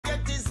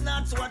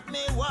me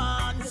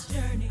want.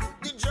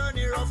 The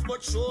journey rough,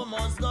 but show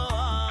must go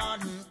on.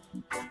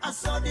 I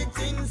saw the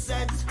thing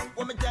set,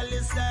 what me tell you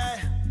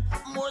say.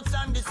 More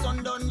time the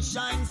sun don't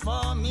shine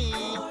for me.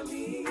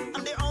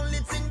 And the only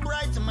thing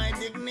bright, my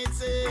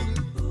dignity.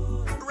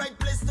 Right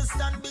place to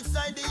stand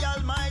beside the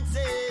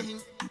Almighty.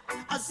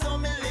 I saw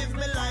me live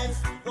my life,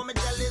 what me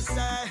tell you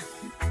say.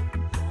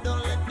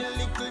 Don't let the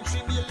little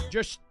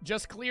tribulation.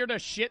 Just cleared a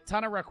shit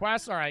ton of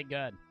requests. All right,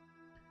 good.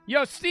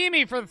 Yo,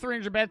 Steamy for the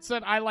 300 bits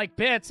said I like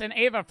bits, and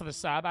Ava for the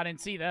sub. I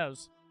didn't see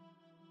those.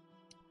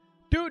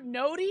 Dude,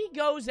 Noti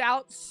goes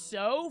out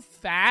so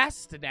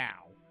fast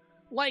now.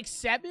 Like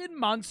 7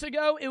 months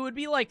ago, it would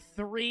be like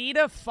 3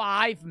 to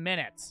 5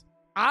 minutes.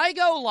 I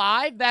go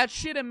live, that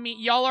shit,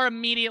 y'all are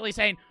immediately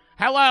saying,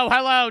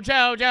 hello,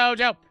 Joe.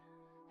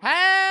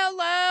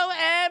 Hello,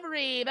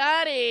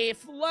 everybody,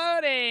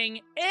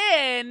 floating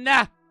in.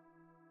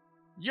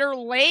 You're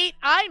late?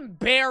 I'm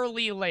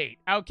barely late,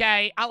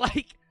 okay?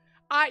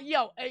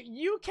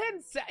 You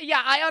can say,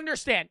 yeah, I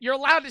understand. You're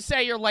allowed to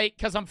say you're late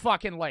because I'm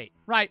fucking late,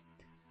 right?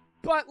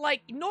 But,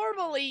 like,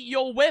 normally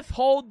you'll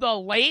withhold the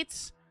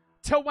lates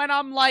to when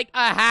I'm, like,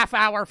 a half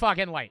hour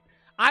fucking late.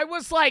 I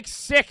was, like,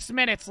 6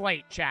 minutes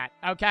late, chat,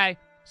 okay?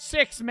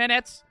 6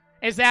 minutes?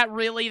 Is that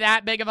really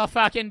that big of a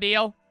fucking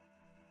deal?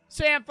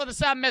 Sam for the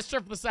sub,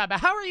 Mr. for the sub.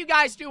 How are you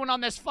guys doing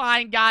on this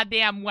fine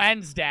goddamn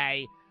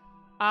Wednesday?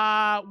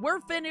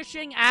 We're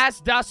finishing As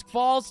Dusk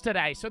Falls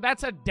today, so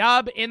that's a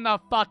dub in the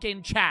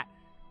fucking chat.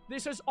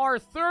 This is our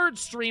third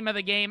stream of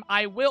the game.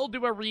 I will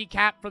do a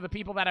recap for the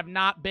people that have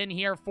not been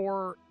here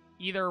for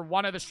either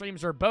one of the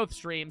streams or both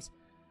streams.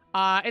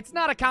 It's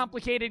not a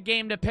complicated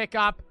game to pick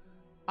up.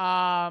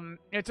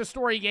 It's a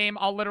story game.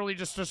 I'll literally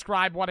just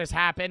describe what has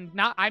happened.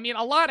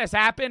 A lot has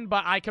happened,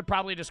 but I could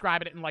probably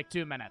describe it in like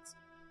 2 minutes.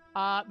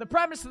 The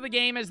premise of the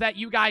game is that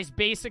you guys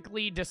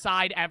basically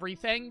decide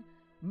everything.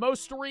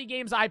 Most story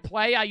games I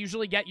play, I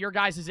usually get your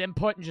guys'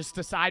 input and just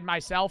decide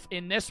myself.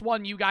 In this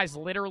one, you guys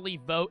literally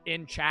vote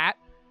in chat,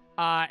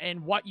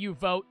 and what you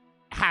vote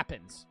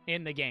happens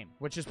in the game,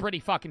 which is pretty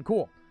fucking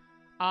cool.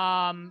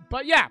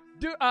 But yeah,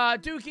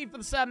 Dookie for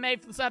the sub, May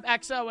for the sub,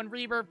 XO and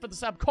Reaver for the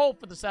sub, Colt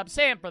for the sub,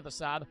 Sam for the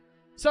sub.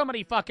 So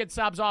many fucking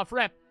subs off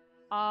rip.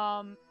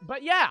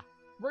 But yeah,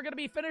 we're gonna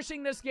be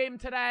finishing this game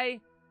today.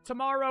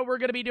 Tomorrow, we're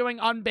gonna be doing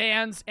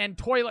Unbans and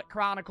Toilet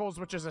Chronicles,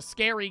 which is a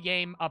scary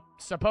game,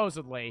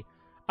 supposedly.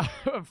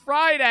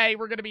 Friday,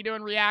 we're gonna be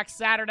doing Reacts.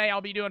 Saturday,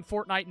 I'll be doing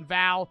Fortnite and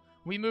Val.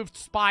 We moved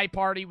Spy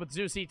Party with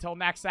Zeusy till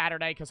next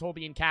Saturday, because he'll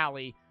be in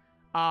Cali.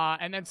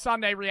 And then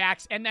Sunday,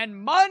 Reacts. And then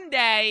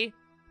Monday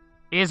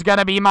is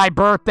gonna be my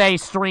birthday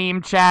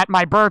stream, chat.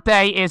 My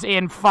birthday is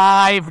in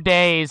 5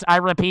 days. I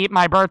repeat,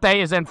 my birthday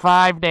is in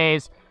 5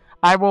 days.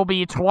 I will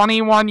be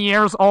 21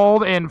 years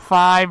old in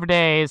 5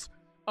 days.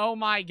 Oh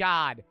my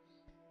god.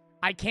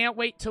 I can't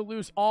wait to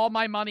lose all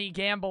my money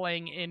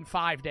gambling in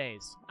 5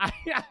 days.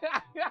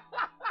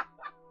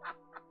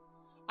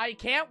 I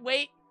can't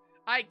wait.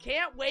 I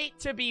can't wait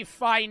to be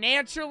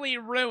financially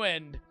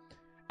ruined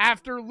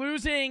after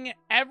losing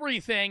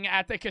everything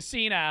at the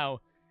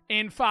casino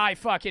in 5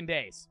 fucking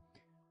days.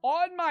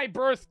 On my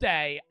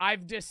birthday,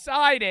 I've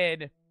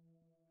decided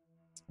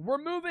we're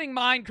moving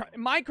Minecraft.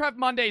 Minecraft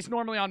Monday is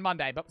normally on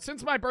Monday, but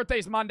since my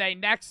birthday's Monday,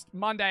 next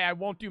Monday I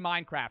won't do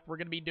Minecraft. We're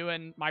going to be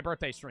doing my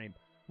birthday stream.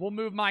 We'll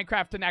move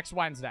Minecraft to next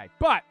Wednesday.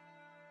 But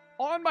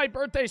on my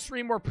birthday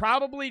stream, we're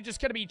probably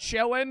just going to be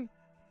chilling,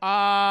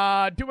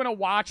 doing a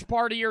watch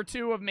party or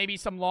two of maybe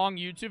some long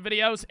YouTube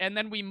videos, and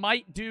then we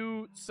might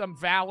do some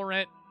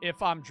Valorant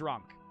if I'm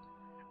drunk.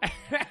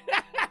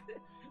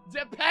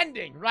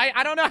 Depending, right?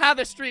 I don't know how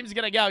the stream's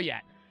going to go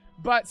yet.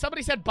 But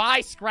somebody said buy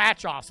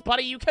scratch-offs.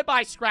 Buddy, you could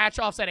buy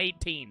scratch-offs at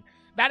 18.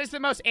 That is the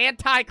most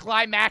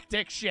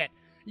anticlimactic shit.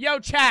 Yo,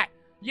 chat.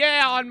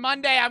 Yeah, on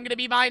Monday, I'm going to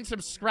be buying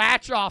some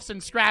scratch-offs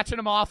and scratching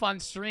them off on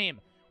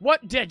stream.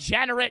 What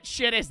degenerate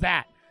shit is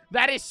that?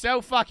 That is so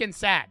fucking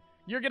sad.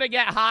 You're going to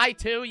get high,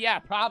 too? Yeah,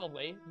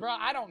 probably. Bro,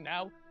 I don't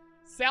know.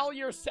 Sell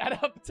your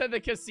setup to the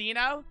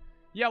casino?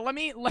 Yeah, let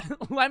me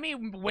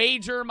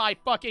wager my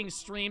fucking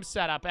stream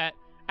setup at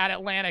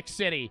Atlantic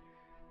City.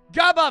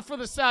 Gubba for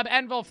the sub,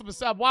 Envil for the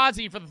sub,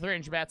 Wazzy for the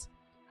 300 bets.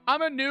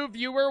 I'm a new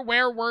viewer.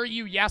 Where were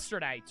you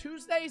yesterday?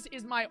 Tuesdays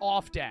is my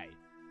off day.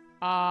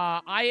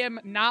 I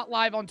am not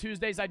live on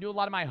Tuesdays. I do a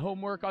lot of my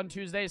homework on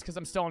Tuesdays because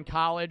I'm still in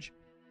college.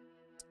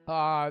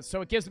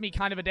 So it gives me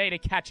kind of a day to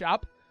catch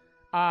up.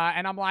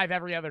 And I'm live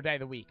every other day of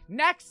the week.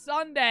 Next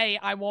Sunday,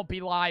 I won't be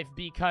live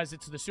because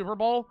it's the Super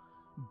Bowl.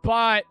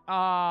 But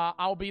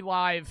I'll be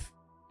live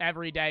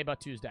every day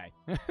but Tuesday.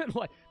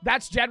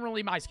 That's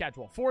generally my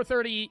schedule.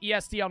 4:30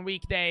 EST on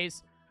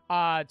weekdays,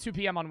 2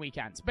 p.m. on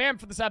weekends. Bam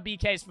for the sub,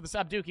 BKs for the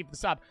sub, Dookie for the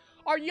sub.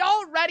 Are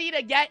y'all ready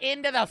to get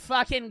into the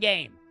fucking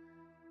game?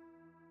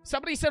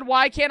 Somebody said,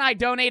 why can't I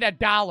donate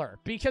 $1?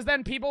 Because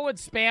then people would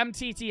spam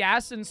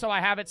TTS, and so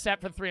I have it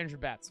set for 300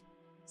 bets.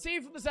 See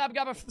you for the sub,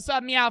 Gubba for the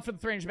sub, Meow for the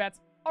 300 bets.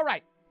 All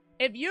right.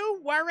 If you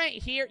weren't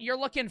here, you're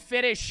looking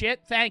fit as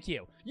shit. Thank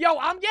you. Yo,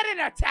 I'm getting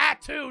a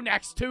tattoo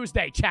next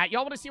Tuesday, chat.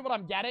 Y'all want to see what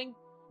I'm getting?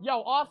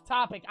 Yo, off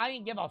topic. I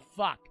ain't give a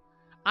fuck.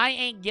 I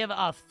ain't give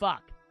a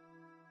fuck.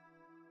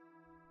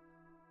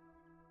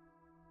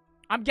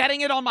 I'm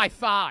getting it on my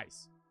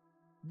thighs.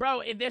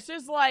 Bro, this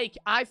is like,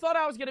 I thought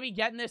I was going to be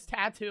getting this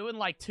tattoo in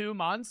like 2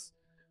 months.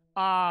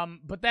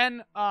 But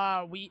then,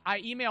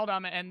 I emailed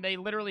them and they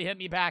literally hit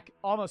me back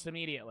almost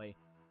immediately.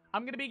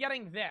 I'm going to be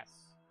getting this.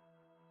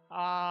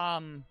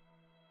 Hold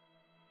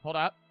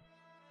up.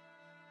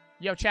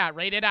 Yo, chat,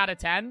 rate it out of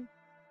 10.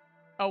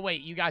 Oh,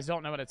 wait, you guys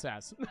don't know what it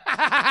says.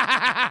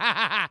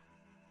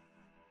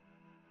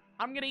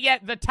 I'm going to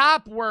get the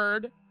top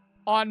word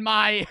on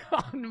my,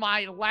 on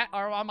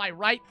my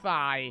right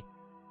thigh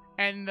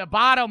and the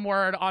bottom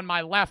word on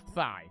my left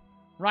thigh,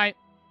 right?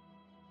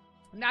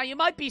 Now, you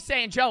might be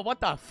saying, Joe,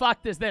 what the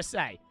fuck does this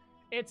say?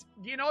 It's,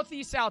 you know,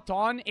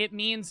 Thesauton, it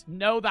means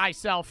know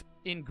thyself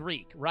in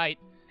Greek, right?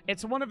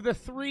 It's one of the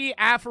 3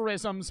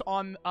 aphorisms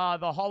on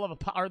the Hall of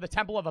or the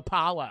Temple of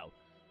Apollo.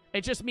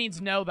 It just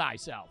means know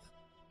thyself.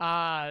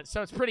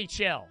 So it's pretty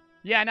chill.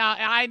 Yeah, now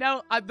I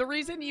know the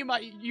reason you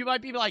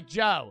might be like,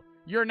 Joe,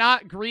 you're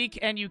not Greek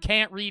and you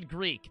can't read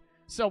Greek.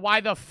 So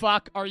why the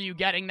fuck are you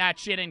getting that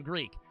shit in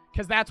Greek?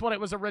 Because that's what it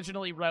was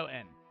originally wrote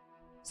in.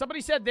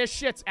 Somebody said this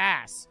shit's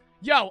ass.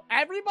 Yo,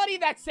 everybody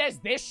that says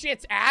this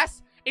shit's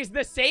ass is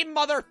the same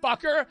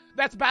motherfucker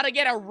that's about to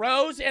get a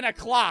rose and a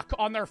clock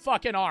on their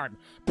fucking arm.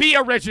 Be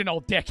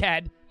original,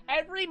 dickhead.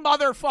 Every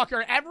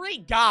motherfucker, every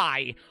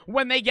guy,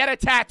 when they get a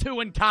tattoo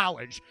in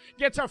college,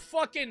 gets a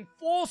fucking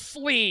full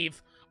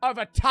sleeve of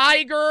a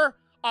tiger,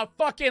 a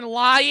fucking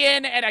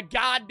lion, and a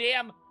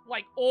goddamn,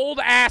 like,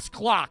 old-ass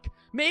clock.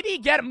 Maybe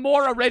get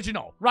more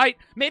original, right?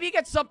 Maybe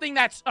get something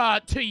that's,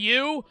 to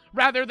you,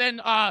 rather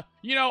than,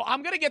 you know,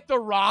 I'm gonna get the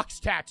Rock's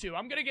tattoo.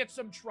 I'm gonna get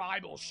some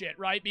tribal shit,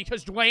 right?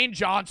 Because Dwayne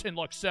Johnson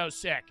looks so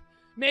sick.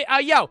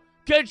 Yo,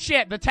 good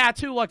shit. The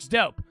tattoo looks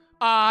dope.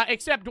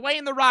 Except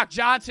Dwayne The Rock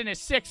Johnson is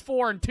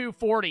 6'4" and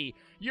 240.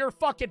 You're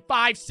fucking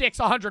 5'6",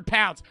 100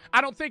 pounds.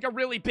 I don't think a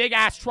really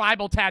big-ass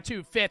tribal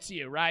tattoo fits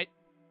you, right?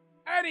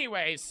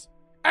 Anyways.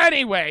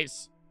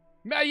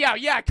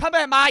 Yeah, come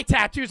at my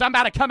tattoos. I'm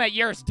about to come at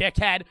yours,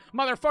 dickhead.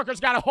 Motherfucker's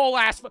got a whole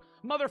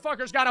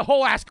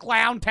ass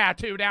clown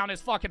tattoo down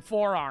his fucking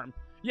forearm.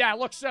 Yeah, it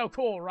looks so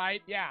cool,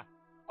 right? Yeah.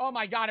 Oh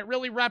my god, it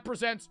really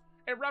represents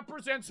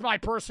my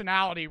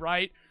personality,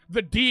 right?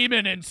 The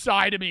demon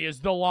inside of me is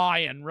the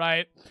lion,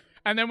 right?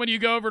 And then when you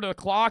go over to the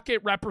clock,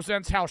 it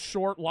represents how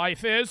short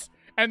life is.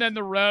 And then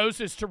the rose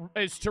is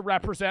to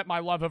represent my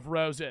love of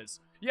roses.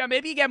 Yeah,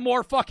 maybe you get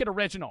more fucking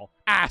original,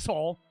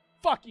 asshole.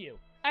 Fuck you.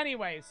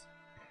 Anyways.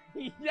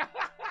 Yeah.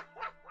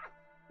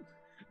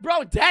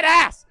 Bro, dead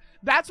ass.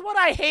 That's what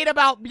I hate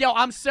about, yo,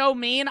 I'm so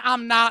mean.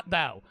 I'm not,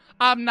 though.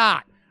 I'm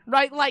not.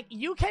 Right? Like,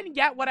 you can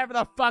get whatever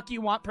the fuck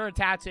you want for a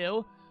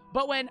tattoo.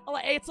 But when,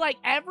 it's like,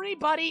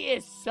 everybody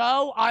is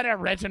so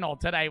unoriginal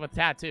today with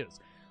tattoos.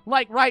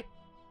 Like, right?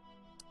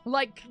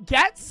 Like,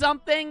 get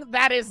something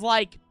that is,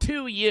 like,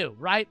 to you,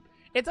 right?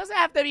 It doesn't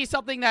have to be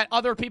something that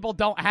other people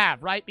don't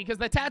have, right? Because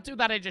the tattoo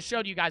that I just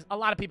showed you guys, a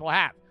lot of people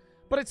have.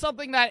 But it's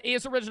something that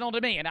is original to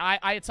me, and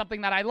it's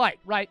something that I like,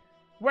 right?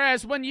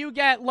 Whereas when you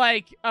get,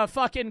 like, a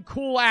fucking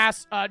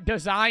cool-ass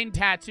design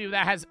tattoo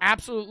that has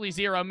absolutely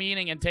zero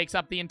meaning and takes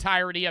up the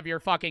entirety of your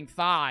fucking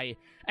thigh,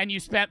 and you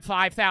spent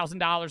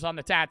 $5,000 on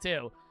the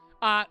tattoo,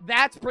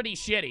 that's pretty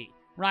shitty,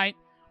 right?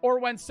 Or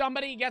when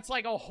somebody gets,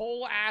 like, a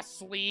whole-ass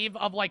sleeve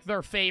of, like,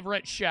 their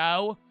favorite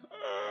show.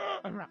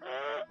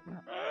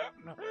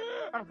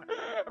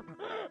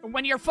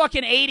 When you're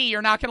fucking 80,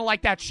 you're not gonna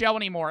like that show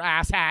anymore,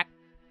 asshat.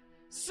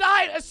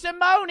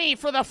 Simone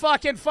for the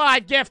fucking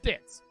 5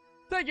 gifteds.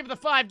 Thank you for the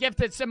 5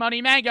 gifted,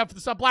 Simone. Mango for the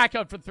sub. Black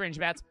Code for the 3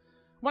 bets.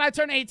 When I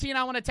turn 18,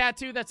 I want a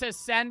tattoo that says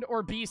send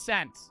or be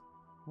sent.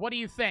 What do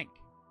you think?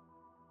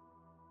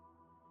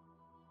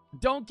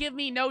 Don't give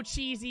me no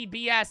cheesy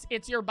BS.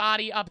 It's your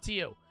body, up to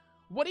you.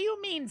 What do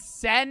you mean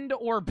send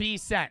or be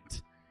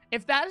sent?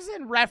 If that is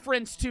in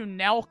reference to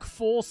Nelk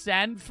full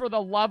send, for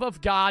the love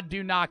of God,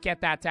 do not get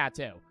that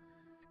tattoo.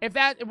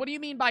 What do you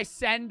mean by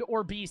send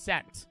or be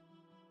sent?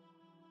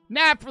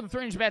 Nap for the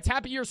 3 bets.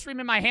 Happy you're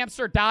streaming. My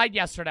hamster died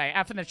yesterday.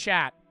 F in the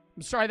chat.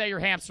 I'm sorry that your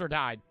hamster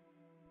died.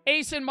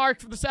 Ace and Mark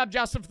for the sub.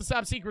 Justin for the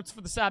sub. Secrets for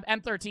the sub.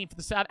 M13 for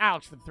the sub.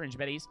 Alex for the 3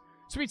 betties.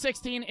 Sweet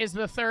 16 is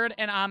the 3rd,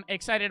 and I'm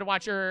excited to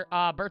watch your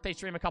birthday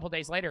stream a couple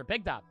days later.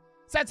 Big dub.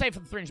 Sensei for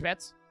the 3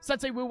 bets.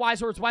 Sensei Woo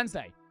Wise Words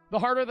Wednesday. The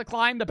harder the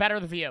climb, the better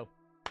the view.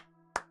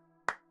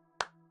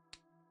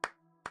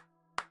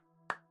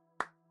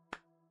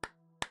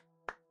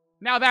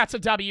 Now that's a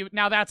W.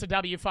 Now that's a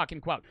W fucking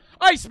quote.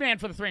 Iceman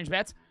for the 3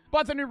 bets.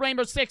 Bought the new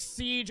Rainbow Six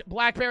Siege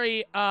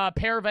Blackberry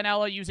Pear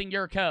Vanilla using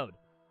your code.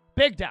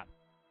 Big dub.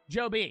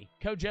 Joe B.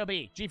 Code Joe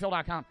B.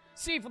 Gfuel.com.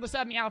 C for the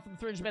sub. Meow for the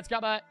 3 bets.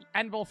 Gubba.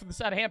 Envil for the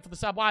sub. Ham for the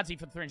sub. Wadsy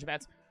for the 3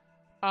 bets.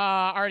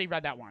 I already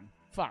read that one.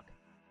 Fuck.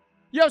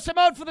 Yo,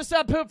 Simone for the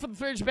sub. Poop for the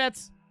 3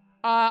 bets.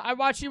 I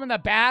watch you in the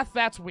bath.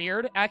 That's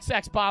weird.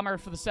 XX Bomber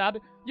for the sub.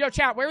 Yo,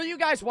 chat, where are you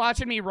guys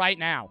watching me right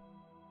now?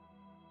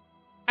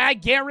 I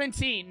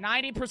guarantee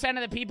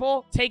 90% of the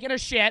people taking a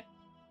shit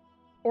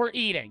or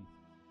eating.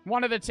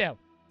 One of the two.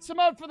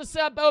 Simone for the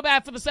sub.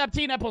 Bobat for the sub.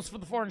 T-Nipples for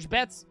the 4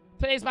 bets.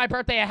 Today's my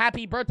birthday. A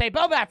happy birthday.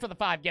 Bobat for the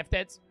 5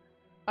 gifteds.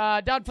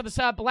 Doug for the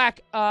sub.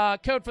 Black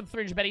Code for the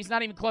 3 betties.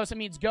 Not even close. It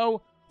means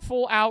go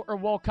full out or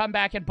we'll come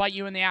back and bite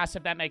you in the ass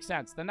if that makes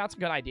sense. Then that's a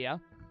good idea.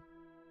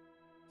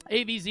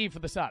 AVZ for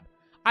the sub.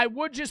 I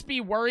would just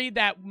be worried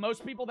that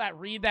most people that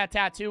read that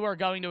tattoo are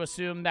going to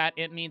assume that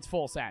it means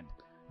full send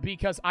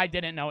because I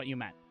didn't know what you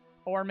meant.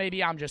 Or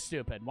maybe I'm just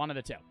stupid. One of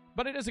the two.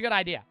 But it is a good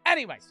idea.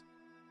 Anyways.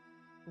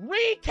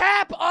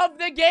 Recap of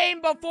the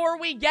game before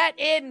we get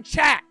in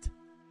chat.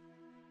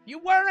 You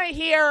weren't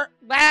here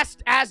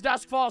last As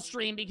Dusk Falls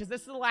stream because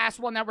this is the last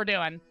one that we're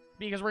doing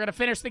because we're going to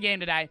finish the game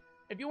today.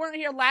 If you weren't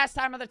here last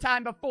time or the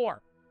time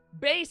before,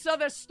 base of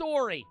the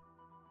story,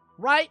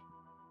 right?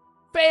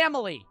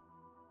 Family.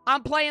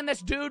 I'm playing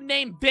this dude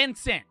named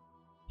Vincent.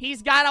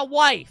 He's got a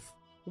wife.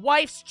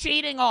 Wife's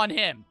cheating on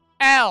him.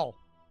 L.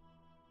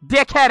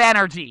 Dickhead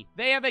energy.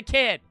 They have a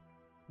kid.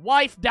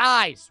 Wife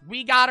dies.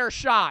 We got her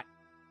shot.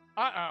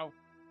 Uh-oh.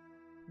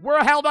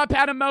 We're held up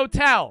at a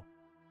motel.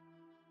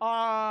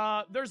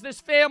 There's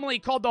this family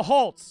called the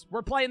Holtz.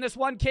 We're playing this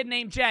one kid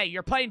named Jay.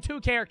 You're playing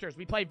two characters.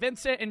 We play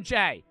Vincent and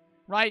Jay,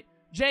 right?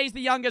 Jay's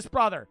the youngest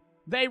brother.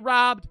 They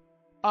robbed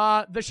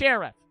the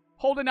sheriff.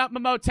 Holding up a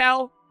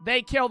motel.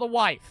 They kill the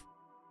wife.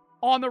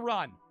 On the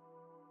run.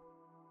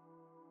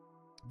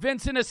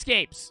 Vincent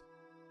escapes.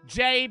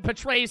 Jay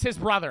betrays his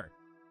brother.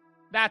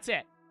 That's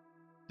it.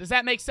 Does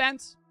that make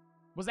sense?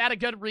 Was that a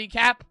good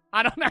recap?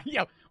 I don't know.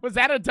 Yo, was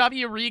that a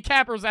W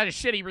recap or was that a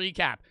shitty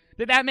recap?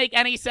 Did that make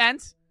any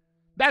sense?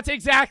 That's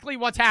exactly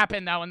what's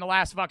happened, though, in the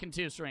last fucking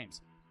 2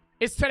 streams.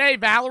 Is today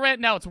Valorant?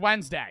 No, it's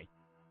Wednesday.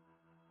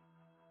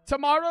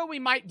 Tomorrow we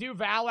might do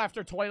Val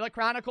after Toilet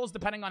Chronicles,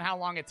 depending on how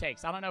long it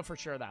takes. I don't know for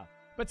sure, though.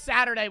 But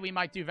Saturday, we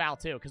might do Val,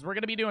 too, because we're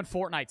going to be doing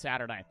Fortnite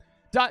Saturday.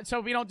 So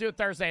if we don't do it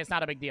Thursday, it's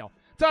not a big deal.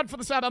 Done for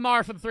the sub,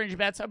 Amar for the 300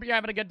 bits. Hope you're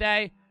having a good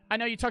day. I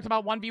know you talked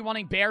about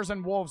 1v1ing bears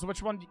and wolves.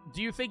 Which one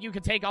do you think you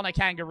could take on a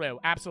kangaroo?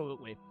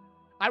 Absolutely.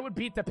 I would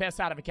beat the piss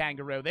out of a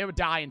kangaroo. They would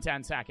die in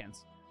 10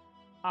 seconds.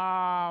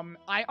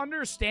 I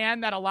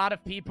understand that a lot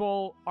of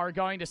people are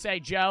going to say,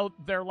 Joe,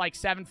 they're like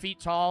 7 feet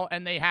tall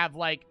and they have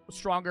like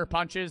stronger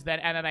punches than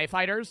MMA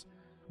fighters.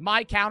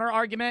 My counter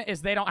argument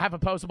is they don't have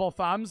opposable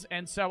thumbs,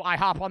 and so I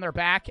hop on their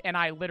back and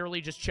I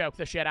literally just choke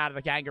the shit out of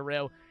the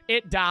kangaroo.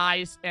 It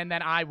dies, and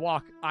then I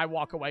walk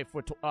away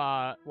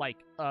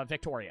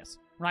victorious,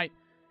 right?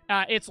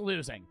 It's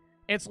losing.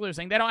 It's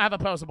losing. They don't have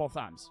opposable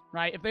thumbs,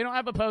 right? If they don't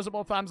have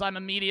opposable thumbs, I'm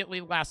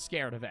immediately less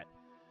scared of it,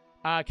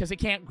 because it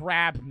can't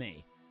grab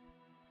me.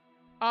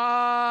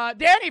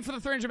 Danny for the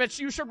 300 bits,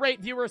 you should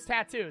rate viewers'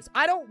 tattoos.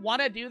 I don't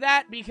want to do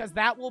that because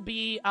that will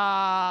be,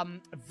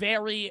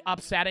 very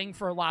upsetting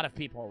for a lot of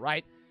people,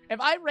 right? If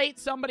I rate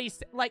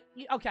somebody's, like,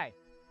 okay,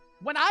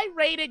 when I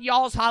rated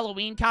y'all's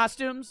Halloween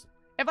costumes,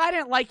 if I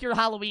didn't like your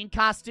Halloween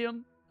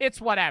costume,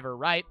 it's whatever,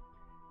 right?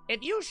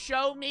 If you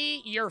show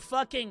me your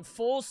fucking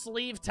full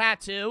sleeve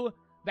tattoo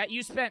that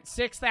you spent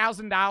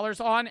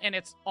 $6,000 on and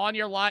it's on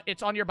your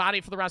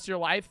body for the rest of your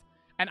life,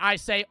 and I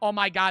say, oh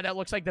my god, that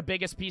looks like the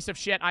biggest piece of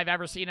shit I've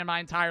ever seen in my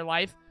entire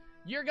life,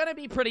 you're going to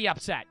be pretty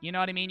upset. You know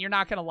what I mean? You're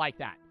not going to like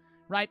that,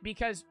 right?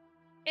 Because,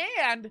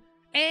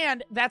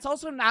 and that's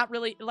also not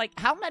really, like,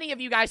 how many of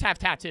you guys have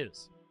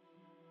tattoos?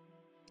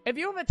 If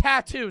you have a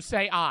tattoo,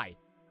 say I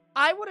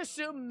would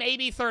assume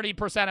maybe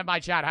 30% of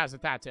my chat has a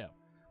tattoo.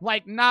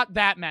 Like, not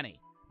that many.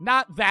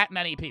 Not that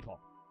many people.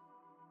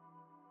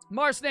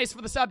 Marsnace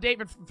for the sub,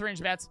 David for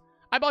 300 bets.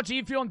 I bought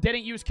G Fuel and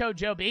didn't use code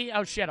Joe B.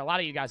 Oh shit, a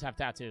lot of you guys have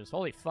tattoos.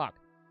 Holy fuck.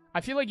 I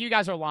feel like you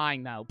guys are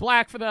lying, though.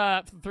 Black for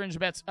the 300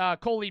 bits.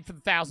 Cole Lead for the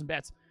 1,000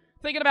 bits.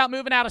 Thinking about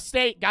moving out of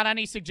state. Got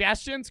any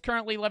suggestions?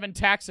 Currently live in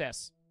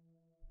Texas.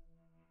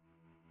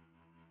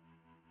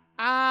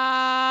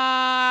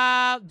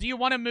 Do you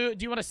want to move?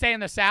 Do you want to stay in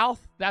the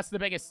South? That's the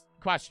biggest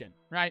question,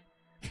 right?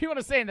 If you want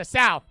to stay in the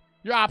South,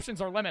 your options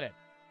are limited.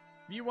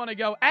 If you want to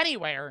go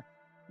anywhere,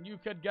 you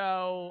could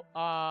go,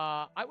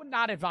 I would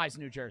not advise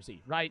New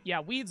Jersey, right?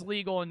 Yeah, weed's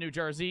legal in New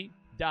Jersey,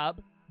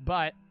 dub,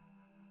 but,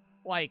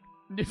 like,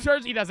 New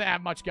Jersey doesn't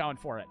have much going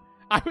for it.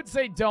 I would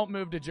say don't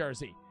move to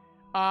Jersey.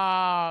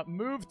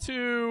 Move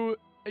to,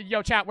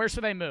 yo, chat, where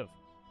should they move?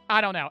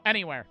 I don't know,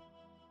 anywhere.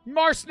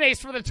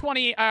 Marsnace for the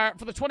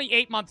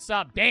 28-month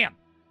sub, damn.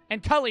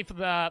 And Cully for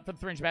the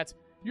 300 bets.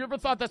 You ever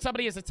thought that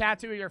somebody has a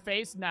tattoo of your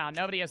face? No,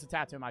 nobody has a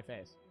tattoo of my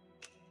face.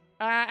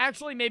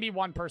 Actually, maybe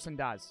one person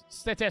does,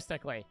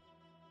 statistically.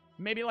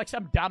 Maybe like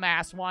some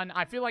dumbass one.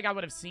 I feel like I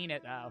would have seen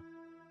it, though.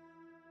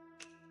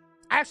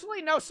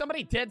 Actually, no,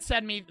 somebody did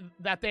send me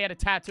that they had a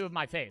tattoo of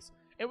my face.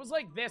 It was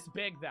like this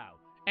big, though.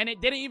 And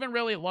it didn't even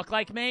really look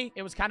like me.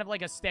 It was kind of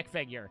like a stick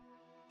figure.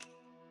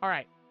 All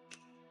right.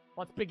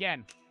 Let's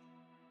begin.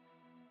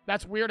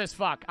 That's weird as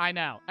fuck. I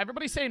know.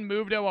 Everybody's saying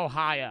move to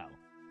Ohio.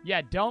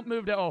 Yeah, don't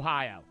move to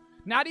Ohio.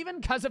 Not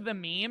even because of the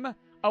meme.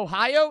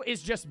 Ohio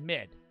is just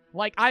mid.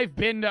 Like, I've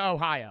been to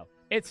Ohio.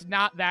 It's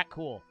not that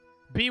cool.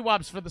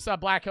 B-Wubs for the sub,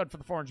 Black Code for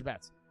the 400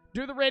 bets.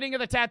 Do the rating of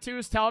the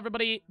tattoos. Tell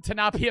everybody to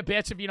not be a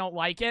bitch if you don't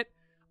like it.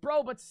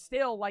 Bro, but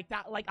still, like,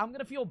 that, like, I'm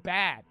gonna feel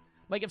bad.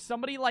 Like, if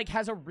somebody, like,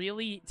 has a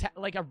really,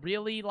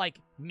 like,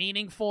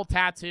 meaningful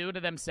tattoo to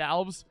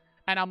themselves,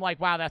 and I'm like,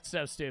 wow, that's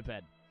so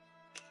stupid.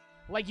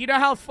 Like, you know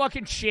how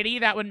fucking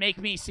shitty that would make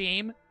me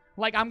seem?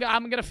 Like, I'm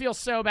gonna feel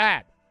so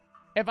bad.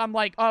 If I'm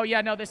like, oh,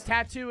 yeah, no, this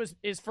tattoo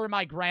is for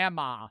my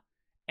grandma,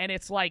 and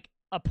it's, like,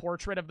 a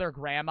portrait of their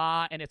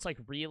grandma, and it's, like,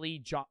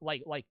 really,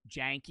 like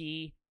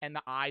janky, and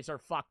the eyes are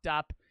fucked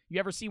up. You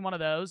ever seen one of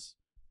those?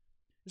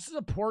 This is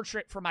a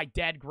portrait for my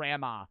dead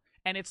grandma,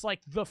 and it's, like,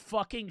 the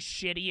fucking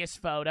shittiest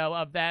photo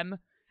of them,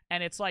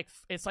 and it's like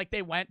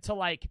they went to,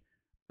 like,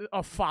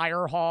 a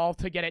fire hall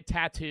to get it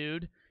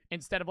tattooed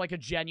instead of, like, a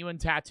genuine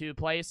tattoo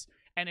place,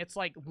 and it's,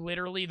 like,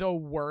 literally the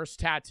worst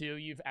tattoo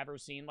you've ever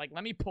seen. Like,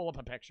 let me pull up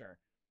a picture.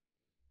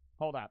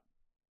 Hold up.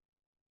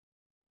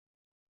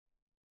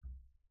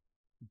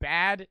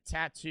 Bad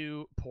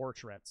tattoo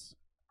portraits.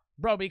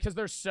 Bro, because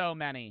there's so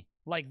many.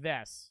 Like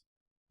this.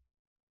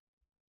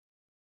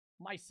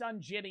 My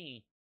son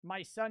Jimmy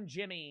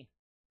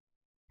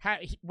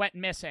went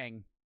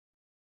missing.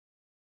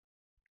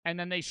 And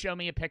then they show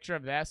me a picture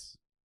of this.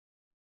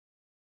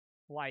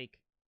 Like,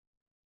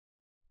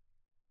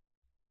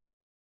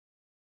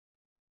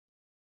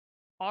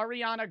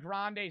 Ariana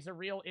Grande is a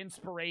real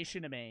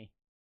inspiration to me.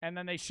 And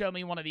then they show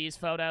me one of these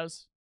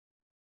photos.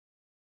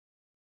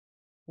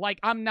 Like,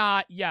 I'm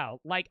not,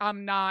 like, I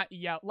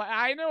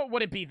know it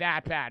wouldn't be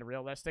that bad,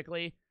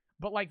 realistically.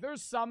 But, like,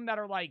 there's some that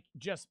are, like,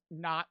 just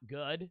not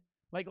good.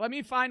 Like, let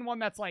me find one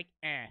that's, like,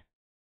 eh.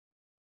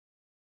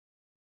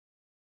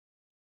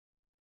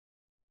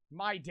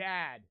 My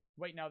dad.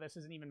 Wait, no, this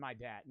isn't even my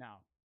dad. No.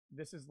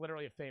 This is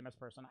literally a famous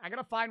person. I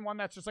gotta find one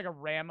that's just, like, a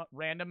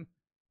random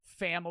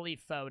family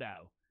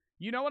photo.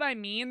 You know what I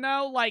mean,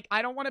 though? Like,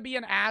 I don't want to be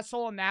an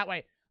asshole in that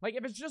way. Like,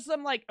 if it's just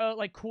some, like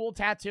cool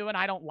tattoo and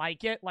I don't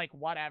like it, like,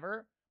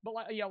 whatever. But,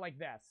 like, like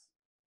this.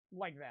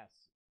 Like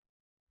this.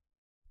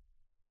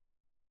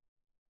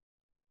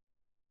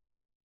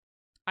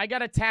 I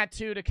got a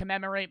tattoo to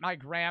commemorate my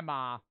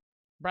grandma.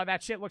 Bro,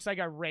 that shit looks like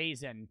a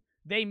raisin.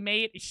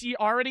 She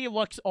already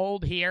looks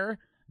old here.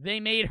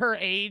 They made her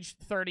age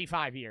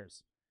 35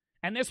 years.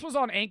 And this was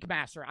on Ink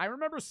Master. I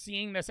remember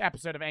seeing this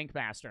episode of Ink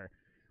Master.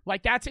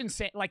 Like, that's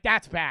insane. Like,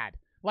 that's bad.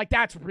 Like,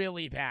 that's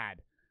really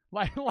bad.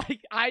 Like,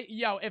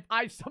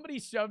 if somebody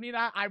showed me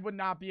that, I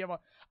wouldn't be able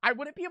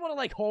to,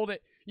 like, hold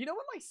it. You know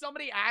when, like,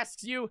 somebody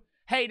asks you,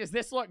 hey, does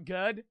this look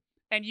good?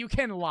 And you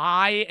can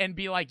lie and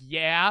be like,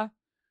 yeah.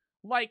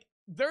 Like,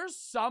 there's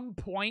some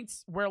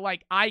points where,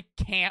 like, I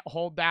can't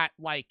hold that,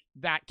 like,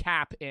 that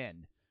cap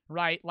in,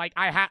 right? Like,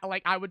 I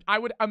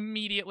would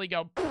immediately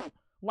go,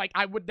 like,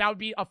 I would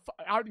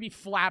be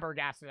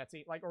flabbergasted at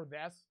it. Like, or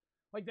this.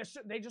 Like,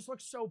 they just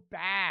look so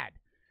bad.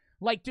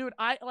 Like, dude,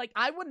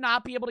 I would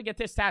not be able to get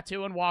this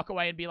tattoo and walk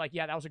away and be like,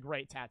 yeah, that was a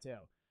great tattoo.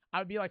 I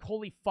would be like,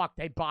 holy fuck,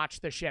 they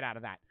botched the shit out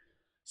of that.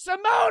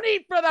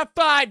 Simone for the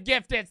 5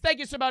 gifted. Thank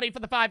you, Simone, for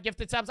the 5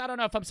 gifted subs. I don't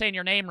know if I'm saying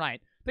your name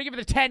right. Thank you for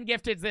the 10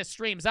 gifted this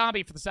stream.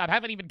 Zombie for the sub.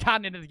 Haven't even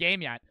gotten into the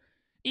game yet.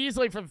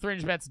 Easily for the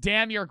 300 bits.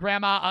 Damn, your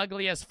grandma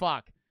ugly as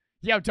fuck.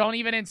 Yo, don't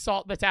even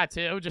insult the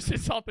tattoo. Just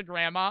insult the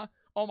grandma.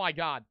 Oh, my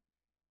God.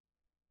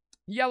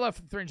 Yellow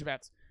for the 300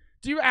 bits.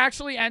 Do you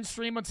actually end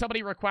stream when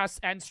somebody requests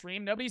end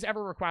stream? Nobody's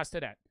ever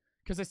requested it.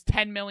 Because it's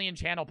 10 million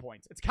channel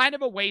points. It's kind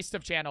of a waste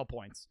of channel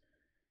points.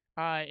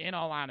 In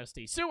all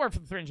honesty. Sewer for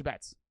the 300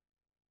 bits.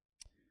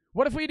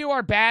 What if we do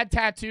our bad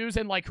tattoos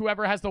and, like,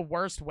 whoever has the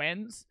worst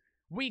wins?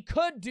 We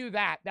could do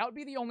that. That would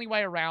be the only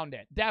way around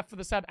it. Def for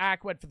the sub.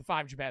 Aquid for the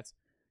 500 bits.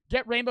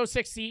 Get Rainbow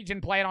Six Siege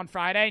and play it on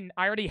Friday.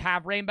 I already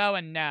have Rainbow,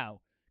 and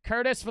no.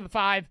 Curtis for the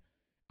 5.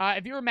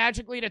 If you were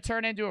magically to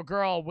turn into a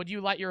girl, would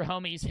you let your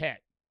homies hit?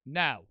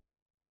 No.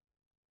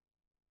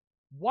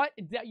 What?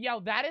 Yo,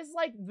 that is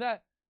like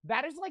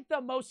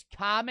the most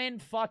common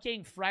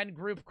fucking friend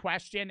group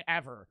question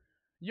ever.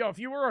 Yo, if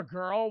you were a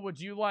girl, would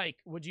you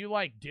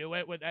do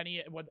it with any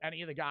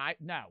of the guys?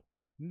 No.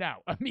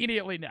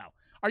 Immediately no.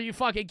 Are you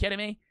fucking kidding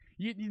me?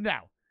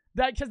 No.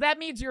 Because that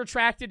means you're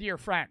attracted to your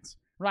friends,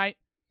 right?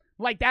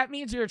 Like, that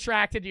means you're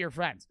attracted to your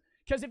friends.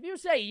 Because if you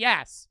say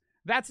yes,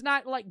 that's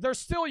not, like, they're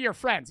still your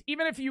friends.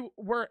 Even if you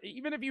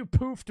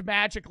poofed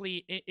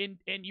magically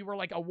and you were,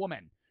 like, a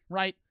woman,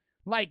 right?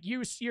 Like,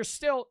 you're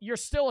still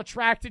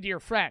attracted to your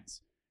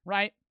friends,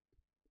 right?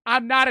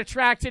 I'm not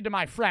attracted to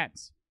my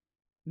friends.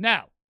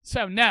 No.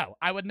 So, no,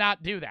 I would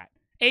not do that.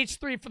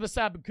 H3 for the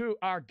sub,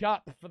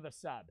 Gut for the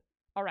sub.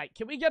 All right,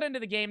 can we get into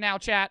the game now,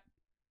 chat?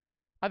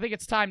 I think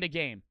it's time to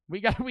game.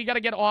 We got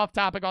to get off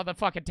topic on the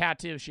fucking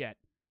tattoo shit.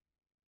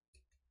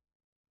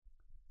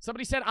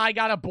 Somebody said, I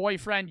got a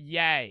boyfriend,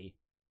 yay.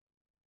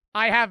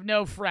 I have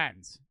no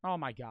friends. Oh,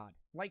 my God.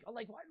 Like,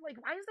 why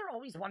is there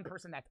always one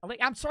person that... Like,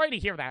 I'm sorry to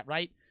hear that,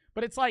 right?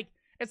 But it's like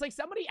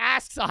somebody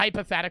asks a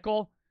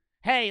hypothetical,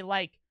 hey,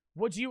 like,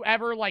 would you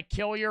ever, like,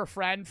 kill your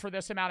friend for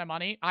this amount of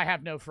money? I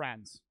have no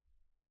friends.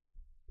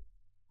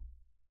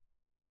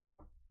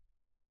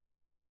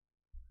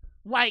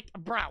 Like,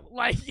 bro,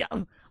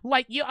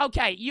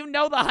 okay, you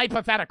know the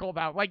hypothetical,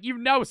 though. Like, you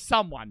know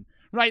someone,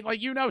 right? Like,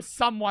 you know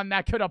someone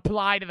that could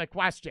apply to the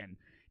question.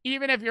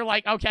 Even if you're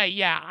like, okay,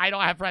 yeah, I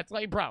don't have friends.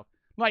 Like, bro,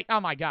 like, oh,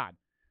 my God.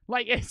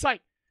 Like, it's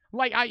like,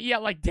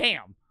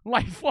 damn.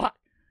 Like, what?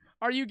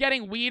 Are you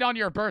getting weed on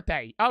your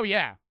birthday? Oh,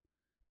 yeah.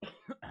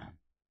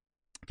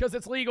 Because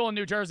it's legal in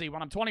New Jersey.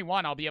 When I'm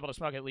 21, I'll be able to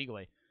smoke it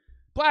legally.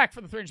 Black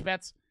for the 300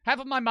 bits. Half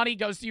of my money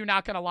goes to you,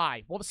 not gonna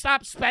lie. Well,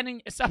 stop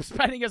spending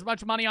as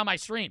much money on my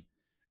stream.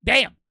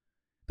 Damn.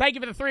 Thank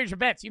you for the 300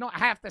 bits. You don't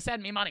have to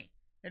send me money.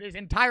 It is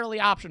entirely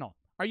optional.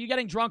 Are you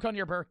getting drunk on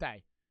your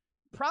birthday?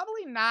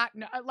 Probably not.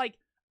 No, like,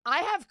 I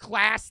have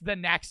class the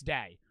next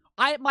day.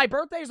 My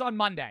birthday's on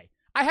Monday.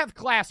 I have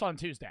class on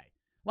Tuesday.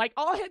 Like,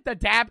 I'll hit the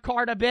dab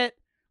card a bit.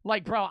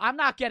 Like, bro, I'm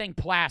not getting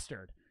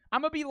plastered.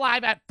 I'm gonna be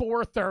live at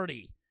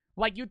 4:30.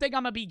 Like, you think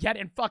I'm gonna be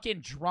getting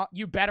fucking drunk?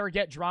 You better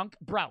get drunk?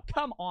 Bro,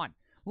 come on.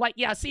 Like,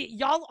 yeah, see,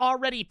 y'all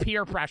already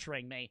peer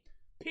pressuring me.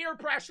 Peer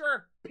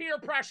pressure, peer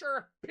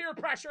pressure, peer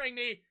pressuring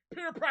me,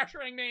 peer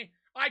pressuring me.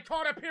 I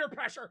caught a peer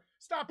pressure.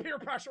 Stop peer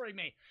pressuring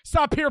me.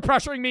 Stop peer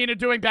pressuring me into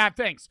doing bad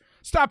things.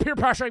 Stop peer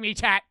pressuring me,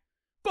 chat.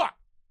 Fuck.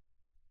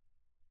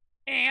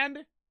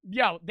 And,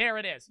 yo, there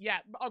it is. Yeah,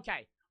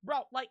 okay.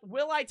 Bro, like,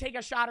 will I take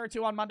a shot or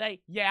two on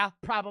Monday? Yeah,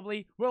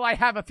 probably. Will I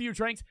have a few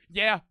drinks?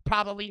 Yeah,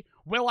 probably.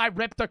 Will I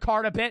rip the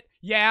card a bit?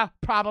 Yeah,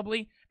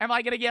 probably. Am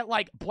I going to get,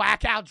 like,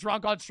 blackout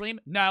drunk on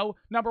stream? No.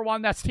 Number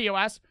one, that's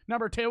TOS.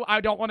 Number two,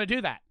 I don't want to do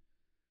that.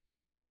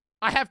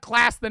 I have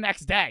class the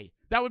next day.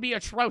 That would be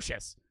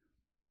atrocious.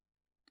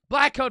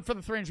 Black Code for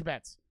the 300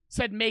 bits.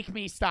 Said, make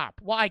me stop.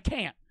 Well, I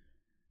can't.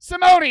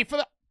 Simone for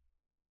the...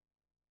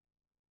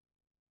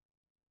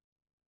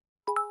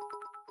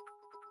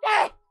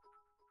 Ah!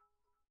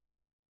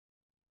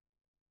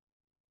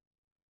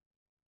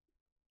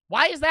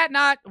 Why is it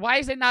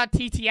not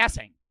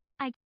TTSing?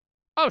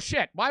 Oh,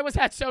 shit. Why was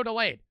that so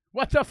delayed?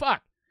 What the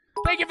fuck?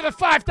 Thank you for the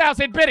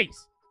 5,000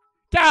 biddies.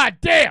 God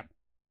damn.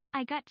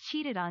 I got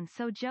cheated on,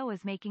 so Joe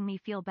is making me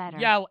feel better.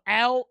 Yo,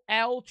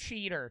 L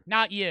cheater.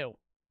 Not you.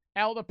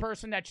 L the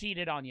person that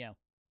cheated on you.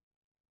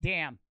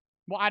 Damn.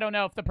 Well, I don't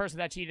know if the person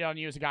that cheated on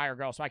you is a guy or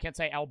girl, so I can't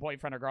say L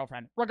boyfriend or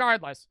girlfriend.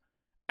 Regardless,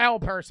 L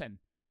person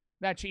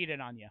that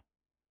cheated on you.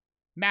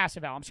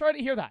 Massive L. I'm sorry to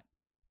hear that.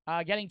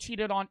 Getting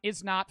cheated on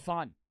is not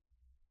fun.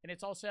 And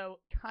it's also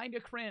kind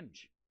of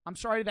cringe. I'm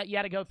sorry that you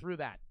had to go through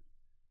that.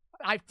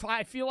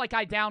 I feel like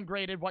I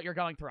downgraded what you're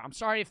going through. I'm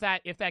sorry if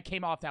that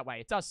came off that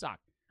way. It does suck.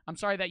 I'm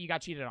sorry that you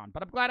got cheated on,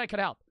 but I'm glad I could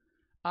help.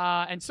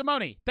 And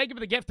Simone, thank you for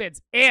the gifteds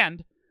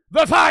and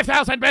the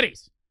 5,000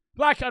 biddies.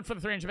 Black Code for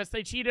the 300 bits.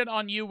 They cheated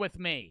on you with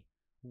me.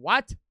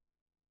 What?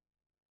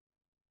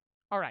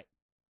 All right.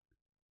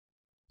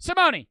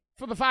 Simone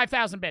for the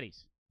 5,000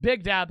 biddies.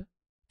 Big Dub,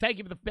 thank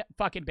you for the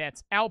fucking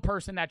bits. L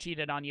person that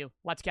cheated on you.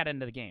 Let's get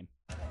into the game.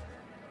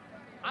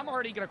 I'm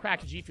already going to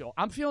crack a G Fuel.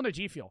 I'm feeling a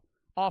G Fuel.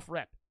 Off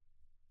rip.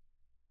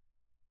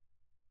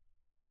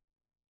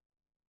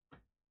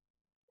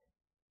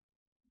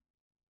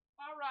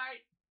 All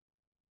right.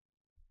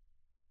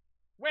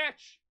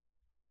 Which?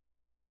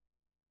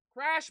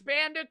 Crash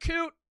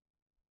Bandicoot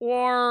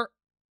or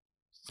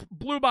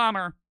Blue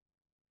Bomber?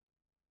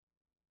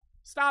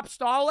 Stop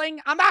stalling.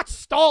 I'm not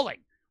stalling.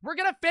 We're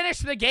going to finish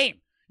the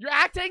game. You're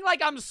acting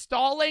like I'm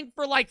stalling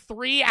for like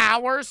 3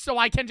 hours so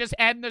I can just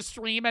end the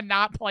stream and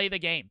not play the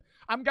game.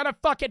 I'm going to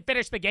fucking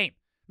finish the game.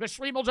 The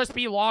stream will just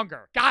be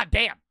longer. God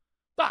damn.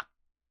 Fuck.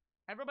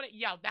 Everybody,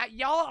 yo, that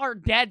y'all are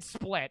dead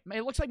split.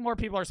 It looks like more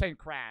people are saying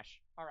Crash.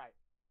 All right.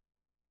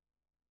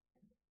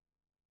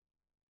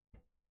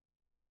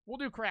 We'll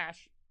do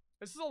Crash.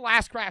 This is the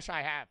last Crash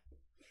I have.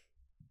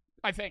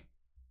 I think.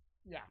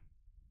 Yeah.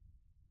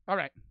 All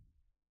right.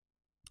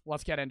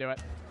 Let's get into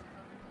it.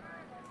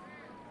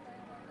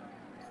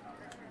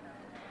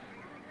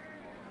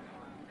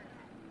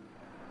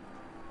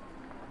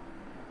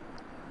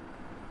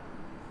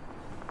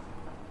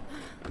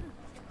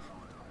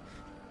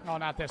 Oh,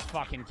 not this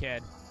fucking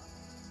kid.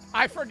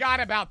 I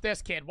forgot about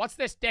this kid. What's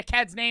this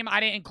dickhead's name?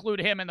 I didn't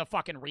include him in the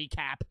fucking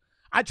recap.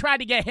 I tried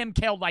to get him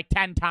killed like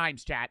 10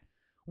 times, chat.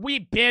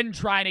 We've been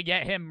trying to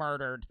get him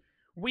murdered.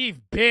 We've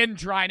been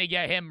trying to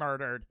get him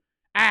murdered.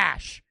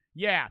 Ash.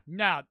 Yeah,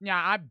 no,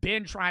 I've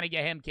been trying to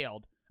get him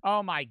killed.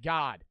 Oh my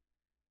god.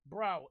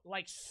 Bro,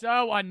 like,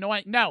 so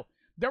annoying. No,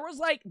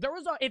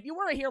 if you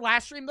were here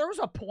last stream, there was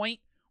a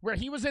point where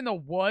he was in the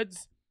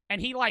woods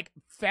and he, like,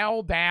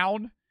 fell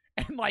down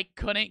and, like,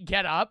 couldn't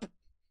get up.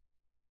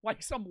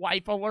 Like, some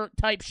life alert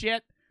type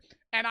shit.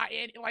 And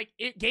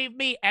it gave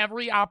me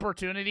every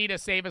opportunity to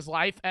save his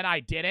life, and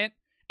I didn't,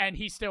 and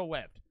he still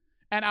lived.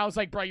 And I was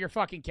like, bro, you're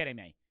fucking kidding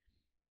me.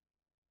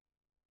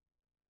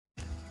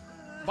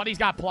 But he's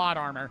got plot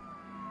armor.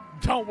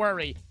 Don't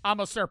worry, I'm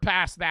gonna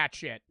surpass that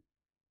shit.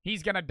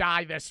 He's gonna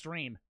die this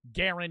stream.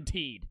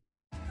 Guaranteed.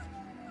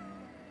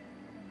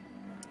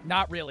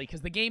 Not really,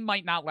 because the game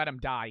might not let him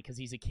die because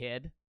he's a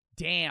kid.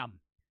 Damn.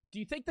 Do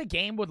you think the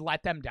game would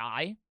let them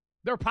die?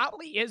 There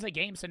probably is a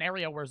game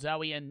scenario where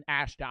Zoe and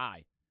Ash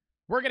die.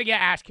 We're gonna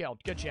get Ash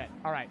killed. Good shit.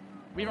 All right.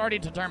 We've already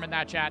determined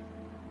that, chat.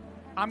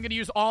 I'm gonna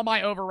use all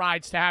my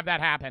overrides to have that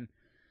happen.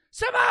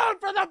 Simone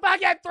for the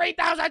fucking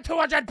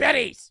 3,200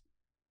 biddies!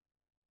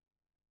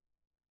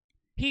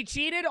 He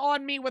cheated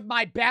on me with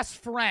my best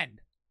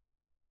friend.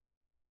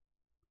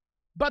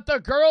 But the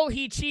girl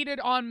he cheated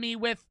on me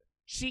with,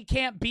 she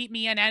can't beat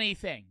me in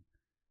anything.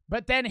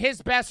 But then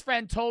his best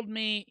friend told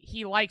me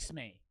he likes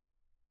me.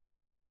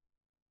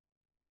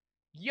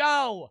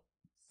 Yo,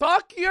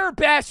 fuck your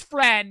best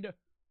friend.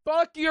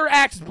 Fuck your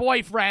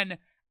ex-boyfriend.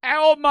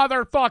 Oh,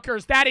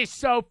 motherfuckers, that is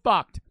so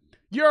fucked.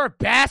 Your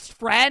best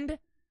friend?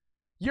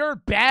 Your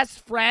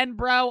best friend,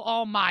 bro?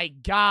 Oh my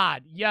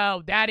god.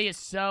 Yo, that is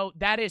so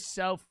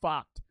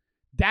fucked.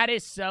 That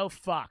is so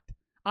fucked.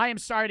 I am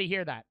sorry to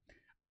hear that.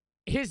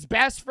 His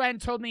best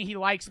friend told me he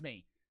likes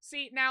me.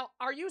 See, now,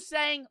 are you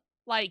saying,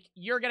 like,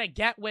 you're gonna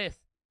get with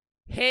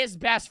his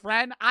best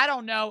friend? I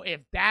don't know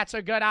if that's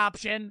a good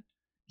option,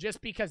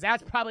 just because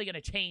that's probably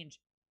gonna change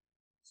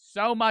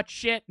so much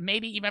shit,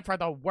 maybe even for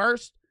the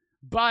worst,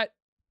 but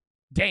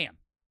damn.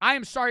 I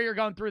am sorry you're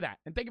going through that.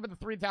 And thank you for the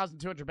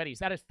 3,200 biddies.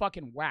 That is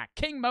fucking whack.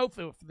 King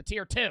Mofu for the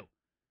tier 2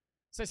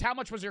 says, how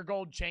much was your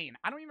gold chain?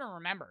 I don't even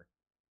remember.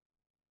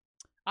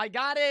 I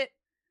got it.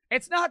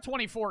 It's not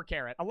 24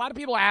 karat. A lot of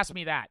people ask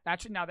me that.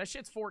 Actually, no, that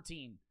shit's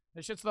 14.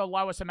 This shit's the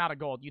lowest amount of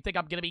gold. You think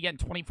I'm going to be getting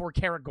 24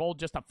 karat gold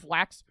just to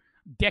flex?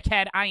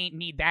 Dickhead, I ain't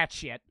need that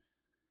shit.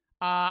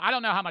 I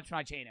don't know how much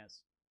my chain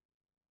is.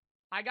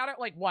 I got it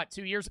like, what,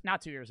 2 years?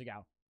 Not 2 years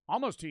ago.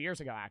 Almost 2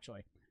 years ago,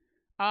 actually.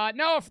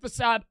 Noah for the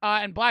sub,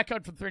 and Black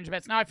Code for the 300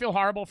 bits. Now I feel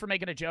horrible for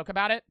making a joke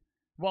about it.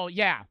 Well,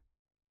 yeah.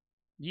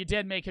 You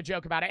did make a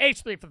joke about it.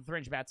 H3 for the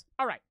 300 bits.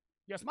 All right.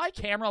 Yes, my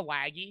camera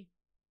laggy?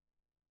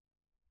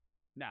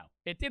 No.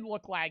 It did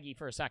look laggy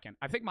for a second.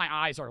 I think my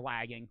eyes are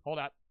lagging. Hold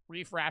up.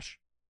 Refresh.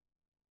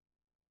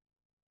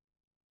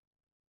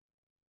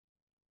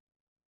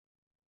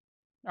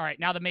 All right,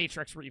 now the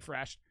Matrix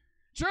refreshed.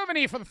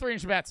 Germany for the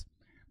 300 bits.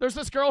 There's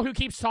this girl who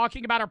keeps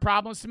talking about her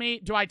problems to me.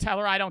 Do I tell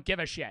her I don't give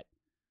a shit?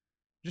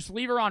 Just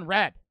leave her on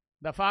red.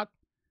 The fuck?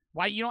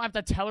 Why, you don't have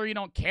to tell her you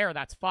don't care.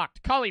 That's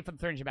fucked. Cully for the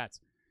 300 bets.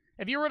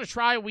 If you were to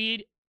try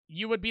weed,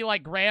 you would be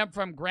like Graham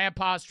from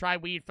Grandpa's Try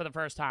Weed for the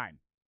first time.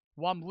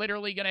 Well, I'm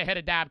literally going to hit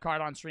a dab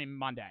card on stream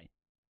Monday.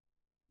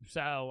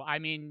 So, I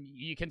mean,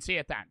 you can see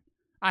it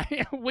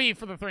then. Weed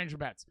for the 300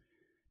 bets.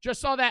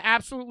 Just saw that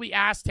absolutely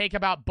ass take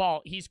about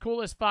Balt. He's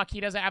cool as fuck. He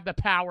doesn't have the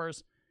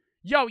powers.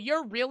 Yo,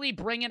 you're really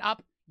bringing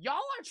up... Y'all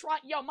are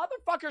trying... Yo,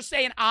 motherfuckers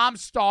saying I'm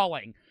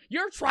stalling.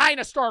 You're trying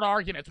to start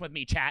arguments with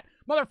me, chat.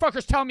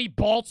 Motherfuckers tell me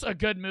Balt's a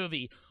good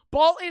movie.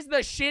 Balt is the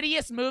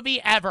shittiest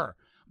movie ever.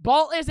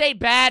 Balt is a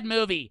bad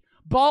movie.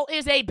 Balt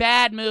is a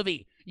bad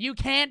movie. You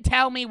can't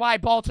tell me why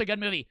Balt's a good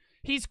movie.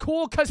 He's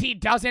cool because he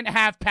doesn't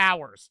have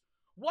powers.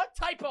 What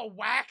type of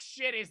whack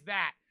shit is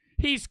that?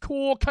 He's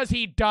cool because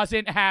he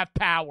doesn't have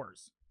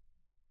powers.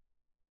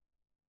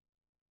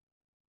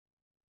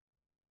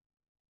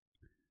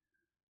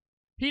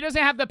 He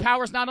doesn't have the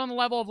powers, not on the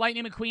level of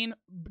Lightning McQueen.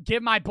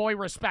 Give my boy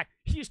respect.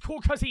 He's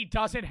cool because he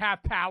doesn't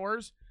have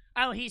powers.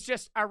 Oh, he's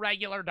just a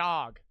regular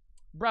dog.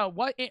 Bro,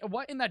 what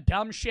in the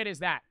dumb shit is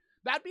that?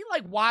 That'd be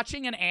like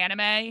watching an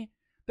anime.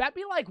 That'd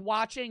be like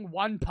watching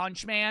One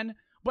Punch Man.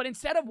 But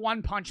instead of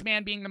One Punch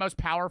Man being the most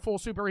powerful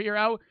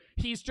superhero,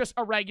 he's just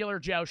a regular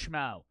Joe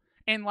Schmo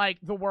in, like,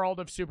 the world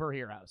of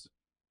superheroes.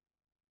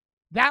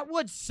 That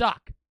would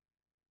suck.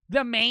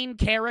 The main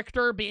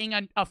character being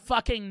a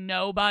fucking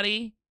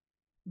nobody.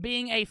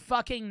 Being a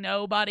fucking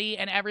nobody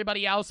and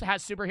everybody else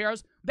has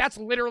superheroes. That's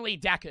literally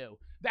Deku.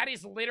 That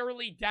is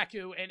literally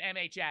Deku in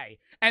MHA.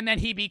 And then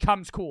he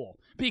becomes cool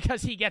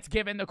because he gets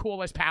given the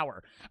coolest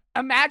power.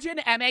 Imagine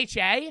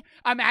MHA.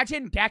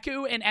 Imagine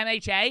Deku in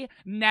MHA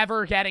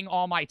never getting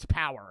All Might's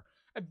power.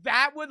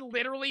 That would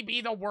literally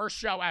be the worst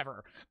show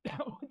ever.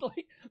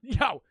 Like,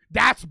 yo,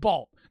 that's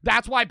Bolt.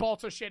 That's why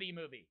Bolt's a shitty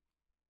movie.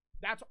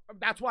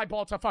 That's why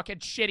Bolt's a fucking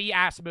shitty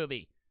ass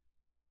movie.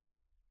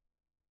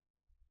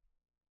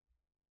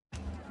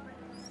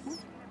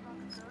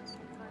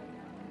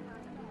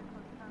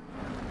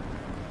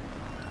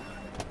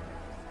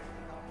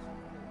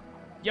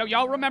 Yo,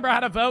 y'all remember how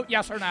to vote?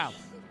 Yes or no?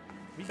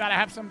 We gotta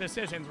have some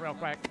decisions real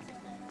quick.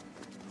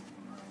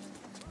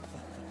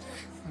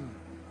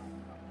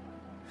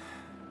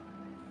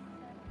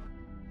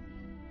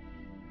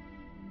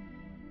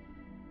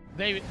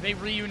 They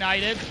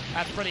reunited.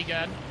 That's pretty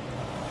good.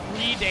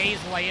 3 days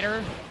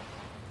later.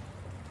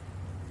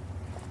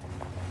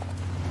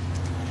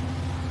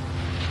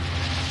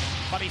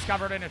 But he's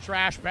covered in a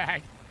trash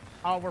bag.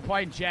 Oh, we're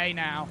playing Jay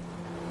now.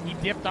 He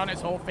dipped on his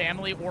whole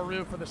family.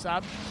 Oru for the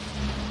sub.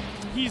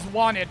 He's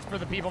wanted for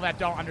the people that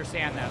don't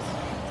understand this.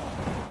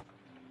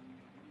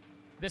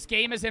 This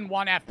game is in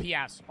 1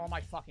 FPS. Oh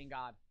my fucking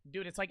god.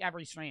 Dude, it's like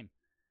every stream.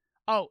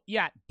 Oh,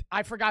 yeah.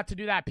 I forgot to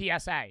do that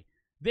PSA.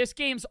 This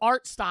game's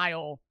art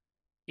style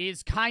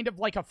is kind of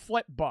like a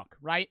flip book,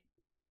 right?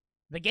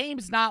 The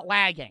game's not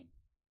lagging,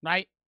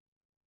 right?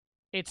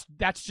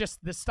 That's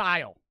just the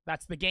style.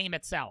 That's the game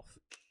itself.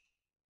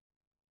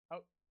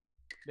 Oh,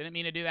 didn't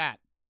mean to do that.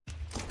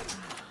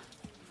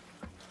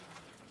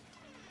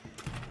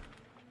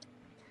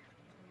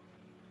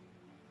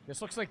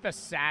 This looks like the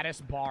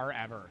saddest bar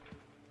ever.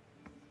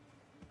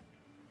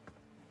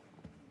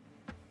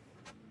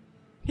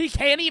 He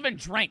can't even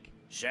drink.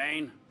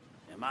 Shane,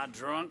 am I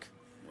drunk?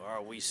 Or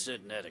are we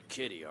sitting at a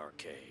kiddie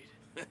arcade?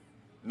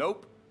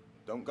 Nope.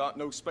 Don't got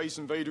no space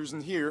invaders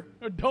in here.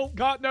 Don't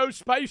got no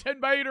space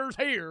invaders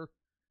here.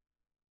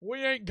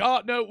 We ain't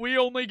got no, we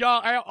only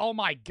got, oh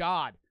my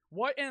god.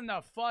 What in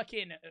the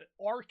fucking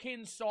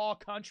Arkansas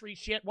country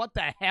shit? What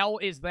the hell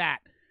is that?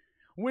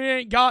 We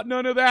ain't got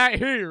none of that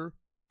here.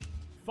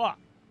 Fuck.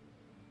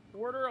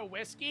 Order a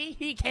whiskey?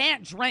 He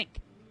can't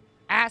drink.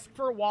 Ask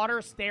for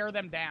water, stare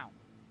them down.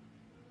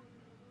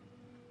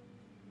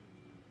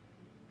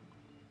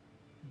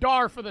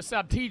 Dar for the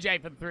sub,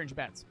 TJ for the 300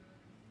 bets.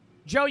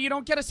 Joe, you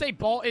don't get to say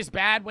Bolt is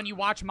bad when you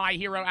watch My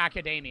Hero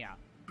Academia.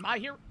 My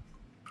Hero...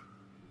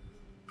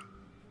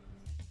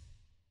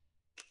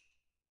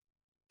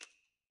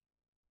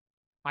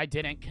 I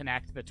didn't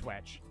connect the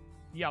Twitch.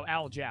 Yo,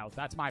 L Joe,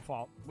 that's my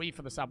fault. We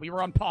for the sub. We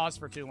were on pause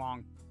for too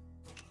long.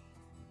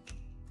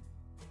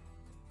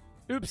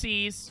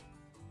 Oopsies.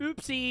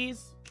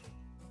 Oopsies.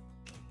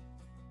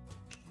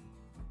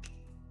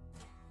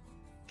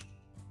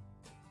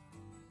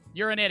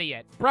 You're an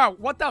idiot. Bro,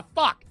 what the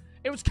fuck?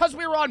 It was because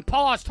we were on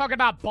pause talking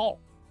about Bolt.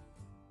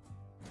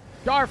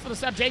 Dar for the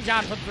sub, J.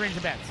 John for the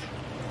 300 bets.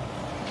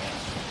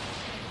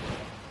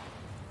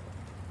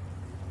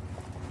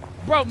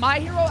 Bro, My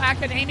Hero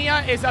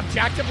Academia is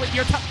objectively...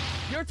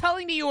 You're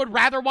telling me you would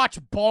rather watch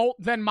Bolt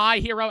than My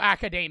Hero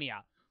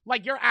Academia.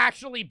 Like, you're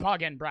actually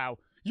bugging, bro.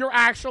 You're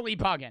actually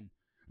bugging.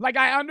 Like,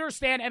 I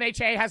understand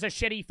MHA has a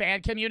shitty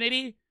fan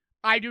community.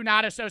 I do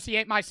not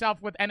associate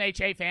myself with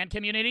MHA fan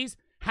communities.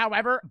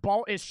 However,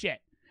 Bolt is shit.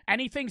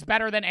 Anything's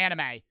better than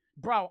anime.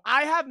 Bro,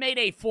 I have made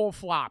a full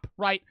flop,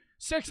 right?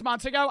 6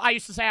 months ago, I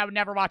used to say I would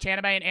never watch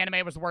anime, and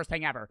anime was the worst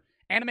thing ever.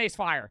 Anime's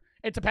fire.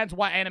 It depends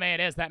what anime it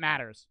is that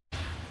matters.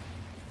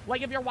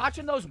 Like, if you're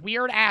watching those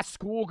weird-ass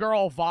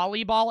schoolgirl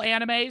volleyball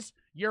animes,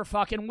 you're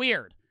fucking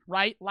weird,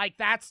 right? Like,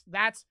 that's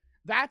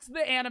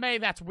the anime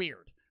that's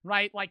weird,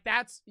 right? Like,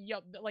 that's, yo,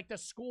 like, the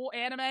school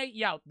anime,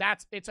 yo,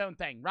 that's its own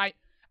thing, right?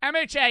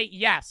 MHA,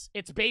 yes,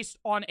 it's based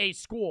on a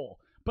school,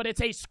 but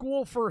it's a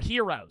school for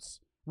heroes,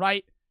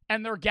 right?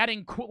 And they're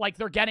getting cool, like,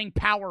 they're getting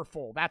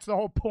powerful. That's the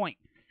whole point.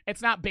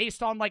 It's not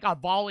based on, like, a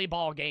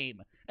volleyball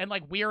game and,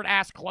 like,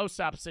 weird-ass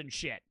close-ups and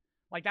shit.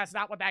 Like, that's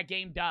not what that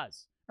game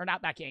does. Or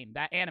not that game,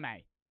 that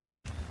anime.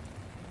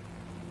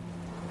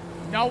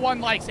 No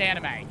one likes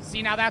anime.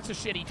 See, now that's a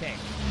shitty take.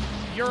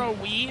 You're a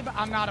weeb?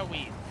 I'm not a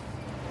weeb.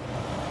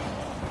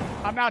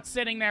 I'm not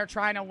sitting there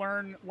trying to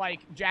learn, like,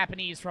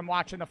 Japanese from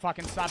watching the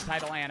fucking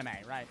subtitle anime,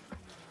 right?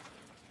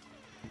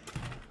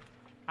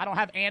 I don't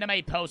have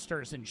anime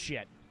posters and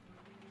shit.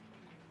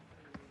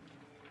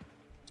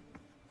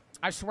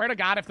 I swear to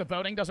God, if the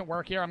voting doesn't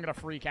work here, I'm gonna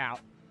freak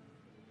out.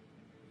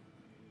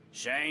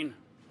 Shane,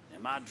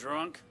 am I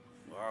drunk?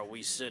 Or are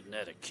we sitting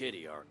at a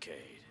kiddie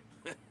arcade?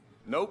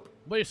 Nope.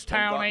 This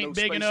town ain't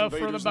big enough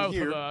for the both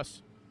of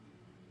us.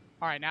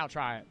 Alright, now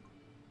try it.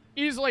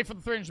 Easily for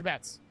the 300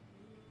 bets.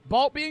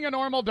 Bolt being a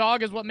normal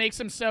dog is what makes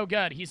him so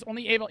good. He's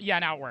only able... Yeah,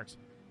 now it works.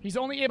 He's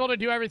only able to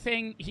do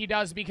everything he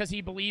does because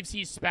he believes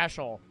he's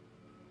special.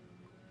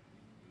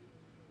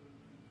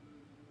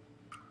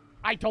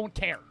 I don't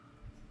care.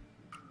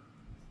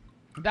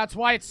 That's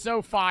why it's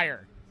so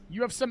fire.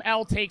 You have some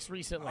L takes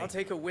recently. I'll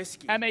take a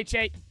whiskey.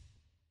 MHA...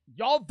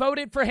 Y'all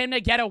voted for him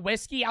to get a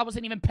whiskey? I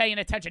wasn't even paying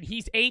attention.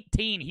 He's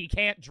 18. He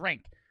can't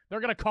drink.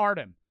 They're going to card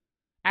him.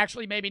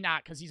 Actually, maybe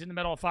not, because he's in the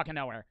middle of fucking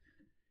nowhere.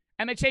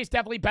 MHA's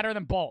definitely better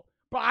than Bolt.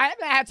 But I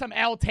haven't had some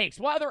L takes.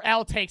 What other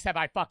L takes have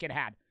I fucking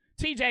had?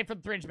 TJ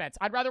from 300 bets.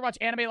 I'd rather watch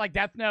anime like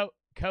Death Note,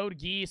 Code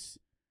Geass,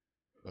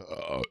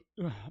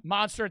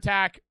 Monster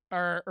Attack,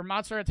 or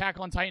Monster Attack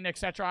on Titan,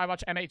 etc. I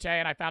watch MHA,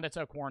 and I found it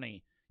so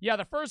corny. Yeah,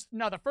 the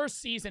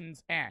first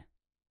season's eh.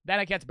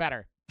 Then it gets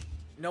better.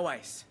 No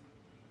ice.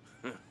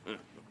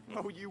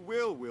 Oh, you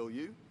will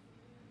you?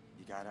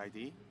 You got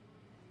ID?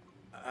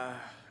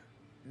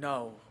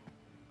 No.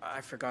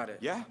 I forgot it.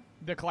 Yeah?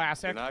 The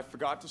classic. And I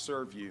forgot to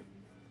serve you.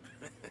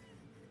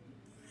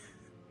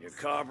 Your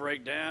car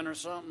break down or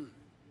something?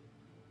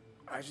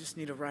 I just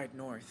need a ride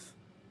north.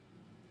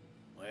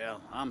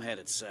 Well, I'm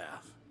headed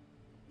south.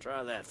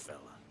 Try that, fella.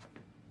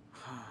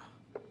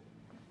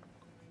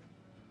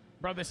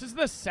 Bro, this is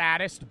the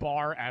saddest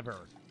bar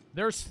ever.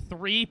 There's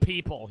 3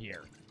 people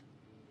here.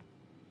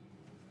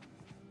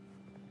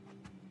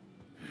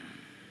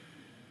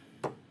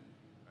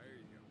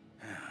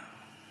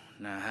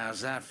 Now, how's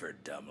that for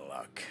dumb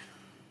luck?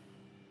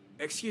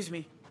 Excuse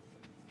me.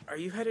 Are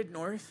you headed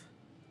north?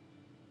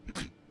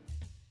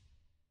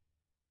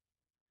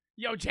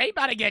 Yo, Jay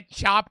about to get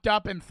chopped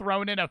up and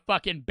thrown in a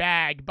fucking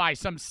bag by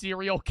some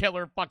serial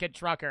killer fucking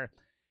trucker.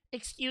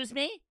 Excuse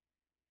me?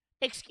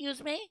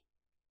 Excuse me?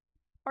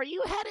 Are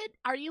you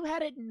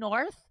headed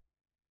north?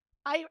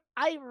 I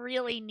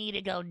really need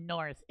to go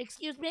north.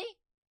 Excuse me?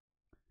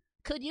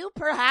 Could you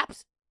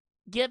perhaps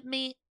give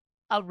me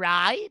a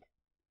ride?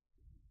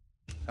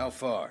 How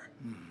far?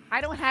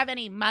 I don't have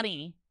any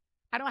money.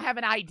 I don't have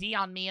an ID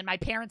on me, and my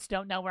parents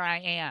don't know where I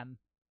am.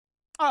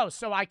 Oh,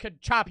 so I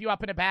could chop you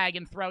up in a bag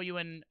and throw you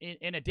in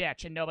a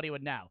ditch, and nobody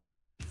would know.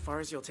 Far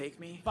as you'll take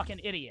me?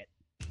 Fucking idiot.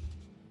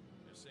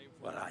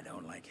 Well, I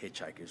don't like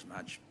hitchhikers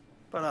much,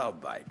 but I'll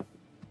bite.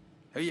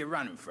 Who you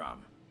running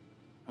from?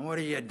 And what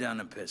have you done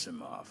to piss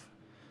him off?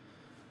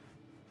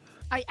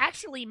 I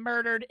actually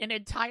murdered an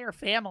entire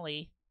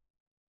family.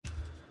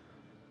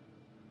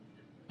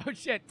 Oh,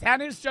 shit.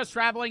 10 is just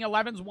traveling.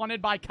 11's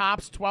wanted by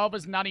cops. 12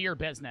 is none of your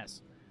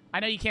business. I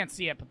know you can't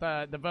see it,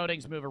 but the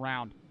votings move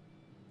around.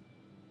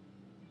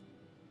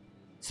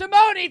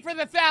 Simone for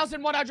the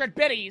 1,100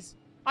 biddies.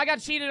 I got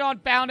cheated on,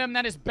 found him,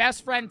 then his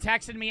best friend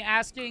texted me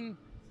asking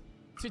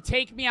to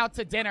take me out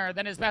to dinner.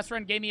 Then his best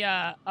friend gave me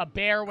a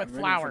bear with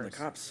flowers.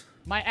 From the cops.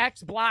 My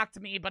ex blocked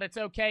me, but it's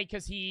okay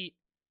because he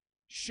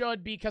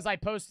should because I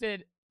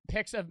posted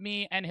pics of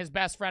me and his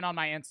best friend on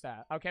my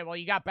Insta. Okay, well,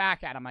 you got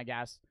back at him, I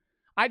guess.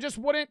 I just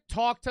wouldn't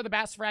talk to the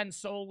best friend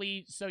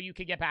solely so you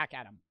could get back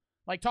at him.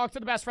 Like, talk to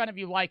the best friend if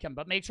you like him,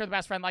 but make sure the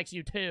best friend likes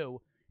you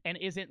too and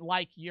isn't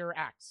like your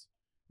ex.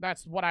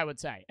 That's what I would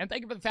say. And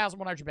thank you for the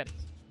 1,100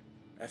 biddies.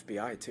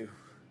 FBI, too.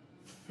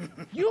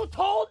 You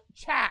told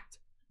chat.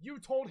 You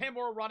told him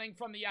we're running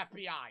from the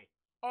FBI.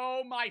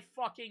 Oh my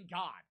fucking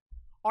God.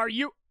 Are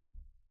you...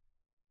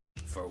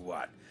 For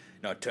what?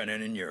 Not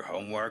turning in your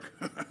homework?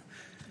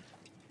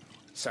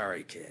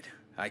 Sorry, kid.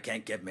 I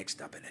can't get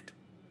mixed up in it.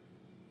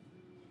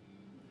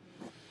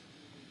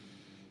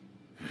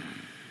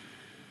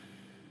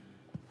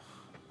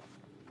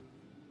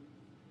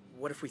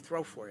 What if we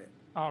throw for it?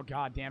 Oh,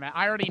 God damn it.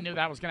 I already knew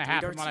that was going to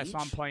happen darts when I saw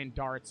him each? playing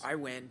darts. I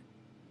win.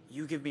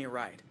 You give me a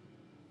ride.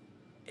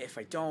 If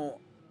I don't,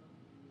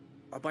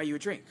 I'll buy you a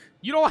drink.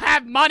 You don't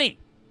have money.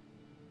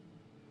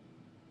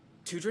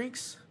 2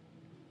 drinks?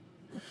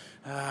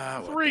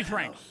 3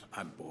 drinks.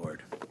 I'm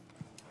bored.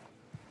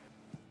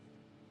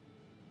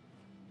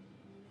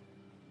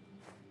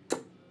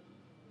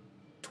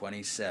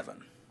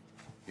 $27.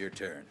 Your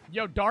turn.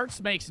 Yo,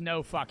 darts makes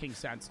no fucking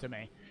sense to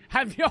me.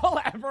 Have y'all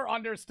ever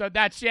understood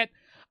that shit?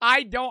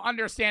 I don't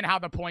understand how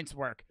the points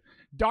work.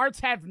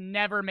 Darts have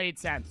never made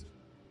sense.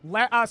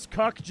 Let us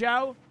cook,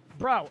 Joe.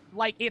 Bro,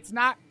 like, it's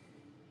not...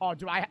 Oh,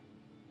 do I...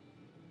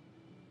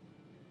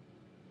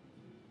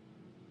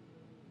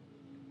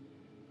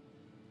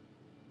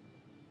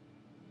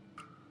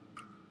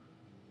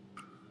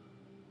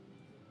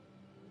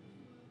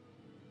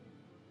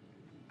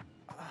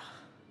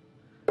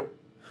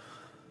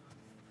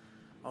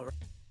 All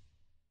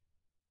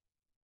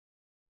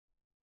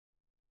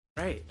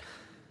right.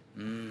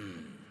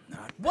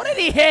 Not What bad.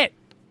 did he hit?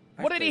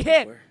 I've What did he played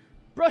hit? before.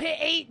 Bro hit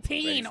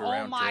 18. Ready for Oh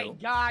round my 2?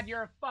 God,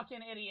 you're a fucking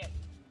idiot.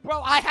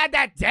 Bro, I had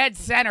that dead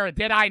center,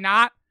 did I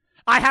not?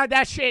 I had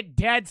that shit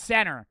dead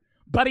center.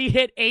 But he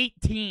hit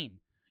 18.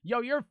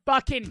 Yo, you're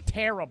fucking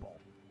terrible.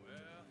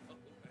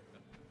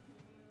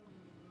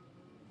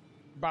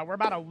 Bro, we're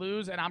about to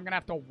lose, and I'm going to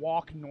have to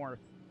walk north.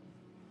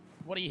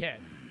 What do you hit?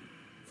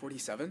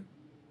 47?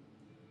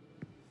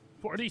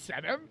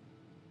 47?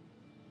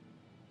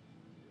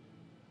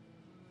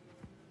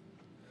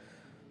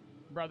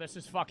 Bro, this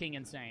is fucking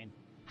insane.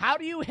 How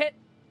do you hit?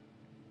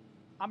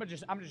 I'm gonna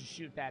just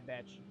shoot that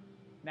bitch.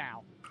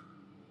 Now.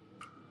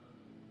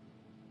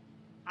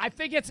 I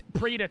think it's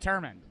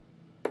predetermined.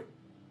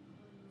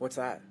 What's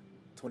that?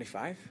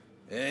 25?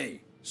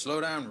 Hey,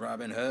 slow down,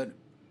 Robin Hood.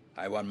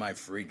 I want my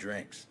free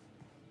drinks.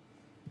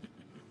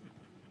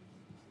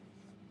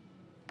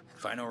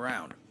 Final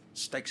round.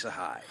 Stakes are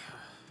high.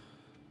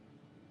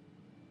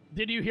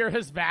 Did you hear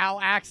his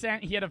Val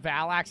accent? He had a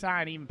Val accent.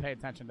 I didn't even pay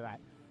attention to that.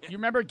 You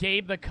remember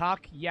Gabe the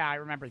Cuck? Yeah, I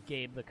remember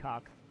Gabe the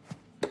Cuck.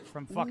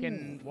 From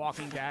fucking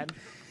Walking Dead.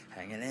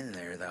 Hanging in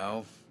there,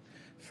 though.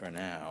 For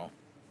now.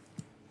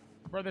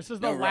 Bro, this is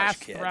the No rush,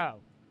 last kid. throw.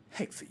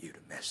 Hate for you to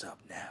mess up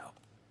now.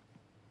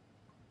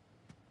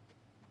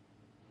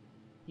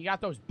 He got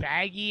those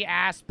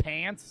baggy-ass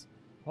pants.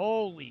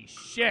 Holy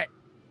shit.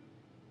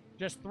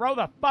 Just throw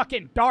the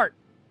fucking dart.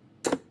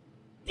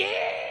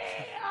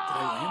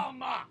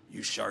 Damn!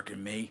 You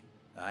sharking me?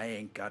 I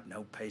ain't got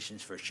no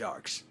patience for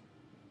sharks.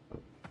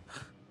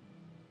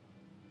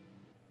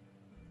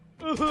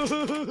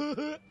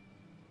 I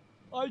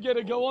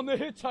gotta go on the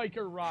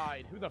hitchhiker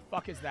ride. Who the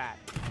fuck is that?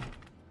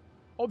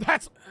 Oh,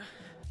 that's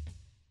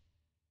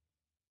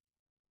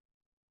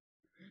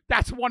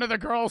one of the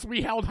girls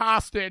we held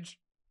hostage.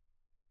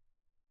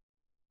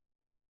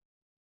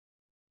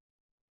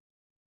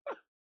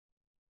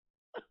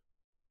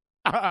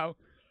 Uh-oh.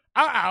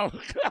 Uh-oh.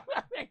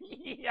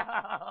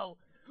 Yo.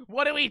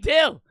 What do we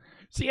do?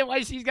 See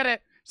why she's gonna...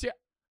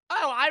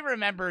 Oh, I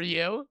remember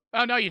you.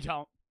 Oh, no, you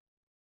don't.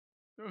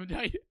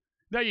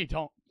 No, you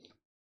don't.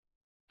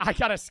 I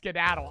gotta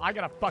skedaddle. I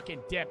gotta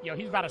fucking dip. Yo,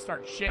 he's about to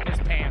start shitting his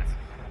pants.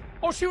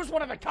 Oh, she was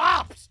one of the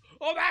cops.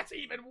 Oh, that's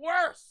even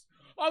worse.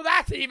 Oh,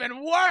 that's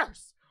even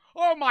worse.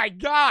 Oh, my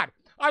God.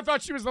 I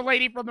thought she was the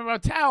lady from the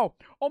motel.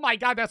 Oh, my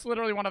God, that's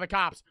literally one of the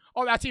cops.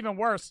 Oh, that's even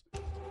worse.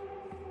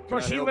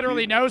 Bro, she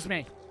literally knows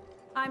me.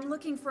 I'm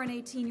looking for an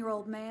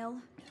 18-year-old male,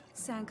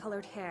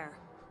 sand-colored hair.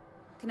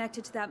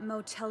 Connected to that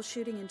motel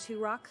shooting in Two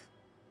Rock?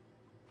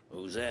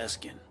 Who's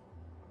asking?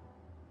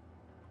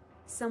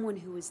 Someone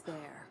who was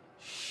there.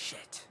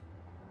 Shit.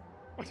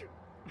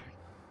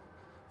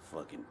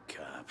 Fucking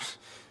cops.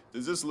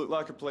 Does this look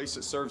like a place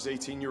that serves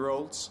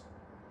 18-year-olds?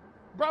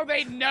 Bro,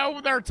 they know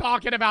they're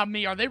talking about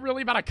me. Are they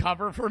really about to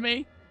cover for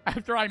me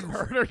after I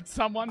murdered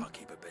someone? I'll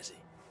keep it busy.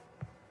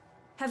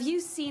 Have you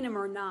seen him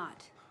or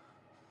not?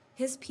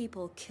 His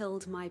people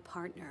killed my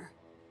partner.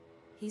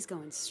 He's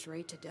going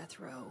straight to death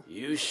row.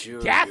 You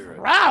sure Death you're a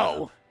row?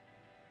 cop?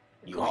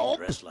 You Gulp. ain't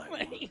dressed like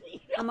one.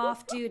 I'm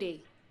off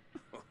duty.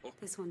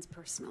 This one's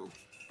personal.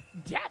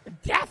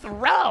 Death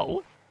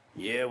row?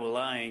 Yeah, well,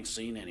 I ain't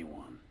seen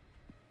anyone.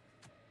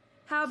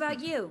 How about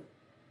you?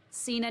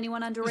 Seen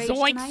anyone underage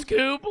Zoinks, tonight?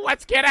 Scoob,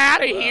 let's get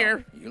out of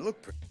here. You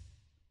look pretty.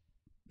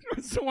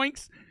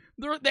 Zoinks,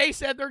 they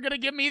said they're gonna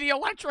give me the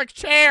electric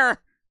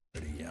chair.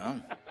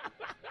 Young.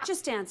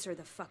 Just answer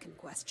the fucking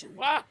question.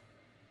 What?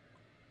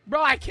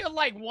 Bro, I killed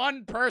like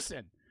one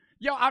person.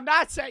 Yo, I'm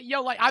not saying,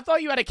 like, I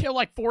thought you had to kill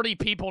like 40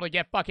 people to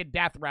get fucking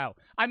death row.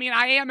 I mean,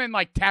 I am in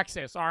like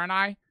Texas, aren't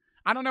I?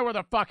 I don't know where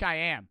the fuck I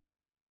am.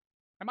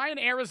 Am I in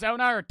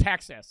Arizona or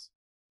Texas?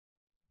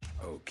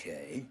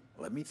 Okay,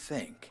 let me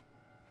think.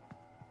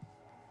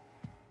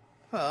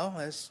 Well,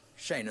 there's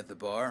Shane at the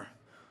bar.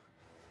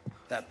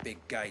 That big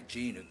guy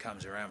Gene who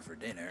comes around for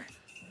dinner.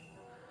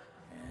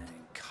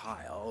 And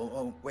Kyle.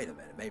 Oh, wait a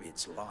minute. Maybe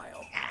it's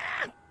Lyle.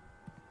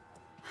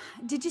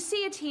 Did you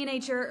see a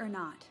teenager or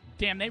not?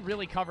 Damn, they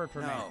really covered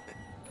for me. No,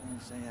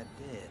 can't say I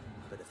did.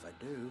 But if I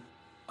do,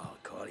 I'll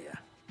call you.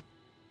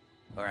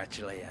 Or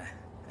actually,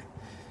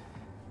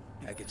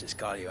 I could just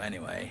call you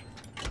anyway.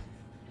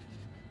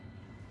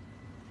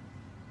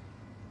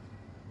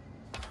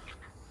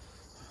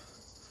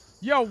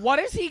 Yo, what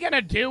is he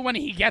gonna do when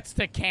he gets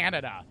to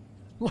Canada?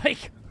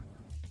 Like,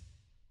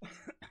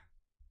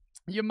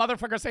 you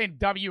motherfucker saying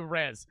W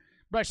Riz.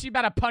 Bro, she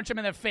better punch him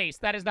in the face.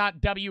 That is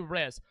not W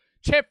Riz.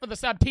 Chip for the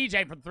sub,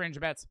 TJ for the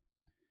 300 bits.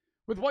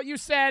 With what you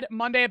said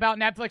Monday about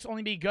Netflix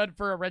only be good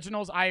for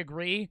originals, I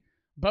agree.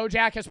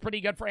 BoJack is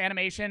pretty good for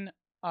animation.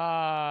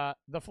 The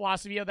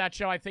philosophy of that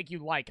show I think you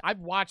like.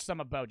 I've watched some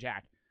of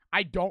BoJack.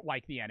 I don't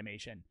like the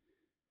animation.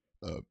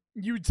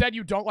 You said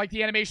you don't like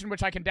the animation,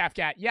 which I can def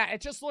get. Yeah,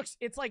 it just looks,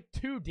 it's like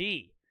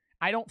 2D.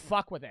 I don't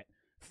fuck with it.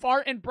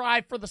 Fart and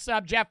Bribe for the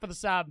sub, Jeff for the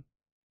sub.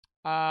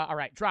 All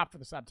right, Drop for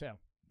the sub too.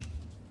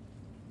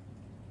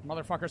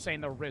 Motherfucker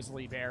saying the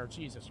Risley Bear.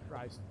 Jesus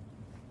Christ.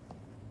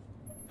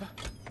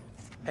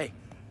 Hey.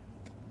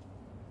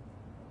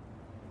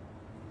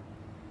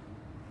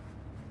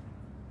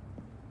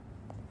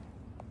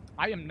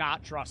 I am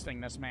not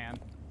trusting this man.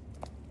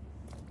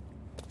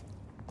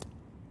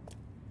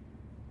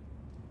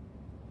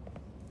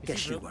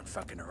 Guess you weren't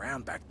fucking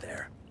around back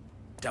there.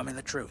 Tell me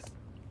the truth.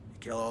 You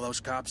kill all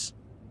those cops?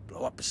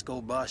 Blow up a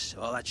school bus?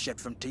 All that shit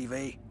from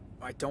TV?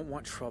 I don't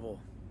want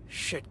trouble.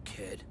 Shit,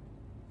 kid.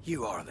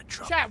 You are the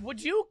trouble. Chat,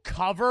 would you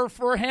cover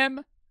for him?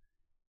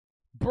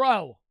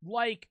 Bro,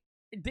 like,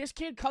 this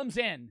kid comes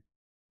in,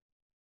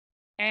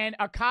 and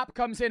a cop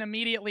comes in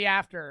immediately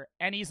after,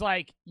 and he's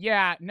like,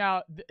 yeah,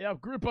 no, a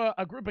group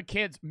of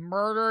kids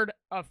murdered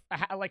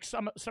like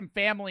some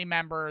family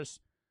members,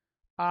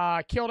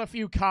 killed a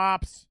few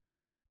cops,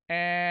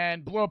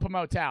 and blew up a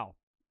motel.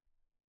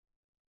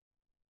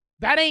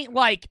 That ain't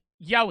like,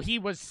 yo, he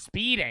was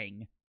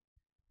speeding.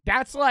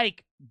 That's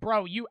like,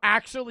 bro, you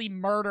actually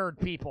murdered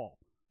people.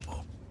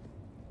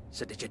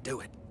 So did you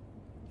do it?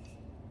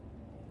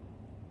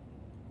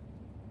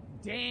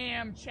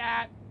 Damn,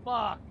 chat.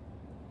 Fuck.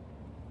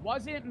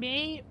 Was it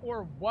me,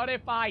 or what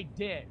if I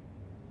did?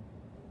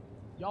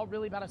 Y'all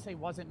really about to say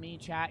wasn't me,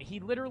 chat? He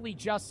literally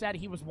just said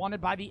he was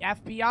wanted by the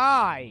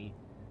FBI.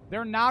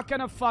 They're not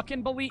gonna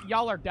fucking believe.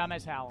 Y'all are dumb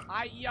as hell.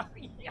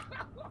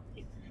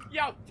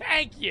 Yo,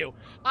 thank you.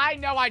 I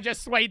know I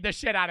just swayed the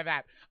shit out of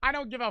that. I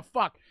don't give a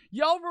fuck.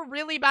 Y'all were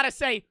really about to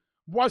say,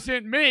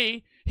 wasn't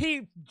me.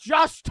 He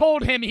just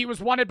told him he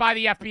was wanted by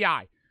the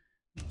FBI.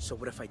 So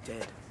what if I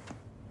did?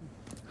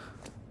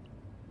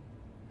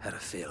 Had a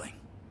feeling.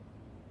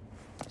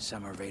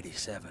 Summer of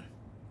 '87.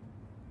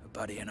 A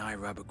buddy and I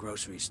rob a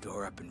grocery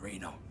store up in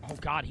Reno. Oh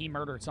God, he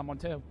murdered someone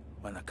too.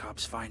 When the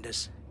cops find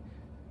us,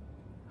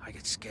 I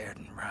get scared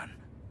and run.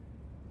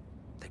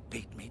 They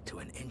beat me to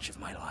an inch of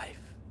my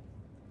life.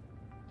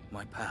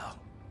 My pal,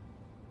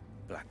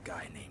 black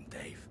guy named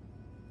Dave.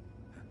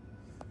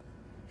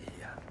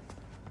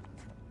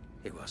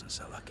 He wasn't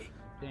so lucky.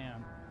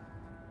 Damn.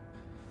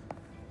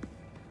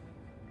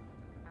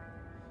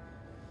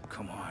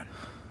 Come on.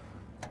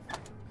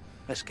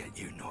 Let's get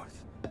you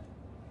north.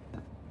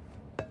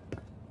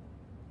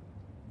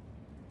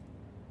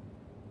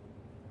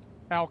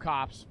 Hell,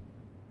 cops.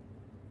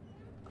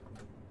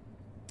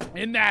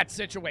 In that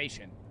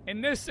situation.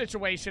 In this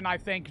situation, I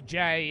think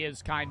Jay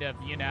is kind of,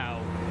 you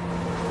know,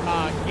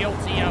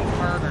 guilty of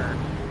murder.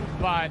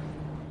 But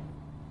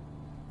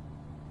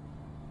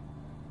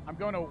I'm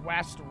going to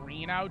West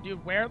Reno.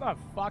 Dude, where the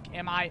fuck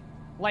am I?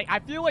 Like, I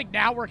feel like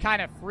now we're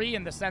kind of free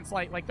in the sense,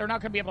 like they're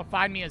not going to be able to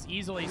find me as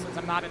easily since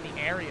I'm not in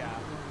the area.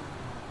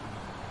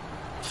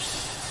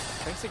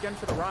 Thanks again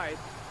for the ride.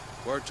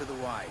 Word to the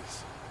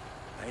wise.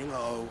 Lay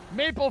low.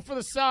 Maple for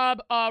the sub.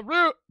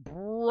 Root.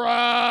 Bro.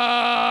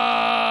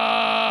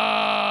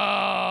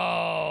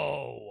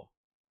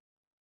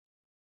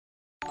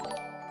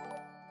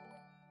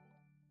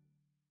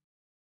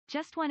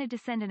 Just wanted to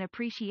send an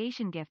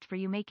appreciation gift for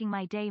you making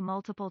my day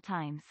multiple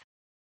times.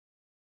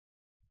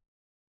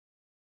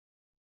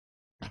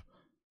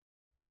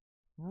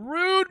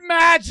 Rude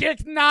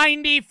Magic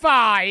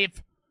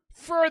 95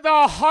 for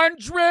the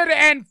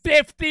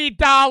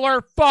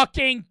 $150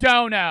 fucking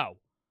dono.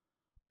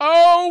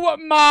 Oh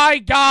my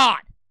God.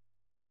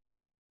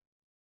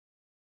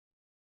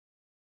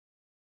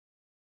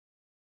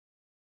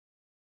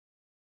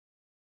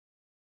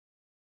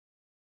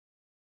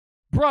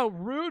 Bro,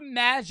 Rude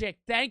Magic,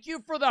 thank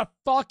you for the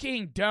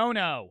fucking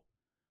dono.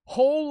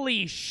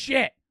 Holy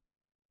shit.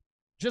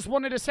 Just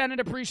wanted to send an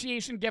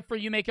appreciation gift for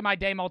you making my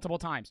day multiple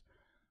times.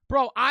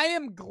 Bro, I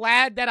am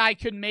glad that I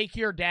could make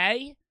your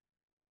day.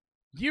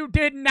 You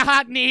did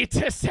not need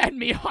to send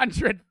me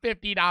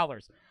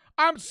 $150.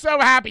 I'm so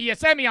happy you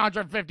sent me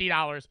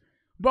 $150.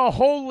 But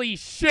holy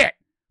shit.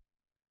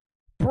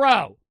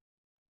 Bro.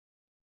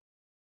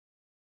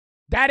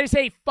 That is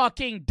a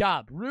fucking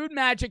dub. Rude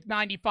Magic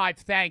 95,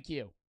 thank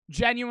you.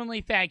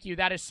 Genuinely thank you.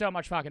 That is so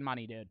much fucking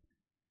money, dude.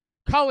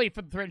 Cully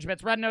for the Fringe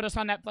Bits. Red Notice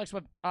on Netflix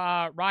with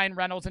Ryan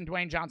Reynolds and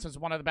Dwayne Johnson is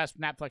one of the best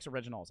Netflix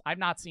originals. I've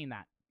not seen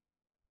that.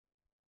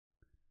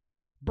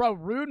 Bro,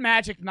 Rude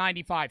Magic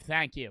 95,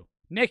 thank you.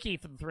 Nikki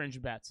for the Fringe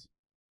Bets.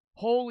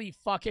 Holy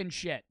fucking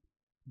shit.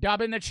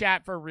 Dub in the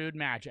chat for Rude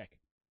Magic.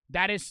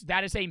 That is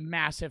a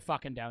massive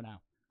fucking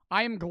dono.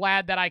 I am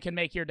glad that I can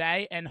make your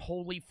day, and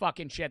holy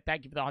fucking shit,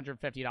 thank you for the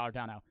 $150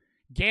 dono.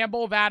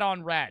 Gamble that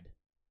on red.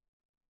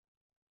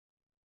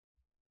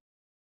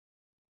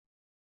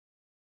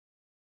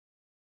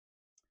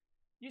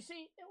 You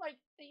see, like,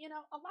 you know,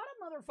 a lot of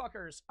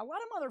motherfuckers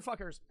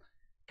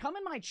come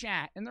in my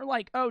chat and they're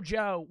like, "Oh,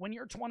 Joe, when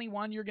you're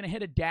 21, you're gonna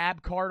hit a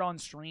dab card on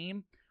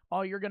stream.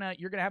 Oh, you're gonna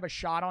have a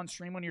shot on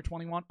stream when you're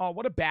 21. Oh,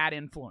 what a bad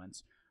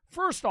influence."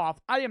 First off,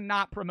 I am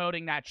not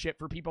promoting that shit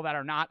for people that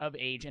are not of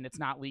age and it's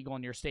not legal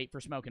in your state for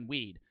smoking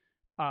weed.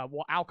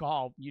 Well,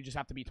 alcohol, you just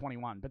have to be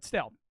 21. But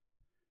still,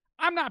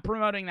 I'm not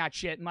promoting that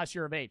shit unless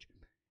you're of age.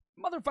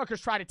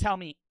 Motherfuckers try to tell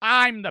me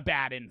I'm the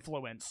bad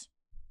influence.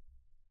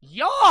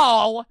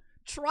 Y'all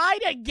try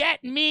to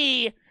get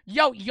me.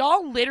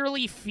 Y'all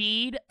literally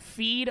feed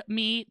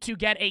me to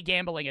get a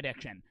gambling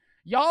addiction.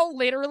 Y'all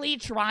literally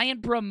try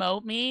and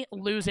promote me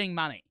losing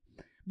money.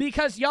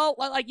 Because y'all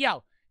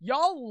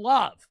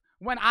love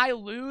when I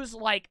lose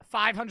like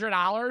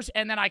 $500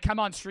 and then I come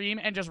on stream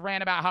and just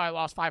rant about how I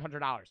lost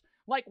 $500.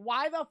 Like,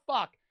 why the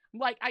fuck?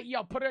 Like,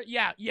 put it,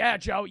 yeah,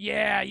 Joe,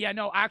 yeah,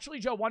 no, actually,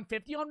 Joe,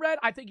 150 on red?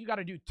 I think you got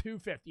to do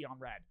 250 on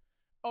red.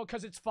 Oh,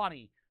 because it's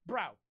funny.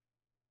 Bro,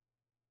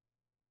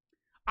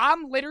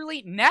 I'm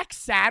literally, next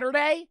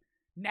Saturday,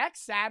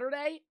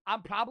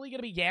 I'm probably going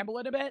to be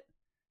gambling a bit.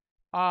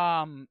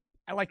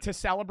 I like to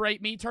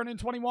celebrate me turning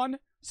 21.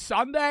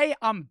 Sunday,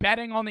 I'm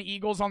betting on the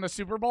Eagles on the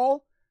Super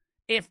Bowl.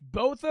 If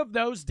both of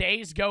those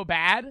days go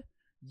bad,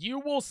 you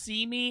will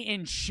see me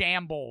in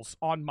shambles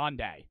on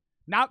Monday.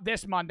 Not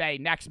this Monday,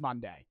 next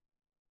Monday.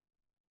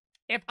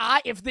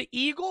 If the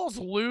Eagles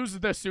lose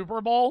the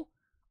Super Bowl,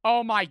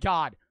 oh my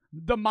God.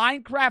 The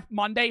Minecraft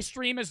Monday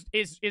stream is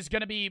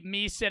going to be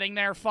me sitting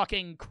there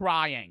fucking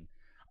crying.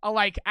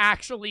 Like,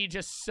 actually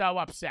just so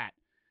upset.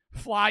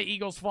 Fly,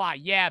 Eagles, fly.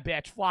 Yeah,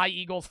 bitch. Fly,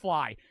 Eagles,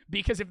 fly.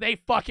 Because if they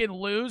fucking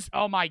lose,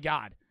 oh my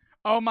God.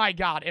 Oh my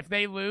God. If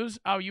they lose,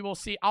 oh, you will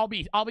see. I'll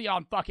be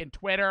on fucking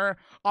Twitter.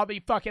 I'll be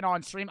fucking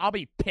on stream. I'll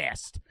be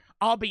pissed.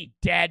 I'll be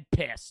dead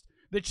pissed.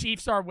 The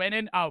Chiefs are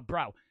winning. Oh,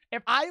 bro.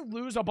 If I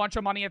lose a bunch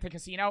of money at the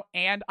casino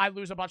and I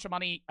lose a bunch of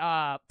money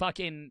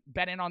fucking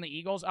betting on the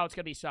Eagles, oh, it's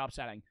going to be so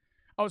upsetting.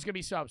 Oh, it's going to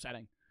be so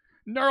upsetting.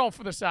 Neural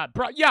for the sub.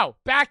 Bro, yo,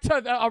 back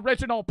to the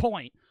original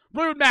point.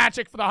 Rude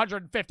Magic for the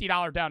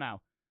 $150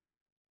 dono.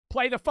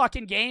 Play the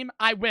fucking game?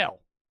 I will.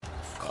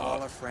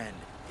 Call a friend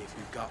if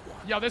you've got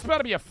one. Yo, this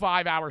better be a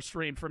 5-hour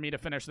stream for me to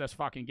finish this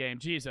fucking game.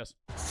 Jesus.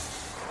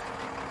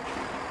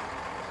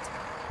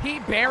 He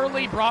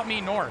barely brought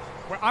me north.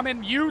 I'm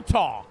in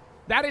Utah.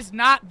 That is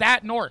not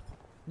that north.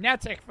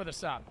 Netic for the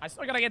sub. I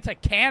still got to get to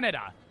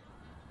Canada.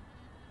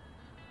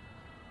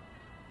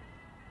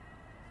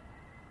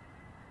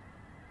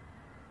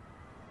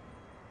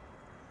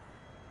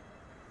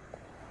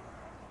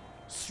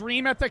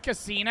 Stream at the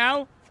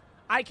casino?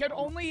 I could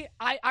only...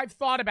 I've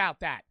thought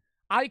about that.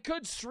 I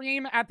could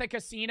stream at the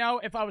casino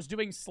if I was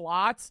doing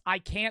slots. I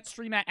can't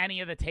stream at any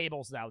of the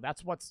tables, though.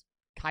 That's what's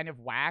kind of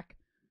whack.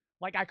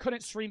 Like, I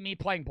couldn't stream me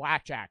playing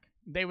blackjack.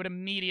 They would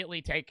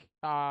immediately take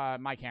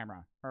my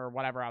camera or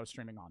whatever I was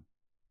streaming on.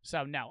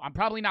 So, no. I'm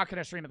probably not going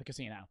to stream at the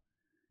casino.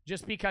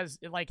 Just because,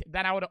 like,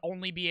 then I would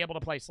only be able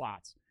to play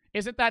slots.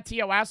 Isn't that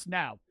TOS?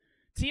 No.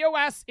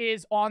 TOS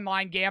is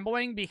online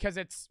gambling because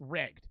it's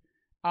rigged.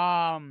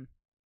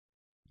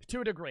 To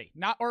a degree.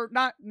 Not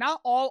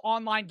all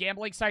online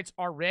gambling sites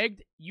are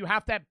rigged. You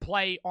have to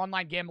play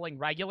online gambling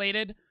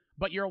regulated,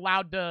 but you're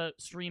allowed to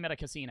stream at a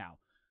casino.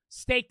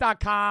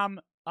 Stake.com,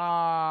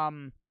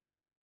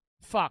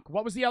 fuck.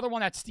 What was the other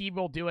one that Steve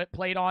Will Do It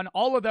played on?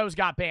 All of those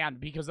got banned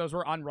because those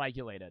were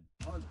unregulated.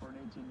 Hunt for an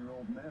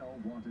 18-year-old male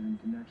wanted in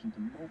connection to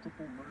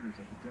multiple murders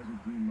at the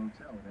Desert Dream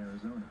Motel in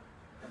Arizona.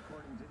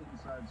 According to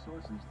inside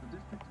sources, the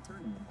district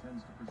attorney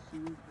intends to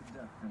pursue the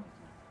death penalty.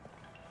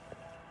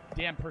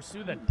 Damn,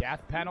 pursue the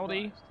death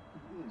penalty?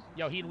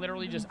 Yo, he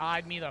literally just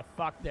eyed me the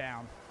fuck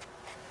down.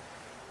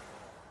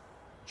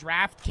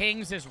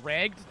 DraftKings is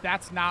rigged?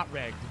 That's not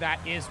rigged.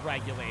 That is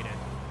regulated.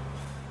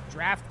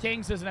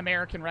 DraftKings is an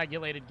American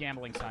regulated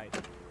gambling site.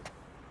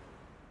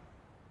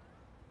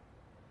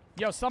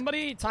 Yo,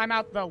 somebody time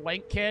out the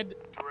Link kid.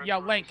 Yo,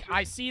 Link,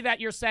 I see that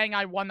you're saying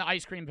I won the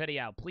ice cream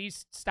video.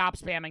 Please stop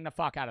spamming the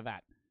fuck out of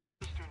that.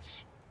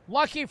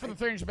 Lucky for the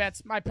 300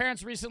 bits. My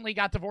parents recently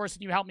got divorced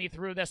and you helped me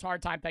through this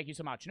hard time. Thank you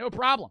so much. No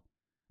problem.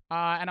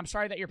 And I'm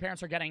sorry that your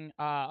parents are getting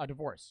a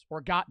divorce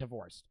or got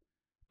divorced.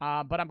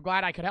 But I'm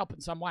glad I could help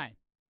in some way.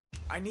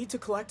 I need to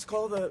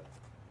call the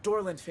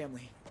Dorland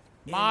family.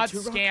 Mods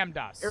scammed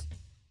us.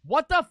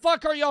 What the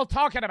fuck are y'all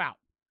talking about?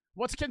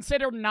 What's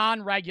considered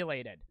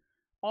non-regulated?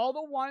 All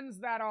the ones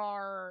that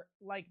are,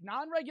 like,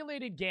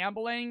 non-regulated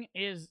gambling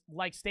is,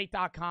 like,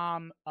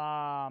 State.com.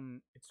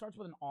 It starts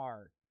with an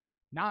R.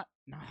 Not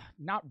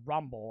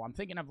Rumble. I'm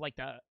thinking of, like,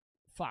 the...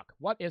 Fuck.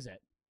 What is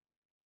it?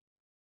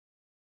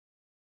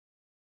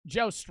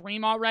 Joe,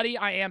 stream already?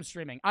 I am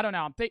streaming. I don't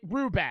know.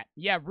 Roobet.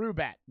 Yeah,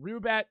 Roobet.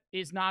 Roobet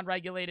is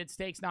non-regulated.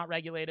 Stake's not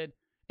regulated.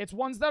 It's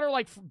ones that are,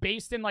 like,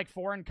 based in, like,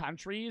 foreign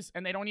countries,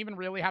 and they don't even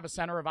really have a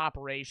center of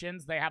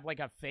operations. They have, like,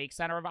 a fake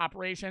center of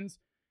operations.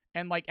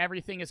 And, like,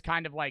 everything is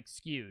kind of, like,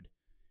 skewed.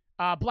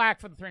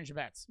 Black for the 300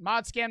 bets.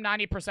 Mod scam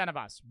 90% of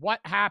us. What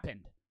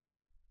happened?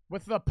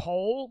 With the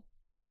poll?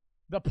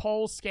 The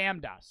poll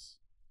scammed us.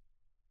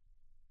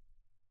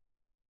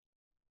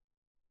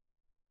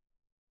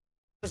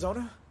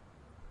 Arizona?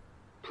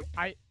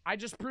 I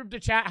just proved to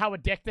chat how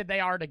addicted they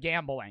are to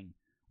gambling.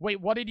 Wait,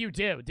 what did you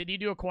do? Did you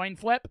do a coin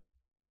flip?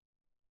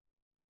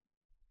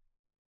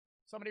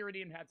 Somebody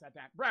redeemed headset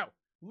that. Bro,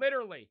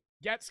 literally,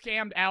 get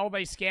scammed L.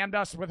 They scammed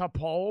us with a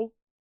poll.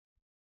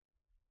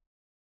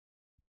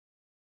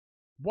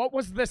 What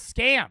was the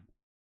scam?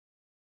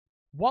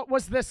 What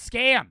was the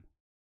scam?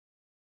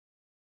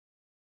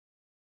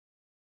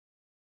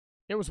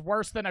 It was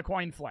worse than a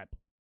coin flip.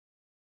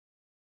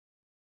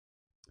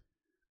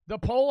 The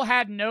poll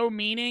had no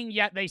meaning,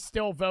 yet they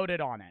still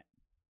voted on it.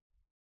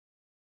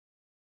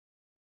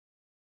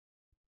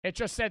 It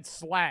just said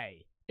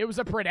slay. It was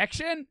a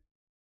prediction?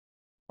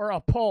 Or a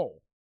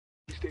poll?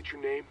 State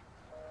your name.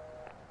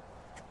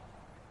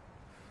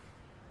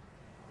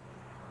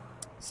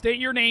 State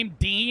your name,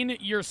 Dean,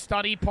 your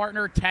study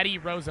partner, Teddy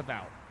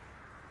Roosevelt.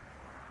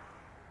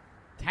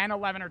 10,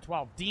 11, or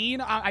 12.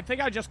 Dean, I think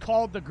I just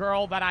called the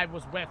girl that I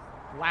was with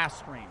last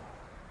stream.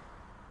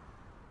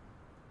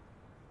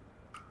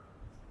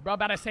 Bro,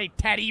 about to say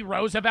Teddy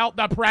Roosevelt,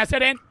 the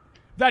president?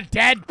 The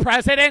dead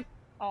president?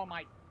 Oh,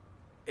 my.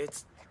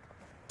 It's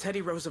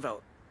Teddy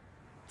Roosevelt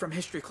from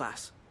history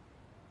class.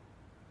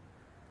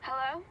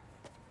 Hello?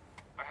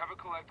 I have a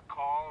collect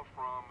call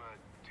from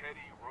Teddy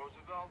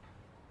Roosevelt.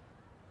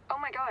 Oh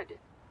my god.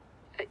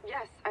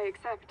 Yes, I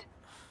accept.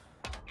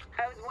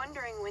 I was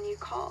wondering when you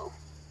call.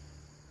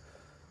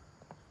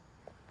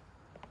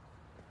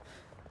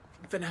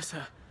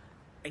 Vanessa,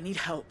 I need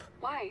help.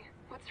 Why?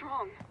 What's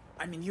wrong?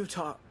 I'm in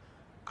Utah.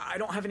 I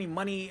don't have any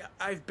money.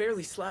 I've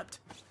barely slept.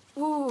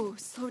 Ooh,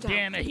 slow down.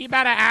 Damn it, he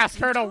better ask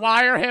her to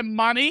wire him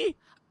money?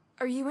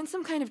 Are you in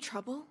some kind of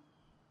trouble?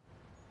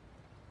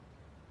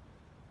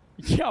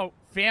 Yo,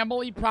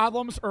 family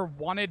problems are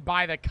wanted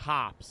by the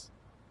cops.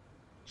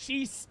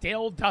 She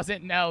still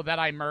doesn't know that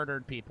I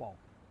murdered people.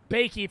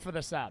 Bakey for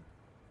the sub.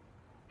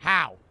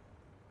 How?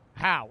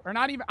 How? Or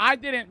not even,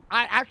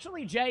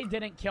 actually, Jay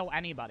didn't kill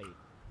anybody.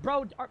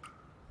 Bro,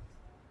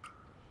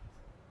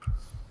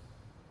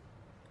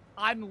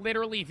 I'm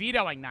literally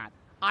vetoing that.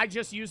 I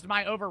just used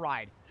my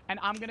override. And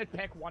I'm gonna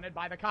pick wanted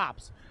by the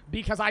cops.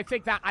 Because I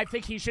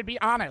think he should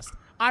be honest.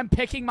 I'm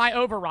picking my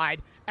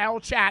override. L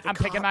chat, I'm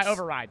picking my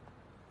override.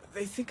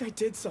 They think I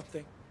did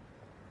something.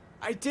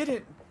 I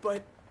didn't,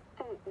 but...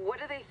 What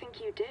do they think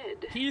you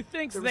did? He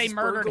thinks they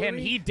murdered him.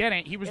 He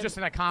didn't. He was just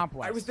an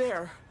accomplice. I was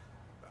there.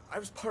 I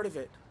was part of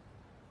it.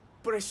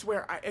 But I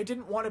swear, I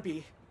didn't want to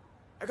be.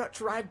 I got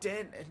dragged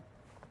in, and...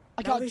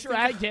 I got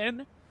dragged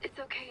in? It's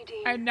okay,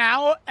 Dean. And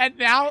now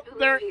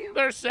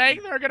they're saying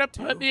they're gonna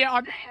put me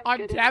on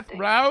death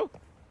row?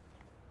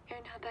 You're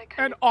not that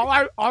kind and all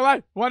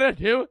I wanna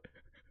do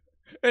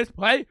is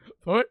play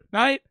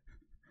Fortnite.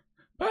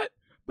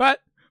 But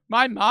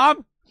my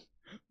mom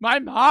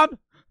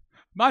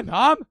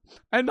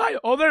and my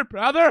older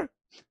brother,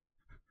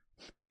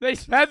 they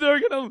said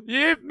they're gonna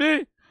leave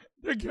me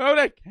to go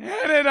to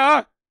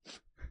Canada.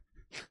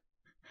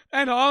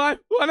 And all I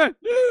wanna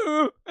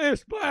do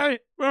is play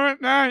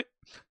Fortnite.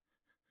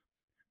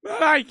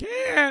 But I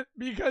can't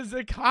because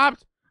the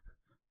cops,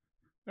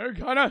 they're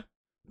gonna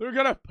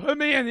put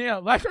me in the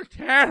electric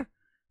chair.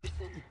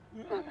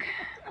 Look,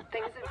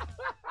 things have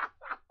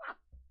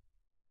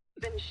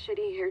been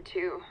shitty here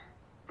too.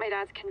 My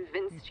dad's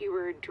convinced you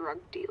were a drug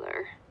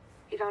dealer.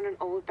 He found an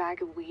old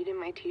bag of weed in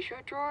my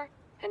t-shirt drawer,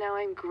 and now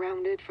I'm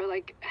grounded for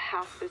like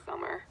half the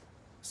summer.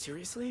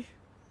 Seriously?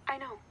 I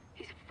know.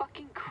 He's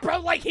fucking crazy.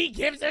 Bro, like he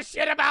gives a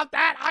shit about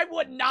that? I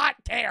would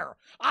not care.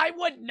 I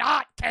would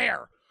not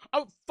care.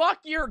 Oh,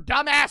 fuck your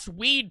dumbass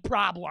weed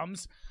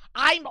problems.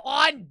 I'm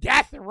on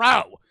death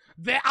row.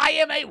 I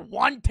am a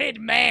wanted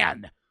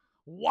man.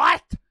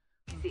 What?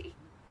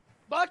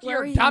 Fuck Where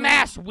your are you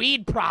dumbass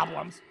weed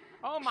problems.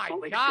 Oh my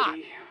Salt Lake god.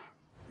 City,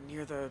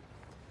 near the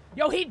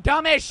Yo, he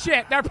dumb as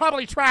shit. They're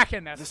probably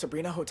tracking this.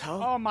 Sabrina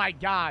Hotel. Oh my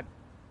god.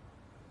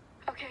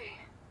 Okay,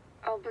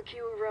 I'll book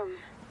you a room.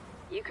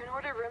 You can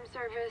order room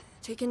service.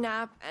 Take a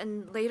nap,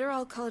 and later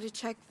I'll call to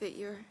check that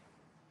you're...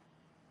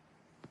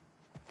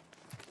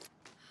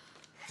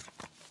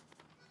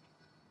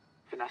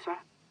 Vanessa?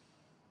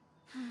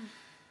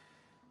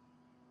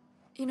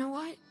 You know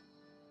what?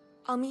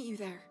 I'll meet you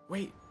there.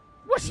 Wait,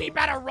 Was she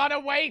better run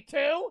away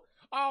too?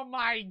 Oh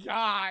my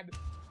god.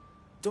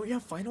 don't you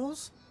have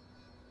finals?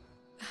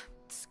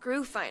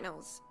 Screw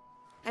finals.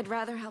 I'd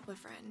rather help a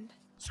friend.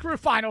 Screw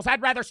finals.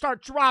 I'd rather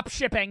start drop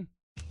shipping.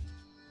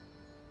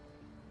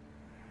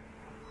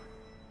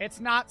 It's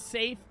not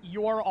safe.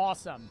 You're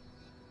awesome.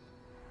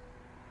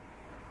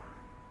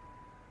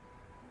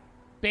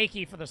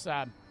 Bakey for the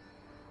sub.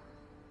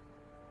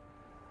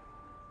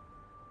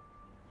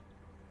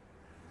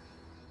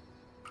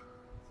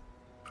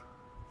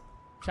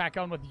 Chat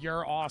going with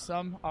you're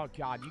awesome. Oh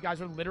god, you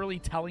guys are literally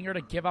telling her to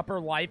give up her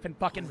life and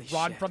fucking Holy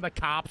run shit. from the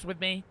cops with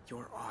me.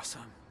 You're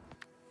awesome.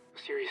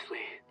 Seriously.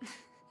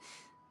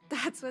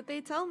 That's what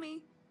they tell me.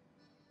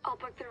 I'll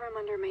book the room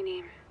under my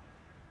name.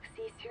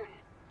 See you soon.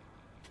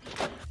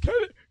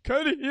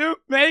 Could you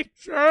make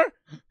sure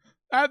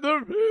that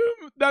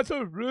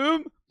the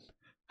room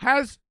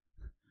has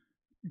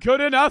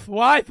good enough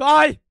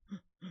Wi-Fi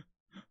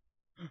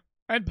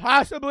and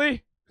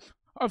possibly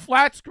a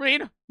flat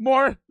screen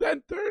more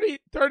than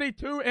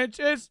 32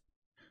 inches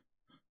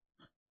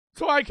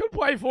so I can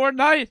play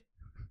Fortnite?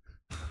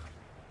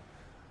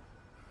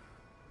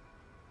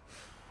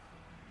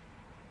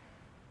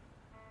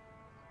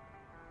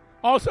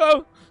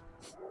 Also,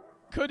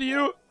 could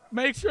you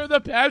make sure the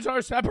beds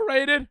are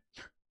separated?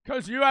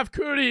 Because you have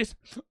cooties,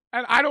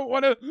 and I don't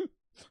want to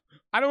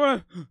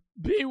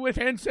be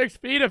within 6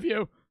 feet of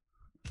you.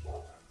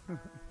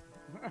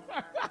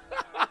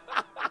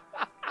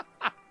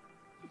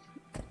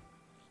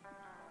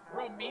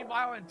 Bro,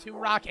 meanwhile in Two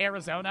Rock,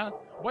 Arizona,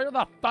 where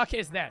the fuck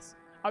is this?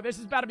 Oh, this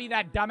is about to be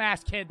that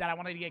dumbass kid that I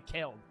wanted to get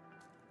killed.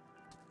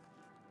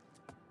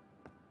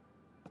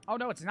 Oh,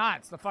 no, it's not.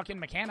 It's the fucking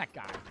mechanic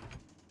guy.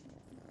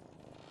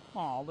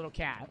 Aw, little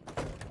cat.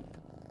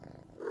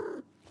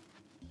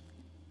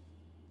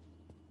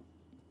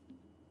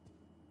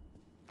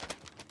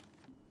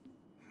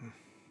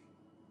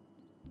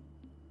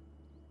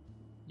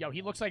 Yo,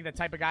 he looks like the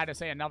type of guy to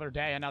say another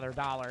day, another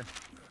dollar.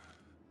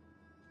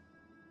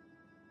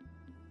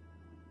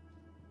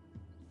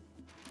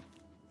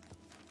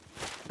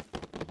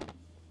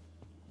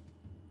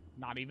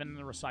 Not even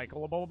the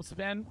recyclable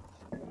spin.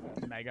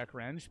 Mega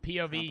cringe.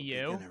 POV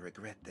you. Gonna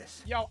regret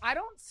this. Yo, I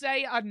don't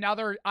say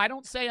another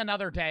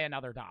day,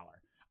 another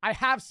dollar. I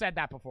have said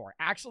that before.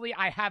 Actually,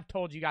 I have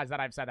told you guys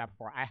that I've said that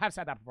before. I have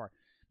said that before.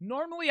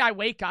 Normally, I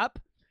wake up,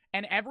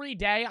 and every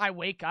day I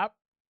wake up,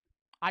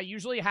 I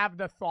usually have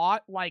the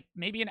thought, like,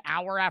 maybe an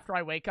hour after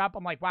I wake up,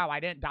 I'm like, wow, I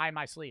didn't die in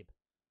my sleep.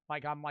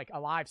 Like, I'm, like,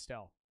 alive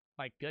still.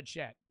 Like, good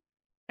shit.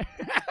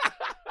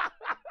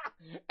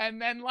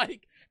 and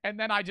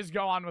then I just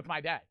go on with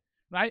my day,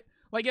 right?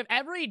 Like, if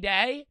every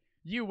day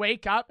you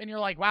wake up and you're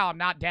like, wow, I'm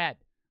not dead,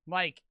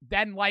 like,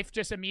 then life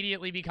just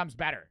immediately becomes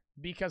better.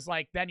 Because,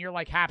 like, then you're,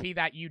 like, happy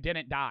that you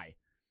didn't die.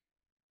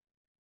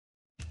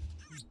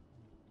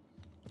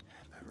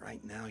 But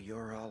right now,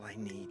 you're all I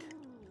need.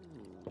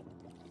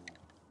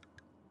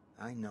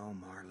 I know,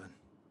 Marlon.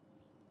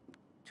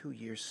 2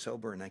 years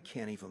sober and I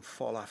can't even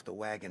fall off the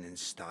wagon in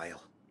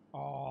style.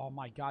 Oh,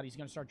 my God. He's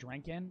going to start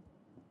drinking?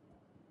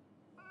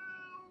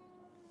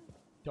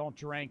 Don't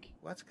drink.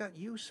 What's got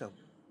you so...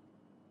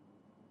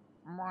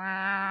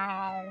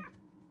 Meow.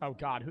 Oh,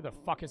 God. Who the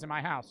fuck is in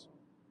my house?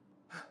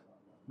 Am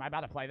I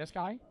about to play this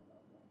guy?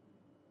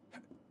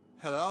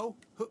 Hello?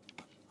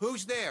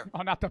 Who's there?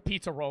 Oh, not the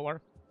pizza roller.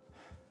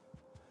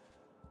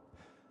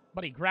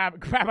 Buddy,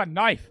 grab a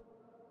knife.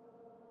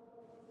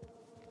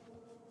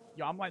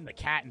 Yo, I'm letting the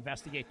cat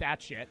investigate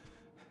that shit.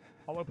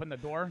 I'll open the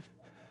door.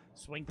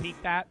 Swing peek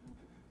that.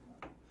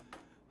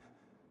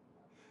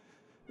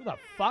 Who the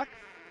fuck?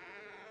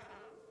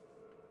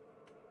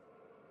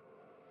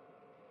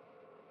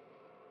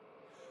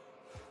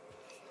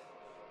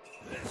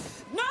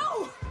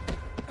 No!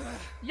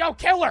 Yo,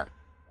 kill her!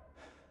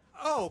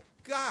 Oh,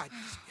 God.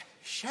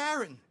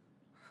 Sharon.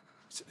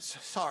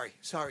 Sorry.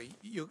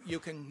 You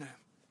can...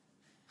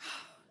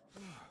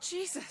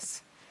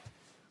 Jesus.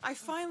 I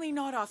finally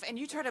nod off, and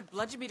you try to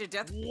bludgeon me to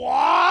death.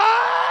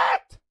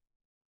 What?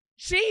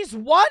 She's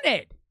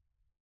wanted.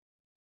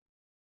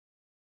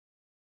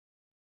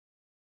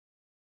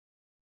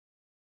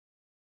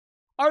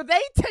 Are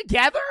they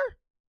together?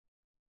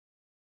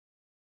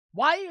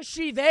 Why is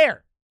she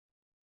there?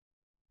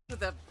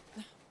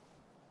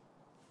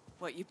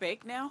 What, you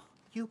bake now?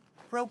 You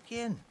broke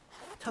in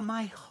to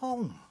my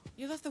home.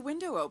 You left the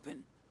window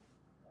open.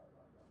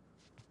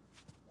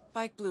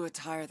 Bike blew a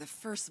tire the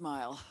first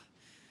mile.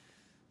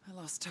 I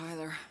lost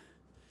Tyler.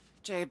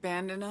 Jay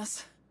abandoned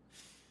us.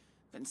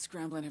 Been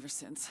scrambling ever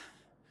since.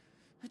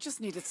 I just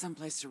needed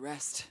someplace to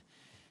rest.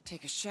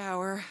 Take a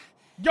shower.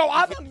 Yo,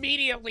 I'm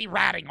immediately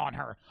ratting on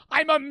her.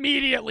 I'm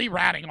immediately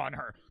ratting on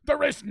her.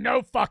 There is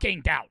no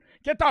fucking doubt.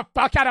 Get the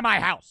fuck out of my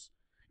house.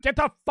 Get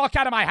the fuck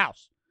out of my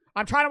house.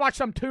 I'm trying to watch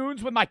some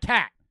tunes with my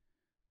cat.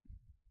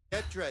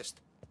 Get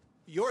dressed.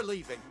 You're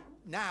leaving.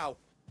 Now.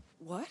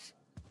 What?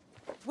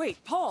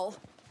 Wait, Paul.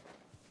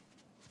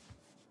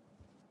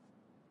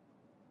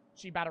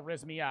 She about to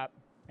riz me up.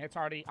 I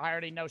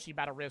already know she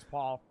about to riz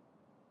Paul.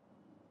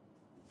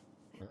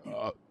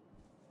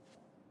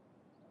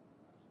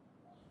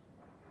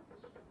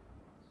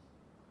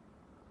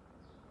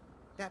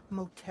 That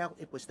motel,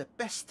 it was the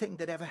best thing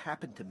that ever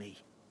happened to me.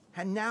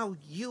 And now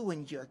you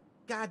and your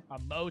A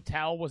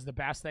motel was the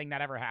best thing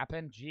that ever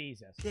happened?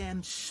 Jesus.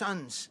 damn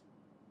sons.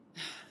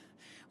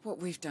 What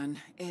we've done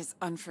is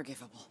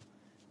unforgivable.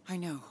 I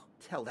know.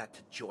 Tell that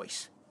to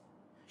Joyce.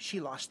 She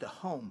lost a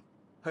home,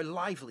 her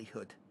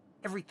livelihood,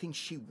 everything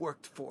she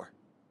worked for.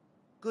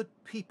 Good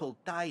people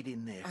died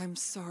in there. I'm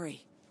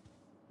sorry.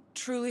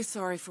 Truly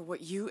sorry for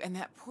what you and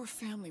that poor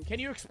family... Can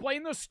you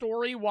explain the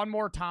story one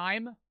more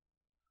time?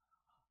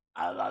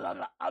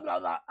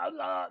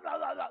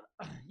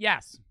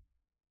 Yes.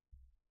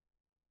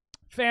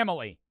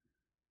 Family.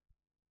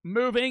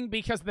 Moving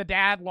because the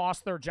dad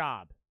lost their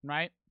job,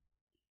 right?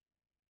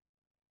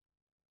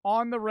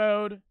 On the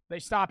road, they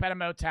stop at a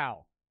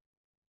motel.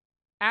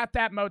 At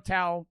that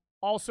motel,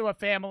 also a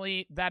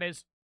family that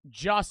is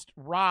just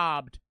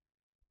robbed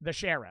the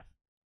sheriff.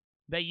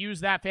 They use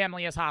that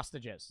family as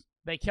hostages.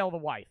 They kill the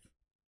wife.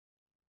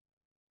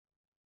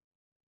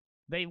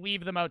 They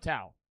leave the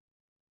motel.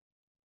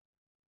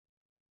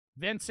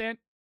 Vincent,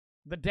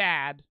 the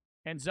dad,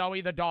 and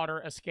Zoe, the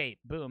daughter, escape.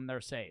 Boom,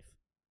 they're safe.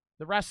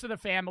 The rest of the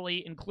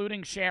family,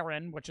 including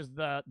Sharon, which is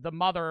the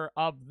mother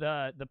of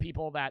the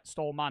people that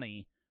stole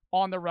money,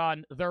 on the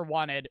run, they're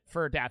wanted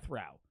for death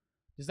row.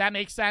 Does that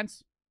make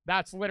sense?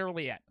 That's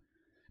literally it.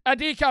 A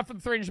decuff from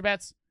 300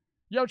 bits.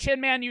 Yo,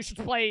 Chin Man, you should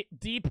play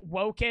Deep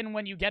Woken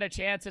when you get a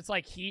chance. It's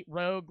like Heat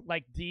Rogue,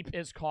 like Deep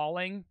is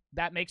Calling.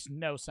 That makes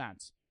no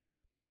sense.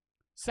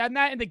 Send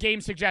that in the game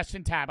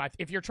suggestion tab.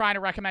 If you're trying to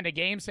recommend a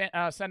game, send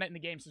it in the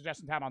game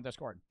suggestion tab on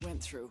Discord.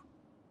 Went through.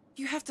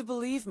 You have to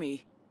believe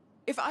me.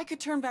 If I could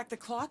turn back the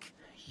clock...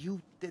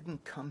 You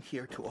didn't come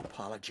here to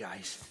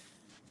apologize.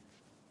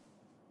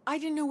 I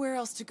didn't know where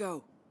else to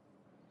go.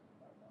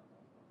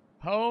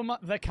 Home,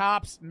 the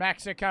cops,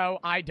 Mexico,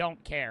 I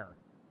don't care.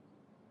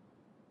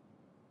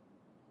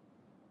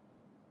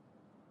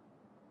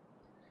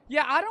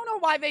 Yeah, I don't know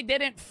why they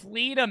didn't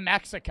flee to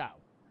Mexico.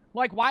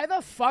 Like, why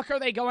the fuck are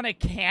they going to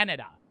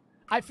Canada?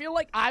 I feel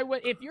like I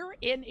would, if you're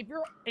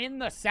in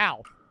the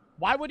South,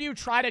 why would you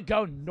try to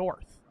go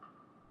north?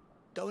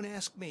 Don't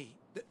ask me.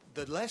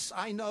 The less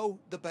I know,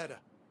 the better.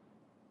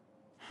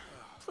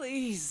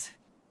 Please.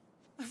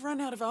 I've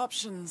run out of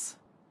options.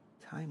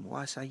 Time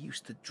was I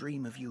used to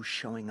dream of you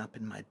showing up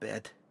in my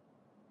bed.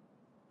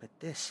 But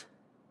this...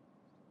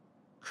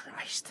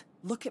 Christ.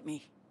 Look at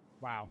me.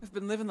 Wow. I've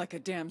been living like a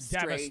damn stray.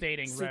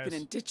 Devastating, Sleeping Rose.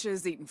 in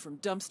ditches, eating from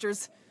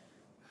dumpsters.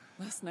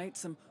 Last night,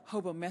 some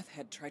hobo meth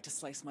head tried to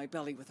slice my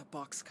belly with a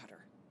box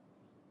cutter.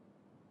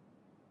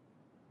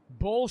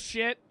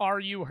 Bullshit, are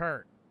you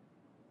hurt?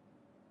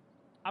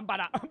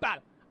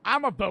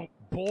 I'm a vote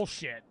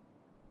bullshit.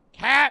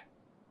 Cat,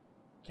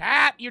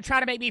 you're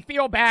trying to make me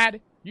feel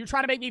bad. You're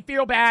trying to make me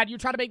feel bad. You're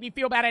trying to make me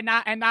feel bad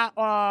and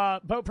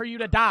not vote for you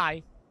to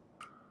die.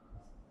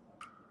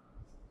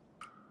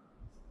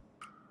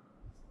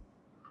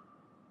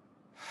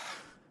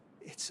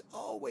 It's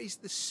always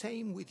the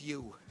same with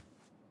you.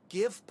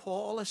 Give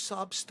Paul a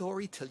sob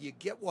story till you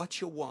get what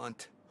you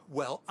want.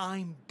 Well,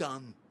 I'm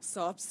done.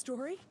 Sob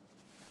story?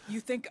 You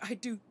think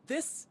I'd do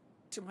this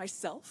to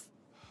myself?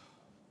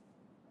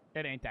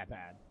 It ain't that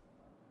bad.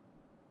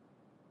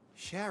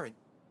 Sharon,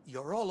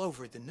 you're all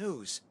over the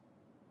news.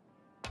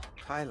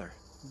 Tyler.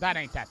 That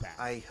ain't that bad.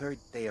 I heard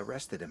they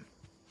arrested him.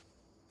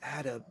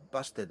 Had a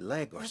busted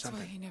leg or something.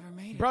 That's why he never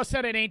made it. Bro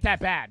said it ain't that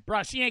bad.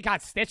 Bro, she ain't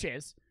got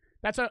stitches.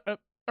 That's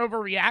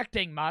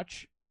overreacting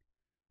much.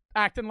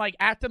 Acting like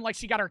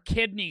she got her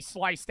kidney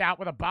sliced out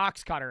with a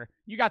box cutter.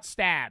 You got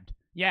stabbed.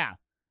 Yeah.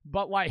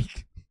 But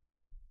like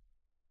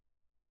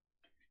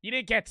you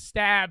didn't get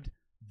stabbed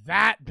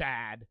that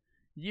bad.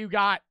 You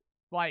got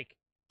like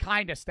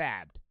kind of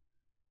stabbed.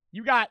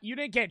 You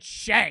didn't get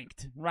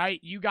shanked, right?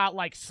 You got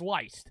like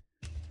sliced.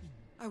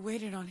 I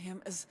waited on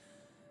him as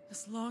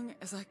long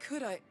as I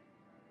could.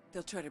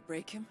 They'll try to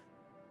break him,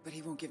 but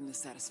he won't give him the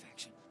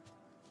satisfaction.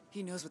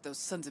 He knows what those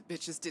sons of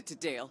bitches did to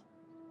Dale.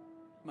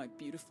 My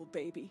beautiful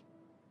baby.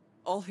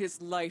 All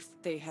his life,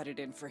 they had it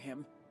in for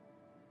him.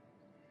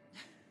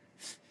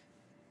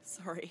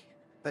 Sorry.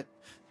 But,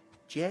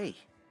 Jay,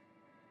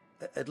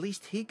 at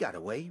least he got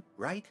away,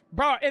 right?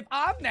 Bro, if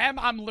I'm them,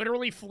 I'm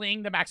literally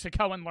fleeing to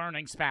Mexico and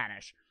learning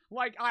Spanish.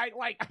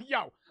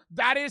 Yo,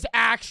 that is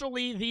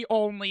actually the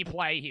only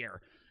play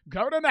here.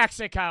 Go to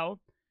Mexico,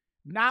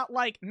 not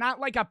like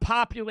a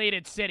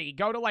populated city.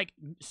 Go to like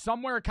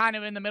somewhere kind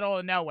of in the middle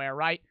of nowhere,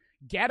 right?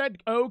 Get an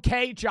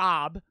okay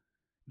job.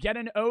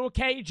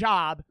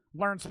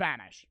 Learn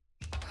Spanish.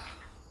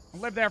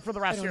 Live there for the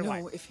rest of your life. I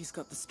don't know if he's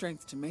got the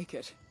strength to make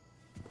it.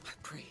 I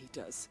pray he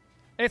does.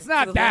 It's For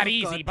not the that love of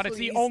easy, God, but it's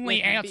the please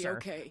only let him be answer.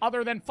 okay.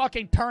 Other than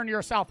fucking turn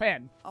yourself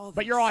in. All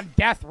But you're this on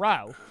death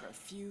row. For a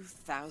few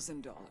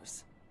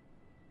 $1,000s.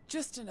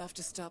 Just enough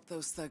to stop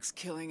those thugs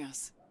killing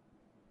us.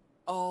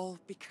 All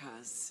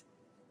because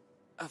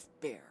of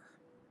Bear.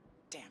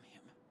 Damn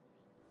him.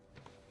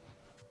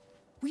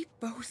 We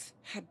both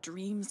had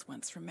dreams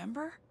once,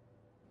 remember?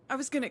 I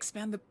was gonna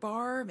expand the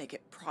bar, make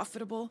it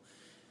profitable.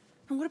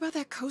 And what about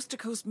that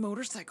coast-to-coast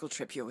motorcycle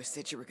trip you always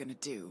said you were gonna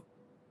do?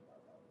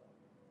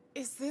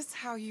 Is this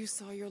how you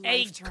saw your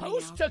life turning out? A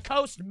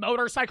coast-to-coast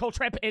motorcycle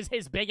trip is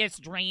his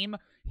biggest dream.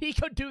 He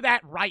could do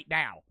that right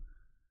now.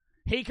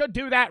 He could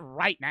do that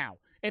right now.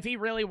 If he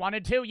really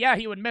wanted to, yeah,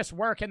 he would miss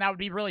work and that would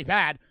be really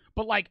bad.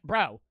 But, like,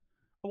 bro,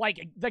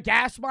 like, the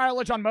gas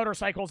mileage on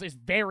motorcycles is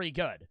very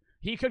good.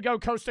 He could go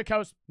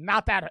coast-to-coast,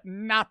 not that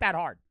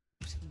hard.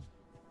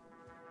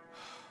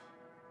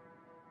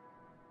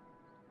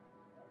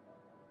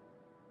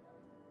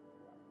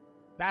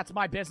 That's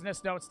my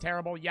business notes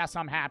terrible. Yes,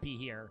 I'm happy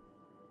here.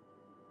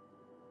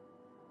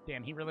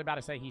 Damn, he really about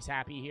to say he's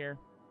happy here?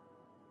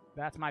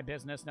 That's my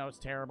business notes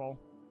terrible.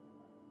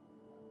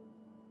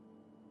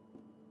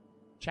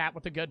 Chat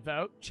with the good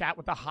vote. Chat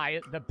with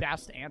the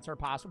best answer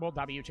possible.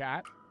 W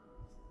chat.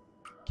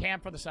 Cam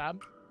for the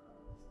sub.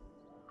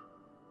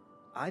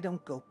 I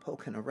don't go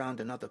poking around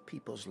in other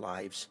people's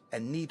lives,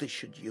 and neither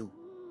should you.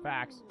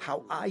 Facts.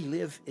 How I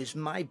live is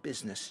my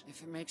business.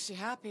 If it makes you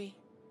happy.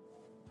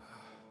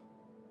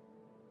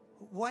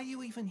 Why are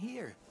you even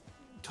here?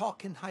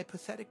 Talking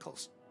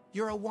hypotheticals.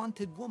 You're a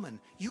wanted woman.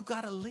 You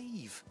gotta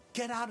leave.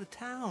 Get out of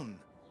town.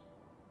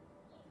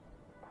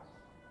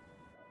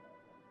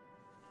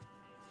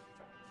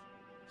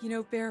 You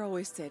know, Bear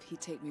always said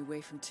he'd take me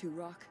away from Two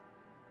Rock.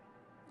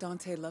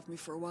 Dante loved me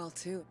for a while,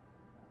 too.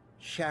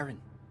 Sharon,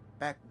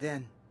 back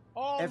then...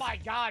 Oh my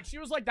god, she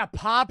was like the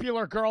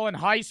popular girl in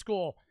high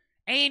school.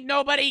 Ain't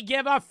nobody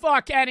give a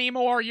fuck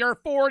anymore. You're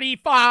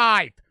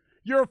 45.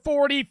 You're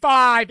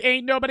 45.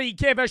 Ain't nobody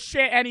give a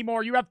shit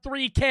anymore. You have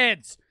 3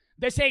 kids.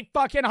 This ain't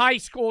fucking high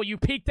school. You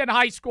peaked in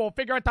high school.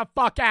 Figure it the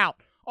fuck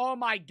out. Oh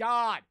my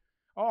god.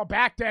 Oh,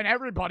 back then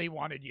everybody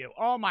wanted you.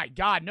 Oh my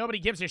god, nobody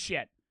gives a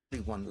shit.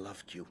 Everyone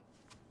loved you.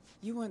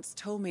 You once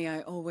told me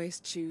I always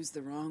choose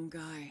the wrong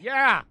guy.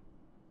 Yeah.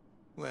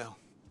 Well.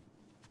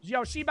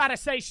 Yo, she about to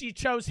say she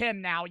chose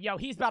him now. Yo,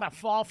 he's about to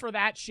fall for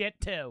that shit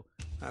too.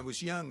 I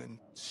was young and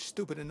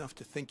stupid enough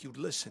to think you'd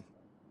listen.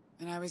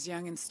 And I was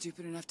young and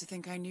stupid enough to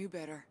think I knew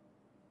better.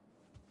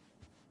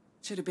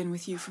 Should have been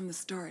with you from the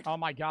start. Oh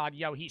my god,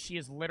 yo, she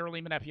is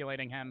literally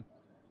manipulating him.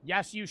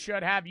 Yes, you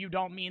should have. You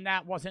don't mean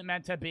that. Wasn't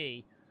meant to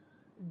be.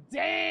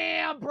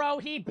 Damn, bro,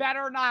 he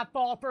better not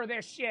fall for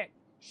this shit.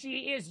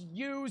 She is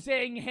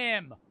using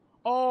him.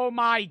 Oh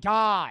my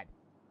god.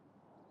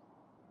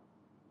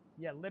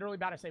 Yeah, literally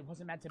about to say,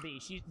 wasn't meant to be.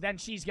 Then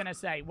she's gonna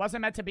say,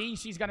 wasn't meant to be.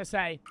 She's gonna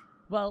say,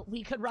 well,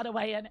 we could run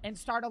away and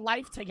start a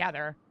life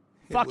together.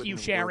 Fuck you,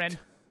 Sharon.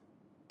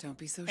 Don't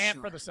be so sure.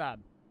 sure. For the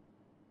sub.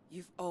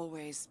 You've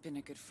always been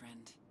a good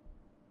friend.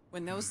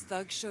 When those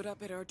thugs showed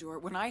up at our door,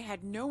 when I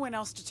had no one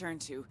else to turn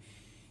to,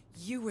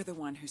 you were the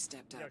one who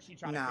stepped up. Yo, she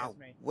tried Now, to kiss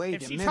me. wait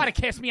if a she minute. tried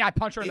to kiss me, I'd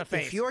punch her in the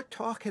face. If you're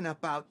talking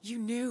about... You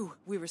knew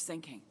we were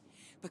sinking.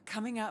 But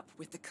coming up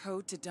with the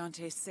code to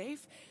Dante's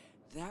safe,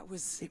 that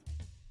was...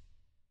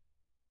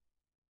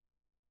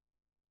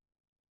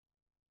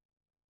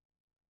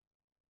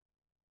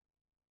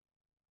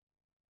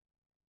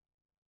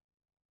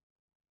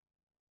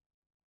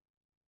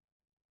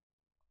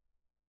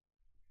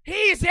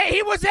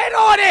 He was in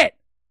on it!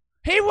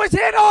 He was in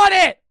on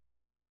it!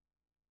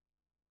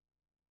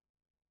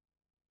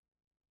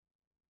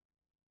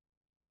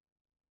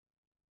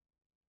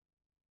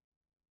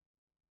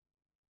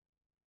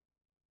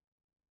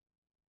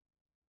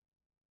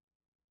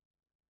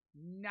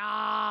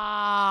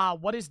 Nah,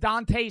 what is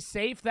Dante's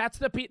safe? That's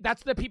the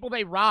people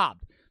they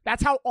robbed.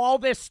 That's how all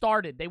this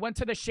started. They went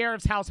to the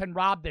sheriff's house and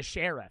robbed the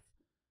sheriff.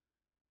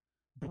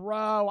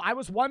 Bro, I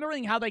was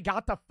wondering how they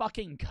got the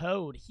fucking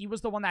code. He was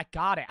the one that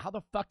got it. How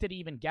the fuck did he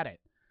even get it?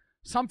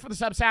 Some for the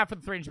subs, half for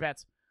the 300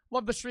 bits.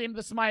 Love the stream.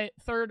 This is my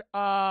third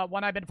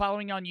one I've been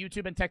following on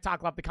YouTube and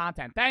TikTok. Love the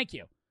content. Thank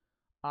you.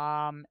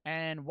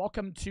 And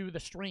welcome to the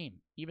stream,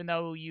 even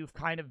though you've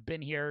kind of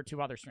been here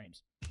to other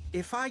streams.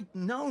 If I'd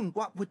known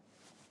what would...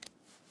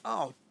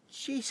 Oh,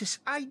 Jesus,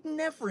 I'd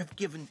never have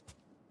given...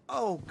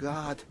 Oh,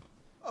 God.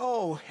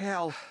 Oh,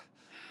 hell.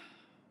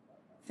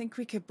 Think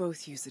we could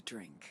both use a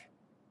drink.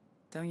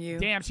 Don't you?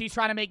 Damn, she's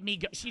trying to make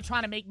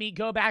me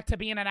go back to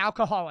being an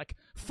alcoholic.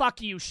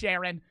 Fuck you,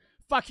 Sharon.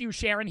 Fuck you,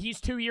 Sharon.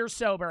 He's 2 years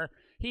sober.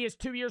 He is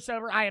 2 years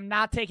sober. I am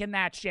not taking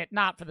that shit.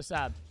 Not for the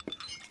sub.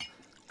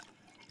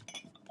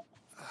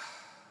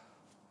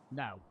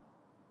 No.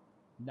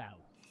 No.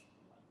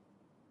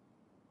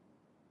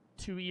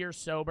 2 years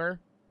sober.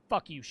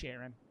 Fuck you,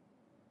 Sharon.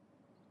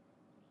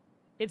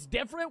 It's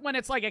different when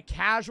it's like a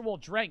casual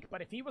drink,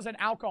 but if he was an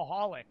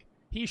alcoholic,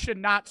 he should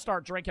not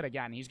start drinking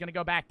again. He's going to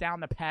go back down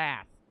the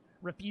path.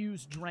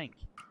 Refuse drink.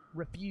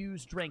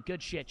 Refuse drink.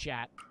 Good shit,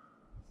 chat.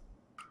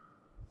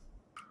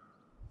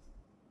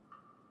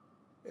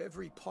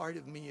 Every part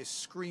of me is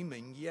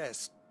screaming,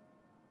 yes.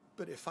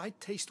 But if I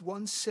taste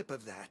one sip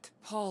of that...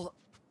 Paul,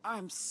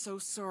 I'm so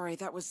sorry.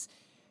 That was...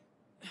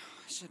 I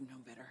should have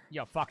known better.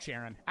 Yo, fuck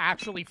Sharon.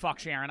 Actually, fuck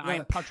Sharon. I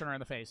am punching her in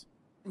the face.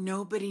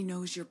 Nobody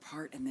knows your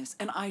part in this,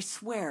 and I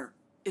swear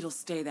it'll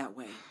stay that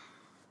way.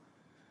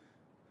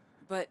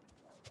 But,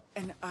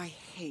 and I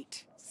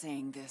hate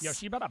saying this. Yo,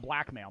 she better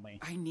blackmail me.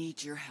 I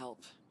need your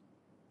help.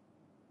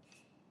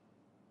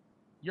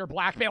 You're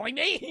blackmailing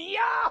me?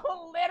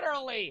 Yo,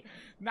 literally.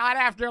 Not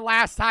after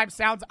last time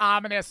sounds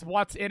ominous.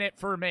 What's in it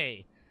for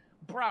me?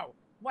 Bro,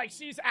 like,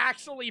 she's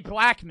actually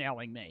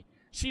blackmailing me.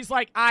 She's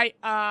like, I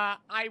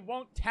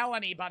won't tell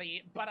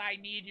anybody, but I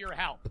need your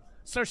help.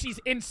 So she's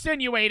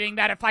insinuating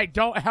that if I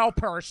don't help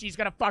her, she's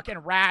gonna fucking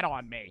rat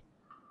on me.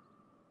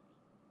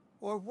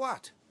 Or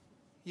what?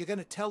 You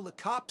gonna tell the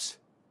cops?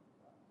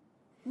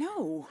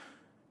 No.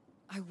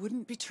 I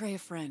wouldn't betray a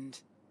friend.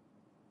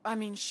 I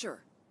mean,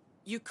 sure.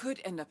 You could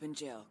end up in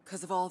jail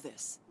because of all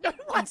this.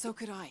 And so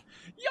could I.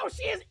 Yo,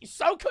 she is.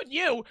 So could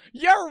you.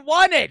 You're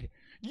wanted.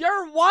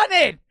 You're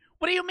wanted.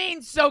 What do you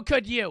mean, so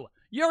could you?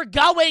 You're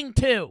going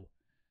to.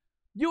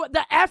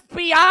 The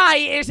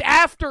FBI is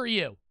after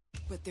you.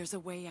 But there's a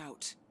way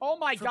out. Oh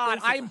my God,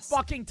 I am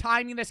fucking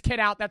timing this kid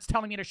out that's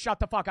telling me to shut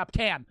the fuck up.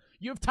 Cam,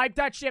 you've typed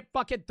that shit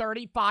fucking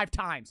 35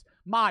 times.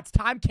 Mods,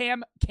 time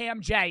Cam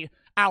J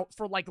out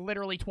for like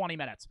literally 20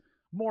 minutes.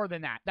 More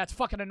than that. That's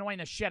fucking annoying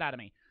the shit out of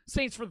me.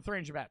 Saints for the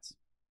 300 bets.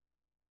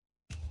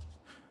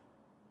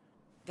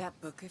 That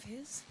book of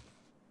his?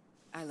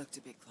 I looked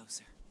a bit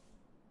closer.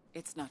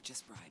 It's not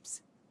just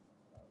bribes.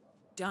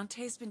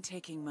 Dante's been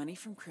taking money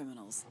from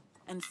criminals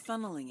and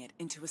funneling it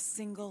into a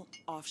single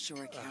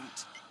offshore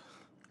account.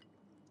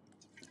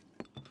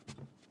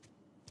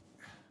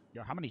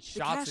 Yo, how many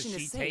shots has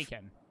she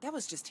taken? That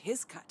was just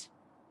his cut.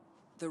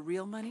 The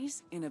real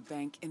money's in a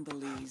bank in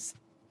Belize.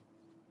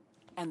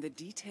 And the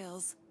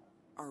details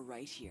are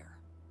right here.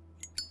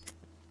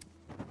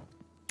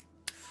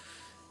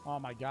 Oh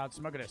my God,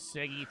 smoking a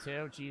ciggy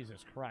too?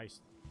 Jesus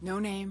Christ. No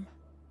name,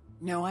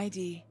 no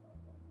ID.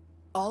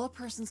 All a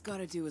person's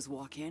gotta do is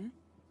walk in,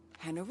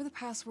 hand over the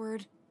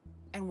password,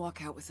 and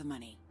walk out with the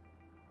money.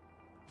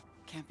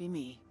 Can't be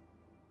me.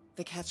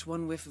 They catch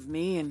one whiff of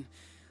me and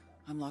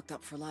I'm locked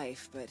up for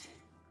life, but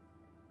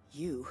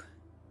you...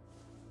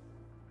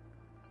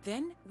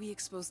 Then we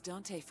expose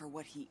Dante for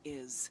what he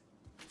is.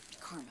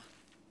 Karma.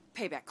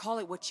 Payback, call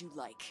it what you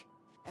like.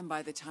 And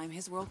by the time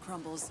his world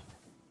crumbles,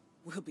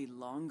 we'll be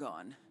long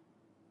gone.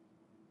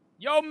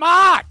 Yo,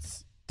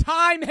 Mots!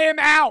 Time him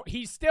out!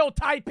 He's still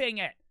typing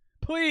it.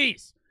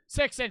 Please.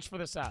 6-inch for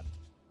the sub.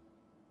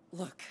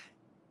 Look,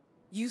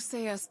 you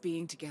say us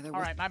being together... All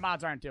right, my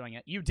mods aren't doing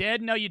it. You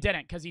did? No, you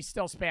didn't, because he's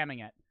still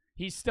spamming it.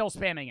 He's still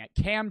spamming it.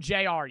 Cam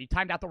JR, you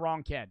timed out the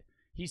wrong kid.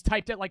 He's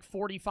typed it like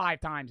 45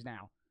 times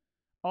now.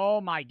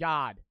 Oh, my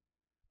God.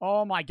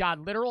 Oh, my God.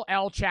 Literal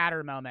L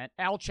chatter moment.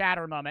 L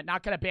chatter moment.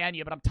 Not going to ban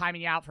you, but I'm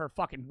timing you out for a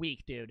fucking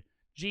week, dude.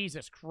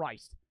 Jesus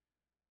Christ.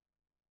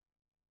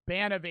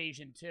 Ban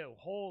evasion, too.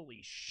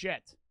 Holy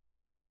shit.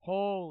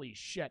 Holy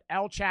shit.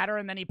 L chatter,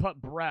 and then he put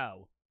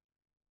bro.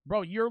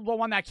 Bro, you're the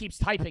one that keeps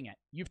typing it.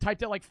 You've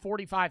typed it like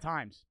 45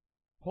 times.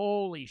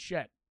 Holy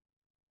shit.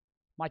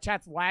 My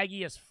chat's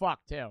laggy as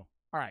fuck, too.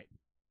 All right.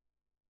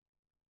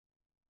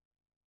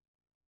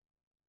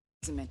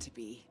 It's meant to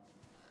be.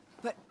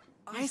 But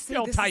I say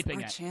still this typing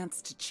is our it.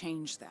 chance to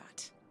change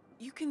that.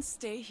 You can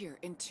stay here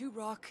in Two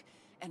Rock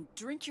and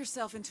drink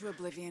yourself into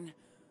oblivion,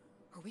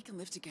 or we can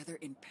live together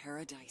in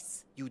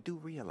paradise. You do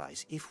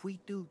realize if we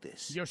do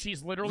this... Yo,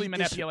 she's literally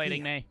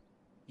manipulating me.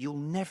 You'll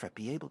never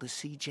be able to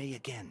see Jay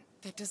again.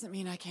 That doesn't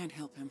mean I can't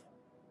help him.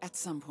 At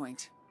some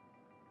point,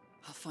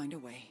 I'll find a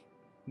way.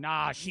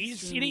 Nah, she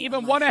didn't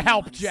even want to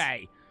help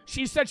Jay.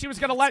 She said she was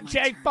going to let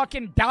Jay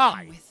fucking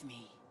die. With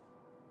me.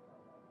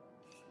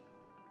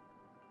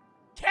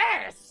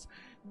 Kiss!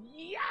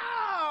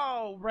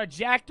 Yo!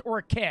 Reject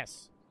or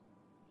kiss?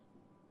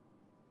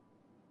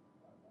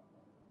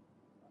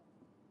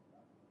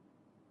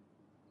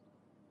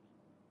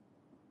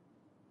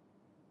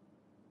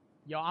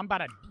 Yo, I'm about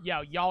to...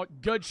 Yo, y'all,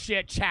 good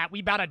shit, chat.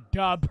 We about to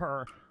dub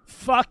her.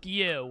 Fuck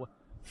you.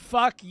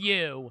 Fuck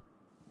you.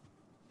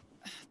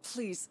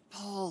 Please,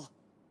 Paul,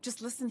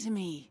 just listen to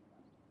me.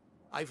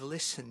 I've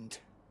listened,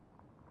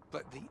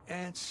 but the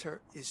answer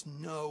is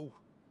no.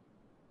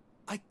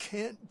 I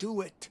can't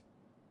do it.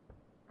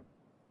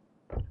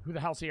 Who the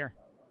hell's here?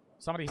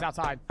 Somebody's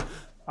outside.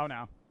 Oh,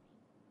 no.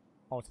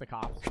 Oh, it's the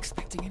cops.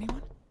 Expecting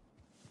anyone?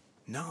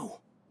 No.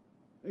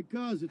 Hey,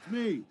 cuz, it's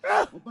me.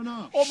 Open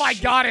up. Oh, my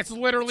God, it's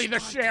literally the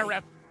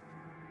sheriff.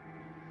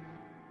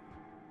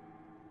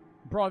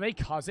 Bro, are they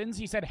cousins?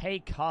 He said, hey,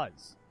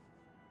 cuz.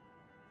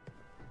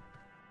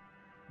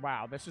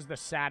 Wow, this is the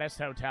saddest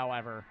hotel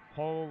ever.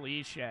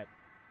 Holy shit.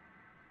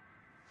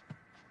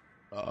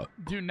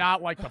 Do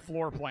not like the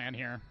floor plan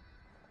here.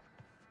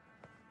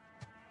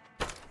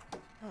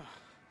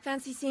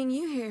 Fancy seeing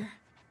you here.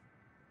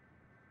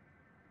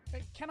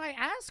 Can I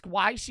ask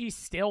why she's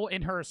still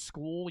in her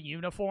school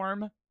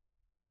uniform?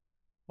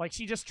 Like,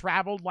 she just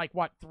traveled, like,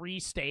 what, 3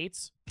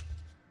 states?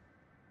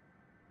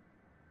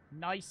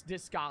 Nice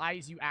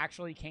disguise. You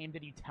actually came.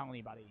 Did you tell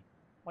anybody?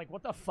 Like,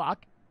 what the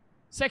fuck?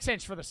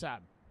 6-inch for the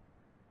sub.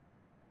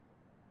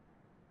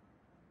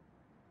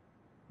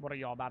 What are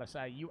y'all about to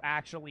say? You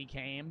actually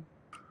came.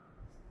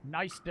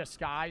 Nice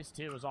disguise,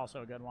 too, is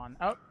also a good one.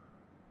 Oh.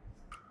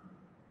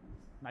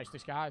 Nice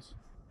disguise.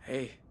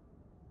 Hey.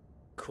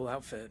 Cool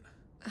outfit.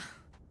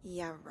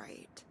 Yeah,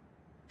 right.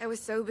 I was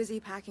so busy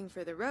packing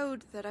for the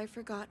road that I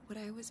forgot what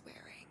I was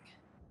wearing.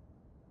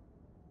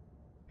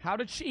 How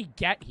did she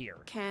get here?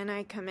 Can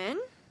I come in?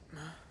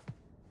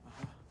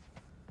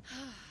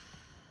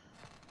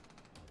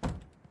 I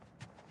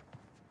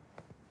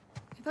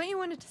thought you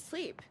wanted to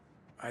sleep.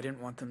 I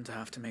didn't want them to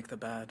have to make the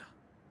bed.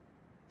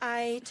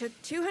 I took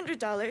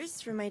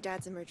 $200 from my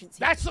dad's emergency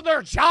That's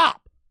their job!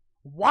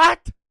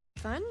 What?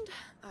 fund.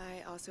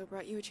 I also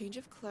brought you a change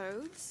of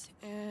clothes,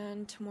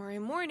 and tomorrow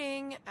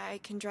morning I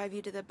can drive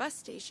you to the bus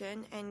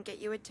station and get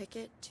you a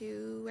ticket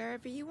to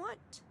wherever you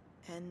want.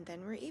 And then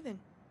we're even,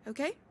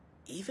 okay?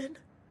 Even?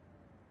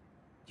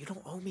 You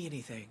don't owe me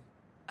anything.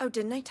 Oh,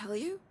 didn't I tell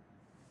you?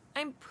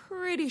 I'm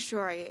pretty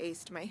sure I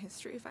aced my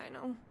history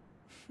final.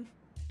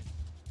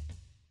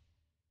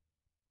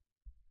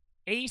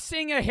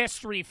 Acing a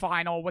history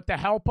final with the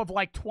help of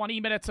like 20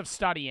 minutes of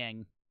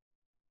studying,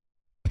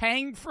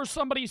 paying for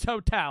somebody's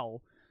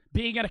hotel,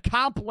 being an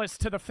accomplice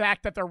to the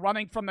fact that they're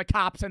running from the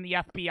cops and the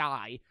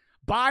FBI,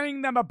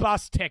 buying them a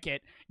bus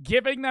ticket,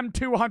 giving them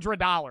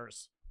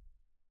 $200.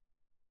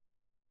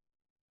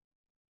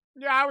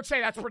 Yeah, I would say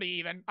that's pretty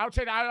even. I would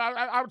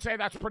say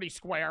that's pretty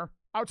square.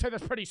 I would say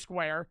that's pretty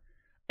square.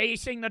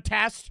 Acing the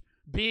test,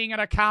 being an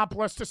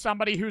accomplice to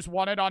somebody who's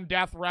wanted on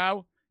death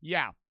row.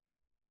 Yeah.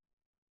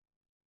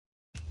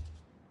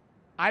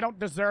 I don't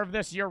deserve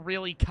this. You're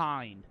really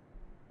kind.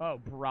 Oh,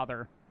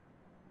 brother.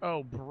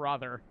 Oh,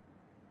 brother.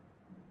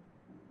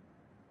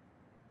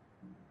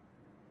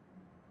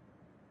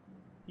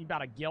 You about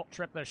to guilt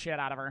trip the shit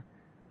out of her.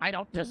 I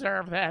don't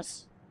deserve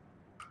this.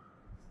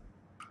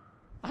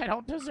 I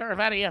don't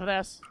deserve any of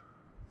this.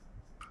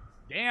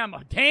 Damn,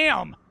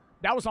 damn.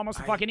 That was almost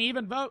a fucking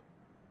even vote.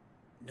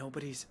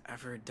 Nobody's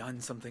ever done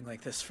something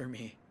like this for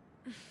me.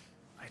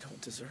 I don't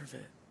deserve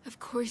it. Of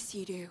course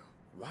you do.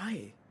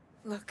 Why?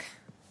 Look,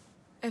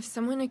 if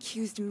someone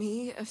accused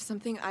me of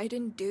something I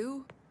didn't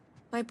do,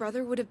 my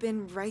brother would have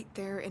been right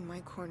there in my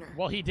corner.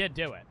 Well, he did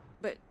do it.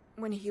 But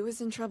when he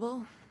was in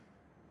trouble,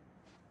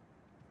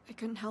 I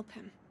couldn't help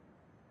him.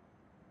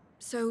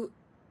 So,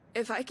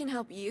 if I can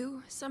help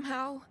you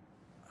somehow,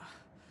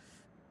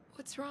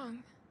 what's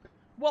wrong?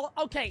 Well,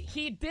 okay,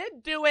 he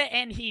did do it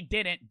and he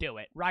didn't do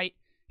it, right?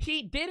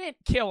 He didn't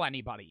kill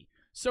anybody.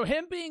 So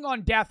him being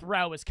on death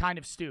row is kind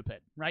of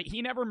stupid, right?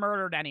 He never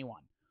murdered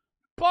anyone.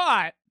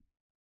 But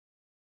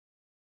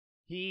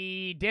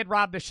he did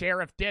rob the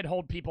sheriff, did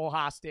hold people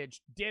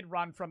hostage, did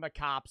run from the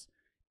cops,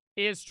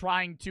 is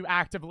trying to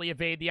actively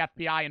evade the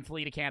FBI and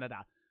flee to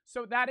Canada.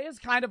 So that is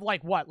kind of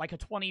like, what, like a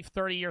 20,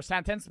 30-year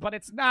sentence, but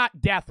it's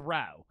not death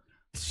row.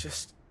 It's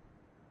just,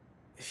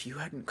 if you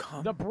hadn't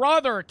come... The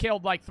brother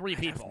killed like 3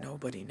 people. Have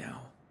nobody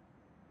now.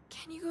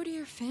 Can you go to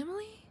your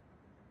family?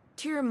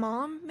 To your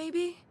mom,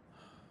 maybe?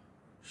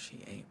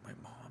 She ain't my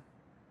mom.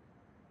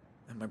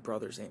 And my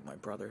brothers ain't my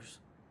brothers.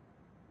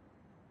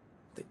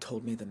 They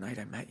told me the night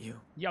I met you.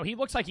 Yo, he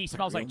looks like he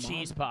smells like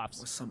cheese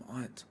puffs. Was some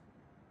aunt.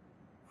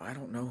 I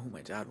don't know who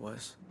my dad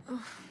was.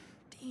 Oh,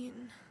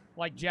 Dean.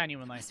 Like,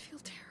 genuinely. I just feel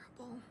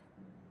terrible.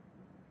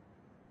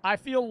 I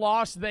feel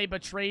lost. They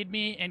betrayed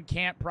me and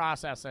can't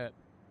process it.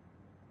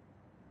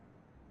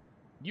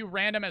 You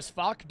random as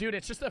fuck? Dude,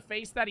 it's just the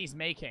face that he's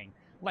making.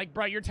 Like,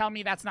 bro, you're telling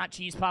me that's not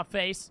cheese puff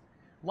face?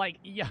 Like,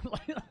 yeah,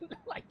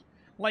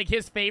 like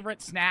his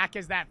favorite snack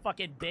is that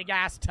fucking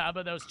big-ass tub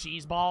of those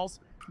cheese balls?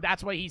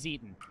 That's what he's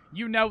eating.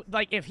 You know,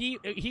 like, if he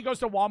goes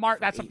to Walmart,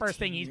 that's the first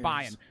thing he's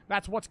buying.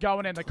 That's what's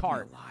going in the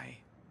cart.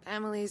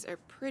 Families are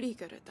pretty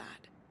good at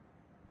that.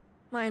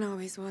 Mine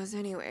always was,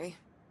 anyway.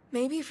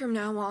 Maybe from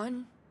now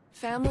on,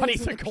 family But isn't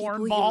he's a the people you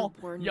cornball?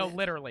 were born Yo, with.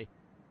 literally.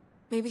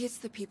 Maybe it's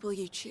the people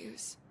you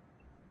choose.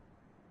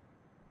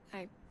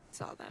 I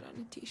saw that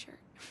on a t-shirt.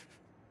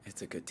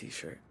 It's a good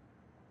t-shirt.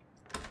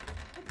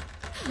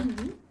 That's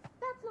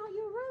not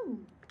your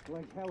room.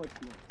 Like hell it's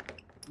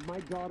not. My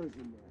daughter's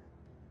in there.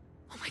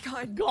 Oh my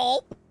god.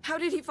 Gulp. How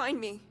did he find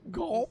me?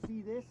 Gulp.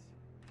 See this?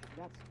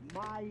 That's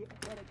my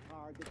credit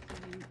card that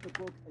she used to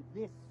book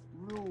this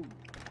room.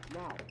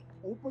 Now,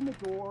 open the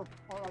door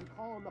or I'm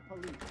calling the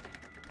police.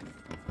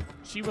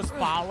 She was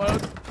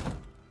followed.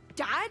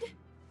 Dad?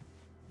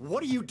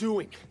 What are you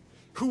doing?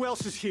 Who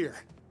else is here?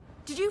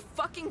 Did you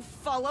fucking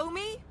follow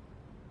me?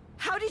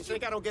 How did you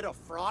think I don't get a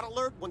fraud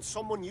alert when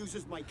someone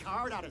uses my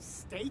card out of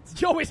state?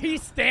 Yo, is he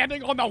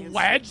standing on the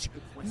ledge?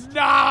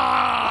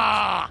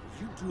 Nah!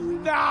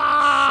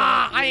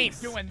 Nah! I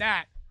ain't doing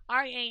that.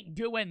 I ain't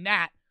doing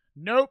that.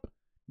 Nope.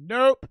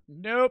 Nope.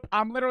 Nope.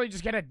 I'm literally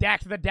just gonna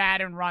deck the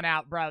dad and run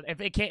out, bro. If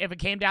it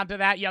came down to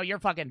that, yo, you're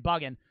fucking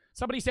bugging.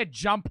 Somebody said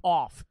jump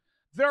off.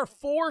 They're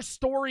 4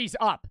 stories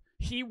up.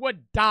 He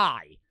would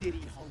die.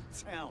 City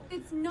hotel.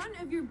 It's none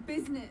of your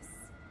business.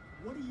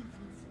 What are you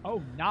using?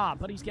 Oh, nah,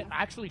 but he's getting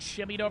actually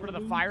shimmied over to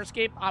the fire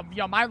escape.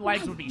 Yo, my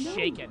legs would be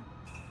shaking.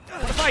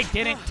 What if I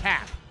didn't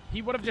tap?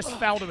 He would have just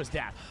fell to his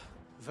death.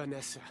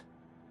 Vanessa,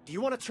 do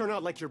you want to turn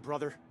out like your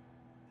brother?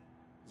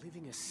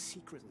 Living a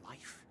secret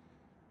life?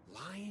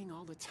 Lying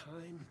all the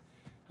time?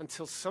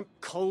 Until some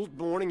cold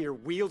morning you're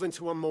wheeled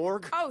into a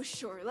morgue? Oh,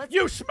 sure, let's...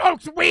 You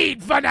smoked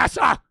weed,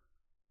 Vanessa!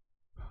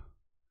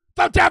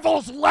 The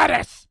devil's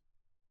lettuce!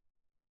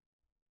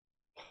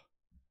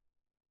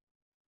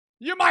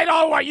 You might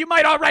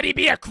already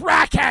be a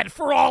crackhead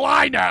for all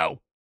I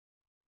know!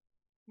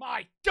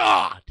 My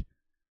God!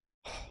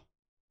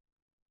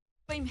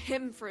 Blame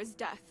him for his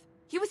death.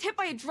 He was hit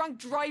by a drunk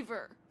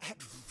driver.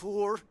 At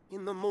 4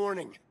 in the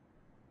morning.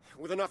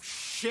 With enough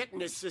shit in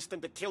his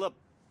system to kill a...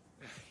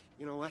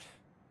 You know what?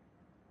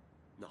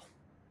 No.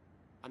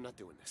 I'm not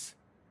doing this.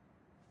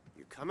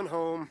 You're coming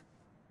home,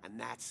 and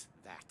that's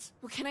that.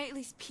 Well, can I at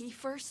least pee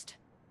first?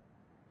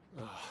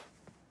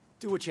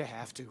 Do what you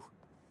have to.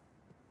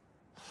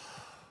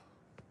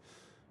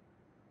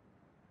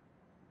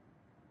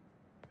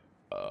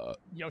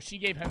 Yo, she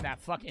gave him that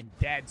fucking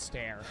dead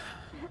stare.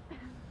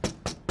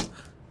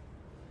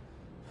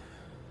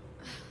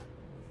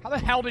 How the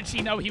hell did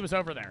she know he was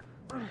over there?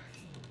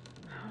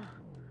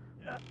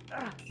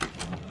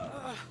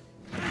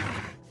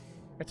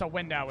 It's a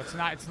window. It's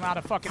not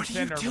a fucking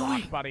cinder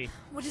block, buddy.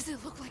 What does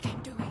it look like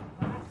I'm doing?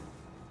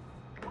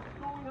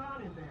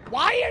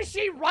 Why is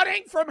she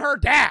running from her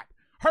dad?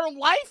 Her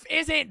life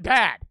isn't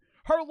bad.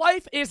 Her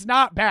life is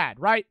not bad,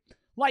 right?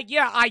 Like,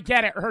 yeah, I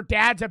get it. Her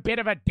dad's a bit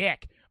of a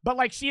dick. But,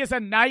 like, she has a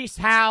nice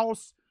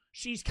house.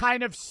 She's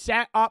kind of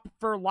set up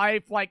for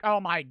life. Like, oh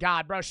my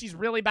God, bro. She's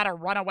really about to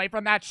run away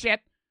from that shit.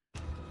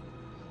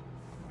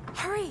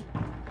 Hurry!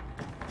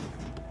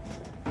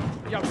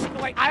 Yo,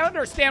 like, I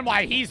understand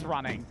why he's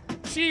running.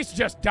 She's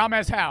just dumb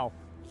as hell.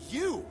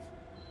 You!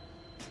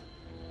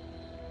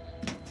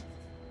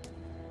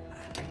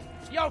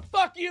 Yo,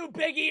 fuck you,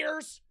 big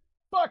ears!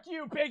 Fuck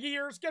you, big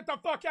ears! Get the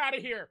fuck out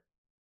of here!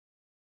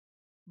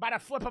 About to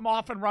flip him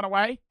off and run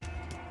away.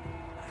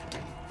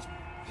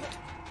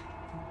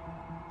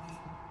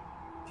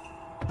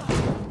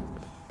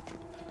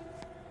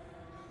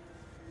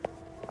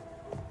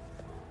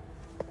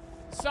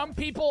 Some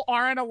people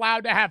aren't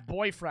allowed to have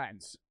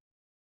boyfriends.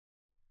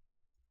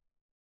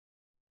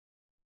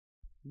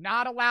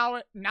 Not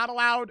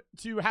allowed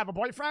to have a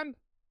boyfriend?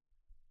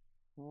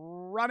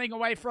 Running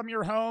away from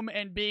your home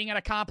and being an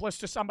accomplice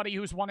to somebody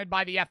who's wanted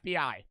by the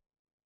FBI.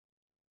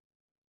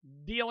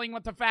 Dealing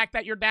with the fact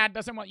that your dad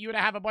doesn't want you to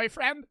have a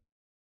boyfriend.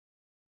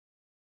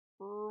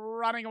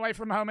 Running away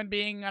from home and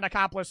being an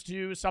accomplice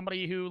to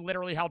somebody who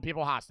literally held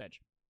people hostage.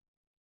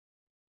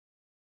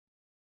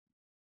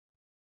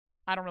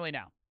 I don't really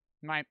know.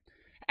 Right.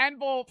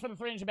 Anvil for the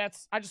 300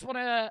 bits. I just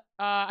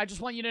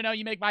want you to know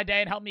you make my day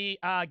and help me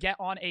get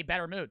on a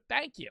better mood.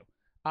 Thank you.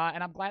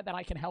 And I'm glad that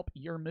I can help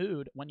your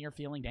mood when you're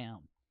feeling down.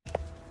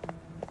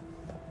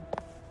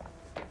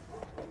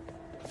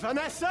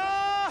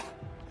 Vanessa!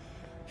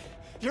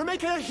 You're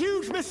making a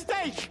huge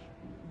mistake!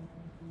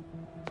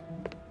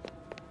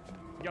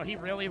 Yo, he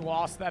really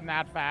lost them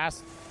that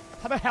fast.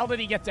 How the hell did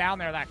he get down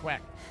there that quick?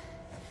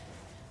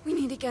 We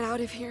need to get out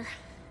of here.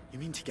 You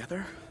mean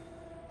together?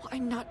 Well,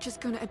 I'm not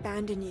just gonna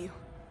abandon you.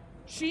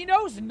 She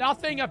knows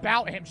nothing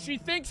about him. She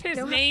thinks his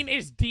name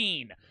is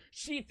Dean.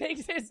 She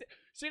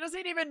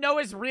doesn't even know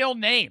his real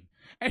name.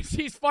 And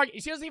she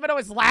doesn't even know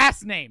his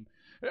last name.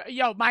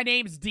 Yo, my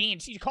name's Dean.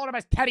 She called him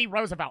as Teddy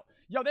Roosevelt.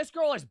 Yo, this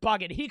girl is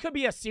bugging. He could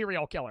be a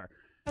serial killer.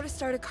 How to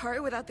start a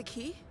car without the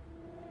key?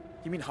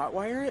 You mean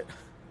hotwire it?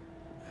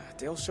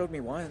 Dale showed me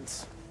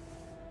once.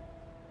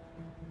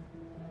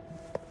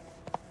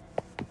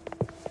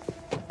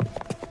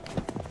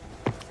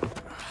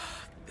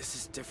 This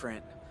is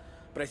different,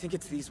 but I think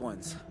it's these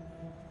ones.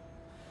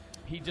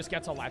 He just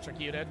gets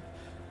electrocuted.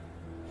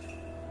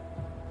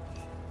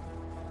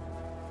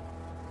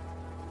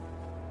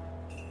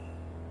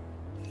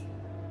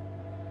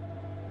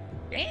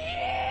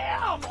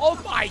 Damn! Oh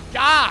my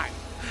God!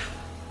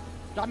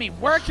 Got me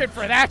working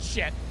for that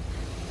shit.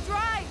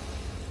 Drive!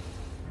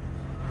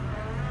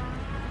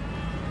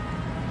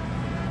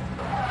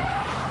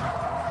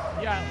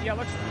 Yeah,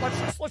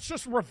 let's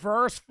just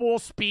reverse full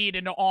speed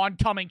into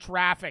oncoming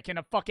traffic in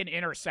a fucking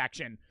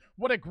intersection.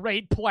 What a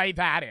great play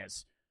that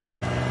is.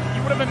 You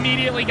would have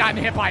immediately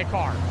gotten hit by a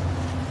car.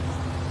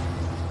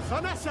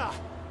 Vanessa!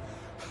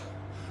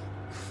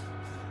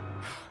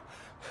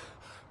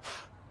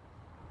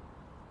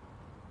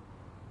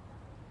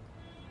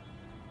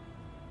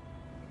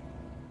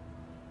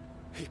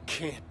 It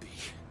can't be.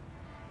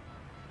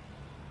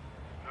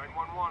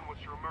 911,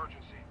 what's your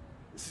emergency?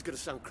 This is gonna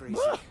sound crazy.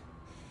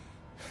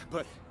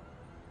 But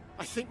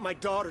I think my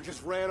daughter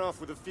just ran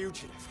off with a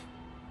fugitive.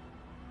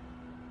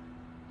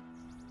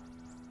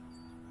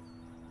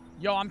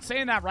 Yo, I'm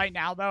saying that right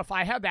now, though. If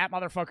I had that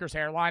motherfucker's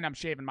hairline, I'm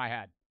shaving my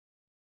head.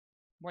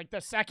 Like,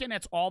 the second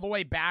it's all the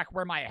way back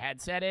where my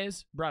headset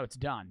is, bro, it's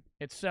done.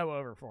 It's so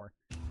over for.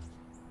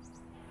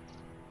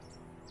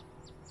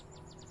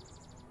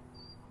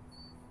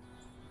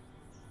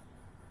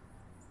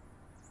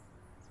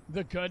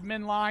 The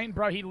Goodman line?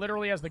 Bro, he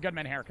literally has the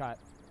Goodman haircut.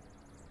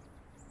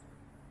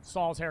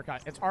 Saul's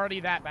haircut. It's already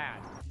that bad.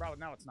 Bro,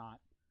 no, it's not.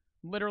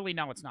 Literally,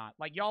 no, it's not.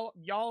 Like,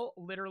 y'all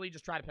literally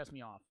just try to piss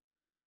me off.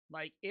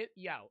 Like,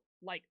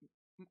 like,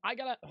 I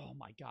gotta, oh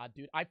my god,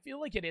 dude. I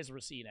feel like it is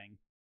receding.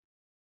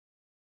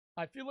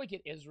 I feel like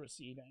it is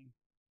receding.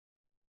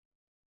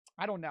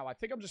 I don't know. I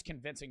think I'm just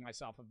convincing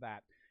myself of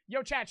that.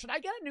 Yo, chat, should I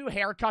get a new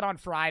haircut on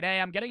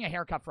Friday? I'm getting a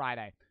haircut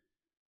Friday.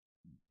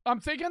 I'm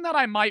thinking that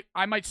I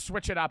might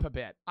switch it up a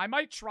bit. I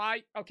might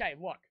try, okay,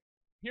 look.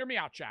 Hear me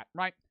out, chat,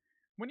 right?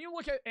 When you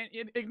look at,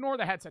 and ignore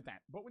the headset then,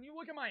 but when you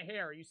look at my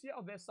hair, you see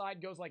how this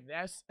side goes like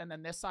this, and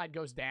then this side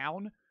goes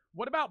down?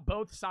 What about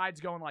both sides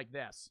going like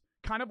this?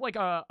 Kind of like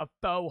a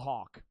faux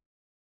hawk.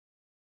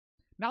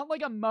 Not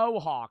like a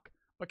mohawk,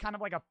 but kind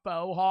of like a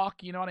faux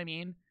hawk, you know what I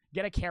mean?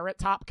 Get a carrot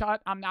top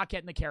cut. I'm not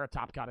getting the carrot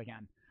top cut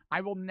again.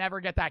 I will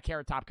never get that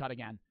carrot top cut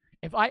again.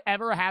 If I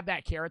ever have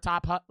that carrot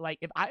top, like,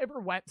 if I ever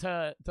went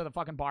to the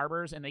fucking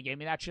barbers and they gave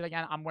me that shit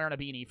again, I'm wearing a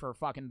beanie for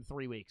fucking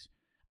 3 weeks.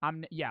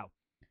 Yo.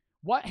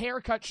 What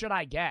haircut should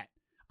I get?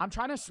 I'm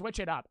trying to switch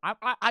it up.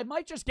 I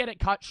might just get it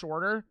cut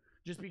shorter,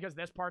 just because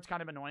this part's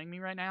kind of annoying me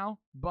right now.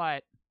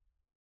 But,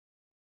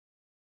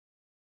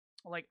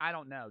 like, I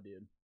don't know,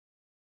 dude.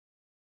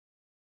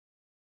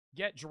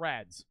 Get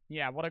dreads.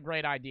 Yeah, what a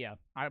great idea.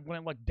 I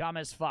wouldn't look dumb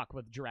as fuck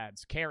with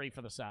dreads. Carry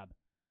for the sub.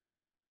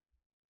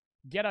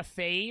 Get a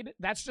fade?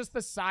 That's just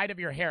the side of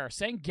your hair.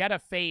 Saying get a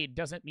fade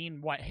doesn't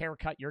mean what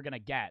haircut you're gonna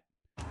get.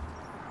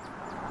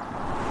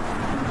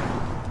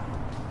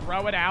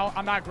 Grow it out?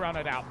 I'm not growing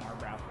it out more,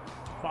 bro.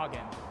 Bugging.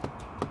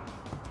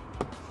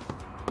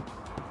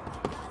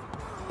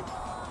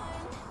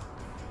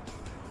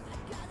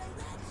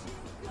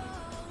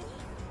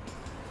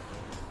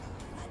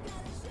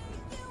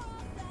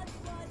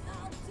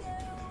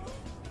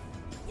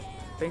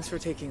 Thanks for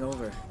taking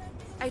over.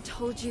 I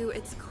told you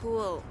it's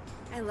cool.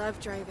 I love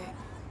driving.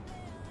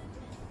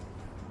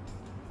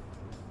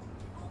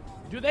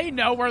 Do they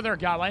know where they're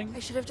going? I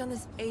should have done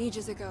this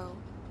ages ago.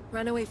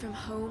 Run away from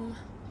home.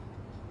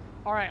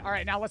 All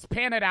right, now let's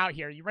pan it out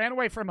here. You ran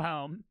away from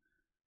home.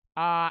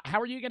 How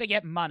are you going to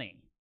get money?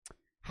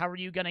 How are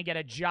you going to get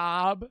a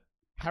job?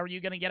 How are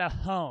you going to get a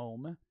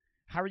home?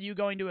 How are you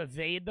going to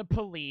evade the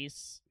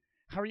police?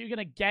 How are you going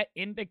to get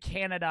into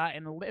Canada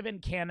and live in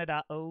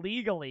Canada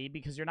illegally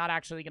because you're not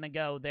actually going to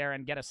go there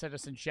and get a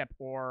citizenship,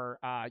 or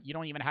you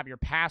don't even have your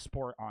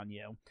passport on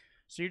you?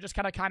 So you're just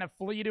going to kind of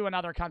flee to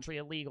another country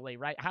illegally,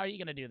 right? How are you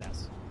going to do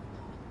this?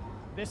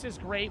 This is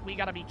great. We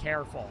got to be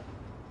careful.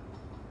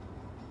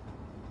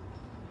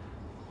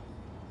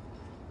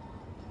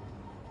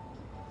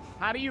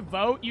 How do you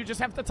vote? You just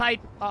have to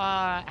type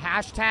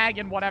hashtag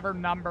and whatever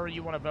number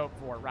you want to vote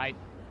for, right?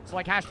 So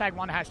like hashtag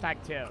 1,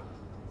 hashtag 2.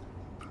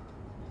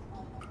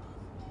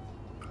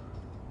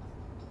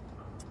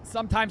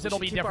 Sometimes it'll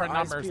be different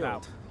numbers,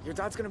 though. Your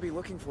dad's gonna be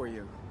looking for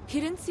you. He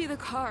didn't see the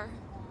car,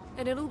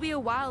 and it'll be a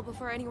while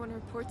before anyone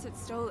reports it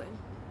stolen.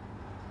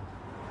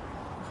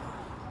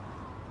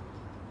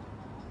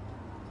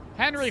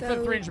 Henry So,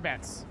 for 300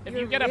 bits. If you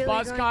you're get a really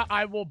buzz going- cut,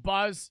 I will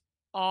buzz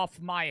off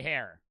my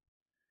hair.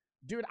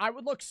 Dude, I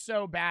would look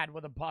so bad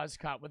with a buzz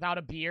cut. Without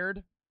a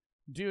beard,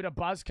 dude, a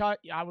buzz cut,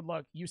 I would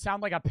look. You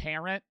sound like a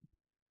parent.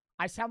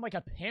 I sound like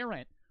a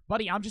parent.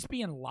 Buddy, I'm just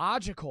being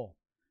logical.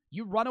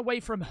 You run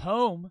away from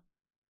home.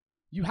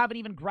 You haven't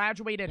even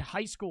graduated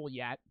high school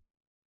yet.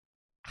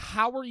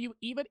 How are you,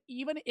 even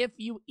if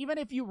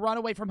you run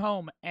away from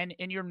home and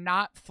you're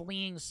not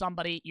fleeing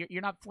somebody,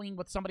 you're not fleeing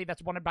with somebody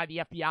that's wanted by the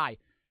FBI,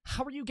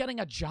 how are you getting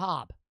a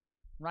job,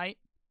 right?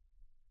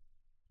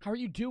 How are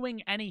you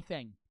doing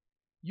anything?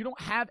 You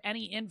don't have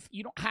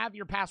you don't have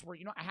your passport.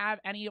 You don't have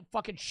any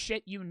fucking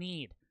shit you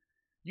need.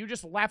 You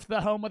just left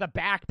the home with a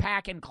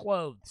backpack and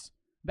clothes.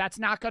 That's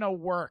not gonna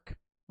work,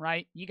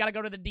 right? You gotta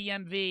go to the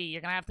DMV. You're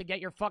gonna have to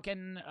get your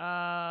fucking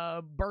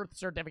birth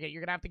certificate.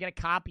 You're gonna have to get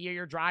a copy of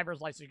your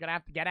driver's license. You're gonna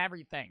have to get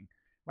everything,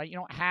 right? You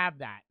don't have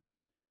that.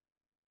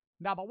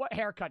 Now, but what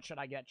haircut should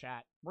I get,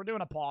 chat? We're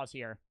doing a pause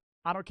here.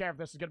 I don't care if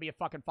this is gonna be a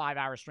fucking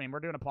 5-hour stream. We're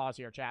doing a pause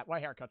here, chat. What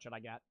haircut should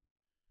I get?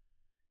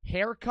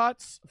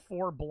 Haircuts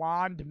for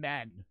blonde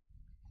men.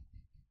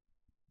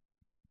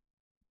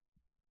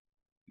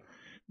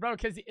 Bro,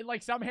 because,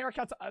 like, some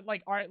haircuts,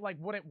 like, aren't, like,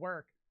 wouldn't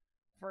work.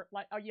 For,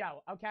 like, oh,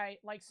 yo, okay?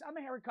 Like, some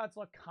haircuts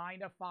look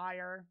kind of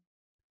fire.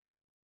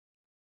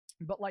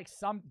 But, like,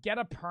 get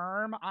a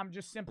perm. I'm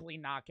just simply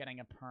not getting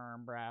a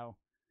perm, bro.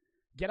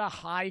 Get a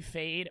high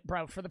fade.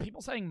 Bro, for the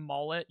people saying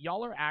mullet,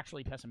 y'all are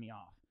actually pissing me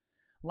off.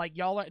 Like,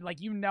 y'all are,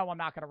 like, you know I'm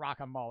not gonna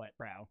rock a mullet,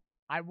 bro.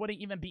 I wouldn't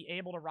even be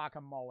able to rock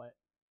a mullet.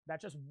 That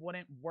just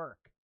wouldn't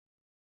work.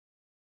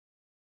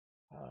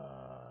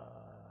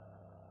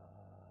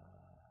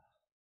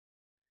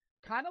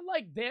 Kind of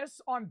like this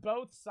on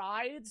both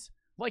sides.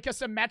 Like a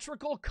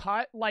symmetrical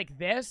cut like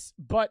this,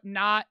 but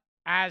not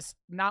like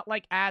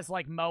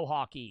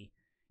mohawky.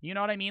 You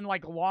know what I mean?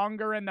 Like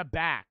longer in the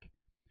back.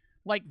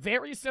 Like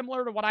very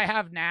similar to what I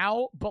have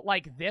now, but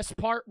like this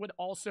part would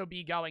also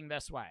be going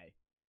this way.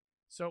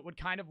 So it would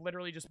kind of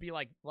literally just be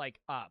like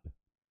up.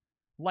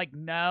 Like,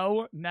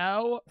 no.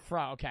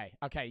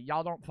 Okay.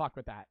 Y'all don't fuck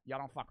with that.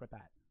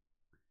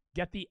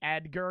 Get the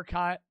Edgar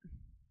cut.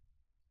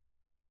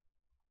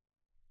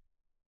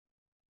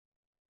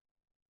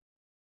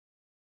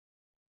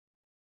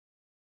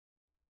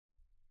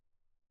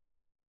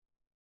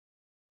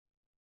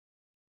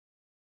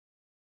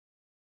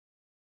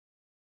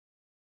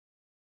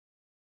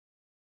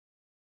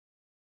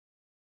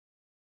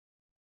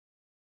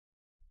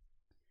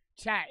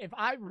 Chat, if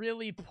I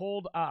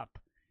pulled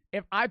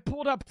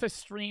up the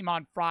stream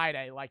on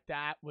Friday like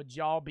that, would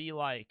y'all be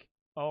like,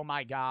 oh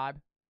my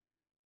god?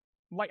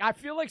 Like, I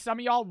feel like some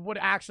of y'all would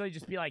actually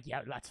just be like,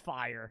 yeah, that's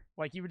fire.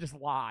 Like, you would just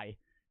lie.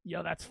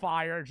 Yo, that's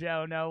fire,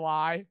 Joe, no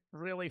lie.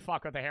 Really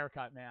fuck with the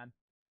haircut, man.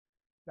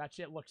 That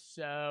shit looks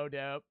so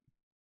dope.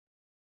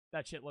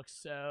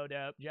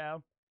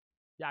 Joe.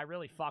 Yeah, I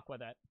really fuck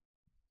with it.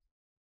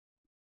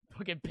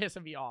 Fucking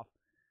pissing me off.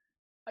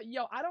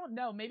 Yo, I don't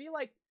know. Maybe,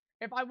 like,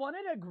 if I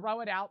wanted to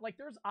grow it out, like,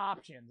 there's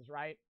options,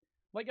 right?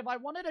 Like, if I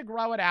wanted to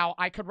grow it out,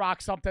 I could rock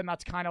something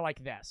that's kind of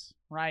like this,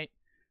 right?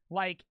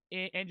 Like,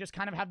 and just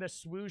kind of have the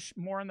swoosh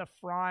more in the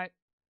front,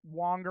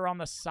 longer on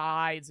the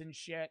sides and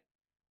shit.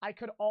 I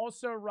could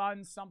also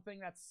run something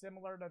that's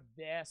similar to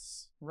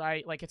this,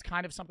 right? Like, it's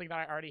kind of something that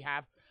I already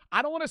have.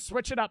 I don't want to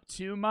switch it up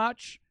too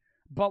much,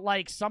 but,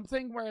 like,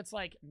 something where it's,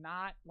 like,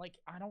 not, like,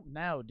 I don't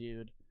know,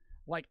 dude.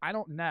 Like, I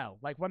don't know.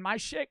 Like, when my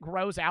shit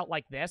grows out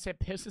like this, it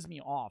pisses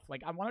me off.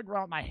 Like, I want to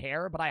grow out my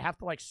hair, but I have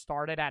to, like,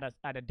 start it at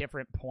a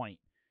different point.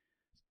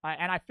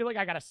 And I feel like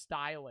I got to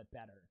style it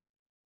better.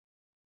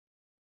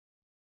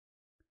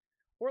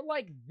 Or,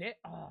 like, this.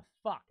 Oh,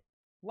 fuck.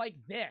 Like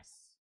this.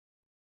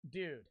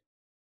 Dude.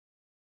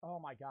 Oh,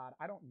 my God.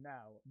 I don't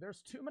know.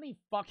 There's too many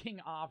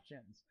fucking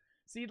options.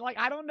 See, like,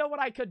 I don't know what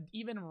I could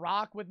even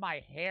rock with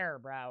my hair,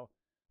 bro.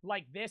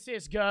 Like, this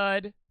is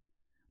good.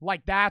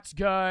 Like, that's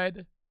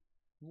good.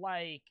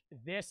 Like,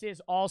 this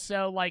is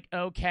also, like,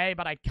 okay,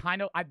 but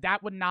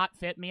that would not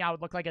fit me. I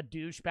would look like a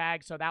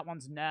douchebag, so that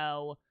one's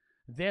no.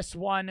 This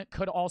one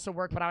could also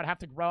work, but I would have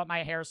to grow out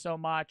my hair so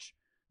much.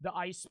 The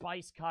Ice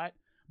Spice cut.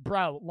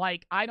 Bro,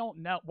 like, I don't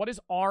know. What is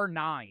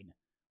R9?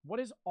 What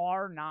is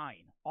R9?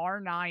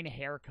 R9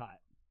 haircut.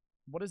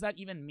 What does that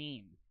even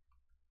mean?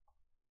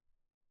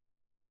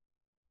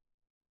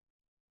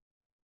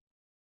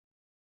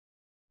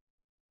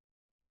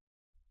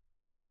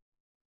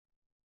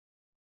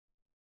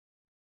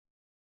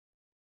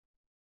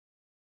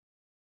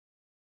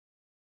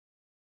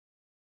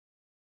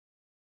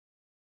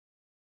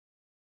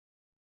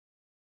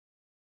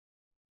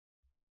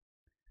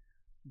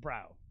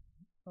 Bro,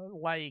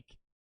 like,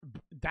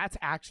 that's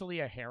actually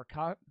a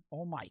haircut?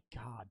 Oh my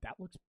god, that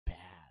looks bad.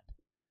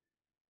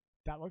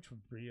 That looks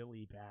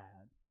really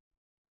bad.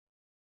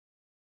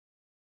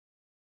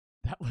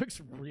 That looks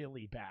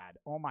really bad.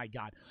 Oh my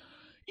god.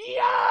 Yo!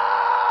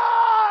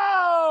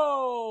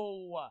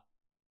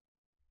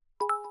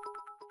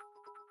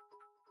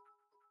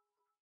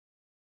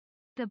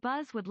 The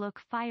buzz would look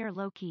fire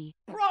low-key.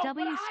 Bro,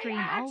 W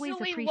Stream always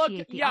appreciate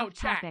look, the yo,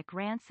 off-topic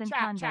rants and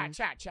convos.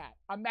 Chat.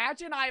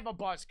 Imagine I have a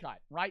buzz cut,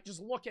 right?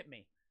 Just look at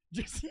me.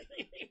 Just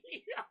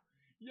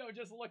yo,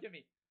 just look at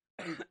me.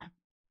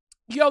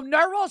 Yo,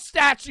 neural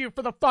statue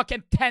for the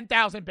fucking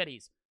 10,000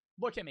 biddies.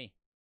 Look at me.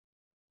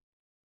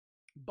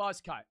 Buzz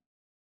cut.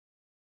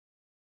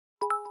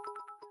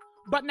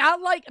 But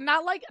not like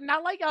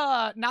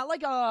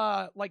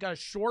a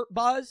short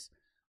buzz,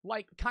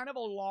 like kind of a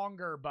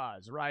longer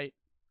buzz, right?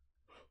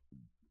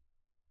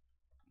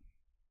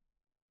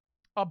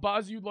 A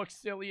buzz, you'd look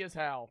silly as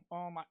hell.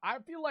 Oh my, I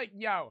feel like,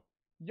 yo,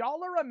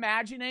 y'all are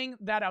imagining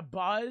that a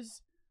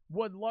buzz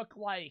would look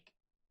like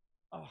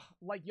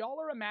y'all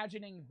are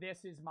imagining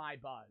this is my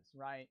buzz,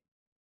 right?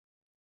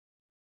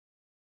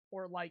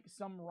 Or like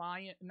some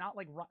Ryan, not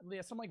like,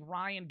 some like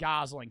Ryan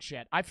Gosling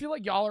shit. I feel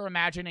like y'all are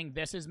imagining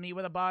this is me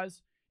with a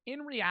buzz.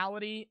 In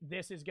reality,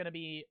 this is gonna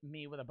be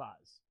me with a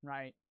buzz,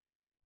 right?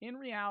 In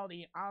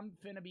reality, I'm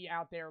finna be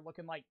out there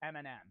looking like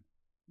Eminem.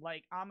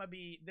 Like,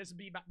 this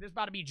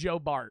about to be Joe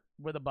Bart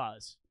with a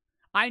buzz.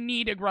 I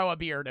need to grow a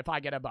beard if I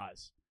get a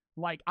buzz.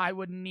 Like, I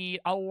would need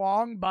a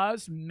long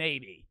buzz,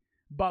 maybe.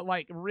 But,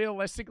 like,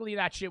 realistically,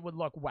 that shit would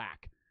look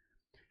whack.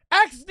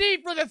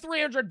 XD for the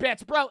 300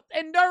 bits, bro.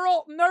 And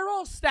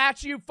Neural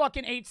Statue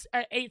fucking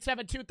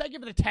 872. Thank you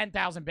for the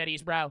 10,000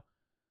 biddies, bro.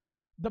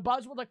 The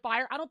buzz would look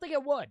fire? I don't think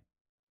it would.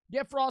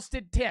 Get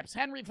Frosted Tips.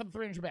 Henry for the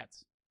 300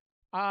 bits.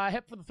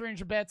 Hip for the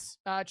 300 bits.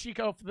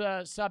 Chico for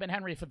the sub, and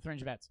Henry for the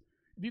 300 bits.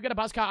 If you get a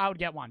buzz cut, I would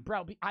get one.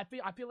 Bro, I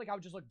feel like I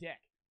would just look dick.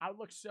 I would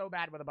look so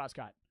bad with a buzz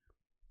cut.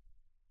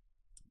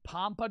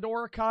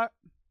 Pompadour cut.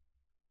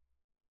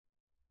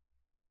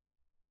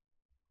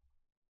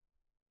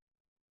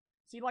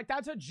 See, like,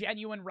 that's a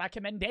genuine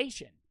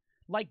recommendation.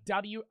 Like,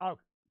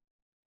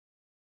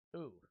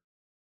 Ooh.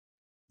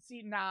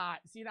 See, that,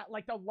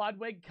 like, the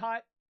Ludwig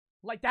cut?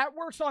 Like, that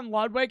works on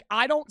Ludwig.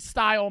 I don't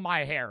style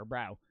my hair,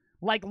 bro.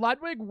 Like,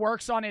 Ludwig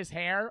works on his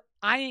hair.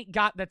 I ain't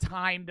got the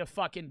time to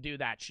fucking do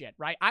that shit,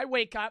 right? I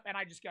wake up and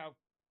I just go,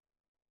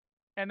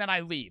 and then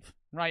I leave,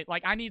 right?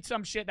 Like, I need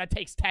some shit that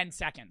takes 10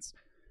 seconds.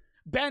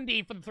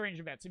 Bendy for the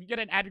 300 bits. If you get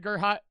an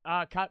Edgar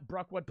cut,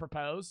 Brooke would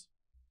propose.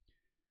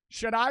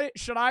 Should I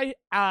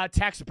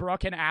text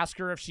Brooke and ask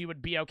her if she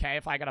would be okay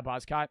if I got a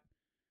buzz cut?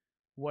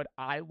 Would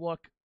I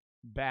look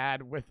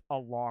bad with a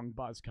long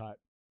buzz cut?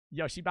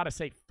 Yo, she about to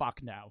say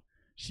fuck no.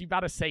 She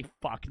about to say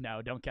fuck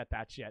no. Don't get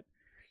that shit.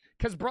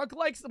 Because Brooke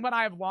likes when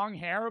I have long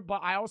hair,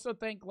 but I also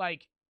think,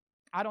 like,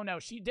 I don't know.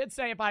 She did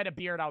say if I had a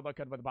beard, I would look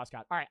good with a buzz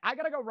cut. All right, I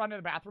got to go run to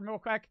the bathroom real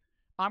quick.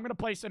 I'm going to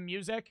play some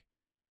music,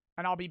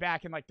 and I'll be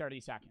back in, like,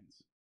 30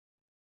 seconds.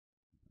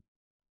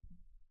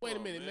 Wait a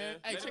minute, man.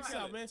 Hey, check this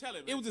out, man.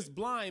 It was this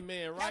blind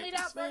man, right?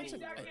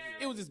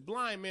 It was this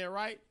blind man,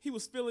 right? He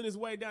was feeling his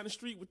way down the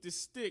street with this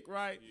stick,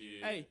 right?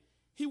 Yeah. Hey,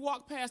 he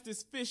walked past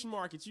this fish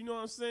market. You know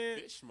what I'm saying?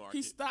 Fish market.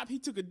 He stopped. He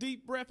took a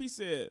deep breath. He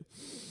said,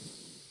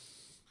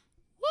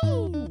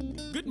 "Woo!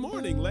 Good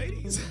morning,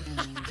 ladies."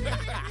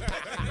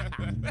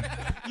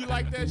 You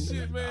like that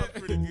shit, man?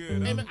 Pretty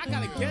good. Hey, man, I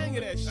got a gang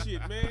of that shit,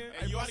 man.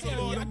 Hey, you ought to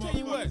I tell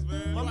you what,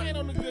 man. My man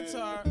on the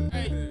guitar.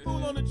 Hey,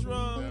 fool on the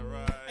drum. Yeah,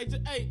 right.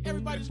 Hey,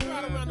 everybody just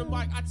crowd around the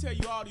mic. I tell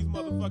you all these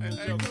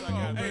motherfucking jokes I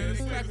got, man.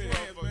 So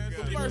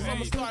first, I'm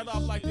gonna start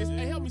off like this.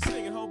 Hey, help me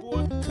sing it,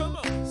 homeboy. Come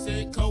on.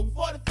 Sing Coke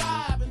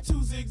 45 and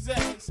 2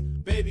 zigzags.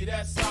 Baby,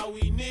 that's all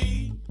we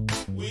need.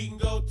 We can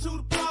go to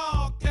the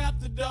park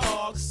after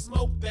dark,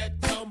 smoke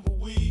that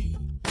tumbleweed.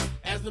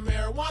 As the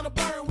marijuana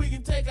burn, we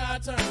can take our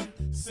turn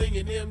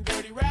singing them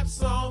dirty rap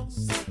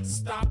songs.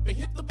 Stop and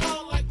hit the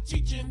ball like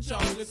Cheech and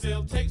Chong and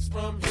sell tapes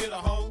from here to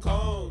Hong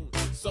Kong.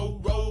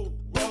 So roll,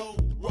 roll,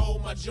 roll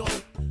my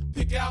joint.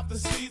 Pick out the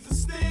seeds and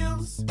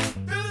stems.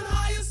 Feeling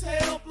high as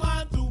hell,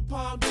 flying through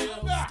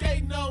Palmdale,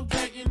 skating on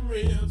dragging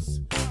rims.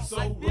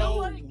 So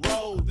roll,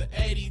 roll the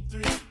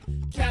 83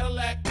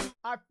 Cadillac.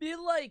 I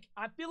feel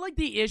like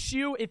the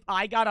issue, if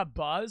I got a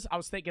buzz, I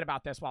was thinking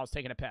about this while I was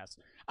taking a piss.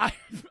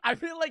 I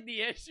feel like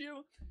the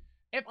issue,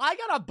 if I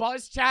got a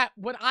buzz, chat,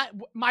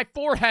 my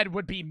forehead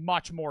would be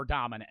much more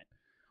dominant.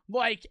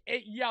 Like,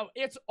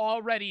 it's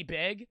already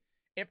big.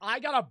 If I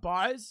got a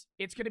buzz,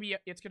 it's gonna be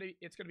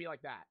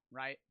like that,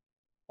 right?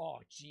 Oh,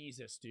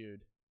 Jesus,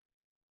 dude.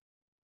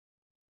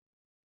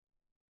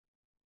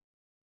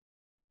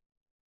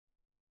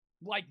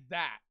 Like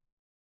that.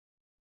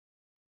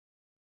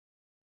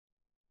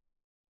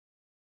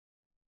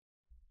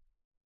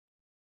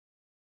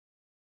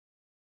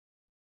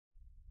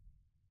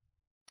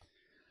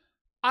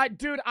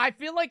 Dude, I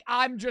feel like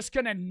I'm just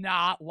gonna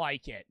not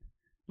like it.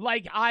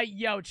 Like,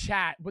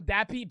 chat, would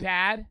that be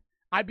bad?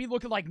 I'd be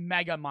looking like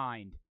Mega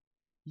Mind.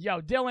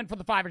 Yo, Dylan for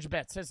the 500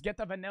 bits says, get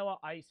the Vanilla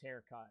Ice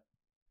haircut.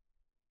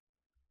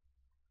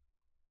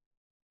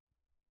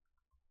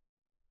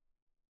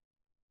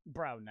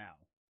 Bro, no.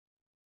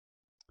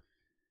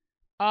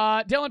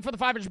 Dylan for the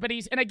 500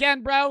 biddies. And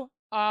again, bro,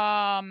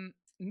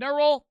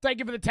 Neural, thank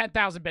you for the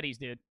 10,000 biddies,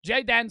 dude.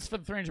 Jay Dens for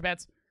the 300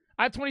 bits.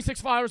 I have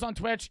 26 followers on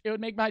Twitch. It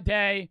would make my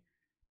day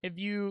if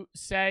you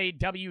say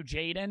W.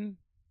 Jaden.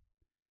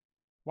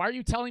 Why are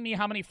you telling me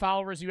how many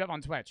followers you have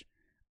on Twitch?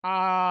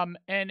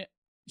 And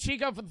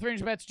Chico for the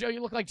 300 bits. Joe,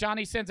 you look like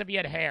Johnny Sins if he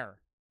had hair.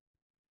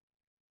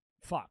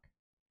 Fuck.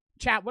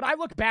 Chat, would I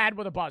look bad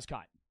with a buzz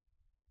cut?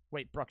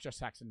 Wait, Brooke just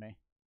texted me.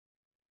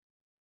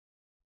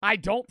 I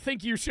don't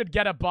think you should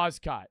get a buzz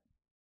cut.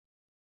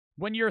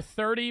 When you're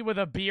 30 with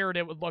a beard,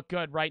 it would look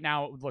good. Right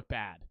now, it would look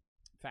bad.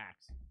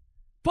 Facts.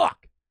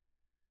 Fuck!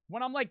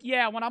 When I'm like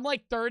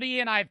 30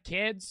 and I have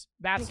kids,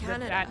 that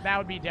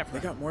would be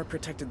different. They got more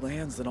protected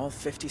lands than all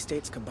 50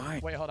 states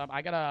combined. Wait, hold up.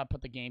 I gotta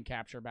put the game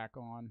capture back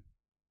on.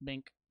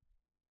 Bink.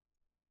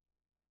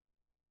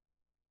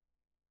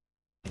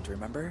 And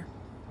remember?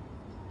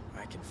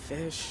 I can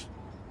fish,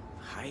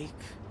 hike,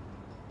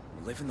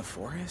 live in the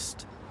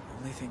forest.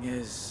 Only thing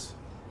is,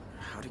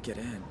 how to get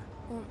in.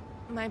 Well,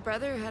 my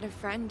brother had a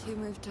friend who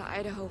moved to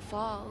Idaho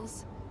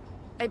Falls.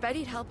 I bet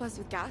he'd help us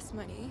with gas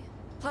money.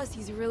 Plus,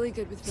 he's really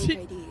good with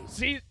fake IDs.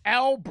 See,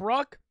 L.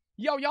 Brooke?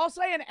 Yo, y'all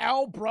saying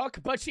L. Brooke,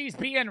 but she's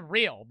being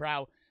real,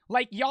 bro.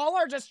 Like, y'all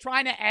are just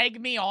trying to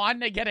egg me on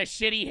to get a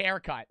shitty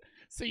haircut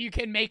so you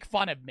can make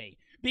fun of me.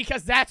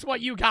 Because that's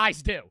what you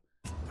guys do.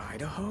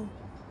 Idaho?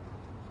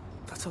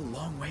 That's a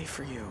long way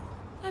for you.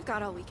 I've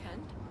got all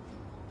weekend.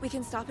 We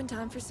can stop in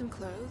town for some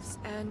clothes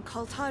and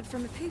call Todd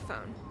from a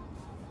payphone.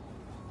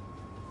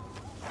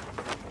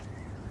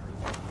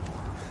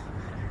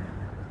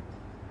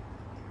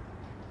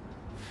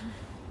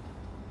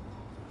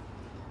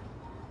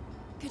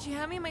 Could you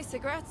hand me my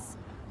cigarettes?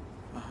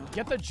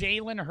 Get the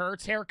Jalen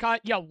Hurts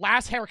haircut. Yo,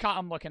 last haircut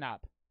I'm looking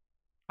up.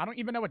 I don't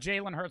even know what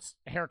Jalen Hurts'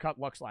 haircut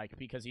looks like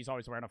because he's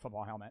always wearing a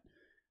football helmet.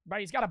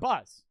 But he's got a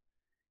buzz.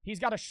 He's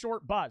got a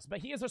short buzz. But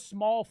he has a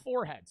small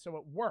forehead, so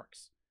it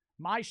works.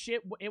 My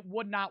shit, it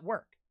would not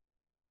work.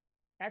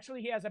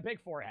 Actually, he has a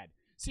big forehead.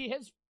 See,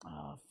 his...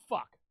 Oh,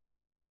 fuck.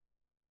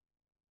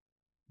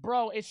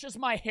 Bro, it's just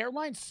my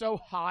hairline's so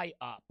high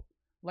up.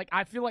 Like,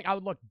 I feel like I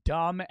would look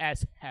dumb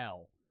as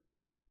hell.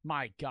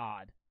 My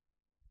God.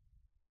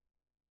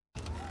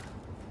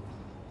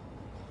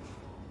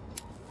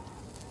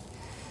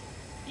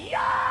 Yo!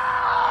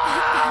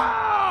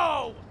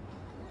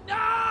 No!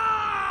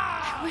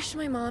 I wish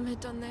my mom had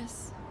done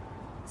this.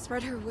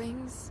 spread her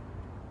wings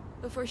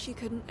before she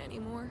couldn't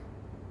anymore.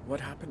 What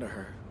happened to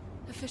her?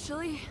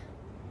 Officially,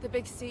 the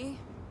big C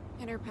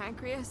in her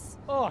pancreas.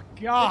 Oh,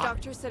 God. The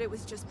doctor said it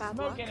was just bad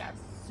Smoking luck.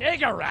 a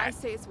cigarette. I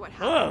say it's what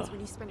happens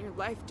when you spend your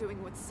life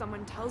doing what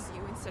someone tells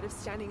you instead of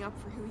standing up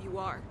for who you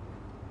are.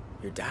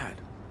 Your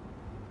dad?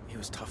 He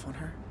was tough on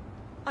her?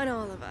 On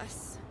all of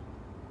us.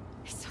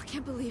 I still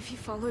can't believe he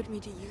followed me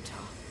to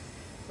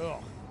Utah.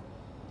 Ugh.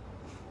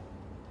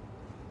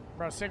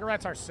 Bro,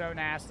 cigarettes are so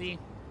nasty.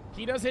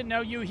 He doesn't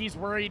know you. He's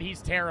worried.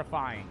 He's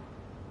terrifying.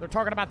 They're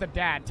talking about the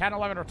dad. 10,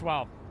 11, or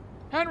 12.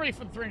 Henry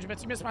from 300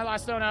 bits. You missed my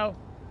last dono.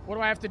 What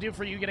do I have to do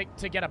for you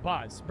to get a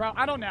buzz? Bro,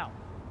 I don't know.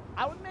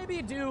 I would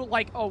maybe do,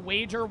 like, a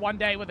wager one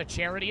day with a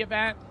charity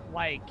event.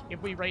 Like,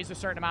 if we raise a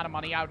certain amount of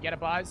money, I would get a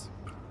buzz.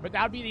 But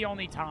that would be the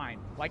only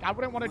time. Like, I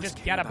wouldn't want to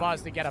just get a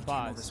buzz to get a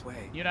buzz. This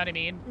way. You know what I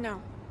mean?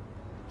 No.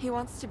 He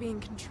wants to be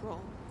in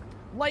control.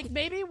 Like,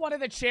 maybe one of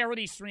the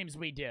charity streams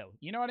we do.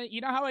 You know what?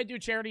 You know how I do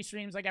charity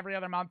streams, like, every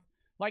other month?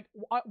 Like,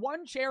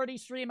 one charity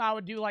stream I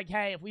would do, like,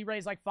 hey, if we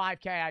raise, like,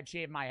 5K, I'd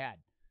shave my head.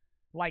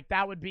 Like,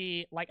 that would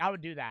be, like, I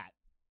would do that.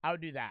 I would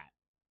do that.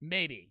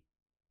 Maybe.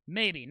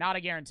 Maybe. Not a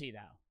guarantee, though.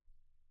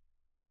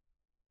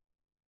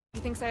 He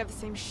thinks I have the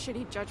same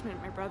shitty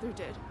judgment my brother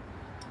did.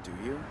 Do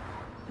you?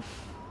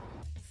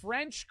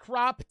 French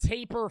crop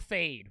taper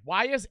fade.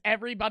 Why is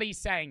everybody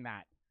saying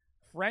that?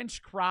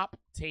 French crop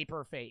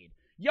taper fade.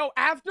 Yo,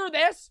 after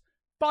this,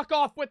 fuck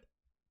off with...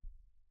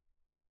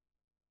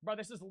 Bro,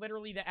 this is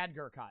literally the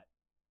Edgar cut.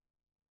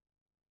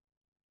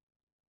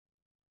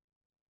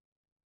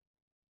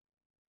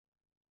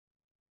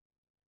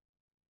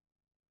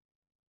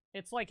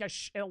 It's like a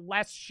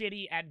less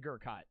shitty Edgar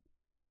cut.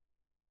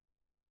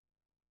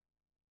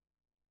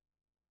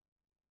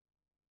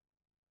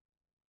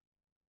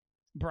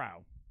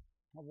 Bro.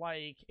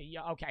 Like,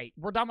 yeah, okay.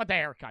 We're done with the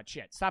haircut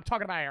shit. Stop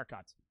talking about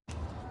haircuts.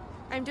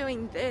 I'm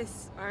doing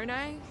this, aren't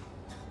I?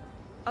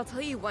 I'll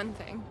tell you one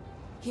thing.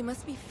 He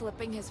must be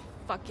flipping his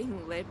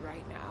fucking lid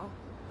right now.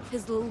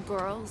 His little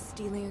girl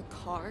stealing a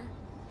car.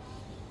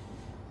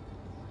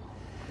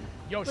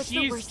 Yo,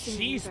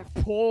 she's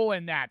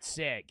pulling that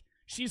cig.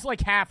 She's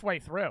like halfway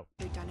through.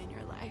 You're done in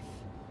your life.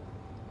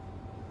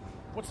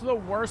 What's the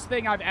worst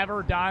thing I've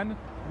ever done?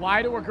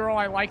 Lie to a girl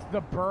I liked,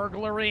 the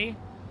burglary,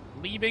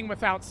 leaving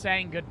without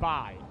saying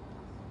goodbye.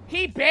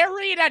 He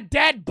buried a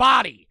dead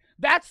body.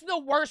 That's the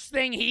worst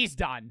thing he's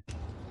done.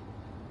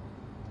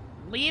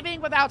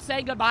 Leaving without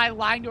saying goodbye,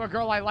 lying to a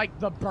girl I liked,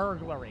 the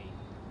burglary.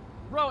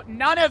 Bro,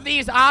 none of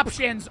these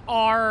options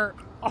are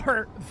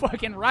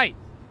fucking right.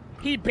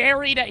 He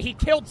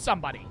killed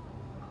somebody.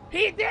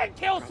 He did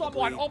kill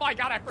someone. Oh my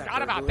God, I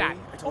forgot about that.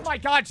 Oh my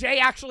God, Jay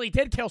actually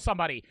did kill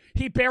somebody.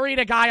 He buried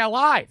a guy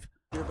alive.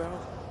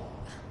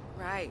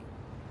 Right.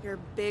 Your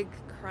big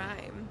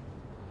crime.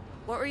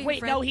 What were you?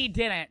 Wait, no, he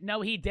didn't.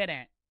 No, he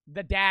didn't.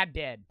 The dad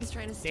did. He's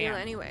trying to steal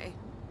anyway.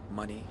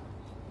 Money.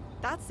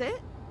 That's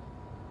it?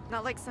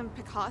 Not like some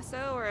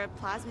Picasso or a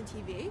plasma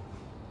TV?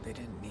 They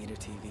didn't need a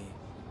TV.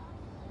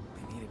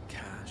 They needed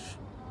cash.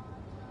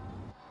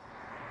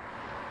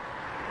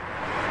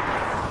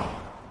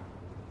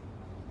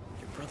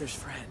 Your brother's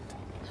friend.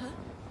 Huh?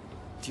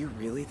 Do you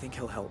really think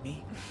he'll help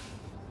me?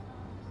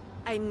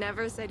 I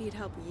never said he'd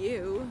help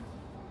you,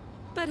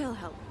 but he'll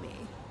help me.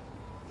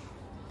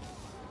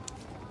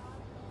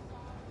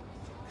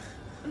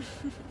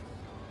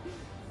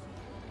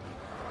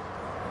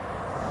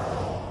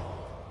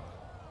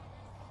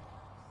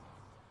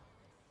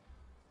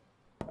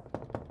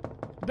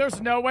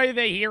 There's no way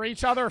they hear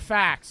each other.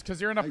 Facts, because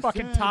you're in a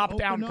fucking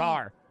top-down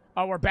car.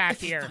 Oh, we're back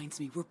here. If he finds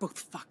me, we're both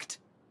fucked.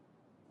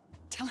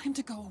 Tell him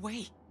to go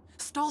away.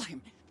 Stall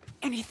him.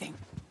 Anything.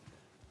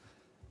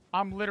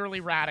 I'm literally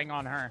ratting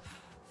on her.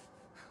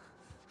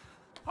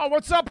 Oh,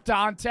 what's up,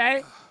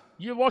 Dante?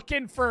 You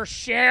looking for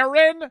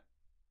Sharon?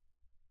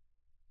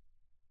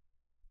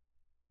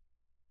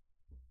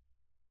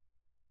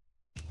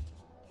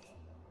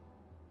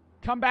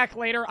 Come back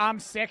later. I'm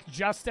sick.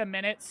 Just a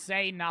minute.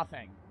 Say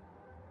nothing.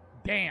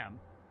 Damn.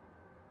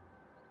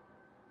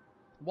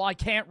 Well, I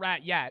can't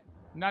rat yet.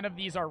 None of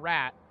these are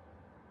rat.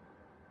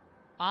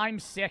 I'm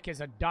sick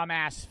is a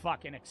dumbass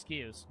fucking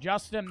excuse.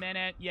 Just a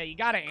minute. Yeah, you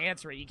gotta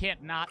answer it. You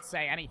can't not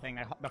say anything.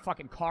 The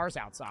fucking car's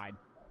outside.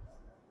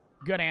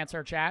 Good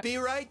answer, chat. Be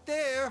right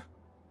there.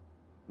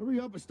 Hurry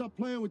up and stop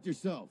playing with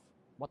yourself.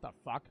 What the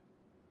fuck?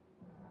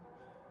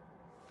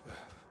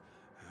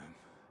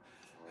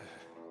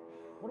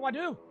 What do I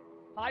do?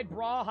 Hide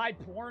bra, hide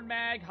porn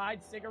mag,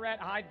 hide cigarette,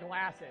 hide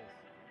glasses.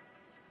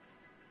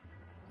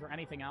 Is there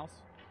anything else?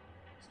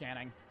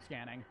 Scanning,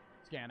 scanning,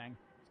 scanning,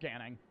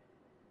 scanning.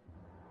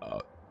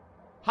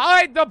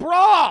 Hide the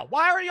bra!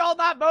 Why are y'all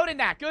not voting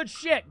that? Good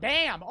shit.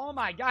 Damn. Oh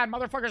my God.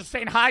 Motherfuckers are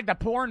saying hide the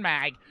porn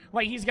mag.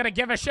 Like he's gonna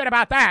give a shit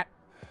about that.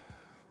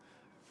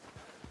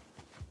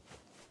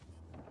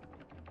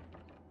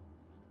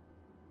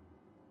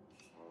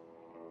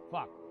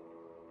 Fuck.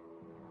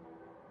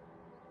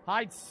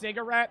 Hide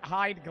cigarette,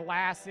 hide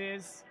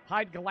glasses.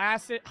 Hide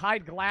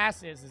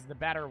glasses is the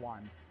better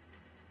one.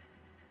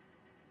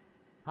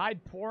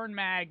 Hide porn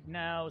mag,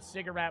 no.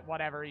 Cigarette,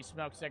 whatever. He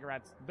smokes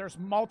cigarettes. There's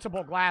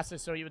multiple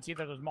glasses, so you would see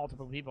that there's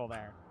multiple people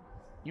there.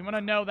 You want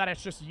to know that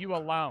it's just you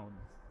alone.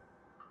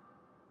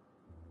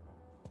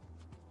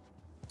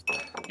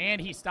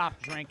 And he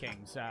stopped drinking,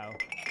 so.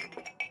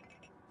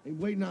 Ain't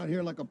waiting out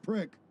here like a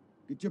prick.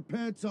 Get your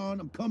pants on,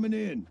 I'm coming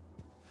in.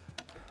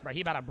 Right,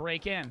 he about to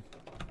break in.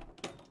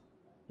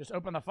 Just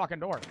open the fucking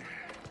door.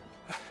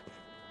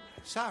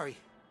 Sorry.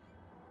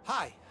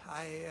 Hi,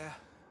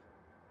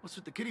 What's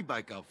with the kiddie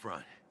bike out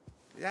front?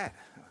 That.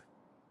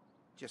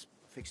 Just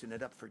fixing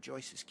it up for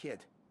Joyce's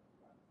kid.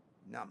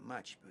 Not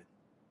much, but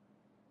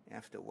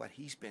after what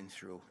he's been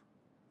through.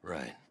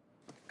 Right.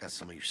 Got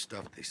some of your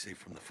stuff they saved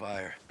from the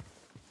fire.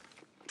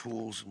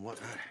 Tools and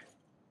whatnot.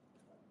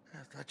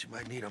 I thought you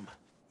might need them.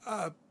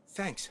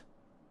 Thanks.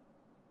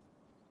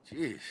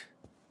 Jeez.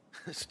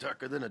 It's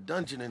darker than a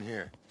dungeon in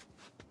here.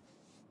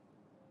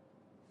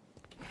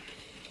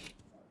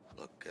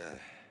 Look,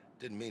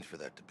 didn't mean for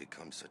that to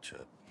become such a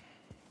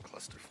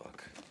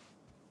clusterfuck.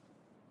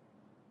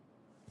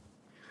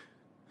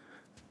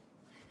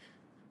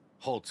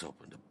 Holtz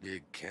opened a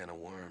big can of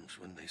worms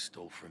when they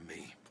stole from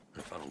me.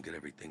 If I don't get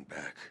everything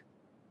back,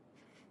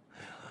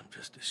 I'm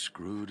just as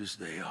screwed as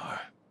they are.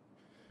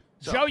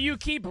 So, Joe, you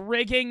keep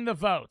rigging the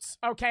votes.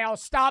 Okay, I'll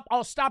stop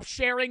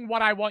sharing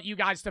what I want you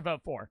guys to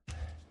vote for.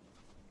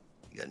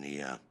 you got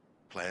any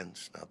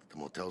plans now that the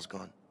motel's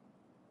gone?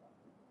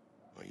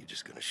 Or are you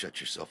just gonna shut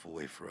yourself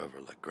away forever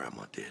like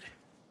Grandma did?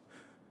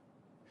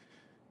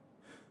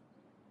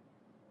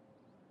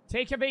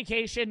 Take a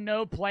vacation,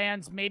 no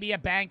plans, maybe a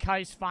bank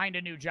heist, find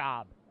a new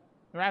job.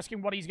 They're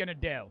asking what he's gonna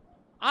do.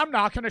 I'm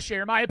not gonna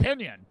share my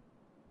opinion.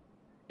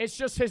 It's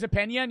just his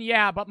opinion,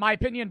 yeah, but my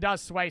opinion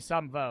does sway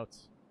some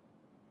votes.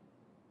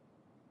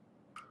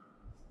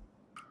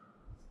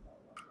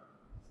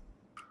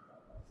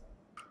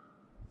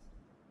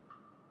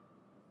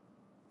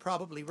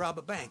 Probably rob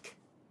a bank.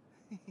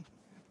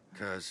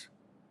 'Cause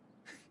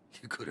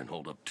you couldn't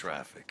hold up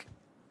traffic.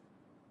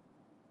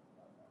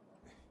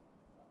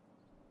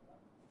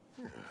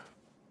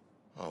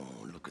 Oh,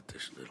 look at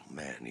this little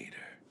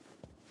man-eater.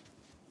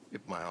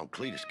 If my Aunt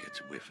Cletus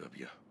gets a whiff of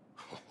you,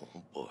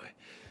 oh boy,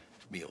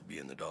 me'll be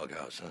in the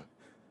doghouse, huh?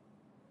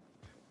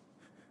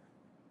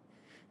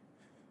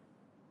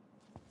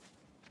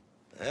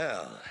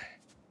 Well,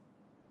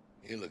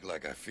 you look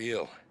like I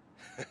feel.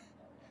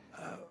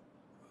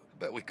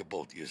 Bet we could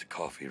both use a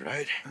coffee,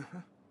 right?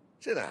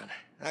 Sit down,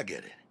 I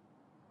get it.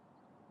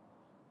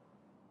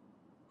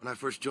 When I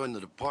first joined the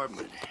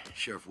department,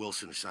 Sheriff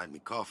Wilson assigned me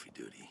coffee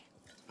duty.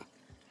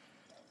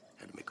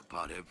 Had to make a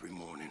pot every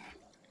morning.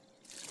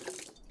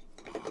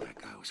 Oh, that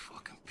guy was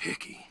fucking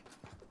picky.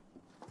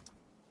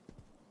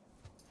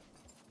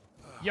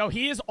 Yo,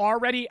 he is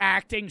already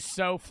acting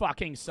so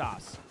fucking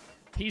sus.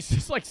 He's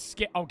just like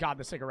oh god,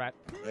 the cigarette.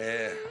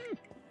 Yeah.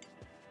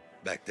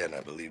 Back then, I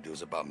believed it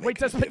was about making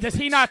Wait, does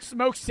he not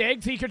smoke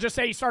cigs? He could just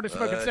say he started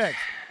smoking cigs.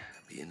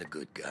 Being a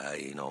good guy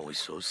ain't always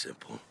so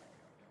simple.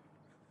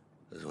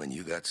 Because when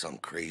you got some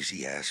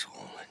crazy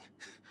asshole, and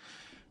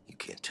you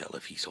can't tell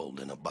if he's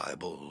holding a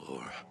Bible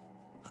or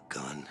a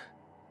gun,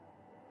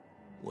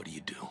 what do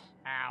you do?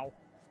 Ow.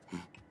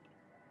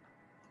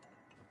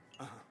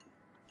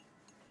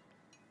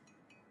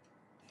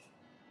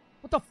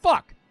 What the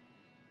fuck?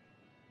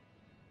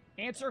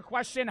 Answer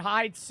question,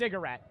 hide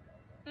cigarette.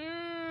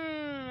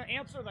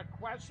 Answer the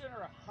question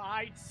or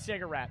hide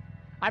cigarette.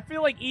 I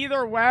feel like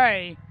either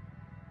way,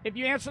 if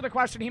you answer the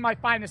question, he might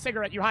find the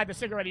cigarette. You hide the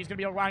cigarette, he's going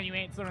to be like, why don't you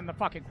answer the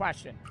fucking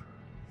question?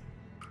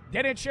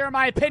 Didn't share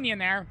my opinion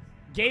there.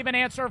 Gave an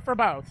answer for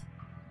both.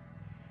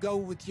 Go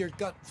with your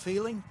gut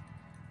feeling.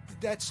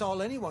 That's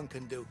all anyone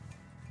can do.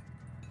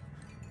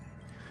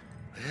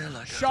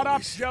 Well, Shut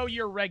up, Joe.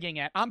 You're rigging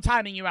it. I'm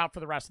timing you out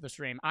for the rest of the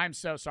stream. I'm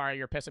so sorry.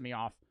 You're pissing me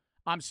off.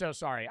 I'm so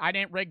sorry. I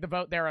didn't rig the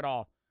vote there at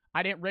all.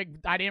 I didn't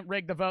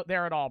rig the vote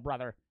there at all,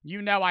 brother.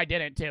 You know I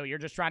didn't, too. You're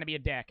just trying to be a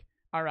dick.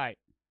 All right.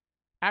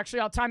 Actually,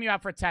 I'll time you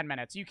out for 10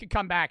 minutes. You can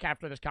come back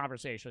after this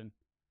conversation.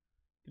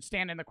 You can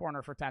stand in the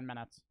corner for 10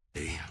 minutes.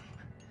 Hey,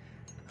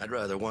 I'd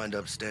rather wind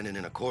up standing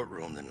in a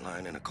courtroom than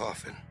lying in a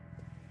coffin.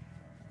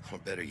 Or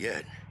better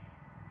yet,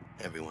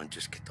 everyone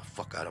just get the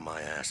fuck out of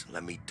my ass and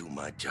let me do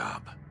my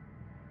job.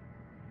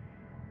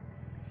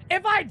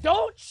 If I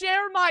don't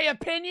share my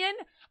opinion,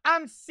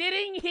 I'm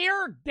sitting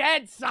here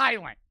dead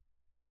silent.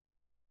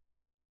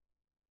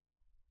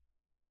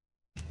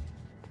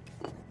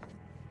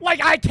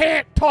 Like, I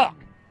can't talk.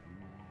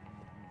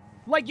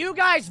 Like, you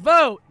guys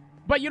vote,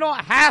 but you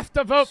don't have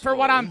to vote for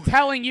what I'm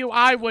telling you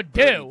I would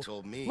do.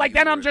 Like,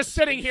 then I'm just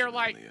sitting here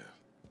like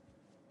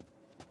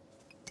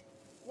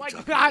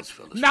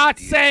not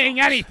saying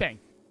anything.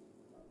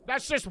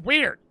 That's just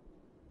weird.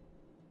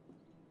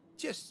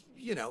 Just,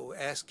 you know,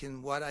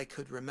 asking what I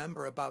could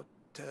remember about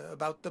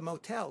the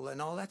motel and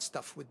all that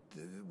stuff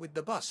with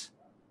the bus.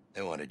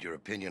 They wanted your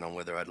opinion on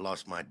whether I'd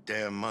lost my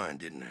damn mind,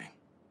 didn't they?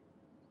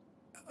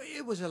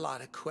 It was a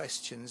lot of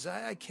questions.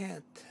 I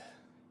can't...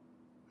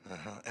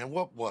 And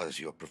what was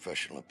your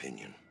professional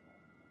opinion?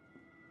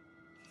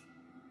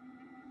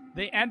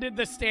 They ended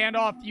the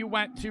standoff. You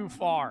went too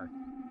far.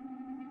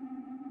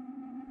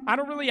 I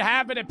don't really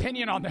have an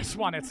opinion on this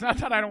one. It's not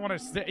that I don't want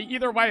to...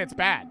 Either way, it's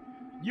bad.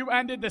 You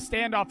ended the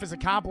standoff as a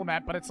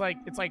compliment, but it's like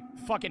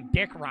fucking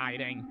dick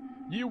riding.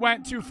 You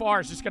went too far.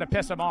 It's just going to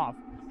piss him off.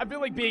 I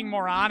feel like being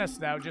more honest,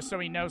 though, just so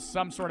he knows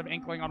some sort of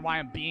inkling on why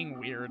I'm being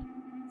weird.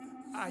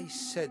 I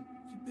said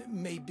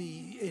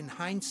maybe in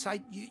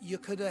hindsight you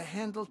could have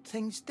handled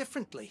things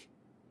differently.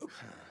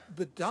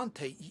 But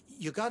Dante,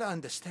 you gotta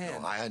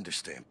understand. No, I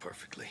understand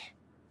perfectly.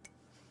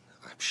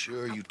 I'm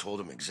sure you told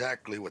them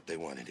exactly what they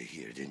wanted to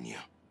hear, didn't you?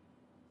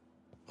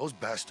 Those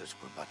bastards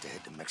were about to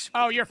head to Mexico.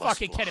 Oh, you're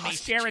fucking kidding me.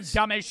 Sharon's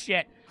dumb as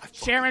shit.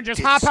 Sharon,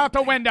 just hop out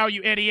the window,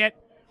 you idiot.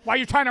 Why are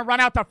you trying to run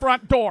out the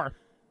front door?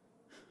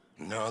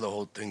 Now the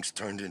whole thing's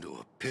turned into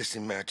a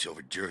pissing match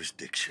over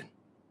jurisdiction.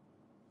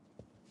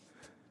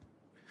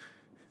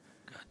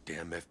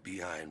 Goddamn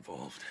FBI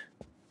involved.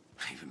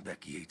 Even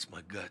Becky hates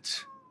my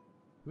guts.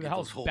 Who the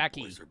hell's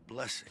Becky? Those boys are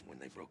blessing when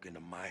they broke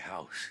into my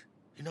house.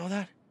 You know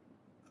that?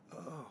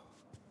 Oh.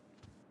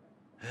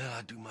 Yeah,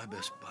 I do my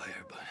best by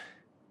her, but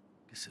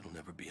guess it'll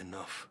never be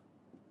enough.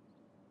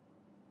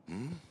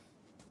 Hmm?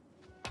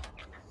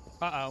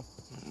 Uh-oh.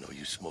 Know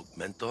you smoke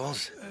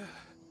menthols?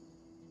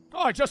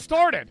 Oh, I just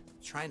started.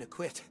 Trying to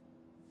quit.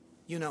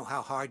 You know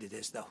how hard it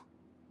is, though.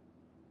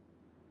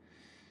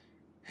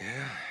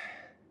 Yeah.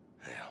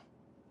 Yeah.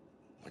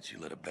 Once you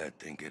let a bad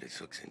thing get its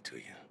hooks into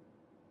you,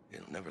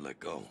 it'll never let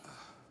go.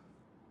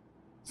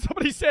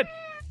 Somebody said,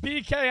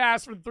 BK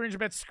asked for 300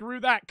 bits, screw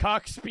that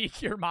cuck,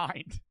 speak your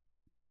mind.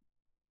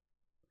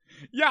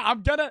 Yeah,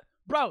 I'm gonna,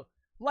 bro,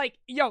 like,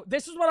 yo,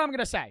 this is what I'm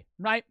gonna say,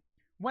 right?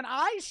 When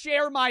I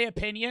share my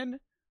opinion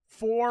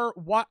for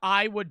what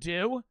I would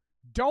do,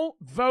 don't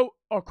vote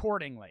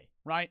accordingly,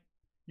 right?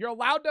 You're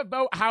allowed to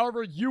vote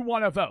however you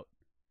want to vote.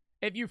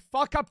 If you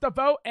fuck up the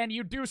vote and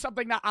you do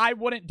something that I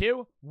wouldn't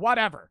do,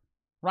 whatever,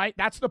 right?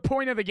 That's the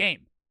point of the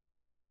game.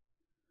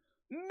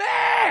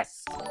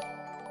 Miss!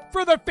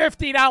 For the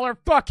 $50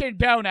 fucking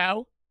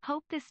dono.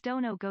 Hope this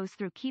dono goes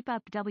through. Keep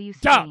up, W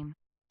stream.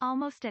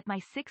 Almost at my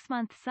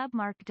 6-month sub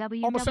mark,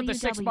 WWW. Almost at the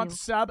 6-month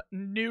sub.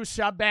 New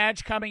sub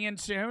badge coming in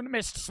soon.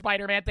 Mr.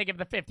 Spider-Man, thank you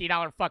for the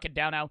 $50 fucking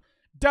dono.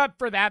 Dub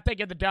for that, thank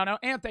you for the dono.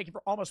 And thank you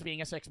for almost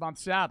being a 6-month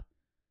sub.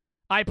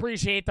 I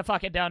appreciate the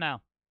fucking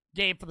dono.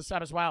 Gabe for the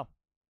sub as well.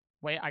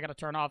 Wait, I gotta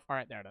turn off. All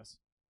right, there it is.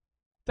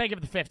 Thank you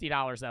for the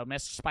 $50, though,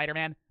 Mr.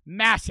 Spider-Man.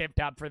 Massive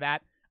dub for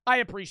that. I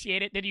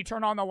appreciate it. Did you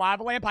turn on the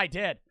lava lamp? I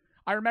did.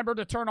 I remember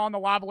to turn on the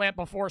lava lamp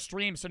before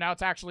stream, so now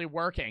it's actually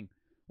working.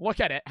 Look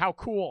at it. How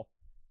cool.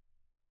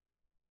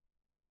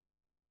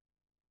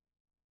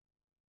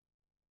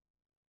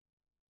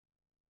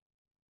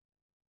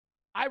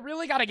 I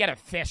really gotta get a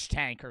fish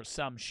tank or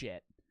some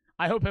shit.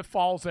 I hope it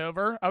falls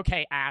over.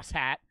 Okay,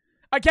 asshat.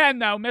 Again,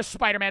 though, Miss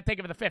Spider-Man, thank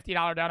you for the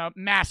 $50 dono.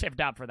 Massive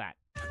dub for that.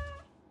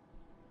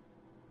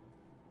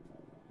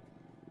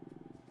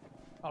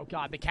 Oh,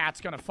 God, the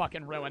cat's gonna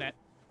fucking ruin it.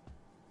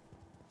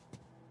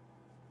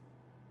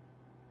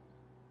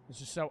 This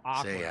is so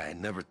awkward. Say, I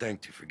never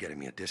thanked you for getting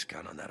me a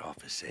discount on that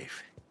office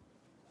safe.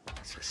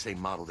 It's the same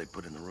model they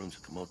put in the rooms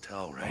at the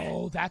motel, right?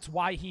 Oh, that's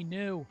why he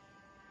knew.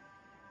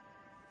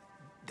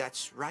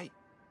 That's right.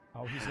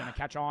 Oh, he's gonna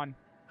catch on.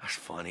 That's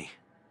funny.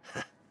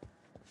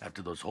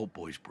 After those Hope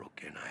boys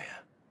broke in, I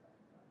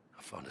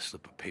found a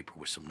slip of paper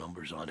with some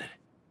numbers on it.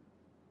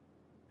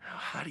 Now,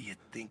 how do you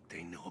think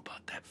they knew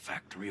about that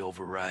factory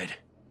override?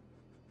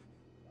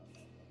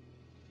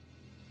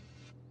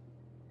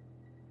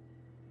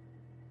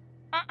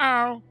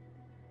 Uh-oh.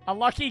 A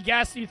lucky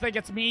guess. You think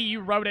it's me? You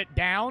wrote it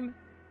down?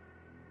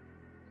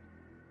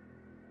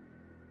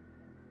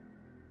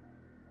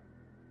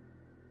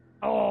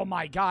 Oh,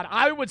 my God.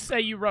 I would say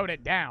you wrote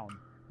it down.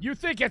 You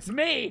think it's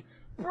me?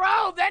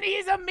 Bro, then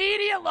he's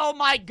immediate. Oh,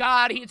 my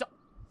God. He's...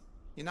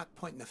 You're not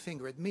pointing a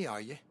finger at me,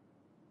 are you?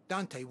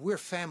 Dante, we're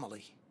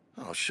family.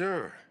 Oh,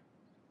 sure.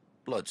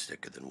 Blood's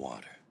thicker than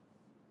water.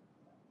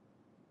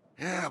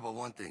 Yeah, but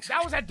one thing's...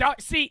 That was a...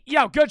 See,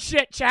 yo, good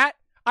shit, chat.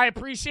 I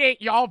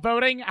appreciate y'all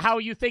voting how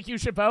you think you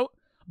should vote,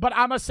 but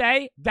I'm gonna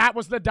say that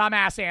was the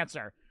dumbass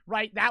answer,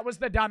 right? That was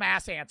the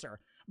dumbass answer.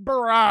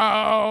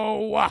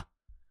 Bro!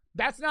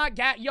 That's not...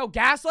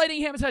 gaslighting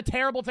him is a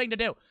terrible thing to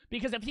do,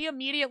 because if he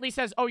immediately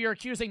says, oh, you're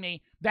accusing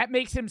me, that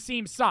makes him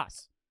seem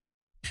sus.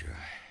 Sure.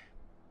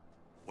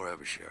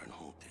 Wherever Sharon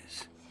Holt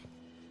is.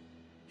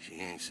 She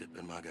ain't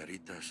sipping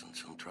margaritas on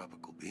some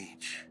tropical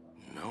beach.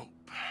 Nope.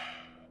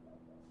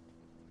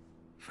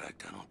 In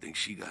fact, I don't think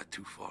she got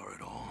too far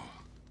at all.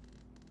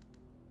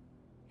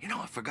 You know,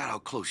 I forgot how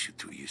close you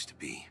two used to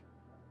be.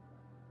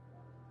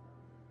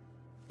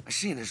 I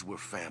seen as we're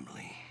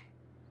family.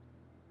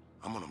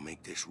 I'm gonna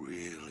make this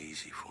real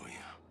easy for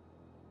you.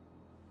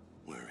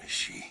 Where is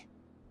she?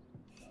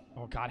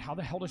 Oh, God, how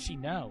the hell does she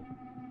know?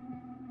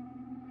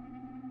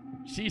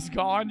 She's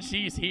gone.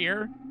 She's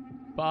here.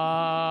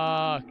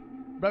 Fuck.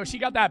 Bro, she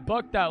got that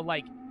book, though.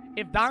 Like,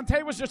 if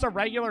Dante was just a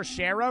regular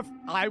sheriff,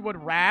 I would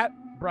rat.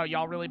 Bro,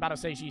 y'all really about to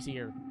say she's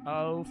here.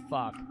 Oh,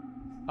 fuck.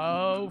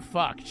 Oh,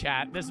 fuck,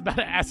 chat. This is about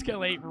to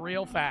escalate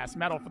real fast.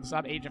 Metal for the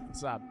sub, Agent for the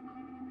sub.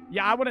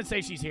 Yeah, I wouldn't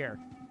say she's here.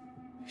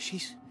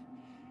 She's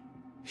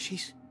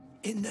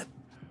in the...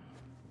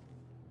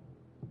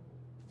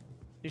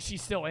 Is she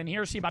still in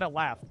here? She might have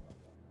left.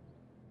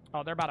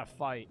 Oh, they're about to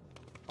fight.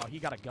 Oh, he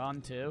got a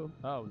gun, too?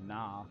 Oh,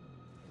 nah.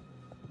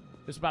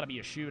 This is about to be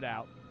a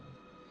shootout.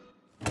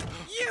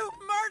 You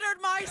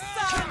murdered my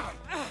son!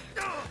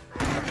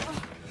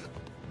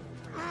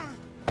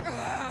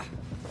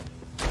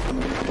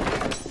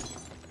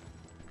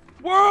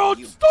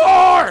 World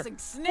Star!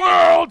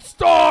 World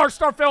Star!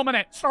 Start filming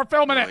it. Start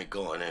filming You it. ain't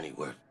going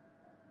anywhere.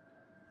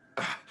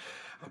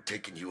 I'm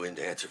taking you in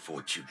to answer for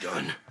what you've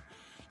done.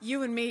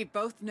 You and me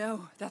both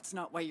know that's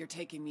not why you're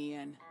taking me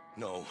in.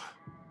 No.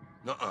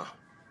 Nuh-uh.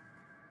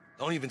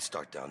 Don't even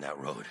start down that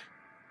road.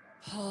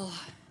 Paul,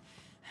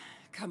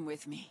 come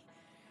with me.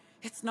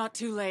 It's not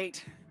too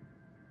late.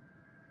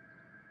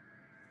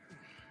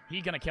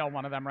 He's gonna kill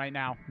one of them right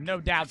now.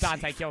 No doubt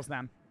Dante kills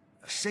them.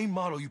 The same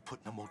model you put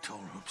in the motel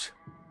rooms.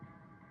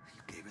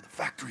 You gave her the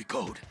factory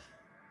code.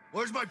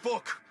 Where's my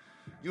book?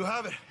 You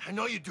have it. I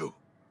know you do.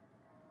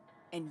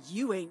 And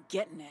you ain't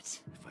getting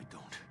it. If I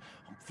don't,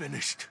 I'm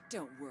finished.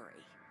 Don't worry.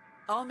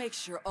 I'll make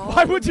sure all...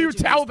 Why would you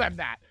tell them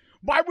that?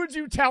 Why would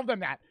you tell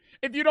them that?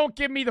 If you don't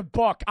give me the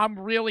book, I'm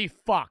really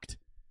fucked.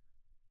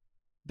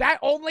 That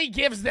only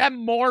gives them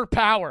more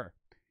power.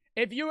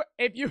 Sharon,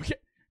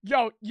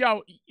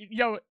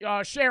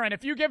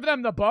 if you give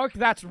them the book,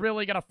 that's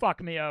really gonna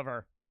fuck me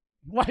over.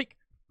 Like,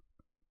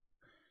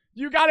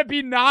 you gotta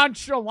be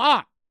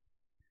nonchalant.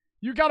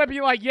 You gotta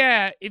be like,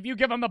 yeah, if you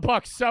give them the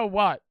book, so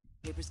what?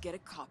 Neighbors get a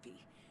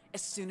copy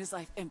as soon as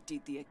I've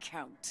emptied the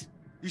account.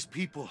 These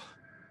people,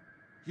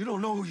 you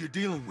don't know who you're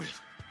dealing with.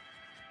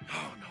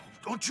 Oh, no.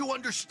 Don't you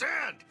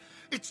understand?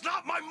 It's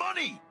not my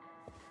money.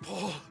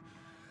 Paul,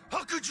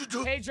 how could you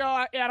do... Hey, Joe,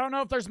 I don't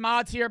know if there's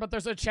mods here, but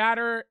there's a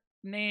chatter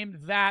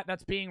named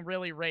that's being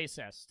really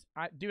racist.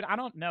 Dude, I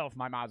don't know if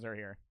my mods are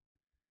here.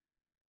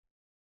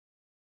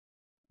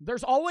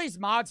 There's always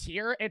mods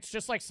here. It's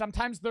just like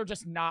sometimes they're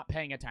just not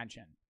paying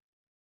attention.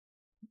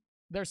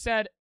 They're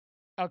said...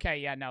 Okay,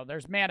 yeah, no,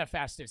 there's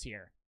Manifest is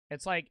here.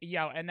 It's like,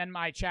 yo, and then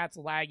my chat's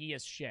laggy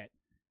as shit.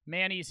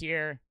 Manny's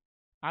here.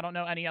 I don't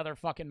know any other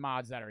fucking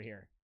mods that are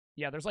here.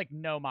 Yeah, there's like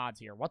no mods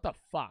here. What the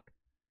fuck?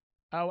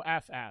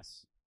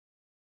 OFS.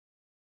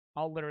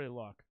 I'll literally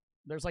look.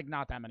 There's like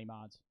not that many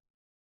mods.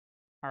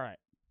 All right.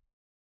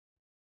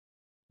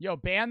 Yo,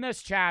 ban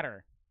this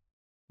chatter.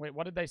 Wait,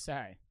 what did they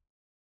say?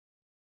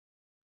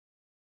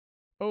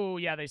 Oh,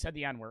 yeah, they said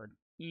the N-word.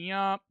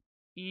 Yup.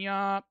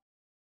 Yup.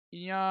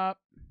 Yup.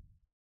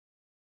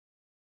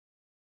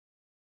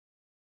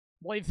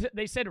 Well,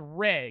 they said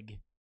rig.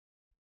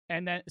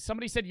 And then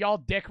somebody said, y'all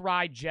dick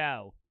ride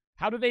Joe.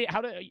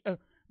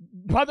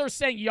 Brother's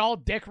saying y'all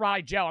dick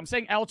ride Joe. I'm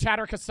saying L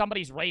chatter because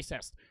somebody's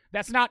racist.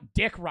 That's not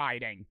dick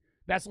riding.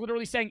 That's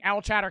literally saying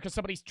L chatter because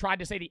somebody's tried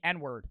to say the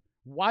N-word.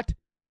 What?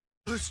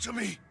 Listen to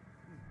me.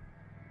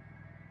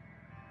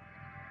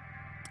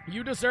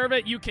 You deserve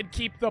it. You can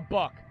keep the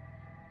book.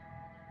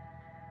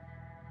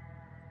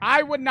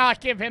 I would not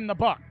give him the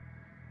book.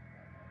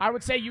 I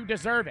would say you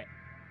deserve it.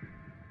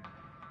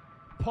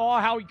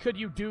 Paul, how could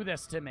you do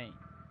this to me?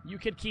 You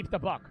could keep the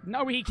book.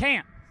 No, he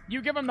can't.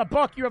 You give him the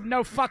book, you have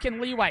no fucking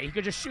leeway. He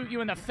could just shoot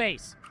you in the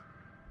face.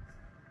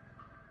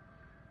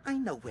 I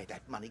know where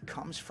that money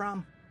comes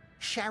from.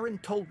 Sharon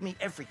told me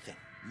everything.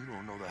 You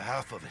don't know the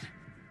half of it.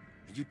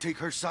 And you take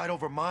her side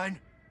over mine?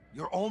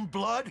 Your own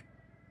blood?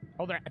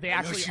 Oh, they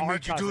actually she are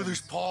made you do cousins.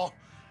 this, Paul?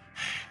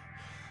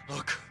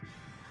 Look,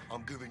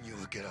 I'm giving you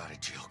a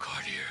get-out-of-jail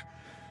card here.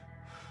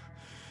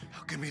 Now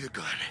give me the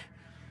gun.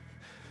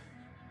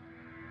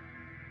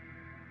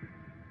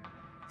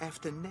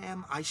 After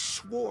Nam, I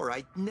swore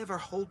I'd never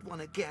hold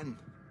one again.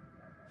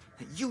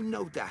 You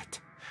know that.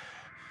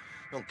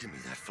 Don't give me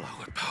that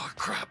flower power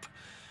crap.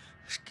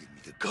 Just give me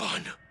the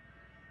gun.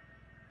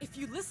 If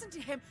you listen to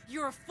him,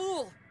 you're a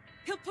fool.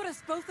 He'll put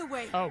us both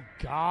away. Oh,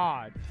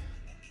 God.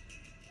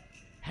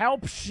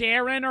 Help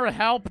Sharon or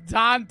help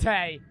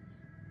Dante?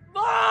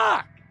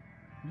 Fuck!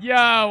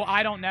 Yo,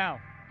 I don't know.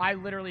 I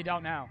literally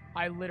don't know.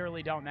 I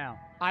literally don't know.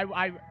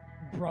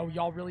 Bro,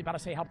 y'all really about to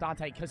say help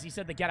Dante because he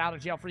said the get out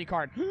of jail free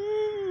card.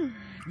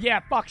 Yeah,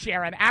 fuck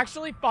Sharon.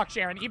 Actually, fuck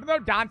Sharon. Even though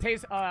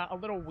Dante's a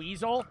little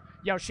weasel,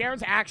 yo,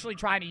 Sharon's actually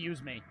trying to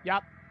use me.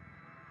 Yep.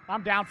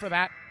 I'm down for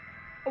that.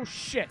 Oh,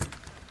 shit.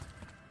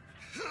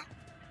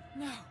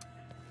 No.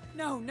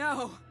 No,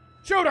 no.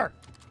 Shoot her!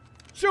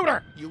 Shoot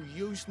her! You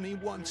used me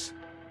once.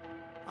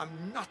 I'm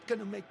not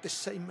gonna make the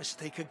same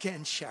mistake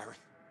again, Sharon.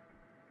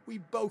 We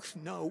both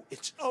know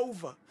it's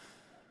over.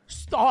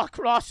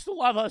 Star-crossed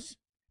lovers.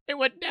 It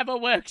would never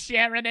work,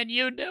 Sharon, and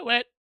you knew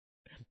it.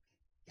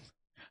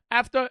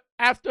 After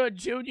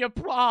junior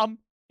prom,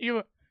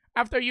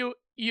 after you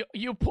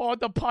poured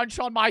the punch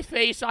on my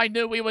face, I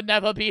knew we would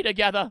never be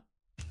together.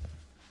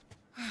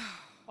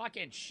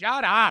 Fucking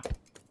shut up.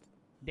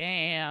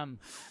 Damn.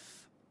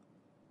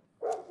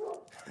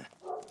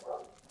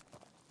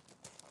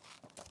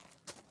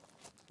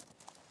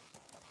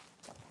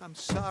 I'm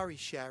sorry,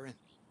 Sharon.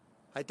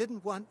 I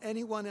didn't want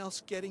anyone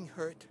else getting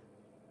hurt.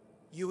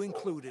 You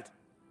included.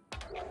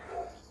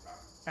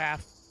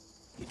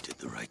 You did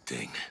the right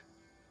thing.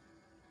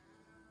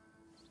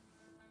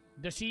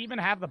 Does she even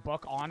have the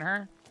book on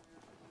her?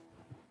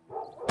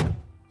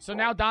 So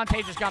now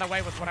Dante just got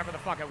away with whatever the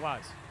fuck it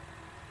was.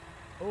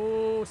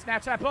 Ooh,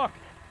 snatch that book.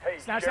 Hey,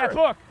 snatch Sheriff, that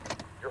book.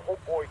 Your whole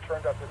boy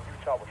turned up in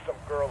Utah with some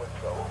girl in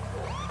tow.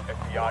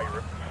 FBI, you're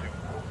in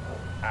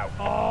pursuit. Out.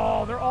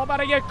 Oh, they're all about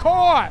to get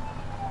caught.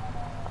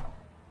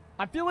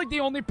 I feel like the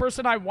only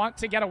person I want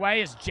to get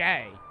away is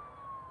Jay.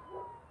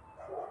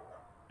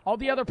 All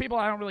the other people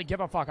I don't really give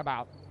a fuck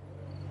about.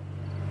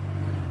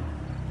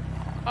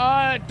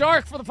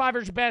 Dark for the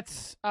 500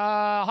 bits.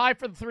 High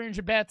for the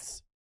 300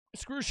 bits.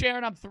 Screw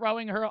Sharon, I'm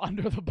throwing her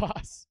under the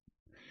bus.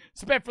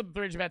 Spit for the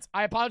 300 bits.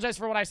 I apologize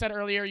for what I said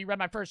earlier. You read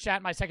my first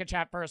chat, my second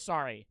chat first.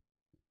 Sorry.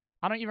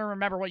 I don't even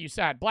remember what you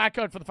said. Black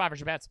code for the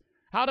 500 bits.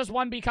 How does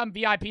one become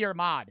VIP or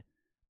mod?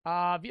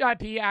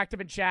 VIP, active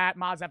in chat.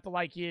 Mods have to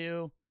like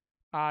you.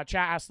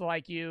 Chat has to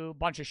like you.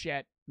 Bunch of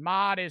shit.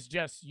 Mod is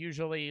just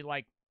usually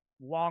like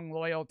long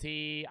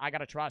loyalty. I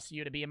gotta trust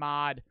you to be a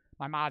mod.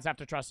 My mods have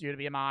to trust you to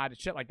be a mod.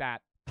 Shit like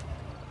that.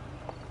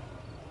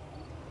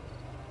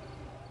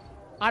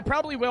 I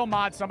probably will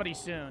mod somebody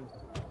soon.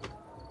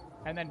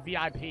 And then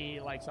VIP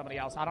like somebody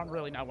else. I don't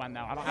really know when,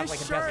 though. I don't have like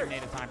a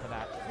designated time for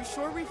that. You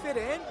sure we fit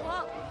in?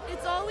 Well,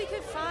 it's all we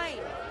could find.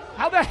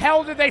 How the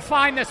hell did they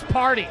find this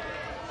party?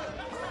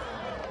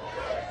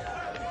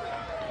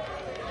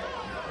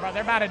 Bro,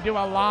 they're about to do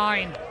a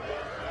line.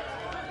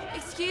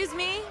 Excuse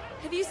me?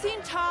 Have you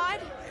seen Todd?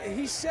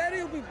 He said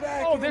he'll be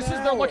back. Oh, this is,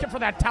 they're looking for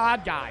that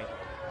Todd guy.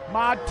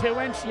 Mod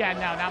 2-inch? Yeah,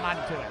 no, not mod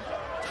 2-inch.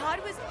 Todd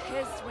was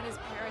pissed when his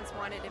parents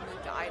wanted to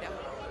move to Idaho.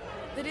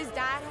 That his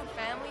dad had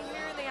family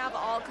here and they have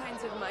all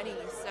kinds of money,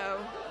 so...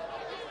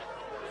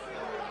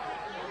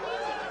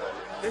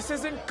 This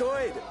isn't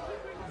good.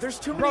 There's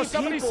too many Bro,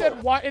 somebody people.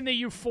 said, what in the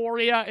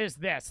Euphoria is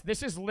this?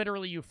 This is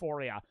literally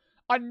Euphoria.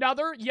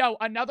 Another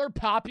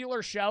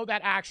popular show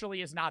that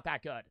actually is not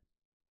that good.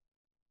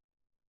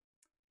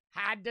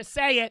 Had to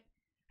say it.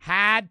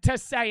 Had to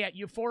say it.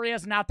 Euphoria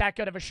is not that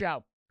good of a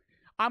show.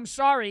 I'm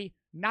sorry,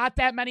 not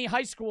that many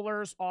high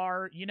schoolers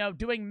are,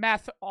 doing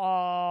meth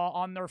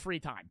on their free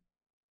time.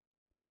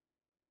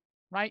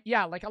 Right?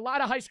 Yeah, like a lot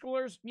of high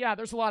schoolers. Yeah,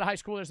 there's a lot of high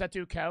schoolers that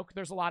do coke.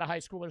 There's a lot of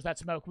high schoolers that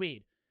smoke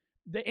weed.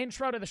 The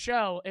intro to the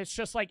show is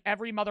just like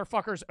every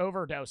motherfucker's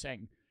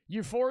overdosing.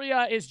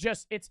 Euphoria is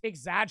just, it's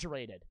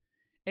exaggerated.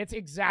 It's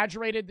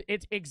exaggerated.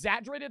 It's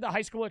exaggerated the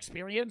high school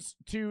experience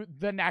to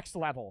the next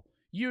level.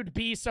 You'd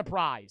be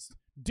surprised.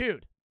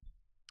 Dude,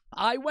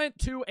 I went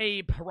to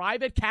a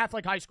private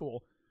Catholic high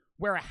school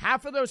where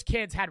half of those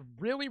kids had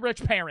really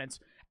rich parents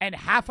and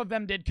half of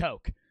them did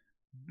coke.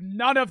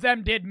 None of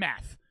them did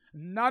meth.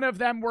 None of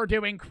them were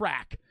doing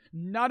crack.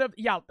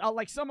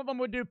 Like some of them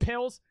would do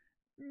pills.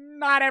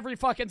 Not every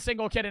fucking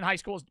single kid in high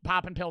school is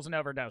popping pills and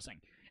overdosing.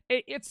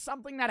 It's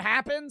something that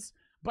happens,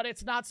 but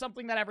it's not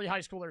something that every high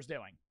schooler is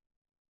doing.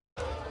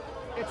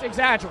 It's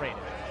exaggerated.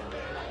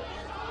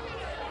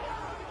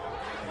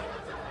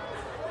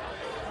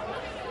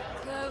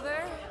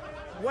 Clover?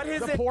 What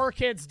is the it? Poor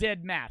kids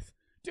did meth.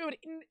 Dude,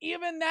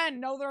 even then,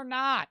 no, they're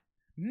not.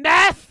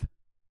 Meth!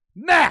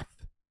 Meth!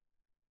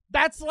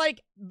 That's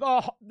like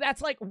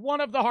one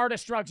of the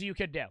hardest drugs you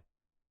could do.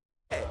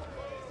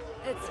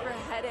 It's for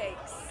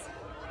headaches.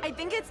 I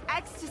think it's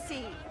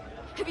ecstasy.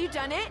 Have you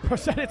done it? Bro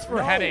said it's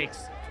for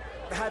headaches.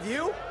 Have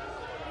you?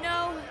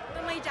 No,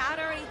 but my dad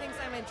already thinks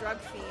I'm a drug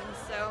fiend,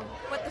 so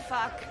what the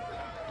fuck?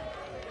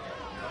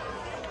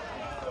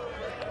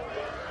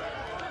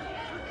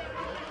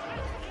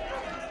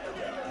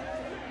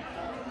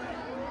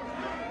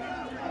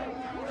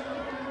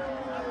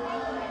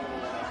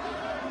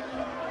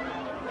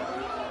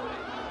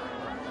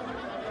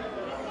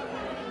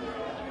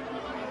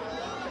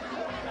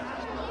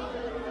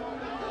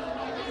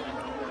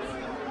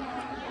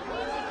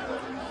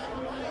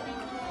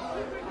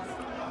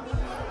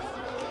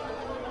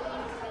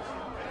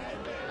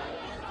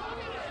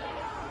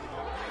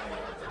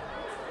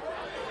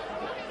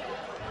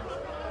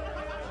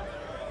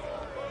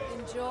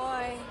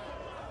 Enjoy.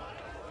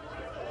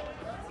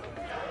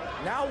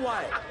 Now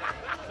what?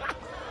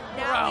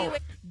 Now Bro,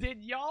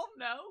 did y'all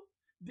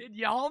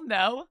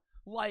know?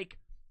 Like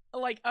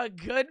a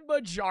good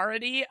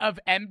majority of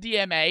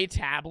MDMA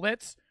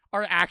tablets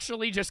are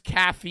actually just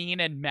caffeine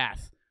and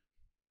meth.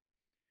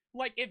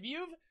 Like if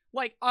you've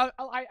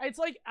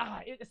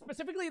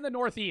specifically in the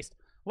Northeast.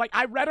 Like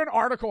I read an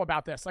article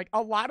about this. Like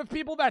a lot of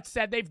people that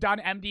said they've done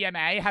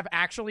MDMA have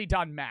actually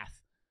done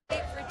meth.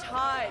 Wait for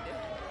Todd.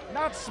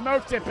 Not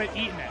smoked it, but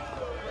eaten it.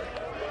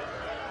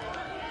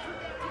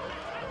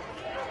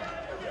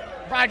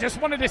 But I just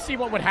wanted to see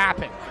what would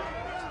happen.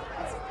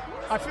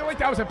 I feel like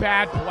that was a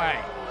bad play.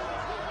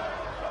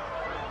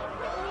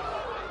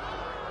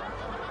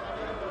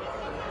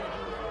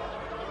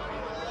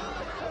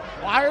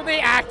 Why are they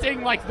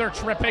acting like they're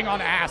tripping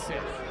on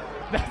acid?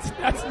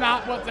 That's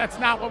not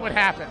what would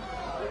happen.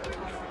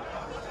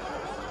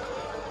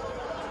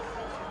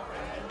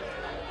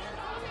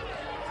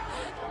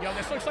 Yo,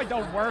 this looks like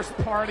the worst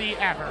party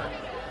ever.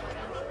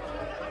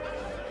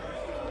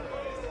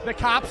 The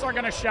cops are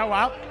gonna show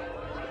up.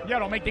 Yeah,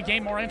 it'll make the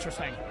game more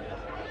interesting.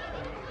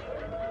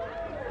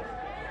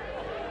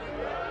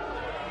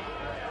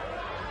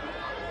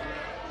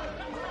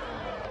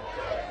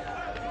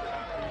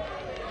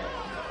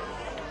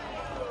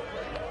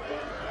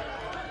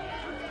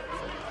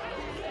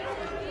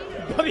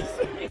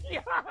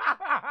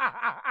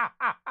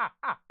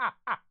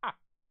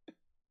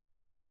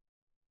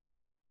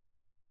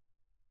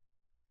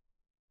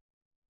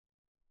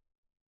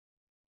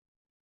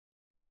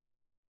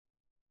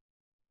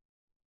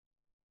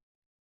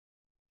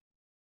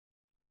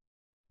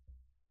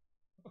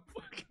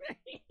 fuck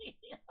me.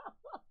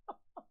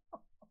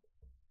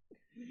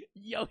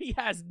 Yo, he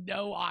has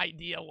no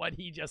idea what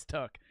he just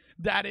took.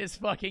 That is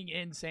fucking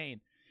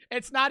insane.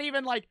 It's not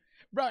even like,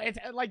 bro, it's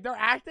like they're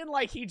acting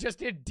like he just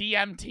did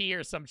DMT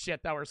or some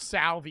shit that, or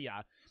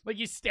salvia. Like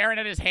he's staring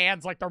at his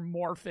hands like they're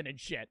morphine and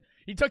shit.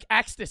 He took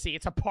ecstasy.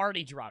 It's a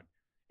party drug.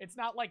 It's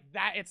not like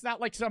that. It's not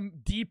like some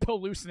deep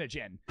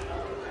hallucinogen.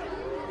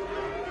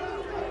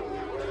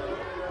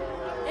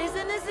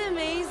 Isn't this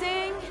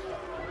amazing?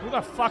 Who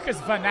the fuck is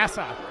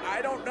Vanessa?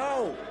 I don't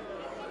know.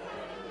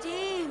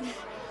 Dean,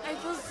 I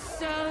feel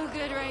so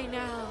good right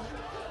now.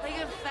 Like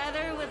a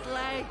feather with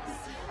legs.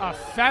 A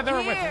feather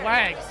with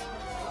legs.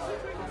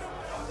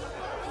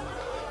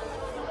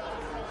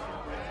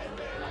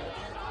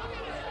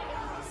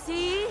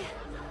 See?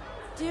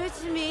 Do it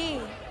to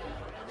me.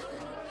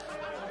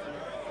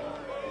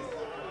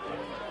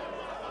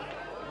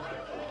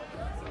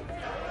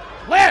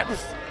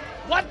 Lips!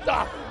 What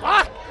the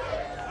fuck?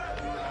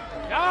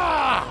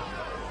 Ah!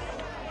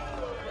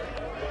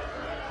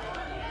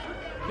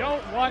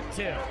 Don't want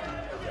to.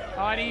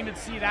 Oh, I didn't even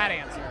see that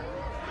answer.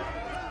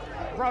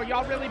 Bro,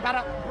 y'all really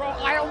better... Bro,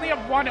 I only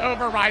have one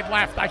override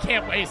left. I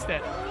can't waste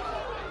it.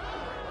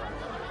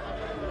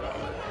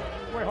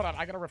 Wait, hold on.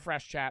 I gotta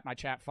refresh chat. My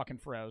chat fucking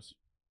froze.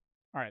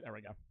 Alright, there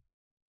we go.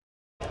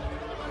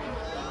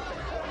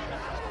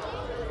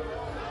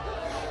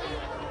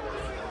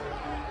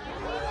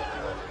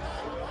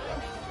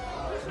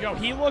 Yo,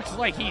 he looks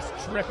like he's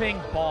tripping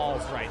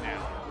balls right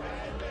now.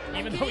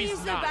 Even though he's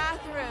use not. the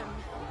bathroom.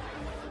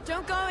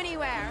 Don't go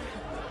anywhere.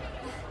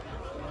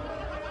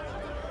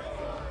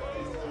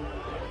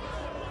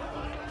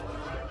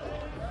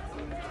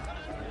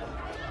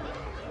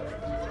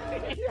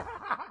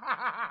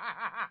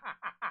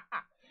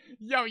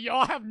 Yo,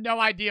 y'all have no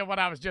idea what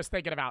I was just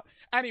thinking about.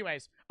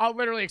 Anyways, I'll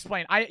literally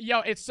explain. Yo,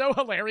 it's so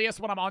hilarious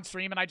when I'm on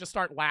stream and I just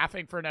start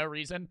laughing for no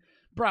reason.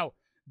 Bro,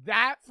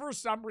 that, for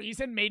some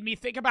reason, made me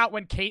think about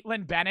when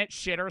Caitlyn Bennett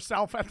shit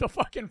herself at the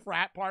fucking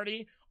frat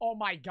party. Oh,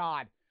 my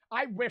God.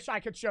 I wish I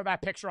could show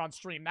that picture on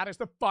stream. That is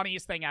the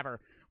funniest thing ever,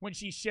 when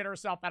she shit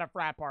herself at a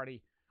frat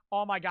party.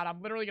 Oh, my God.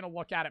 I'm literally going to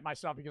look at it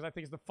myself because I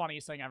think it's the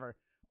funniest thing ever.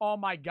 Oh,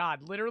 my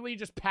God. Literally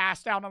just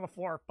passed down on the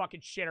floor,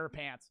 fucking shit her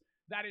pants.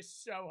 That is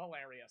so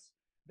hilarious.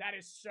 That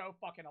is so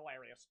fucking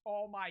hilarious.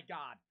 Oh, my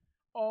God.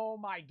 Oh,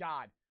 my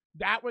God.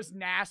 That was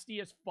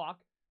nasty as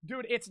fuck.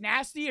 Dude, it's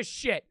nasty as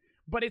shit.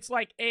 But it's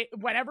like,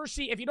 whenever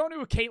if you don't know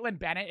who Caitlyn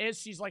Bennett is,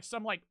 she's like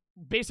some, like,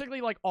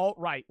 basically, like,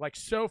 alt-right, like,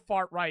 so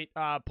far-right,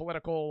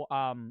 political,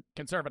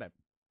 conservative.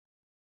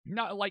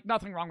 Not, like,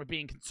 nothing wrong with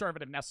being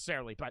conservative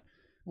necessarily, but,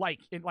 like,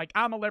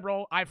 I'm a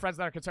liberal, I have friends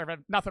that are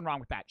conservative, nothing wrong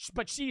with that.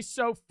 But she's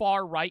so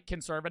far-right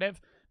conservative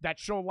that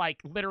she'll, like,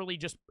 literally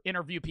just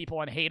interview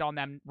people and hate on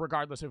them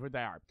regardless of who they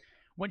are.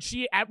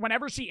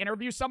 Whenever she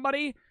interviews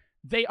somebody,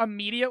 they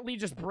immediately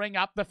just bring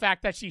up the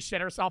fact that she shit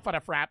herself at a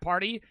frat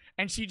party,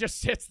 and she just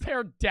sits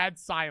there dead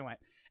silent.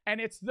 And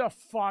it's the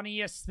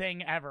funniest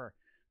thing ever.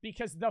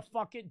 Because the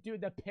fucking...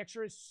 Dude, the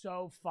picture is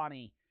so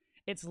funny.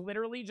 It's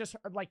literally just,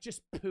 like,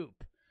 just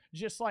poop.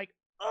 Just like,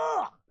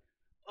 ugh!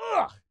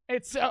 Ugh!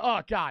 It's,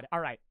 oh, God. All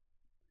right.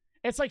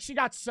 It's like she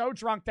got so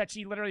drunk that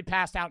she literally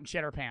passed out and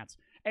shit her pants.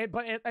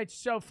 But it's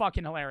so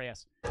fucking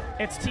hilarious.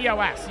 It's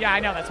TOS. Yeah,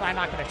 I know. That's why I'm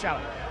not going to show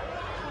it.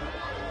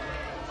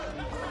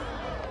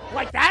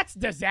 Like, that's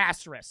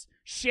disastrous.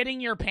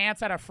 Shitting your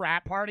pants at a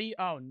frat party?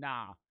 Oh,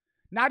 nah.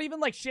 Not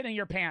even, like, shitting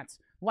your pants.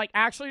 Like,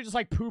 actually just,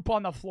 like, poop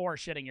on the floor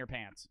shitting your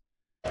pants.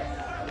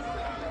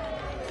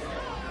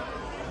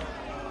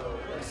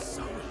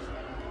 Zoe.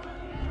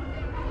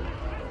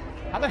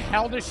 How the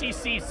hell does she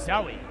see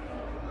Zoe?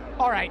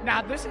 Alright,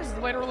 now, this is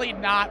literally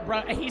not...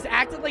 Bro, he's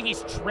acting like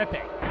he's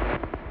tripping.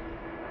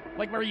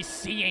 Like, where he's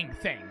seeing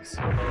things.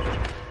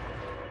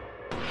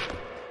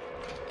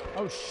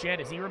 Oh, shit.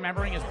 Is he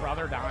remembering his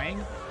brother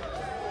dying?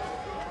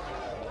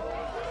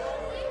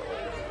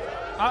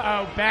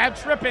 Uh-oh, bad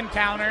trip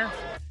encounter.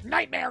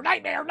 Nightmare,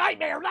 nightmare,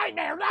 nightmare,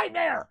 nightmare,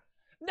 nightmare!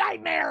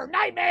 Nightmare,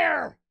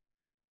 nightmare!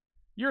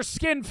 Your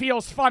skin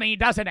feels funny,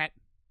 doesn't it?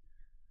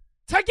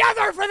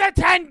 Together for the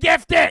 10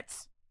 gifted!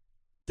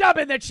 Dub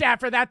in the chat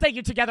for that. Thank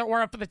you, Together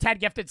Aura, for the 10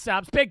 gifted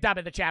subs. Big dub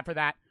in the chat for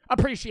that.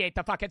 Appreciate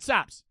the fucking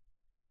subs.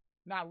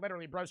 Nah,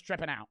 literally, bro's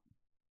tripping out.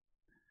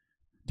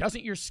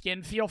 Doesn't your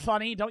skin feel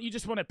funny? Don't you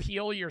just want to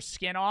peel your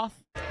skin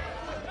off?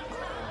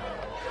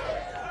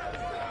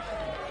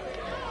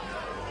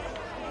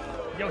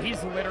 Yo,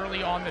 he's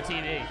literally on the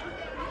TV.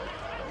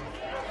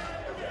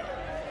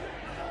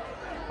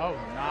 Oh,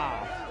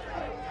 nah.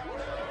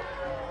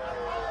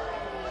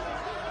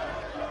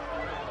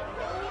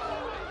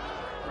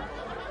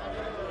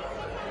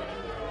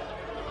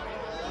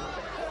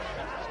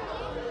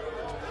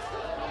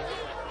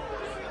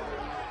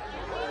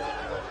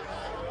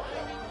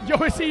 Yo,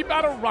 is he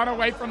about to run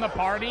away from the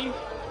party?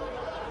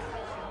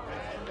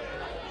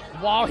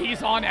 While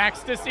he's on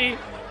ecstasy?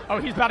 Oh,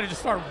 he's about to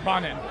just start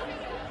running.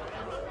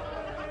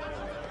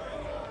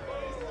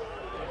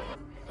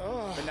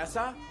 Oh.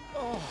 Vanessa?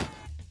 Oh.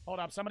 Hold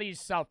up, somebody's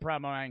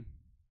self-promoting.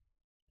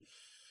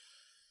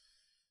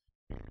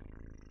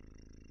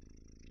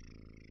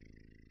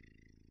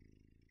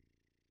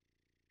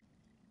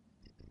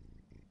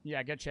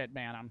 Yeah, good shit,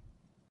 man.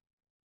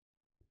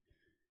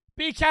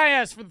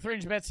 BKS for the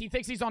 300 bits. He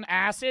thinks he's on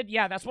acid.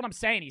 Yeah, that's what I'm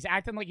saying. He's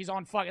acting like he's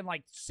on fucking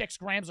like 6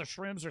 grams of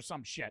shrooms or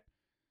some shit.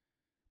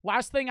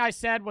 Last thing I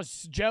said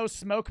was, Joe,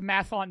 smoke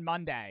meth on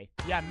Monday.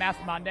 Yeah, meth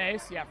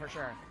Mondays. Yeah, for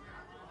sure.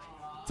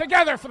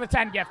 Together for the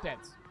 10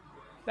 gifteds.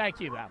 Thank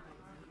you, though.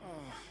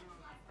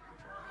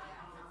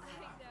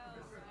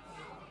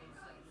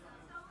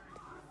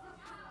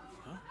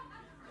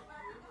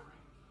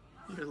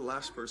 You're the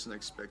last person I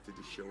expected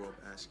to show up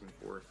asking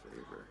for a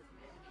favor.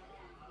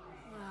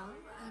 Well,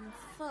 I'm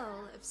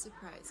full of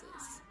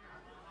surprises.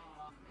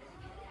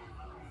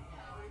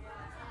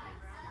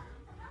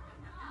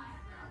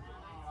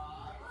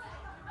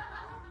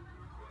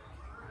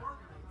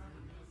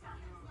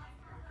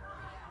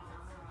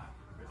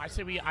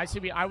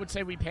 I would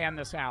say we pan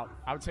this out.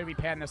 I would say we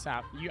pan this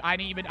out. I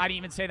didn't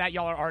even say that.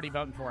 Y'all are already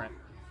voting for it.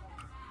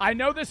 I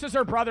know this is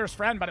her brother's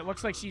friend, but it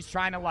looks like she's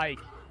trying to, like,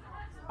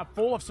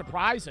 full of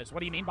surprises. What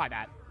do you mean by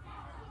that?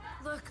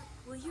 Look,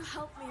 will you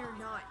help me or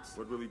not?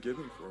 What will he give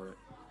me for it?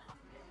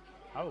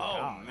 Oh,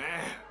 God.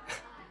 Man.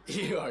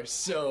 You are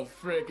so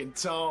freaking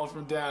tall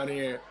from down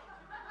here.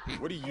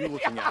 What are you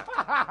looking at?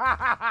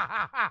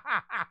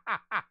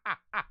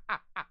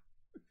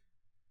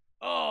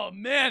 Oh,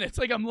 man, it's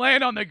like I'm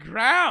laying on the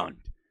ground.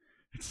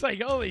 It's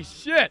like, holy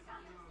shit.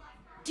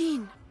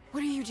 Dean,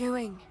 what are you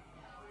doing?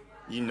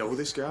 You know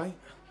this guy?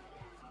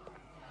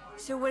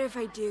 So what if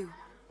I do?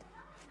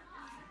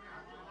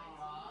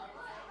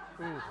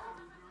 Ooh.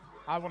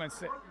 I want to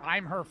say,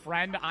 I'm her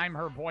friend, I'm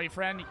her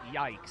boyfriend.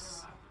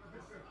 Yikes.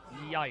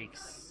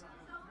 Yikes.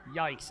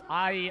 Yikes.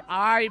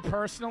 I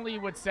personally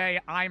would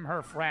say I'm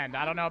her friend.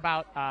 I don't know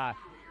about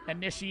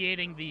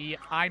initiating the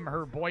I'm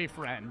her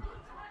boyfriend.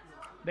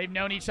 They've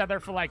known each other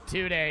for like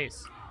 2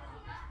 days.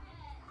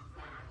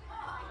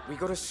 We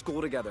go to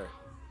school together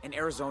in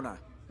Arizona.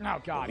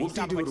 Oh, God, he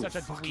sounds like such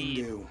a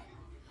dweeb.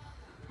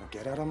 Now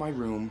get out of my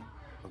room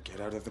or get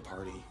out of the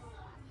party.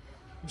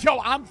 Joe,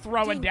 I'm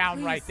throwing Dean, down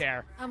please. right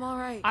there. I'm all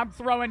right. I'm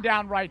throwing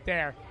down right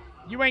there.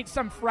 You ain't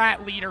some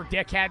frat leader,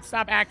 dickhead.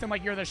 Stop acting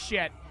like you're the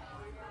shit.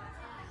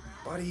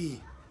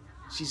 Buddy,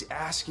 she's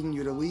asking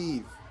you to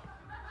leave.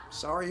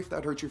 Sorry if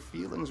that hurt your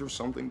feelings or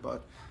something,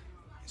 but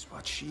it's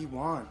what she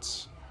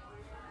wants.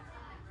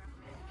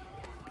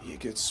 Be a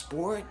good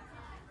sport.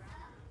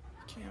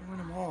 Can't win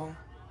them all.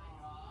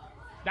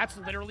 That's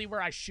literally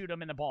where I shoot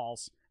him in the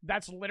balls.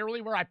 That's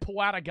literally where I pull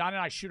out a gun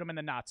and I shoot him in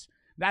the nuts.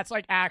 That's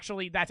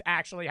actually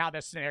how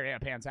this scenario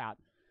pans out.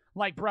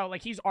 Like, bro,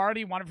 like, he's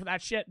already won for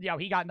that shit. Yo,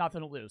 he got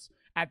nothing to lose.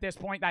 At this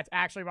point, that's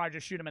actually where I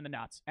just shoot him in the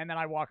nuts. And then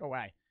I walk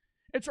away.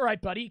 It's all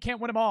right, buddy. You can't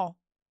win them all.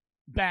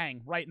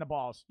 Bang. Right in the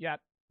balls.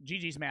 Yep.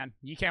 GG's, man.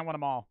 You can't win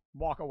them all.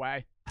 Walk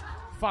away.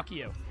 Fuck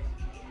you.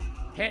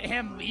 Hit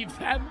him. Leave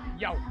them.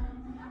 Yo.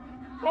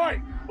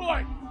 Boy.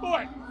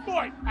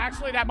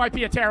 Actually, that might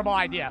be a terrible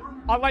idea.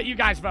 I'll let you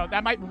guys vote.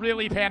 That might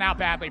really pan out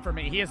badly for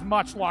me. He is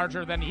much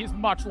larger than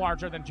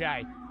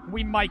Jay.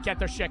 We might get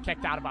the shit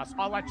kicked out of us.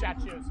 I'll let chat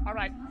choose. All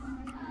right.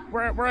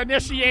 We're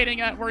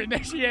initiating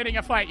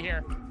a fight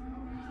here.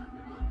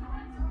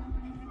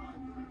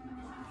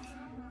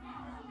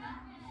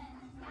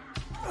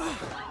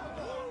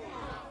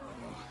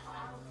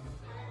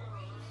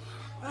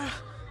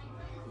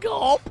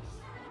 Gulp.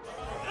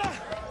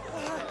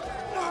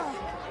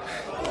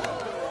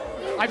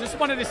 I just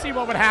wanted to see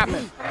what would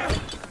happen.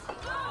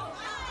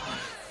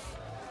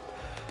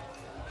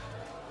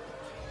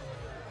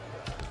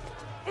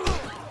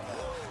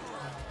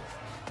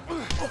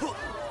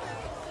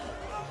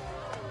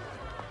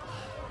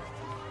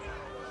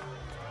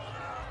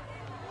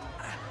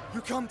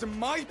 You come to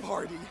my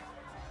party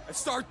and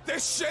start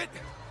this shit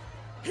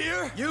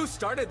here? You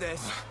started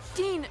this.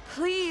 Dean,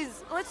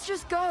 please, let's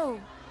just go.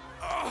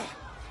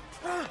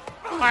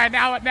 All right,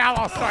 now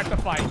I'll start the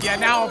fight. Yeah,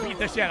 now I'll beat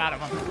the shit out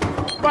of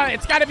him. But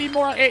it's got to be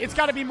more.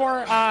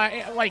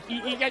 Like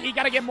you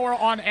got to get more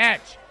on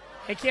edge.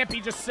 It can't be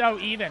just so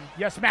even.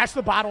 Yeah, smash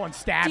the bottle and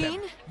stab him.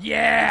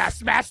 Yeah,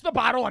 smash the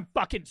bottle and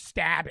fucking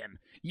stab him.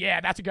 Yeah,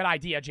 that's a good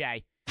idea,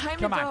 Jay.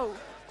 Come on.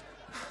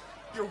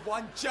 You're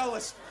one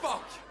jealous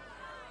fuck.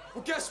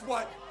 Well, guess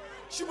what?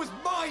 She was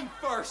mine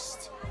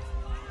first.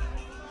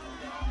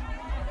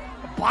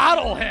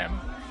 Bottle him.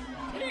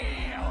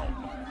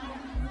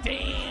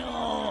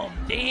 Damn.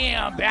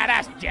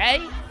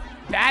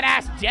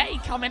 Badass Jay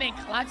coming in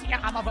clutch. Yeah,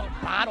 I'm about to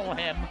bottle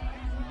him.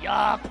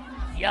 Yup.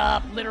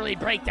 Literally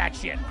break that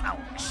shit.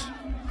 Ouch.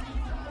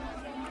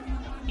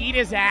 Eat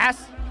his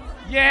ass.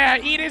 Yeah,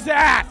 eat his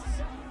ass.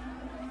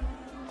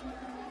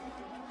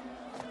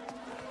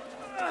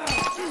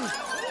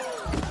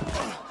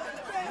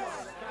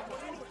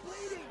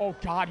 Oh,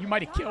 God, you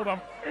might have killed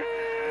him.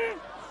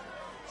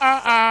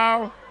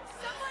 Uh-oh.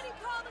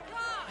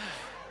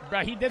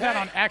 Bro, he did that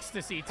on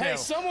ecstasy, too. Hey,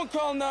 someone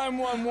call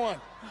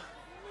 911.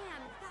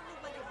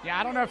 Yeah,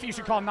 I don't know if you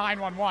should call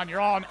 911.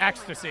 You're all on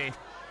ecstasy.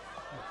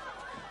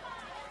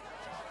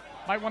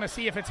 Might want to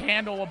see if it's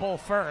handleable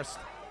first.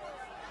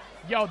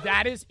 Yo,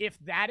 that is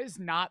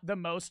the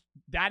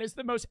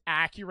most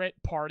accurate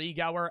party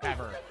goer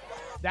ever.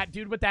 That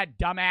dude with that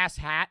dumbass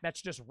hat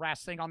that's just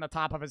resting on the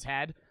top of his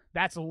head.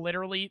 That's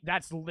literally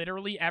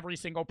every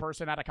single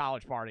person at a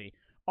college party.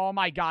 Oh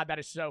my god, that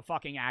is so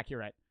fucking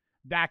accurate.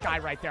 That guy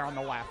right there on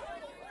the left.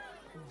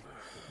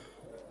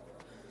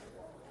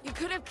 You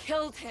could have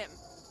killed him.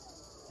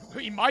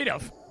 He might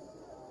have.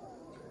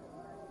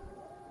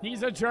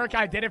 He's a jerk.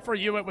 I did it for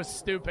you. It was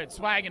stupid.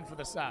 Swagging for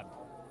the sub.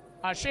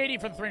 Shady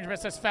for the 300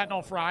 says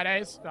Fentanyl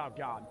Fridays. Oh,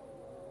 God.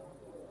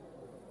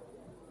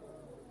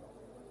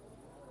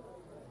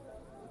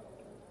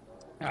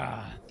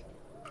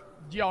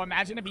 Yo,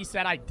 imagine if he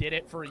said I did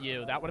it for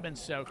you. That would have been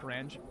so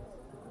cringe.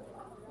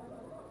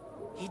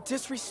 He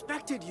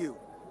disrespected you.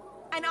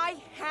 And I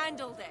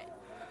handled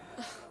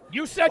it.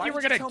 You said Why you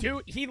were did you going to tell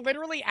do... He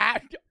literally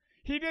asked...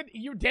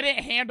 You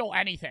didn't handle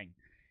anything.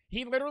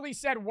 He literally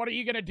said, what are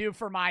you going to do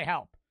for my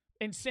help?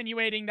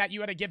 Insinuating that you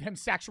had to give him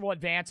sexual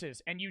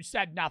advances, and you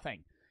said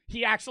nothing.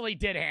 He actually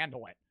did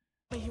handle it.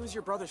 He was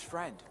your brother's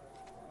friend.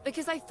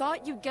 Because I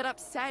thought you'd get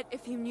upset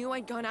if you knew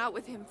I'd gone out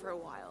with him for a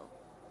while.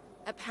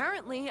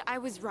 Apparently, I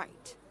was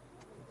right.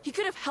 He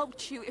could have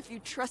helped you if you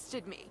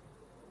trusted me.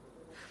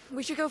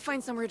 We should go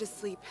find somewhere to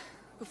sleep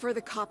before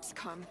the cops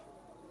come.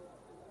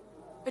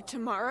 But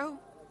tomorrow,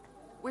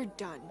 we're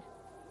done.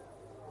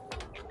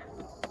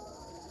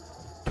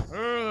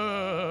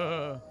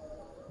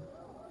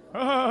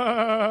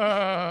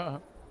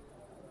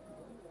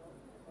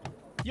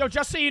 Yo,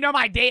 just so you know,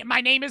 my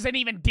name isn't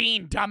even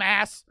Dean,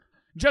 dumbass.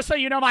 Just so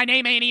you know, my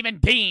name ain't even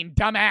Dean,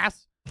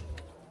 dumbass.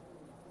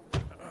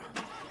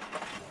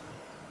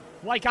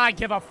 Like I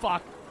give a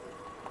fuck.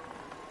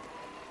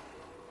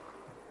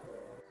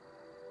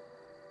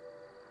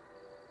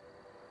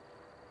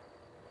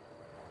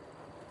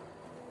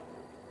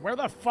 Where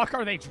the fuck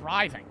are they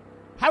driving?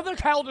 How the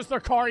hell does their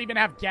car even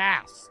have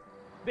gas?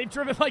 They've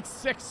driven like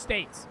 6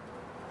 states.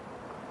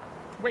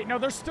 Wait, no,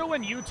 they're still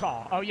in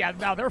Utah. Oh, yeah,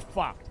 no, they're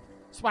fucked.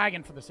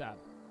 Swagging for the sub.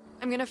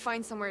 I'm gonna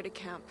find somewhere to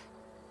camp.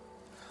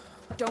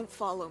 Don't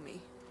follow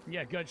me.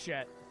 Yeah, good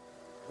shit.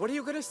 What are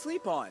you gonna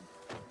sleep on?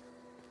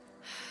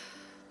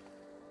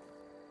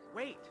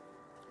 Wait,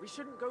 we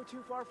shouldn't go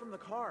too far from the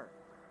car.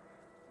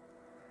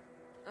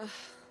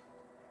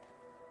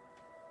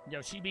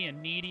 Yo, she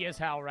being needy as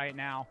hell right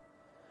now.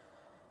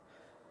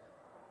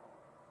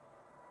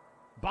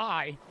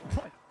 Bye.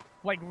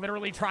 Like,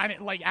 literally trying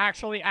to, like,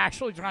 actually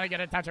trying to get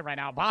attention right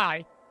now.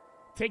 Bye.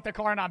 Take the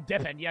car and I'm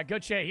dipping. Yeah,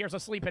 good shit. Here's a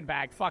sleeping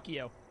bag. Fuck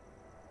you.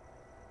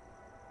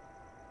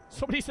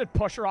 Somebody said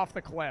push her off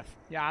the cliff.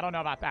 Yeah, I don't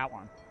know about that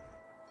one.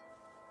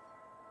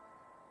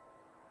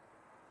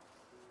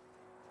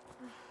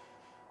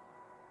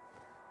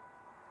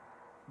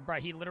 Bruh,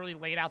 he literally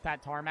laid out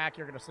that tarmac.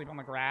 You're gonna sleep on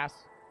the grass.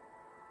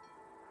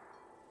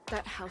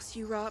 That house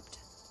you robbed?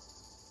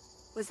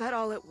 Was that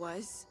all it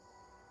was?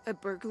 A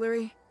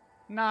burglary?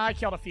 Nah, I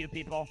killed a few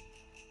people.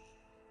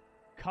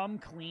 Come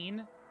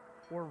clean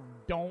or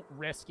don't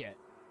risk it.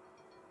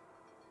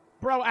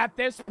 Bro, at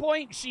this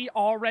point, she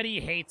already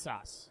hates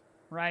us,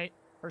 right?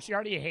 Or she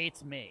already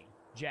hates me,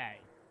 Jay.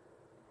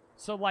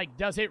 So, like,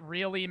 does it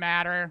really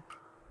matter?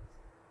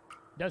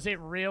 Does it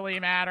really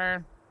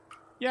matter?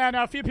 Yeah,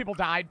 no, a few people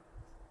died.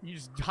 You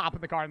just hop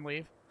in the car and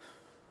leave.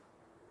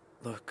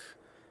 Look,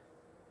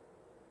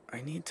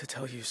 I need to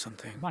tell you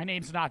something. My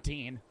name's not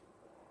Dean.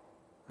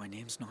 My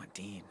name's not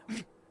Dean.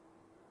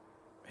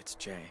 It's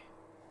Jay.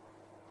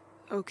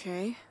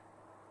 Okay.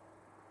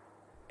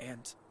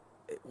 And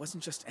it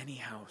wasn't just any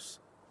house.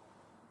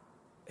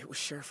 It was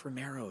Sheriff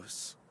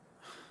Romero's.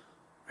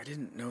 I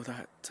didn't know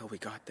that till we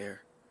got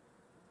there.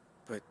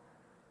 But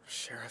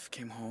Sheriff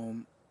came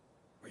home,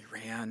 we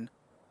ran,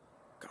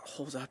 got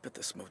holed up at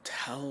this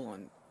motel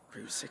on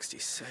Route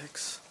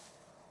 66.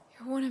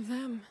 You're one of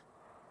them.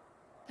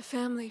 The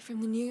family from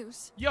the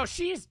news. Yo,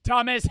 she's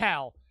dumb as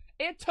hell.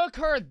 It took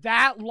her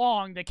that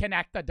long to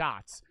connect the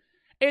dots.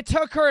 It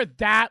took her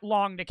that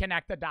long to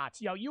connect the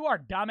dots. Yo, you are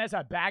dumb as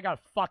a bag of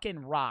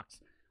fucking rocks.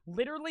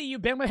 Literally,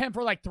 you've been with him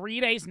for like 3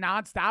 days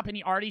nonstop, and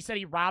he already said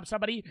he robbed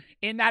somebody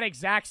in that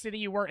exact city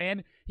you were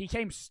in. He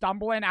came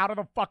stumbling out of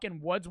the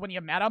fucking woods when you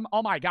met him.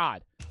 Oh my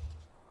god.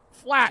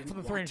 Flat for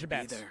the 300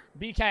 bits.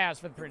 BKS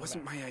for the 300 bits. It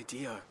wasn't my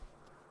idea.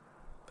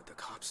 But the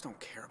cops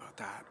don't care about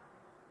that.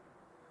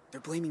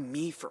 They're blaming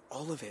me for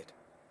all of it.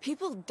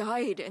 People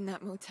died in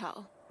that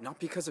motel. Not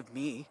because of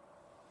me.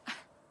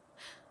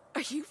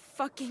 Are you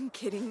fucking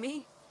kidding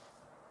me?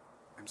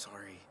 I'm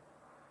sorry.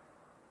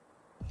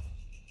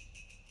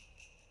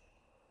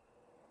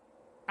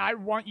 I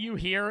want you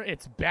here.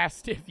 It's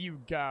best if you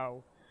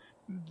go.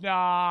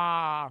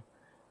 Nah.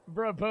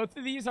 Bro, both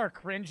of these are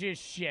cringe as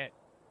shit.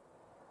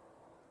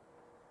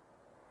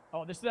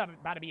 Oh, this is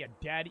about to be a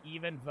dead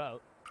even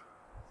vote.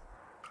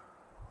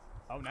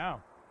 Oh,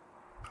 no.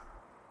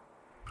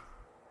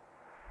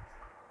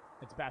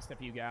 It's best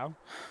if you go.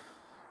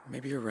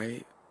 Maybe you're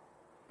right.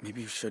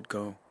 Maybe you should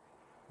go.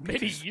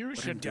 Maybe you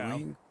should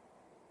go.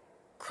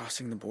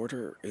 Crossing the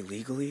border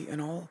illegally and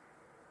all,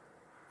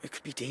 it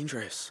could be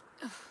dangerous.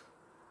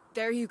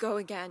 There you go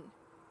again.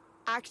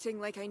 Acting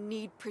like I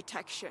need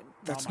protection.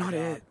 That's not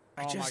it.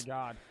 Oh my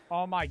god.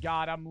 Oh my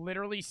god. I'm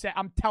literally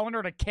I'm telling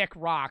her to kick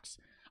rocks.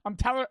 I'm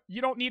telling her,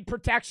 you don't need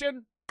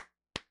protection?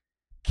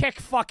 Kick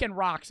fucking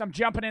rocks. I'm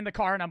jumping in the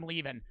car and I'm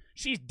leaving.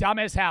 She's dumb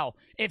as hell.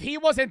 If he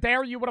wasn't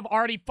there, you would have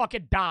already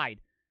fucking died.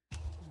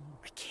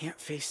 I can't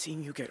face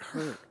seeing you get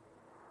hurt.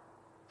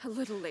 A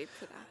little late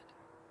for that.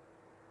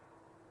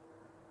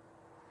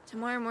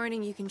 Tomorrow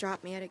morning you can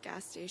drop me at a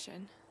gas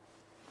station.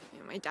 You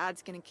know, my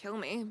dad's gonna kill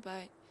me,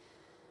 but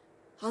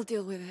I'll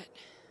deal with it.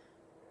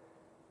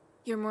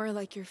 You're more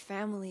like your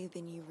family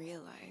than you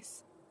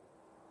realize.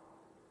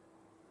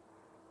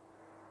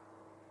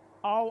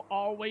 I'll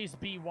always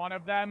be one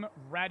of them,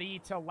 ready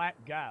to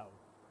let go.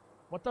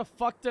 What the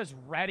fuck does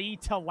ready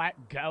to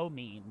let go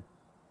mean?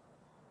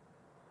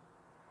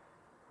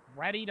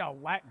 Ready to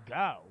let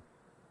go?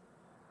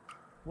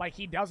 Like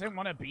he doesn't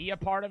want to be a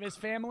part of his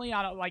family?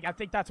 I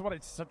think that's what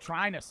it's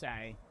trying to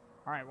say.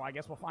 Alright, well I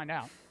guess we'll find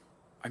out.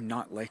 I'm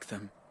not like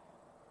them.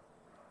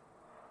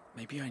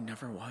 Maybe I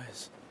never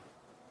was.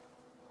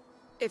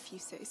 If you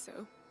say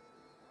so.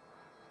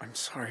 I'm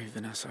sorry,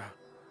 Vanessa.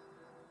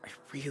 I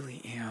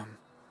really am.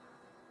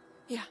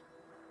 Yeah.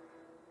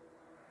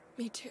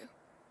 Me too.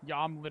 Yeah,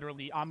 I'm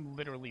literally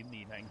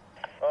leaving.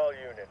 All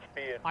units,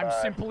 be advised.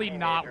 I'm simply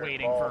not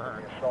waiting for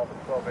her. The assault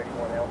at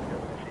 1281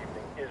 Elmfield this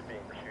evening is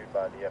being pursued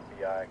by the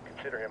FBI.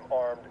 Consider him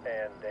armed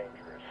and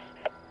dangerous.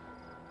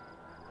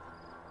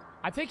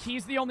 I think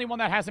he's the only one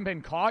that hasn't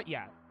been caught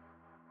yet.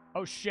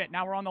 Oh shit,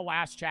 now we're on the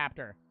last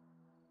chapter.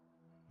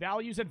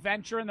 Values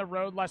adventure in the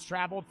road less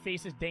traveled,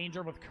 faces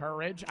danger with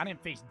courage. I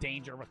didn't face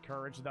danger with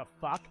courage, the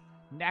fuck.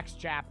 Next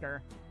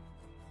chapter.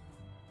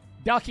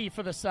 Ducky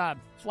for the sub.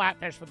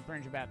 Flatfish for the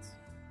fringe bets.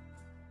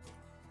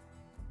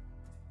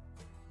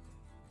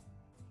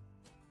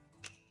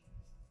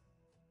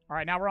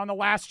 Alright, now we're on the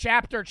last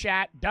chapter,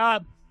 chat.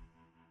 Dub.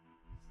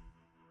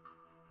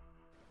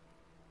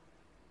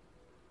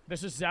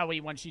 This is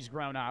Zoe when she's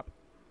grown up.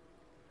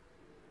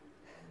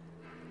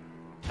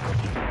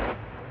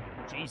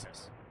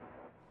 Jesus.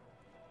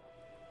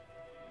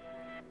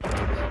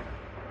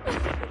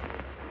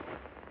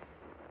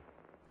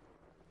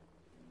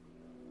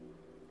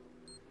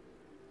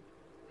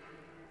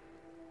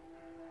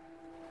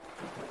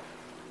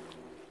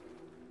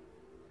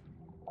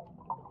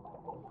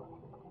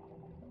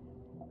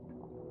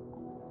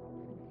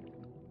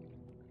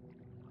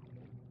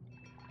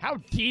 How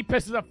deep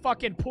is the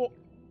fucking pool?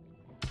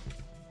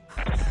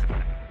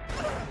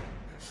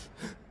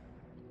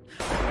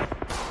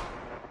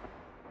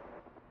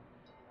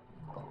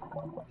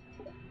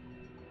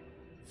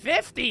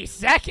 $50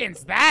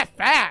 seconds that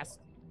fast?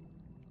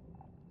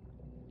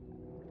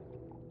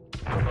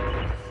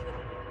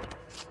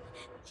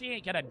 She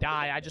ain't gonna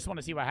die. I just want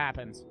to see what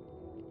happens.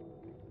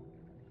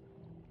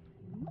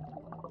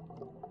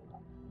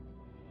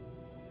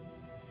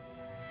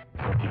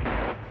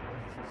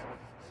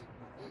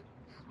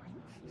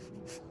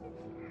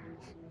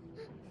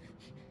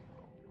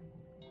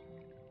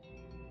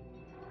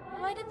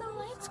 Why did the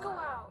lights go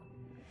out?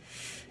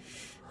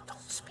 Don't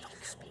speak.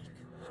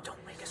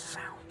 Don't make a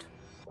sound.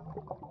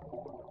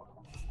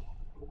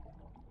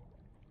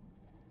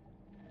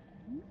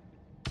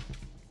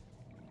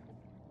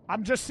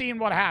 I'm just seeing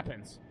what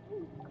happens.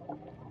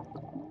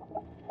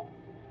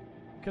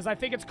 Because I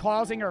think it's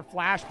causing her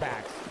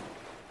flashbacks.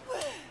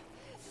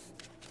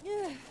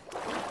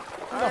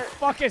 Who the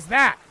fuck is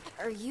that?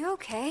 Are you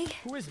okay?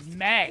 Who is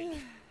May?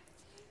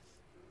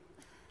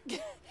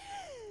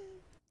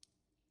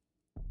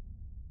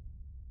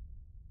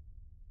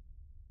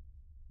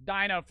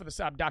 Dino for the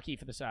sub. Ducky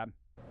for the sub.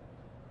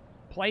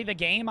 Play the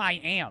game? I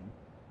am.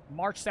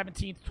 March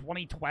 17th,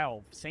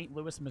 2012. St.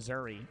 Louis,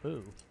 Missouri.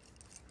 Ooh.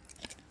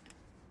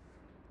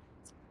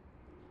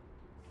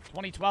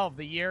 2012,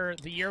 the year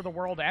the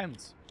world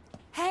ends.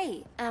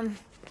 Hey,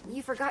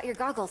 you forgot your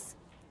goggles.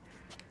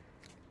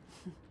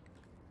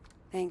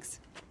 Thanks.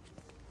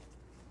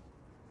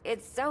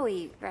 It's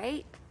Zoe,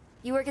 right?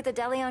 You work at the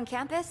deli on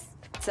campus?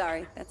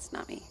 Sorry, that's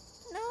not me.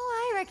 No,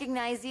 I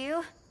recognize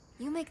you.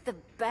 You make the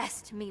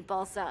best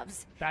meatball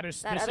subs.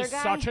 This is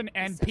such an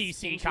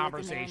NPC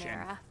conversation.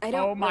 I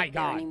don't oh my work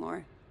there god.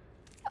 anymore.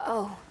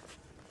 Oh,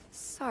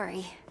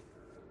 sorry.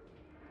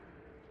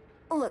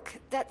 Look,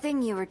 that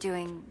thing you were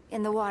doing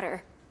in the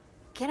water.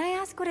 Can I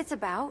ask what it's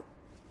about?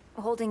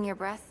 Holding your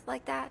breath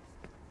like that?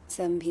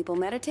 Some people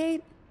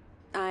meditate.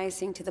 I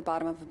sink to the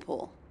bottom of a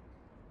pool.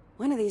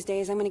 One of these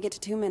days, I'm gonna get to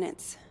 2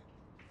 minutes.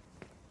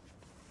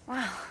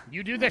 Wow.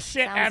 You do this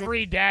shit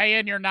every day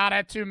and you're not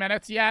at 2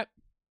 minutes yet?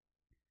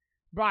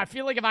 Bro, I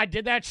feel like if I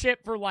did that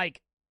shit for,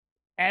 like,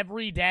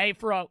 every day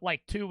for,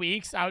 like, 2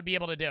 weeks, I would be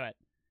able to do it.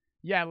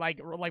 Yeah, like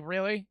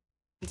really?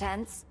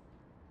 Intense.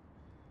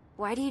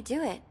 Why do you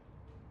do it?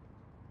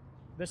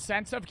 The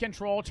sense of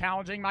control,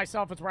 challenging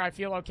myself is where I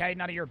feel okay,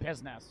 none of your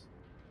business.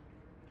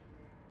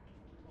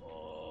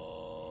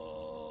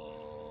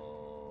 Oh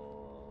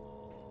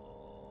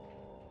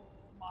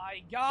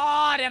my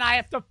god, and I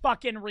have to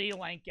fucking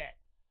relink it.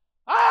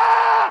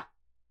 Ah!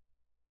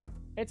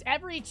 It's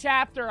every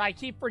chapter I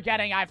keep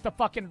forgetting I have to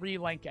fucking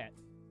relink it.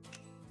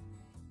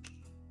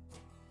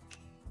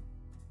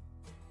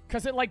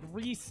 Because it, like,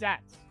 resets.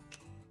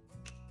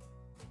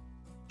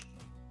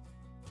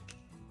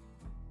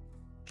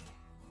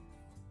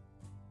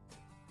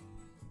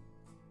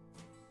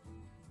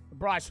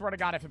 Bro, I swear to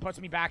God, if it puts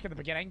me back in the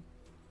beginning.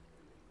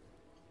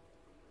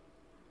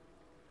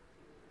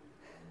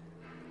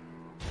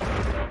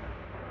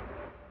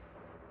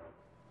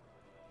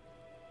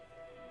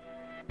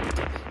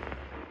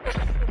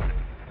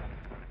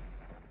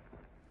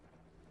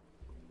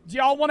 Do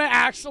y'all want to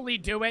actually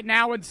do it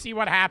now and see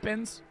what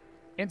happens?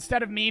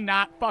 Instead of me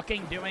not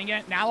fucking doing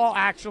it, now I'll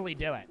actually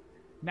do it.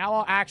 Now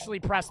I'll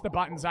actually press the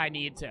buttons I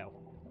need to.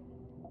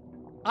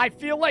 I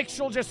feel like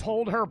she'll just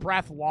hold her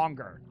breath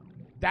longer.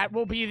 That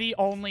will be the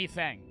only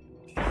thing.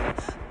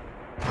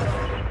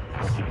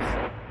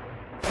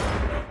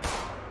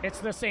 It's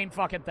the same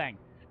fucking thing.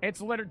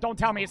 It's literally, don't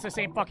tell me it's the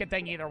same fucking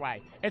thing either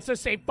way. It's the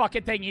same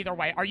fucking thing either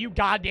way. Are you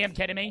goddamn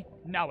kidding me?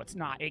 No, it's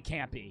not. It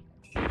can't be.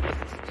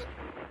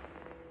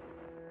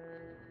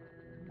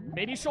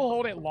 Maybe she'll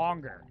hold it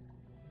longer.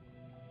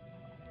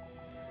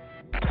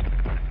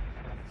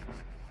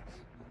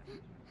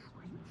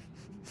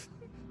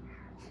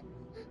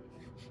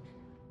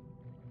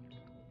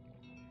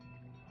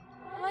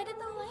 Why did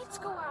the lights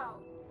go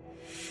out?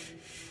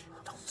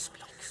 Don't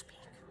speak.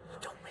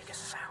 Don't make a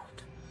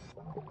sound.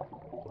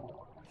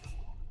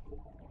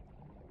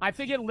 I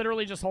think it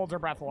literally just holds her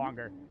breath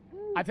longer.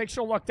 I think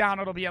she'll look down.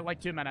 It'll be at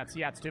like 2 minutes.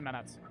 Yeah, it's 2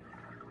 minutes.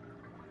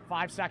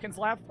 5 seconds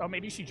left. Oh,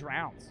 maybe she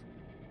drowns.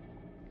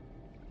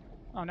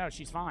 Oh, no,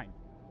 she's fine.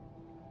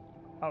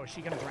 Oh, is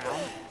she gonna drown?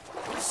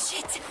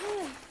 Shit!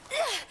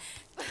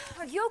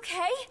 Are you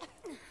okay?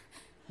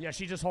 Yeah,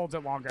 she just holds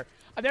it longer.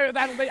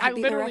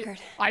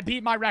 I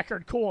beat my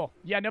record. Cool.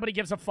 Yeah, nobody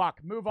gives a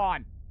fuck. Move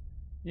on.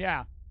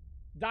 Yeah.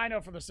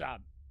 Dino for the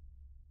sub.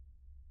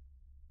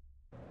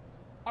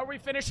 Are we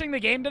finishing the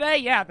game today?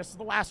 Yeah, this is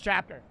the last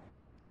chapter.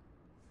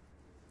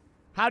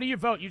 How do you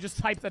vote? You just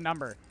type the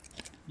number.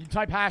 You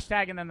type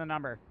hashtag and then the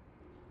number.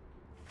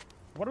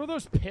 What are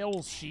those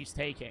pills she's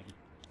taking?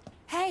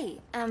 Hey,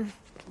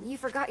 you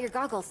forgot your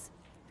goggles.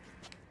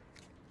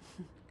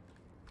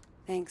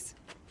 Thanks.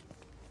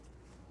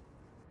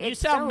 You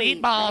sell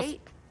meatballs.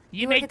 Right?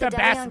 You make the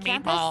best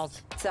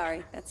meatballs.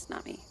 Sorry, that's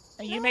not me.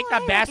 You make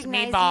the best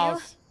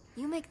meatballs.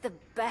 You make the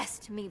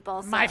best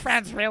meatball subs. My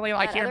friends really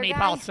like That your other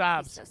meatball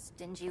guy, subs. he's so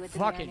stingy with the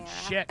Fucking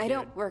marinara. shit, I dude.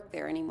 don't work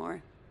there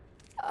anymore.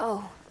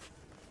 Oh,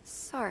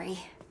 sorry.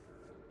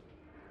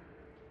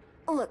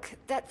 Look,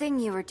 that thing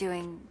you were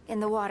doing in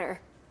the water.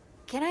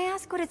 Can I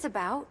ask what it's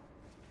about?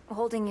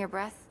 Holding your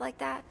breath like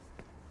that?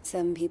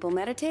 Some people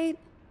meditate.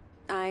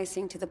 I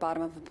sink to the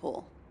bottom of a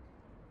pool.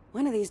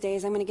 One of these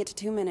days, I'm gonna get to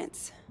 2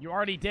 minutes. You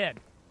already did.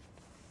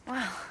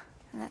 Wow,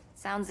 that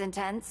sounds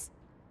intense.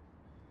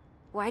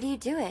 Why do you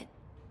do it?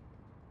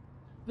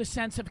 The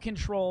sense of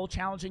control,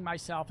 challenging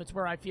myself. It's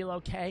where I feel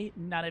okay.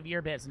 None of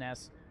your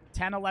business.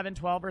 10, 11,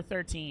 12, or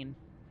 13.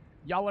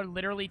 Y'all are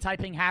literally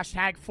typing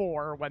hashtag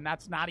 4 when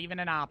that's not even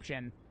an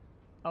option.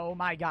 Oh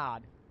my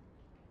god.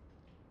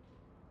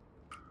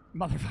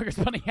 Motherfucker's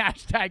putting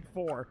hashtag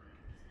 4.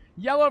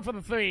 Yellow for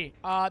the 3.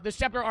 This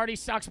chapter already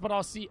sucks, but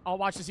I'll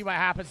watch to see what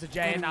happens to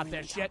Jay and not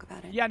this shit.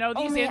 Yeah, no,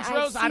 these Only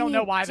intros, I've I don't seen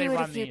know you why they do it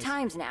run a few these.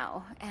 times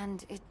now,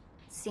 and it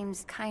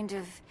seems kind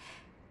of...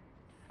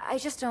 I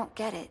just don't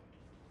get it.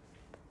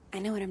 I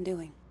know what I'm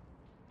doing.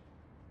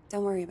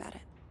 Don't worry about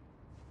it.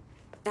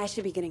 I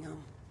should be getting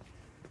home.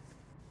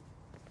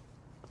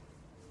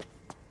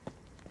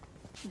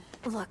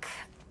 Look,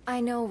 I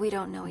know we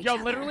don't know each Yo,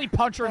 other. literally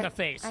punch her in the but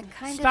face. I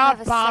kind Stop of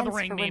have a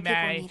bothering sense for me, when people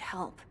May. need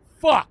help.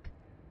 Fuck!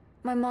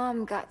 My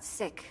mom got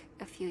sick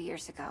a few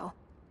years ago.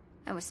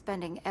 I was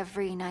spending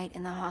every night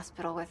in the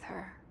hospital with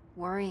her,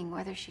 worrying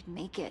whether she'd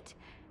make it.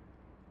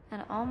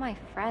 And all my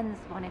friends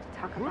wanted to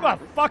talk Who about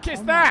the it was fuck is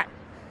homework that?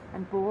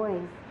 And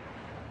boys.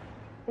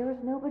 There was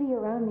nobody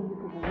around me who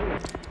could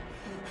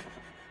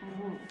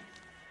relate.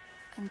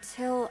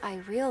 Until I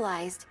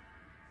realized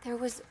there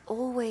was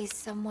always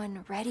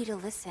someone ready to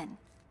listen.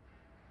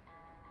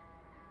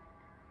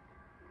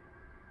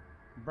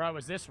 Bro,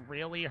 is this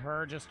really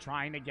her just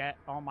trying to get...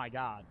 Oh my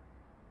god.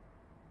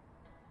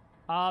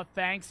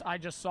 Thanks, I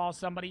just saw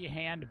somebody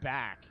hand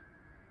back.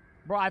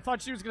 Bro, I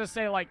thought she was gonna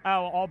say, like,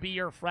 oh, I'll be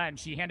your friend.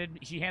 She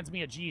hands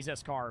me a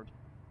Jesus card.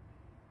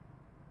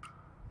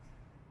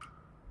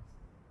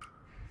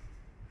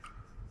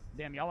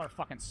 Damn, y'all are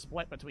fucking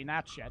split between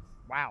that shit.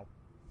 Wow.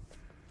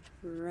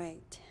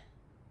 Right.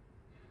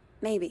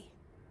 Maybe.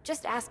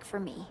 Just ask for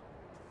me.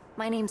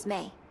 My name's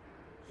May.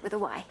 With a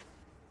Y.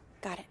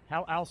 Got it.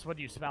 How else would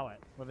you spell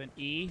it? With an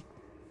E?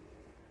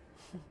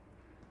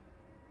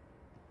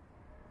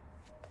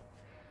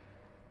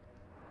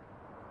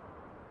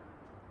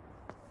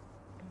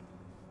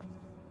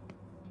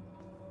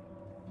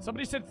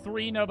 Somebody said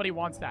 3, nobody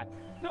wants that.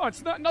 No,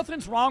 it's not,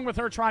 nothing's wrong with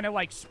her trying to,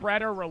 like,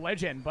 spread her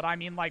religion, but I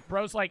mean, like,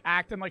 bro's, like,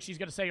 acting like she's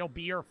gonna say he'll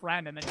be your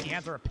friend, and then she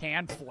hands her a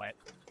pamphlet.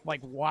 Like,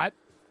 what?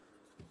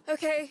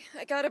 Okay,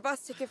 I got a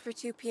bus ticket for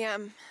 2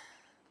 p.m.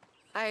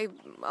 I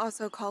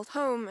also called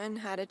home and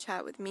had a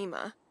chat with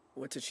Mima.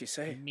 What did she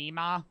say?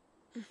 Mima?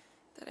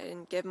 That I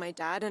didn't give my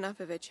dad enough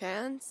of a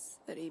chance,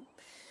 that he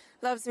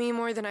loves me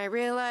more than I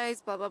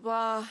realized, blah, blah,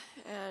 blah,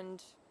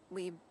 and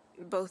we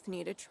both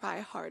need to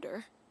try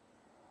harder.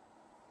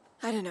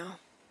 I don't know.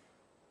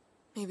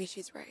 Maybe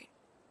she's right.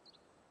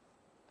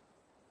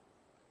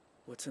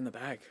 What's in the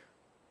bag?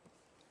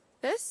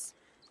 This?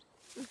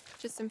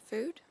 Just some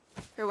food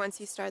for once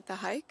you start the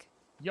hike.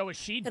 Yo, is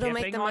she It'll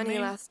make dipping the on money me?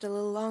 last a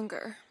little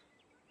longer.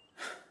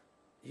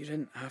 You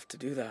didn't have to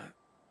do that.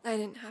 I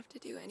didn't have to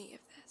do any of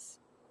this.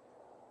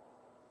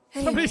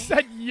 Somebody Anyway.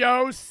 said,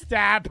 yo,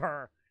 stab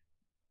her.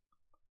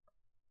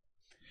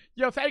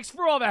 Yo, thanks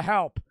for all the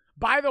help.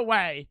 By the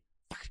way,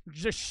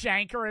 just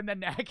shank her in the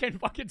neck and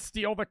fucking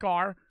steal the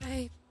car.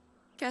 I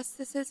guess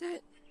this is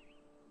it.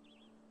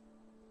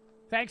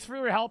 Thanks for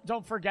your help.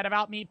 Don't forget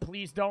about me.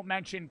 Please don't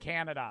mention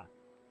Canada.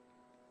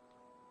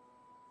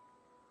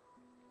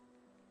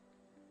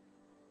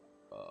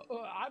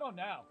 I don't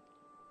know.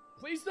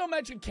 Please don't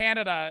mention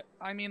Canada.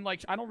 I mean,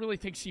 like, I don't really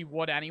think she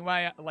would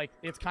anyway. Like,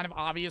 it's kind of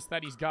obvious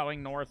that he's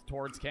going north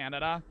towards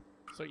Canada.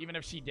 So even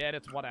if she did,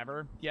 it's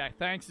whatever. Yeah,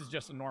 thanks is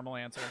just a normal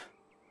answer.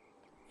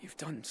 You've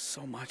done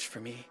so much for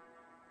me.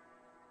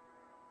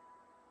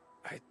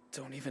 I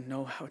don't even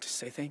know how to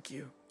say thank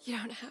you. You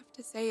don't have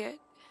to say it.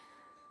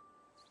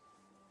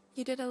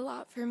 You did a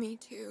lot for me,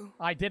 too.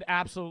 I did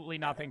absolutely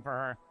nothing for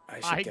her.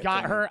 I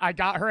got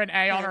her an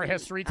A on her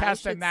history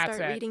test, and that's I should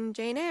start it. reading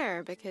Jane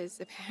Eyre, because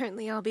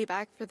apparently I'll be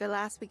back for the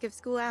last week of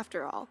school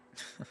after all.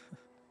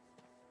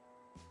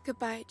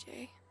 Goodbye,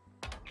 Jay.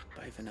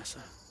 Bye, Vanessa.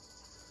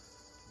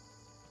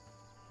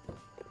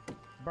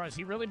 Bro, is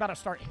he really about to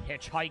start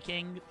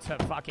hitchhiking to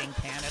fucking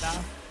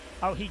Canada?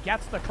 Oh, he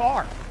gets the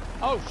car.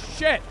 Oh,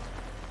 shit.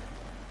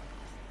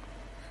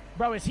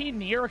 Bro, is he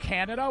near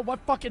Canada? What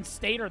fucking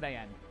state are they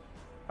in?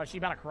 Oh, she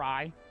about to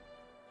cry.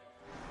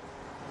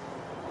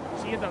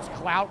 She had those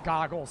clout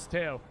goggles,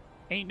 too.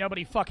 Ain't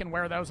nobody fucking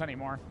wear those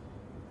anymore.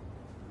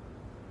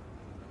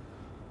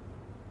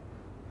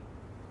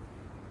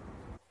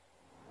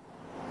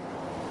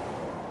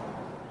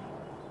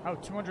 Oh,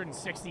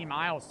 260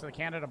 miles to the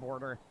Canada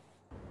border.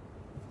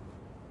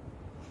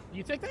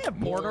 You think they have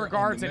border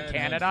guards in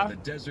Canada?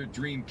 The Desert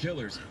Dream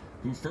Killers,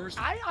 who first...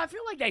 I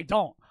feel like they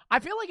don't. I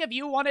feel like if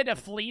you wanted to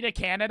flee to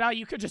Canada,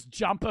 you could just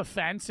jump a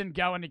fence and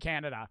go into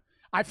Canada.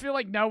 I feel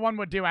like no one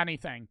would do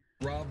anything.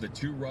 robbed the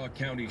Two-Raw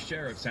County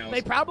Sheriff's house.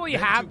 They probably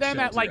then have took them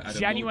at, shelter like, a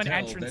genuine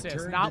motel that entrances,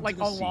 turned not, into like,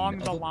 the scene along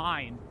of the a-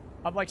 line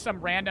of, like, some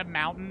random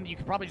mountain. You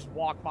could probably just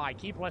walk by.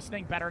 Keep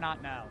listening, better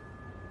not know.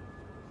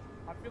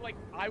 I feel like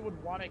I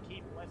would want to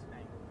keep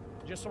listening,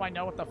 just so I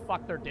know what the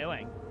fuck they're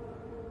doing.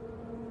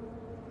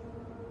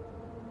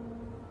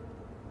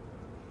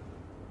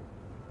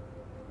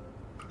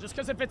 Just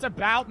because if it's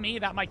about me,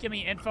 that might give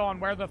me info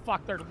on where the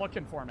fuck they're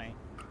looking for me.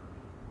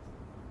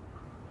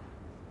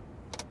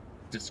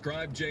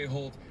 Described Jay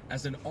Holt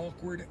as an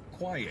awkward,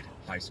 quiet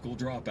high school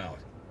dropout.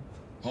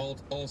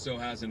 Holt also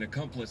has an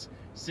accomplice,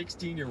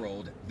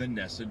 16-year-old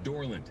Vanessa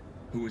Dorland,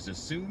 who is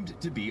assumed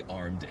to be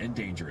armed and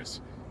dangerous.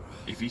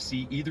 If you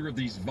see either of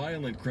these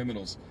violent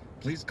criminals,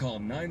 please call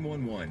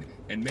 911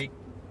 and make...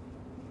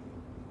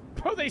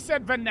 Bro, they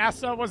said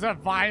Vanessa was a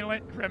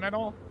violent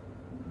criminal.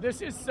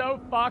 This is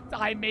so fucked.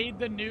 I made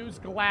the news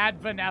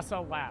glad Vanessa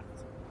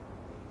left.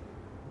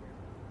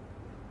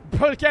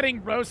 Bro,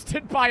 getting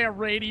roasted by a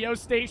radio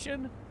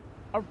station.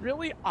 A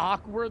really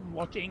awkward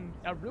looking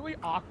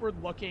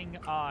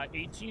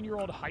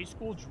 18-year-old high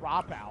school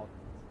dropout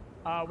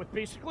with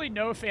basically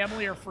no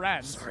family or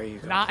friends. Sorry, you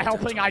got not pulled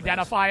helping into all this.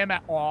 identify him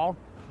at all.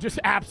 Just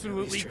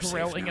absolutely you're safe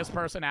grilling now. his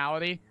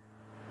personality.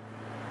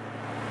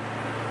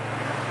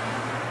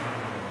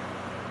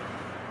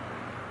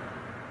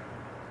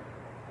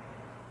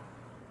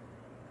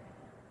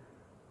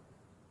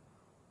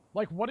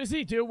 Like, what does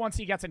he do once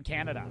he gets in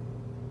Canada?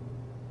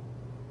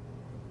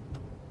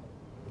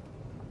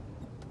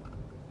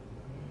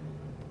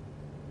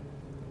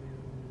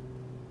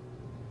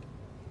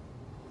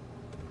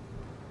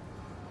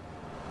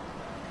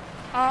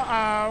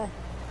 Uh-oh.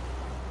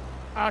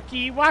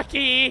 Ucky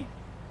wucky.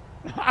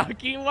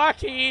 Ucky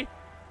wucky.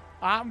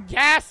 I'm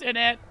gassing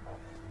it.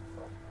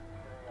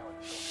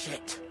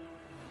 Shit.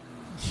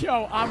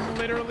 Yo, I'm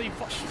literally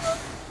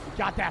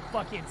got that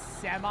fucking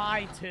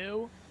semi,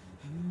 too?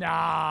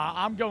 Nah,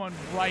 I'm going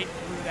right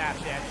through that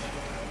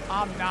bitch.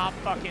 I'm not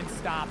fucking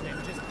stopping.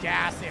 Just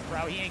gas it,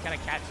 bro. He ain't gonna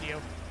catch you.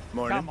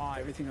 Morning. Come on.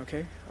 Everything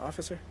okay,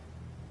 officer?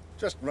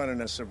 Just running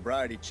a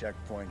sobriety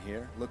checkpoint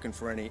here, looking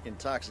for any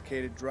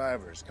intoxicated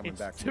drivers coming It's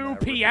back from 2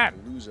 that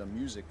p.m. Palooza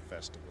Music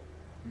Festival.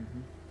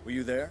 Mm-hmm. Were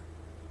you there?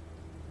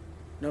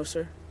 No,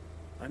 sir.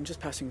 I'm just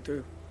passing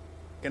through.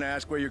 Can I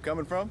ask where you're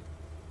coming from?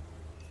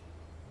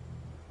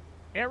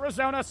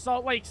 Arizona,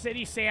 Salt Lake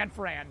City, San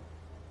Fran.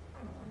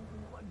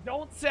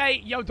 Don't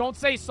say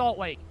Salt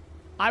Lake.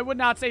 I would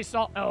not say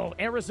Oh,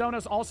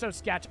 Arizona's also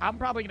sketch. I'm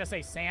probably gonna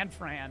say San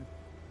Fran.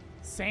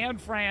 San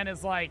Fran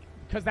is like,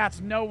 because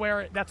that's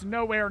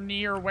nowhere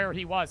near where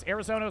he was.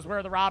 Arizona is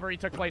where the robbery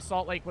took place.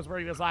 Salt Lake was where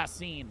he was last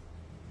seen.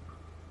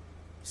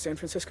 San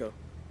Francisco.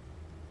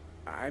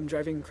 I'm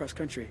driving cross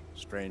country.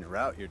 Strange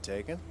route you're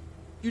taking.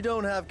 You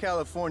don't have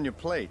California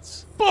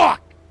plates.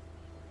 Fuck!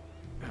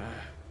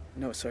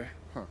 No, sir.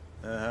 Huh.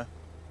 Uh-huh.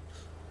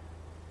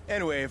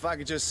 Anyway, if I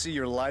could just see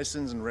your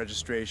license and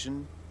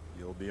registration,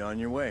 you'll be on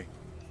your way.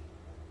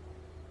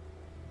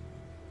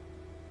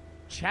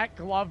 Check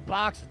glove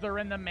box. They're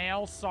in the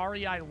mail.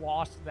 Sorry, I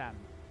lost them.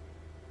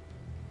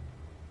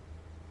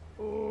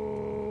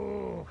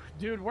 Ooh,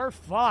 dude, we're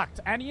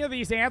fucked. Any of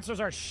these answers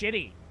are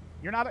shitty.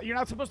 You're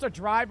not supposed to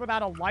drive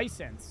without a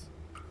license.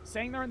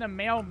 Saying they're in the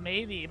mail,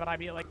 maybe, but I'd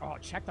be like, oh,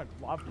 check the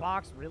glove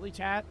box, really,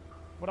 chat?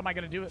 What am I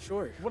gonna do?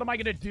 Sure. What am I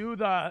gonna do?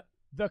 The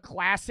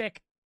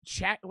classic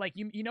check, like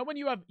you know when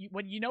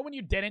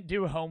you didn't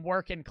do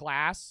homework in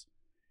class,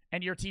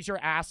 and your teacher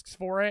asks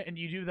for it, and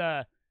you do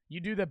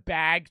the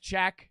bag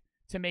check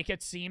to make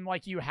it seem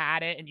like you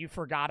had it and you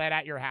forgot it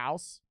at your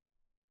house.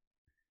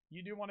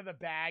 You do one of the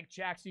bag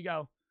checks. You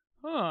go,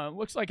 huh,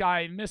 looks like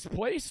I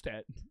misplaced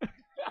it.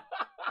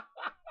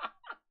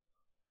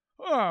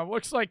 Huh,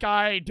 looks like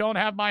I don't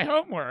have my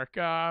homework.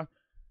 Yo,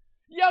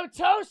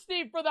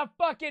 Toasty for the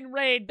fucking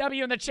raid.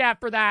 W in the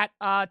chat for that.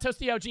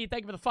 Toasty OG,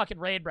 thank you for the fucking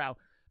raid, bro.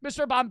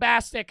 Mr.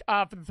 Bombastic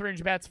for the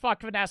 300 bets. Fuck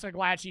Vanessa,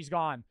 glad she's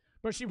gone.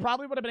 But she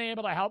probably would have been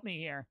able to help me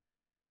here.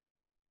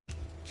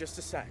 Just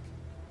a sec.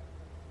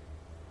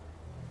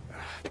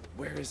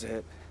 Where is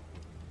it?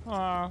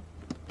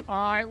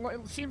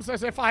 It seems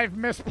as if I've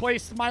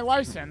misplaced my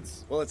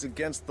license. Well, it's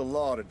against the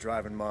law to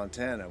drive in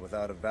Montana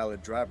without a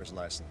valid driver's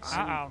license.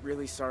 I'm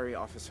really sorry,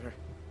 officer.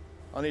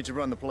 I'll need to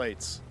run the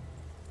plates.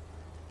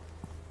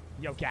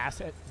 Yo,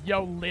 gas it.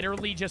 Yo,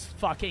 literally just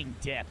fucking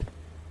dip.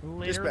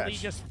 Literally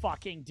Dispatch. just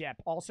fucking dip.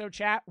 Also,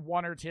 chat,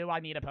 1 or 2, I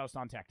need to post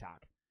on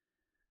TikTok.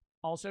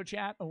 Also,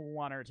 chat,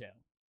 1 or 2.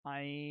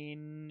 I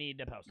need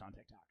to post on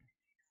TikTok.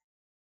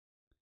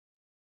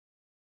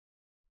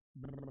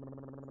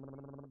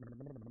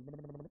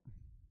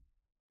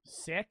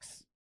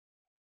 Six.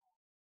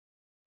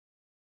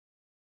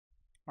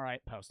 All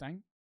right,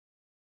 posting.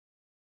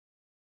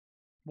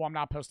 Well, I'm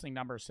not posting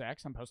number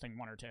 6. I'm posting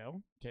 1 or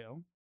 2.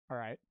 2. All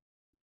right.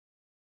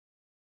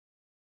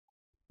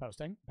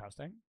 Posting.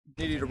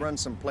 Need you to run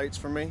some plates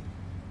for me.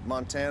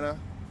 Montana,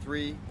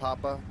 3,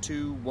 Papa,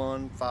 2,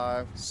 1,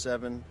 5,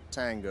 7,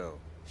 Tango.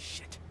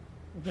 Shit.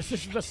 This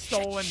is the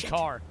stolen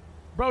car.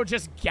 Bro,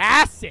 just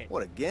gas it.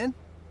 What, again?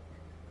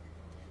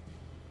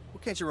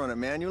 Well, can't you run it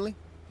manually?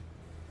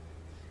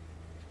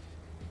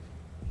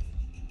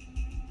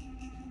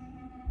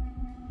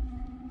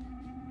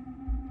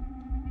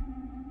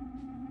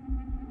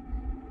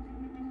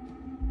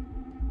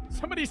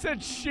 Somebody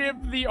said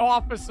shiv the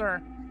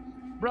officer.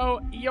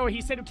 Bro, yo,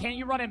 he said, can't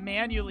you run it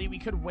manually? We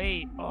could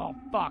wait. Oh,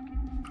 fuck.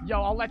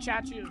 Yo, I'll let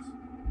chat choose.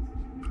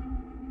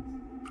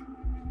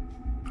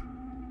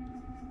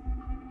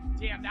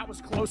 Damn, that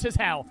was close as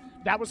hell.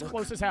 That was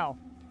close as hell.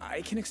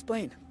 I can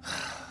explain.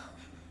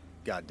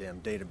 Goddamn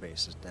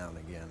database is down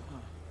again.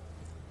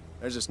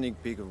 There's a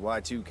sneak peek of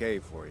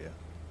Y2K for you.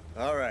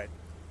 All right.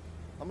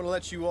 I'm gonna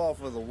let you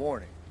off with a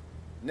warning.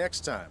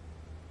 Next time,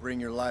 bring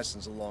your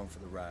license along for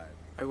the ride.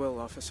 I will,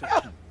 officer.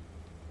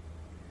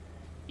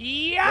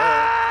 Yo!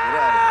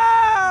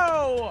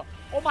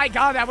 Oh my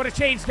god, that would have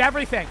changed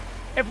everything.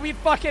 If we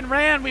fucking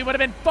ran, we would have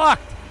been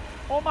fucked.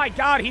 Oh my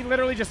god, he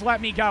literally just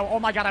let me go. Oh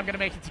my god, I'm gonna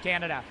make it to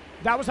Canada.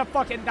 That was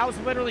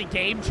literally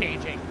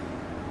game-changing.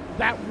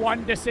 That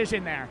one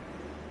decision there.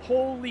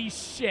 Holy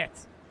shit.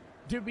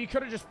 Dude, we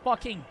could have just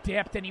fucking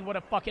dipped and he would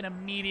have fucking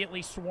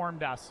immediately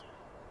swarmed us.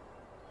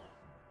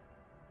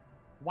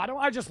 Why don't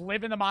I just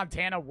live in the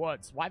Montana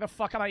woods? Why the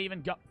fuck did I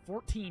even go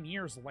 14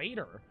 years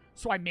later?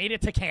 So I made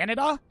it to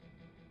Canada?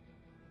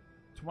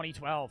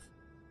 2012.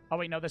 Oh,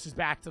 wait, no, this is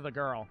back to the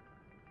girl.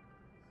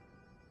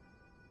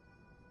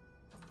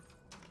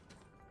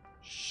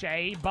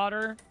 Shea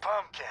butter?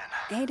 Pumpkin.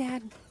 Hey,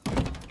 Dad.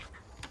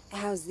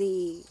 How's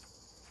the,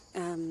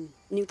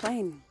 new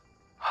plane?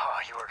 Oh,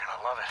 you are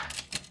gonna love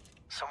it.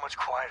 So much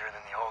quieter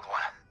than the old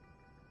one.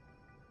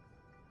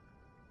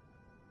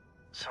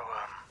 So,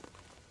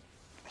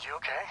 you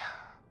okay?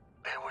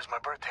 It was my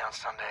birthday on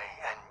Sunday,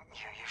 and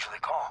you usually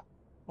call.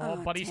 Oh,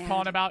 buddy's Dad.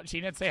 calling about. She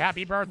didn't say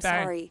happy birthday.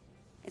 I'm sorry.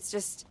 It's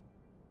just...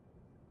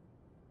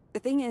 The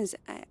thing is,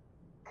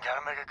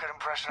 Gotta make a good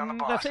impression on the The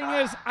boss, thing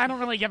huh? is, I don't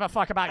really give a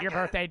fuck about your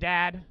birthday,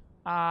 Dad.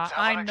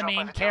 I'm the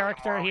main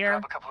character here.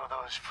 Grab a couple of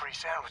those free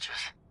sandwiches.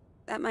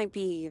 that might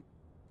be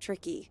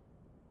tricky.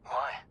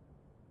 Why?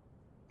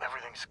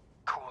 Everything's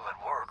cool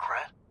at work,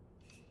 right?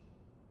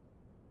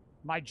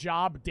 My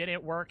job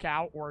didn't work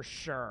out, or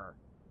sure.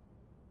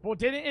 Well,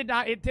 didn't it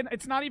not? It didn't.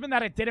 It's not even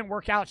that it didn't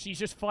work out. She's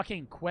just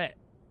fucking quit.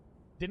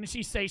 Didn't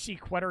she say she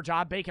quit her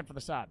job? Bacon for the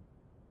sub.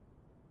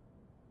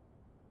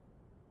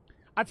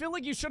 I feel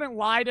like you shouldn't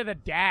lie to the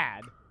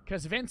dad,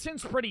 because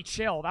Vincent's pretty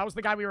chill. That was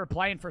the guy we were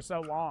playing for so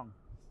long.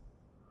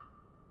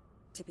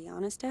 To be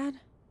honest, Dad,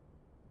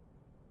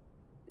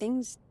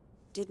 things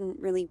didn't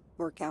really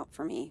work out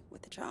for me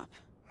with the job.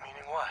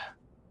 Meaning what?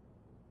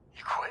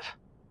 You quit?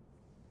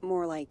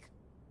 More like,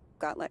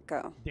 got let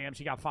go. Damn,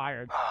 she got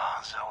fired.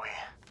 Oh, Zoe.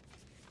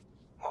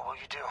 What will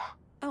you do?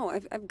 Oh,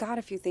 I've got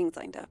a few things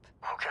lined up.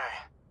 Okay.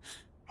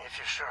 If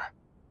you're sure.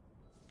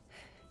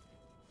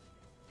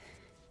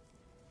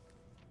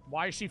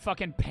 Why is she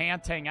fucking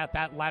panting at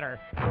that letter?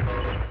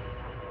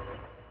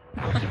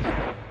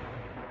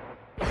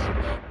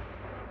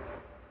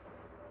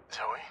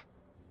 Zoe?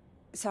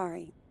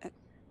 Sorry.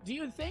 Do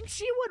you think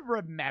she would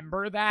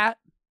remember that?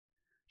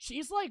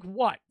 She's like,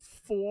 what,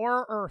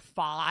 4 or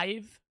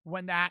 5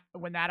 when that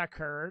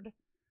occurred?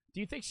 Do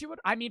you think she would?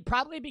 I mean,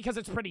 probably because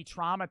it's pretty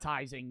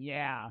traumatizing,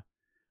 yeah.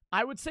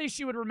 I would say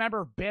she would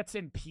remember bits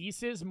and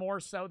pieces more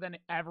so than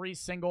every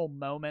single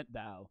moment,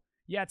 though.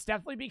 Yeah, it's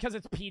definitely because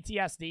it's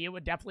PTSD. It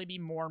would definitely be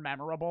more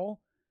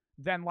memorable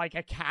than, like,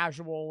 a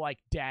casual, like,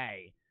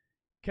 day.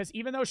 Because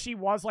even though she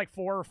was, like,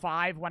 4 or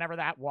 5, whenever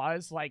that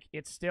was, like,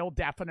 it's still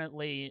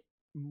definitely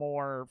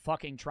more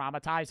fucking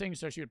traumatizing,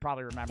 so she would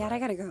probably remember Dad, it. I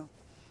gotta go.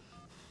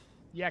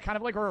 Yeah, kind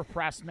of like a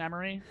repressed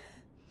memory.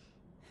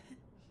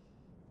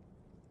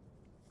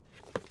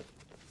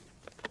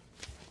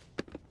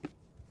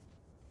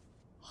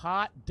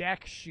 Hot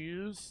deck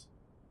shoes.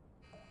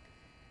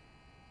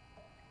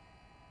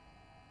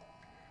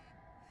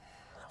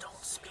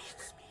 Don't speak.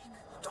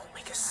 Don't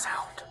make a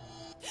sound.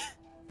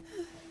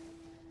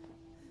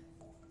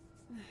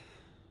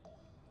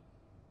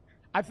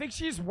 I think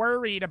she's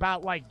worried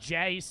about, like,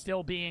 Jay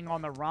still being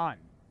on the run.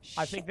 Shit.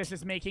 I think this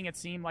is making it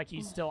seem like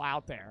he's still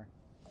out there.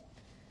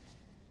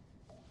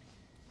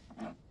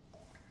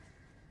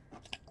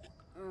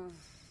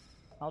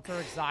 Alter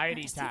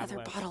anxiety tablet.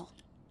 The other bottle?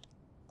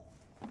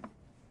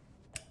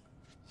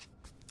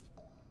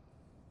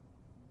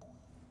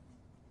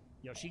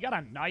 Yo, she got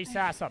a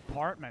nice-ass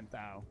apartment,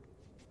 though.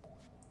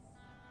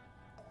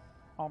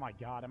 Oh, my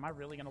God. Am I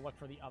really going to look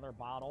for the other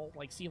bottle?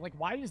 Like, see, like,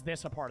 why is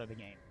this a part of the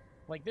game?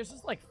 Like, this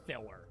is, like,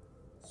 filler.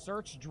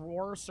 Search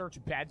drawer,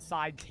 search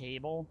bedside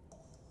table.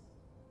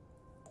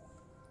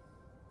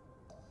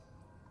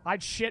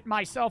 I'd shit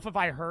myself if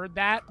I heard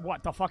that.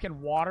 What, the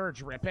fucking water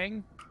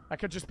dripping? That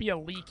could just be a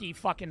leaky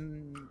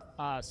fucking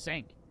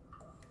sink.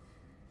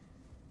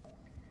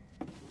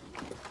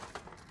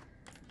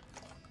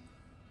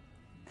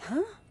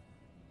 Huh?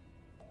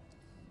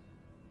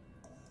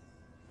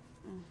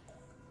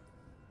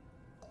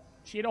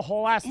 She had a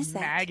whole ass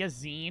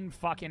magazine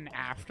fucking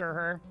after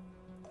her.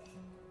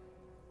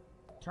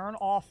 Turn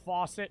off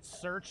faucet,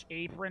 search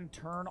apron,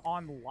 turn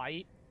on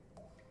light.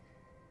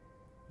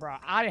 Bruh,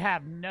 I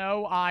have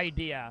no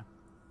idea.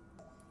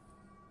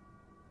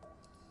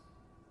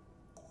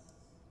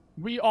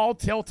 We all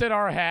tilted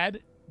our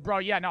head. Bro,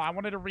 yeah, no, I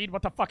wanted to read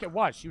what the fuck it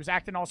was. She was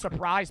acting all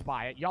surprised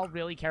by it. Y'all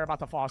really care about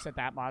the faucet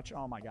that much?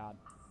 Oh my God.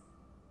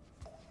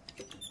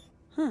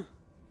 Huh.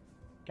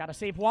 Gotta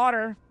save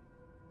water.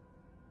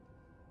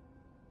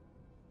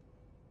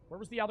 Where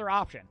was the other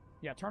option?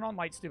 Yeah, turn on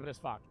light, stupid as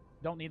fuck.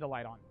 Don't need the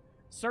light on.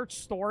 Search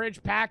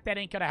storage pack. That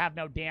ain't gonna have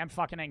no damn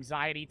fucking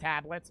anxiety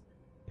tablets.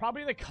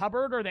 Probably the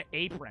cupboard or the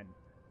apron.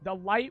 The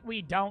light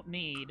we don't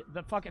need.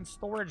 The fucking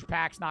storage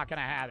pack's not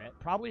gonna have it.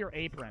 Probably your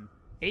apron.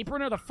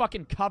 Apron or the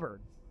fucking cupboard.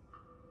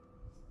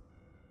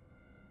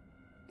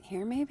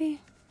 Here,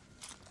 maybe?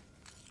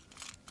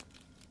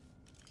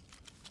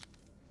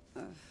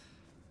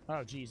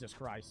 Oh, Jesus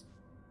Christ.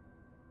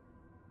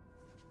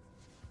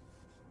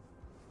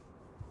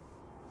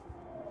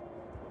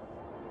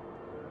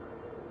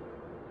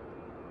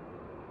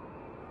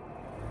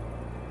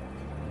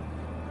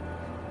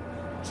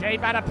 Jay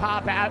about to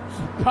pop out.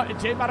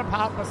 Jay about to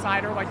pop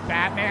beside her like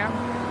Batman.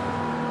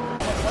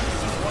 What is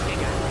she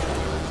looking at?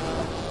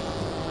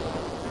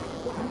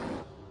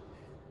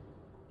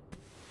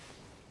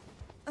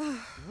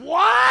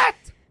 What?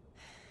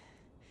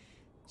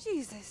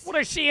 Jesus. What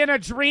is she in a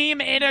dream?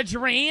 In a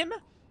dream?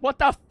 What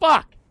the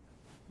fuck?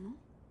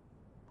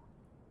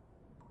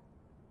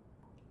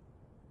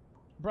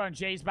 Bro, and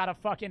Jay's about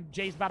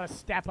to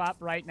step up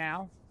right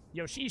now.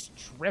 Yo, she's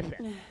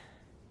tripping.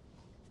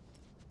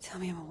 Tell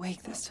me I'm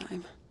awake this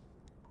time.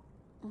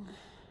 Come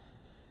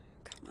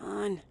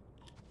on.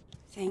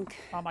 Think.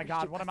 Oh my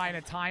God, what am I, in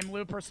a time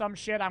loop or some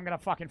shit? I'm gonna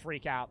fucking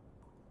freak out.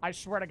 I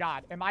swear to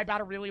God. Am I about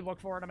to really look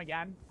for him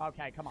again?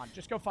 Okay, come on.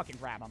 Just go fucking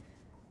grab him.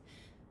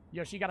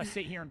 Yo, she gotta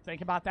sit here and think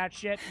about that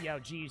shit? Yo,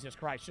 Jesus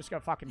Christ. Just go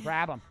fucking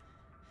grab him.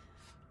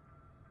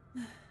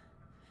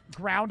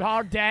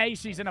 Groundhog Day.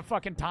 She's in a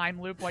fucking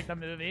time loop like the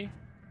movie.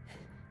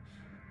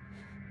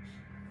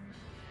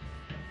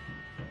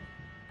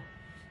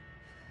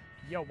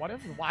 Yo,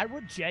 why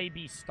would Jay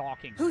be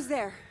stalking her? Who's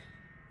there?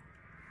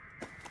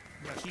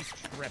 Yo, she's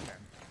tripping.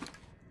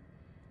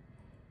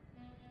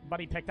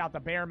 Buddy picked out the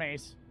bear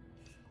mace.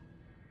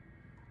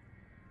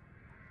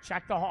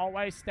 Check the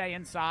hallway, stay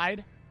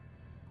inside.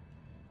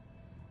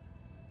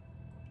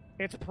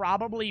 It's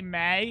probably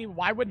May.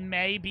 Why would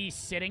May be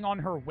sitting on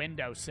her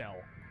windowsill?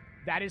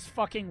 That is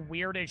fucking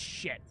weird as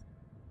shit.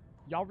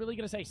 Y'all really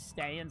gonna say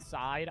stay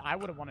inside? I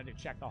would have wanted to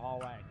check the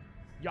hallway.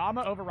 Yo, I'm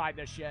gonna override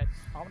this shit.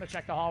 I'm gonna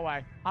check the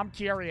hallway. I'm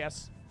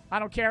curious. I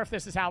don't care if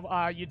this is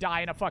how you die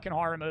in a fucking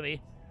horror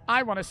movie.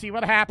 I want to see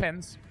what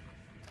happens.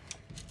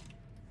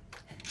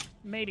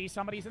 Maybe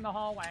somebody's in the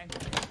hallway.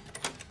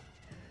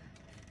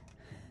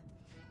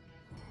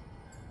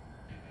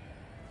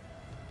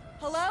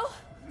 Hello?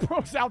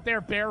 Bro's out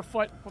there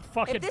barefoot with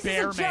fucking if this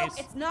bear is a joke, mace.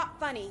 it's not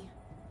funny.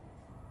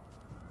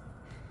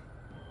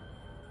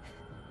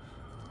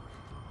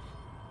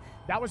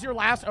 That was your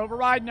last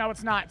override? No,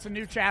 it's not. It's a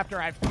new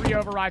chapter. I have 3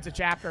 overrides a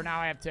chapter.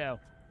 Now I have 2.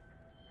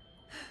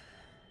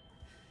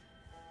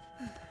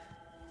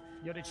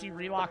 Yo, did she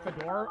relock the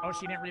door? Oh,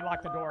 she didn't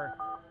relock the door.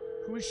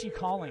 Who is she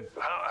calling?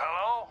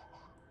 Hello?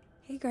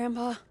 Hey,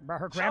 Grandpa. Bro,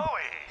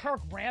 her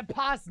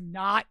grandpa's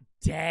not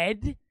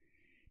dead?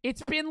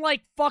 It's been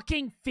like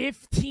fucking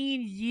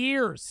 15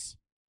 years.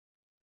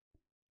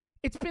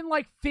 It's been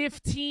like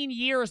 15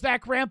 years.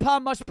 That grandpa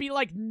must be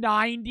like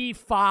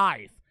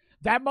 95.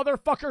 That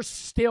motherfucker's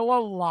still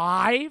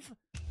alive?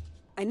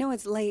 I know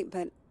it's late,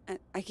 but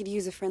I could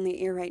use a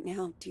friendly ear right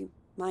now. Do you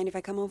mind if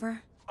I come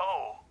over?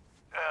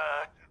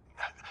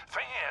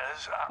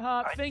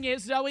 Thing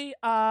is, Zoe,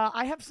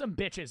 I have some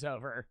bitches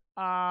over.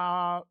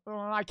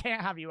 I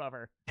can't have you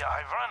over. Yeah,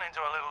 I've run into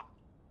a little,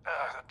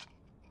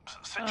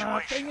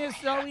 situation. Thing is,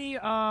 Zoe,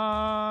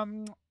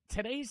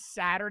 today's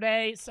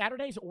Saturday.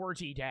 Saturday's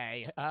orgy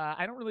day.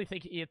 I don't really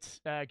think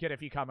it's good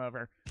if you come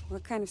over.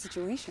 What kind of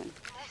situation?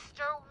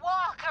 Mr.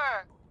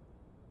 Walker!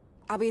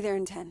 I'll be there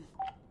in 10.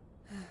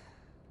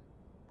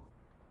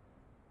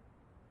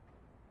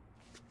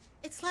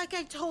 It's like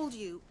I told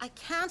you. I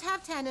can't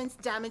have tenants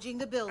damaging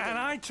the building. And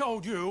I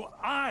told you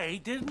I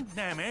didn't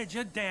damage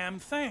a damn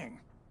thing.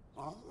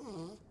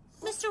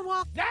 Mr.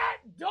 Walker... That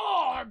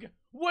dog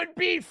would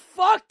be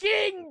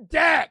fucking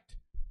dead!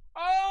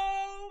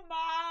 Oh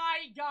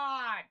my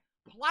god!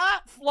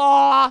 Plot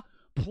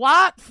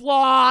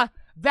flaw.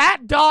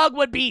 That dog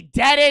would be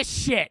dead as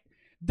shit.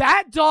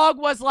 That dog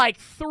was like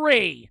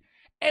 3.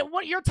 And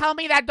what you're telling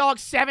me that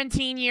dog's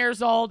 17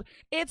 years old?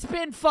 It's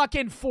been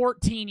fucking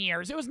 14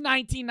 years. It was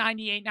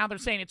 1998. Now they're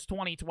saying it's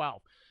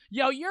 2012.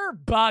 Yo, you're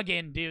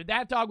bugging, dude.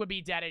 That dog would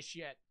be dead as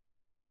shit.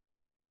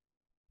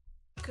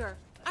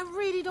 I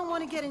really don't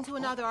want to get into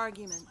another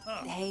argument.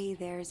 Hey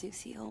there,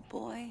 Zeusy, old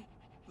boy.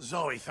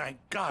 Zoe, thank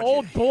God.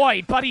 Old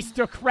boy, but he's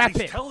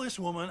decrepit. Please tell this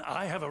woman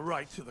I have a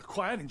right to the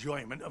quiet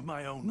enjoyment of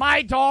my own.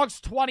 My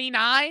dog's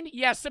 29?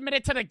 Yeah, submit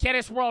it to the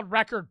Guinness World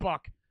Record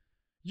book.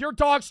 Your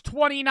dog's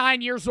 29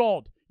 years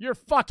old. You're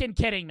fucking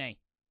kidding me.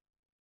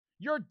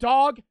 Your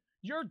dog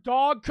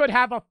could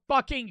have a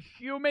fucking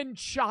human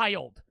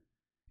child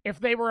if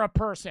they were a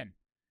person.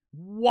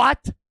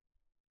 What?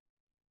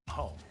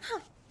 Oh. Huh.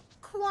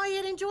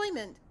 Quiet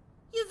enjoyment.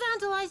 You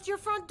vandalized your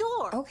front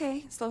door.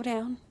 Okay, slow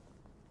down.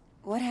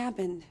 What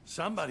happened?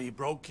 Somebody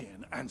broke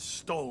in and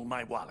stole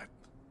my wallet.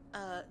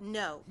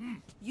 No.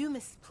 You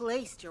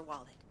misplaced your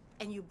wallet,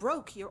 and you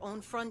broke your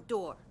own front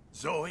door.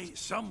 Zoe,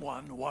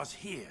 someone was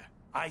here.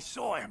 I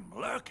saw him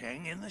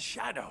lurking in the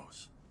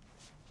shadows.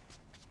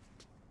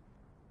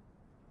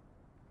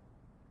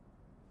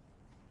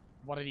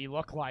 What did he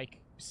look like?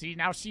 See,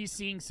 now she's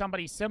seeing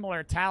somebody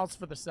similar. Towels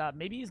for the sub.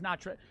 Maybe he's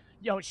not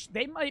Yo,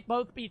 they might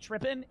both be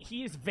tripping.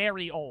 He's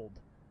very old.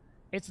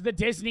 It's the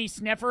Disney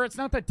sniffer. It's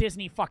not the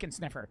Disney fucking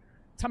sniffer.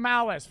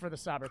 Tamales for the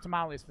sub, or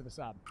Tamales for the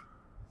sub.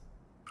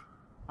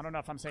 I don't know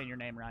if I'm saying your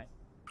name right.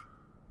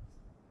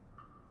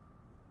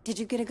 Did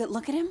you get a good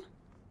look at him?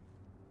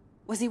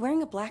 Was he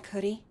wearing a black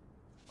hoodie?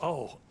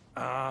 Oh,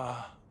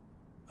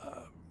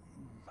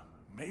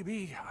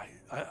 maybe.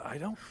 I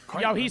don't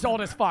quite Yo, he's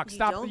old as fuck.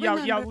 Stop. Yo,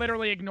 remember.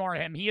 literally ignore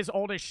him. He is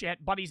old as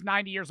shit, but he's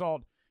 90 years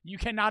old. You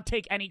cannot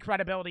take any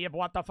credibility of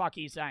what the fuck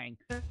he's saying.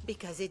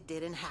 Because it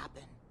didn't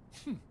happen.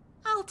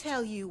 I'll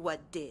tell you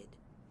what did.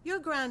 Your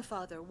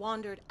grandfather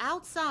wandered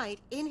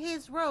outside in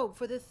his robe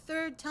for the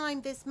 3rd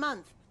time this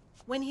month.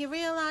 When he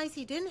realized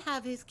he didn't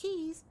have his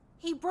keys,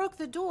 he broke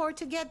the door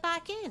to get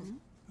back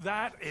in.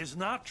 That is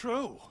not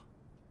true.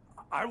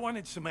 I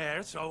wanted some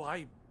air, so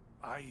I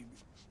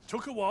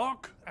took a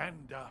walk,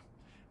 and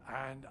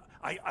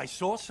I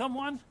saw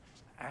someone,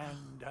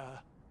 and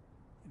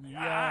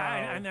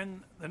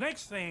then the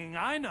next thing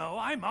I know,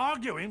 I'm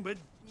arguing with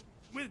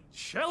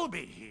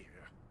Shelby here.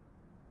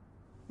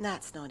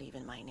 That's not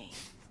even my name.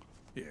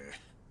 Yeah.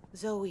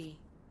 Zoe,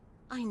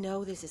 I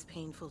know this is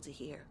painful to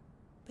hear,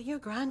 but your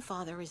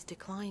grandfather is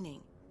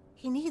declining.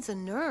 He needs a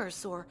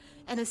nurse or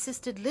an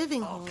assisted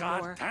living home. Oh,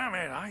 God damn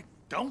it, I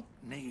don't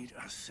need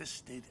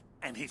assisted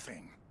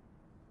anything.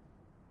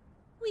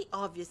 We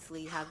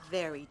obviously have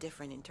very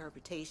different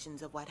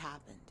interpretations of what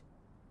happened.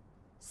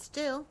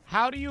 Still.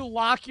 How do you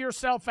lock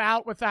yourself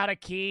out without a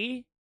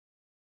key?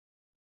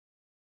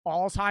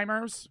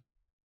 Alzheimer's?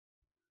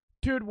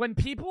 Dude, when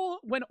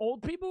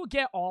old people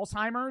get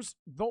Alzheimer's,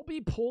 they'll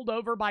be pulled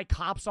over by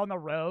cops on the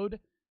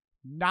road,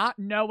 not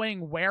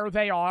knowing where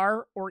they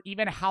are or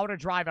even how to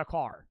drive a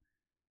car.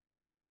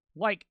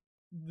 Like,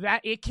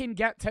 that, it can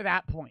get to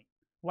that point.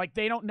 Like,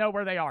 they don't know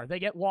where they are. They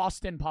get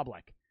lost in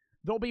public.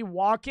 They'll be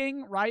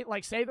walking, right?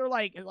 Like, say they're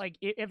like,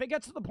 if it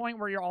gets to the point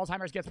where your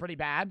Alzheimer's gets pretty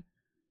bad,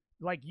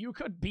 like, you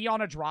could be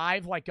on a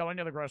drive, like, going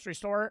to the grocery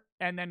store,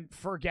 and then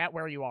forget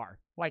where you are.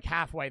 Like,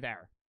 halfway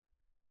there.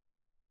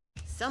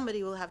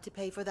 Somebody will have to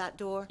pay for that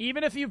door.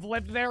 Even if you've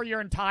lived there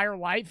your entire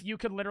life, you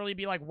could literally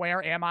be like,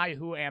 where am I?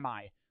 Who am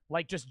I?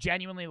 Like, just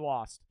genuinely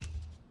lost.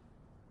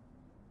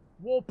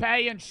 We'll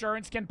pay.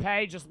 Insurance can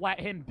pay. Just let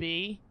him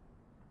be.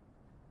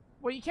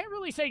 Well, you can't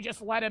really say just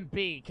let him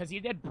be, because he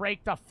did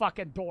break the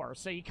fucking door,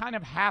 so you kind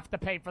of have to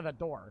pay for the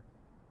door.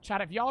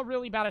 Chad, if y'all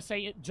really about to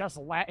say it, just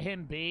let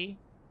him be,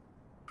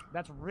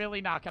 that's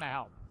really not going to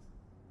help.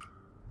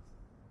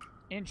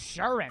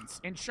 Insurance.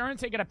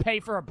 Insurance ain't gonna pay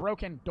for a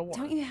broken door.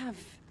 Don't you have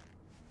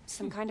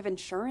some kind of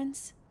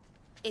insurance?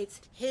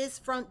 It's his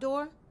front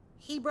door.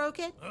 He broke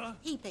it.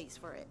 He pays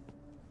for it.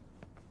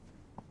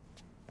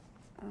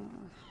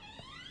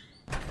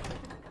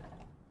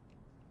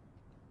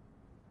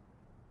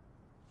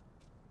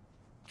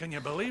 Can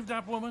you believe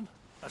that woman?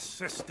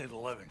 Assisted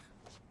living.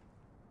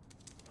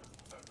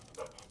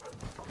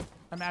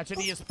 Imagine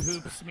he has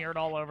poop smeared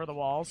all over the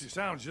walls. She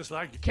sounds just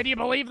like... Can you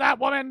believe that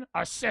woman?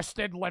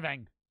 Assisted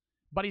living.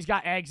 But he's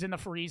got eggs in the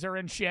freezer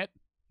and shit.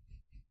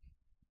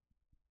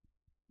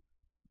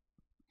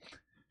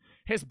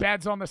 His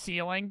bed's on the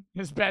ceiling.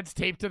 His bed's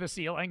taped to the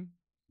ceiling.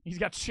 He's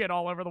got shit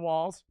all over the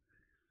walls.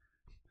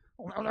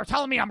 Oh, they're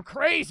telling me I'm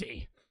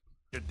crazy.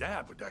 Your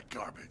dad with that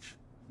garbage.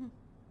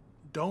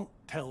 Don't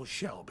tell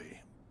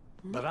Shelby.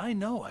 But I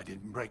know I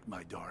didn't break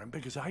my door in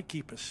because I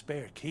keep a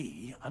spare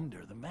key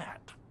under the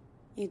mat.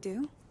 You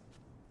do?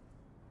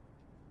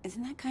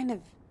 Isn't that kind of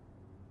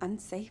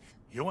unsafe?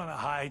 You want to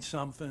hide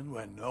something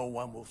where no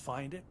one will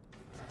find it?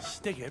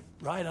 Stick it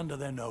right under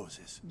their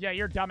noses. Yeah,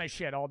 you're dumb as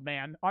shit, old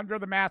man. Under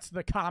the mat's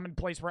the common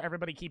place where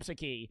everybody keeps a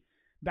key.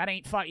 That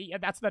ain't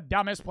that's the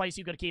dumbest place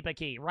you could keep a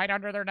key. Right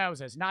under their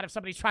noses. Not if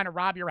somebody's trying to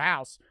rob your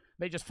house.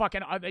 They just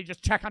fucking, they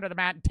just check under the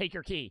mat and take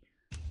your key.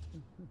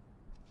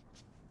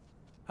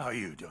 How are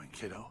you doing,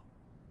 kiddo?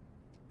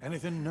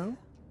 Anything new?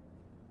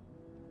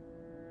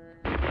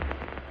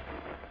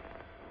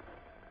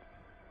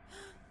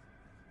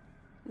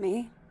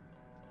 Me?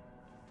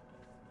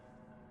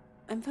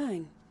 I'm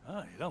fine. Oh,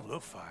 you don't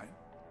look fine.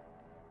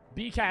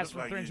 BCAS for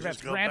Look like you 300 just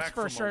bits. got Grants back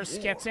for from a sure war.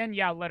 skits in.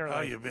 Yeah, literally.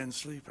 How you been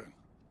sleeping?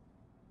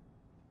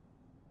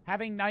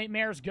 Having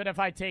nightmares good if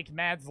I take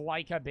meds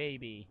like a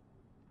baby.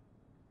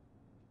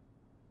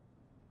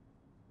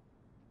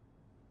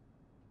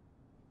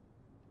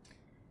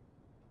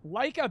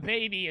 Like a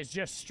baby is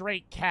just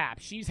straight cap.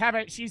 She's had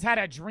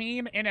a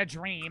dream in a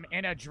dream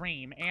in a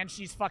dream, and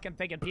she's fucking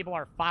thinking people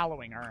are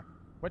following her,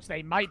 which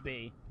they might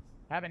be.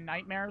 Having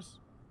nightmares?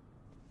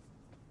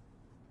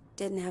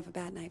 Didn't have a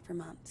bad night for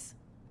months.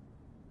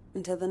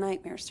 Until the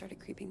nightmares started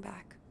creeping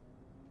back.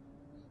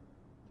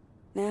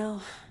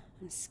 Now,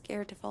 I'm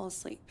scared to fall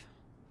asleep.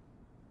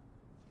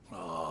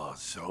 Oh,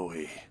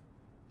 Zoe.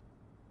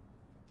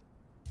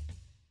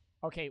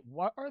 Okay,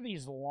 what are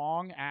these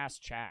long-ass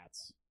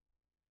chats?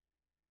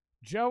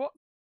 Joe...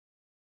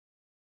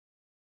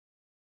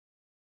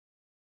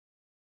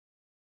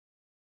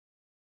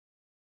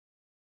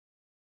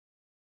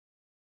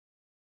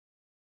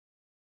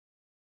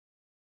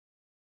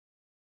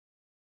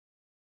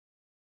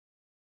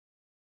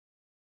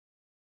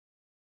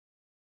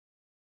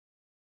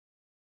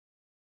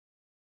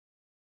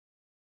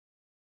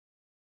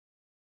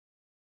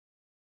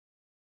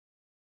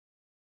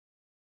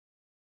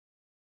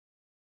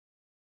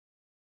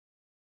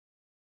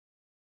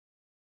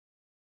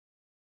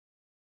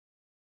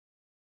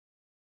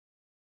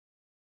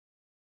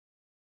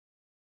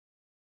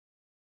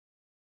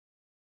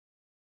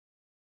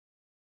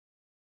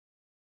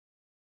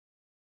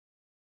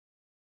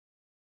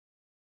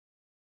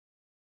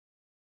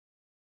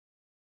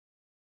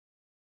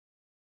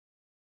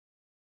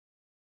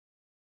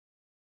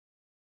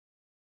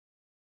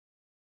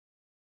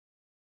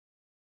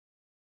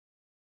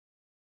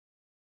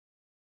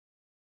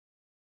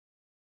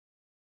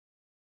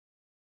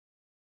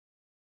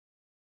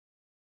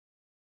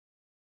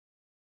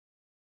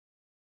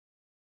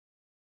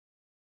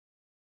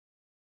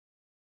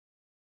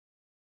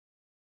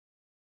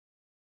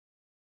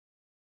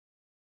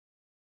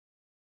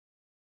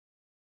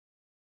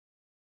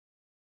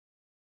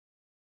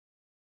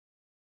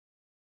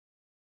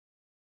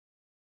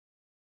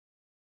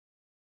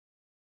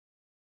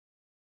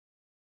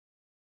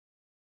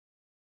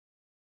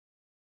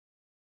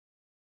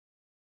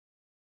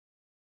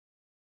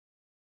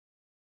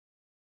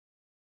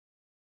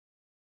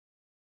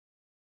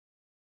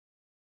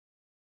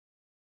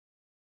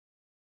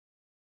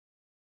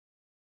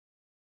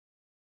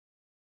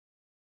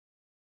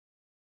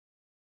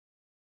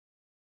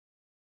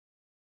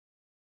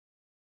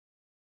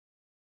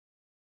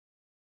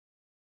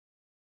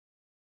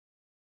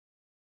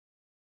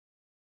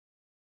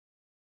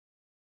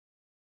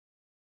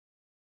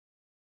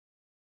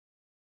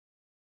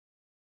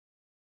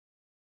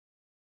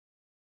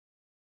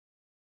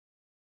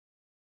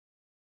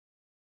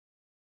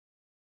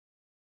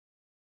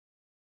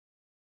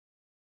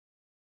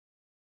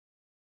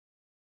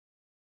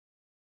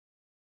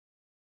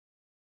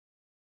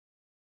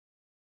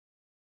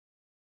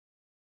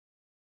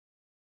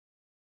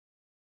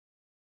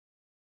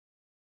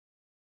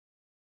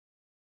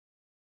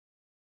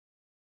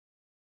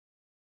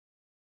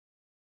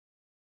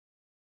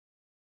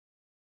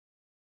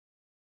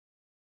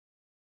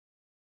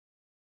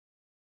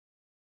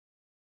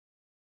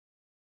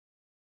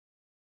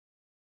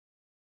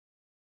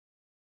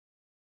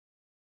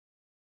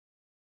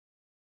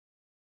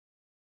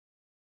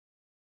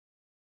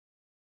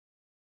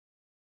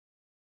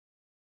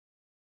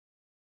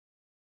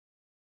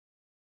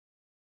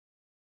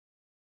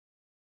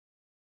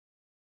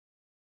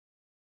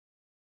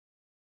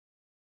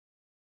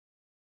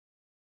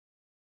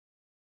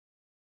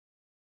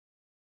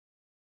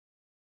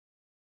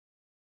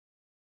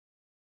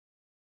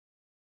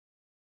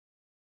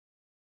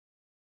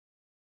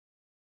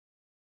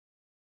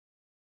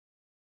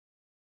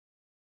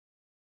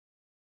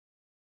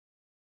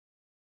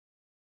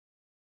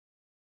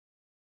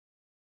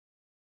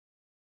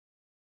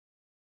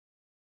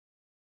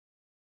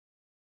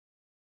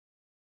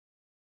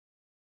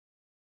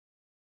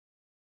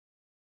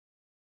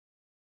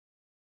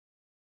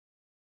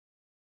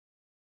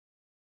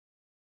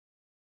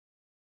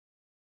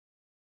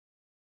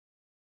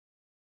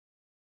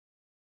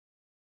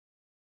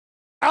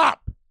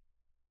 up!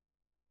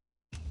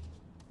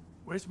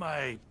 Where's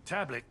my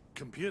tablet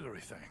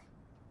computery thing?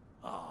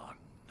 Oh,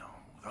 no.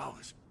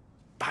 Those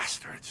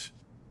bastards.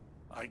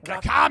 The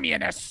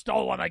communists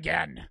stole him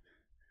again.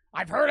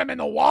 I've heard him in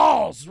the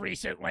walls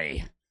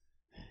recently.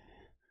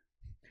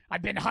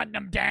 I've been hunting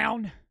him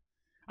down.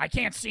 I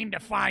can't seem to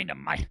find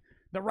him.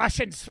 The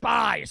Russian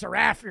spies are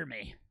after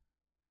me.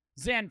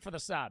 Zen for the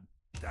sub.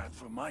 That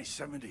for my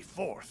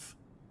 74th.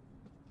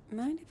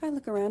 Mind if I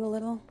look around a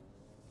little?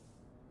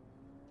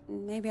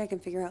 Maybe I can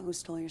figure out who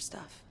stole your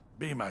stuff.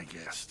 Be my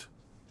guest.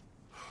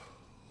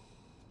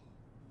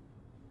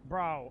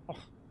 Bro.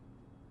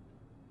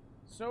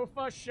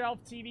 Sofa, shelf,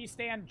 TV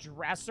stand,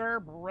 dresser,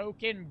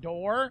 broken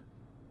door.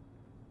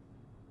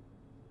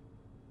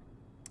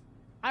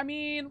 I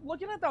mean,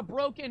 looking at the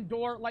broken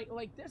door,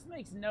 like this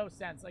makes no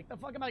sense. Like, the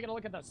fuck am I gonna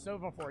look at the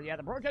sofa for? Yeah,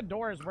 the broken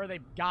door is where they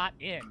got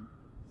in.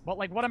 But,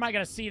 like, what am I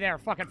gonna see there?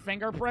 Fucking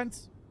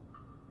fingerprints?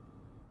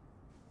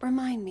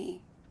 Remind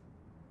me,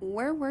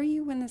 where were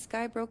you when this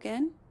guy broke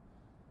in?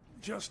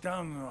 Just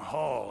down the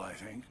hall, I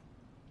think.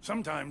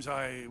 Sometimes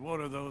I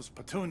water those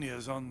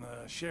petunias on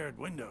the shared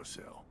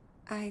windowsill.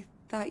 I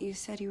thought you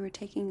said you were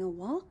taking a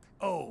walk?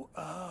 Oh,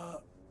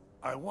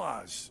 I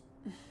was.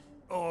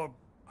 Or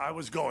I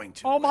was going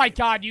to. Oh my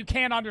god, you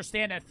can't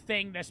understand a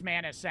thing this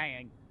man is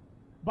saying.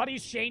 But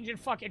he's changing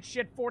fucking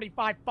shit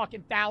 45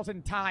 fucking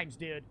thousand times,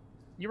 dude.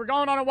 You were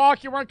going on a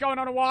walk, you weren't going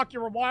on a walk,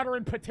 you were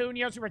watering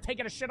petunias, you were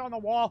taking a shit on the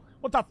wall.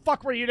 What the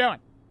fuck were you doing?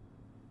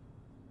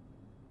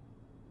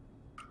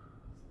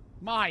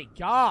 My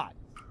god.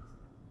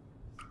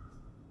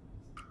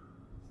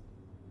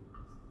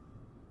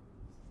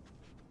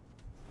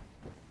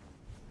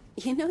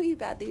 You know you've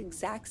had the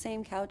exact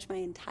same couch my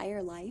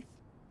entire life?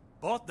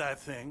 Bought that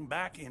thing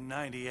back in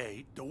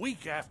 '98, the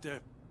week after,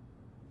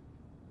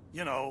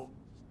 you know,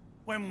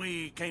 when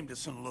we came to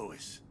St.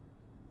 Louis.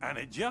 And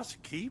it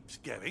just keeps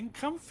getting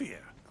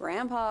comfier.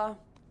 Grandpa.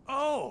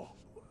 Oh,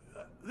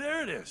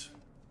 there it is.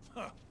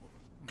 Huh.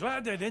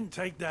 Glad they didn't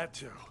take that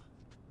too.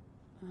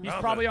 He's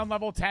probably on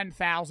level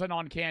 10,000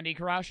 on Candy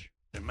Crush.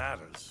 It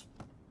matters.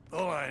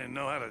 All I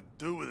know how to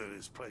do with it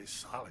is play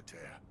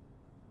solitaire.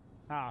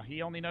 Oh,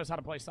 he only knows how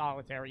to play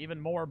solitaire.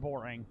 Even more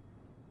boring.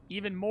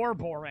 Even more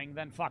boring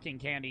than fucking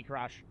Candy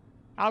Crush.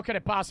 How could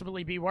it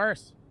possibly be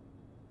worse?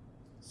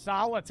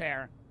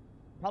 Solitaire.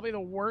 Probably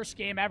the worst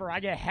game ever. I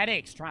get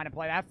headaches trying to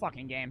play that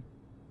fucking game.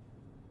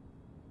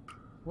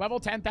 Level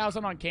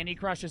 10,000 on Candy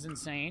Crush is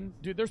insane.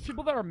 Dude, there's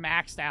people that are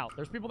maxed out.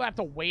 There's people that have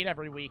to wait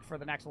every week for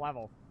the next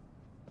level.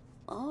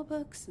 Law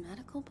books,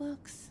 medical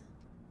books.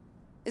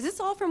 Is this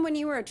all from when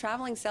you were a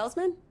traveling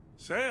salesman?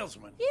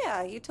 Salesman?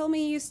 Yeah, you told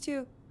me you used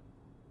to...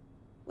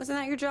 Wasn't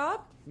that your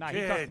job? Nah,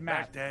 Kid,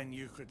 back then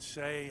you could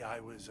say I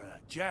was a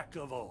jack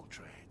of all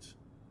trades.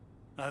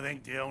 I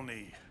think the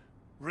only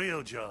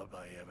real job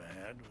I ever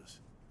had was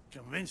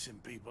convincing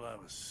people I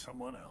was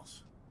someone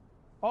else.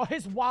 Oh,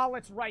 his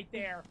wallet's right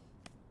there.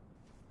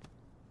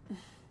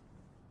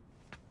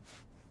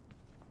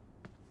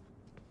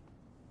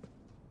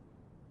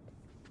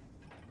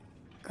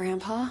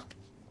 Grandpa?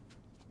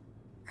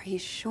 Are you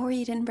sure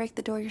you didn't break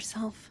the door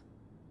yourself?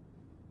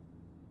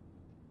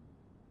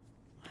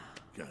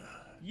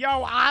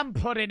 Yo, I'm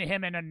putting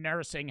him in a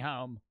nursing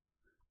home.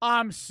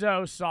 I'm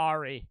so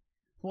sorry.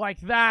 Like,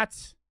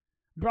 that's...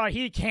 Bro,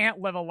 he can't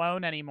live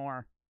alone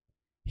anymore.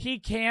 He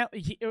can't...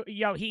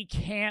 he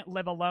can't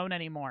live alone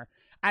anymore.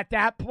 At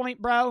that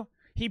point, bro,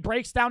 he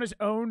breaks down his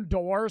own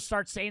door,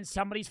 starts saying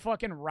somebody's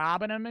fucking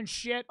robbing him and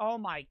shit. Oh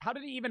my... How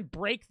did he even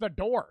break the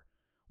door?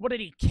 What, did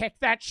he kick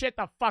that shit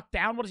the fuck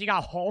down? What, does he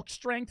got Hulk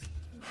strength?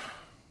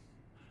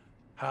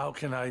 How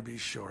can I be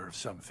sure of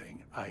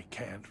something I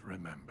can't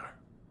remember?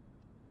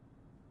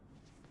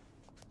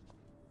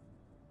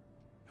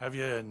 Have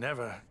you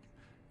never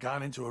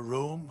gone into a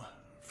room,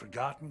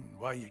 forgotten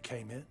why you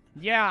came in?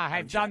 Yeah,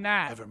 I've done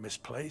that. Ever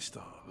misplaced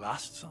or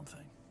lost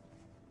something?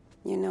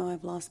 You know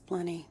I've lost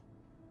plenty.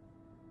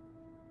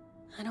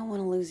 I don't want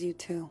to lose you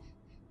too.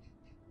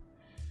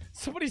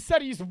 Somebody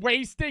said he's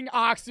wasting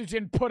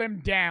oxygen, put him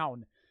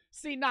down.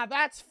 See, now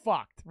that's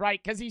fucked,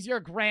 right? Because he's your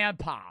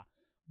grandpa.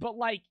 But,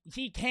 like,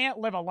 he can't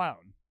live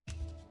alone.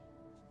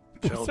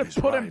 So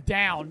put him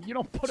down. You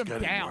don't put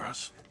him down.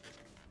 Worse.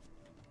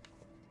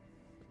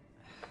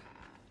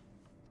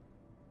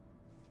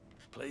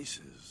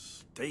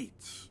 Places,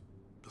 dates,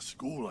 the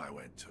school I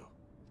went to.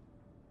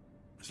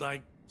 It's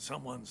like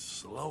someone's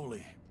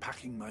slowly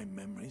packing my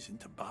memories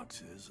into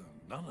boxes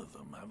and none of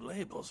them have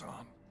labels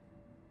on.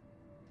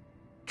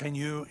 Can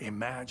you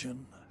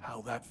imagine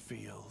how that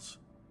feels?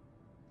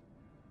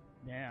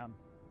 Damn.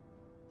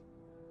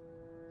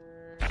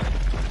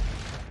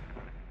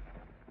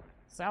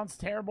 Sounds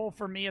terrible.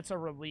 For me, it's a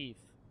relief.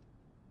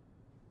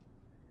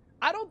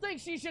 I don't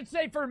think she should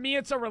say, for me,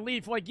 it's a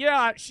relief. Like,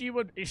 yeah,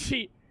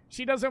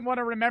 she doesn't want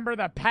to remember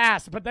the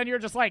past, but then you're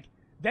just like,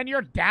 then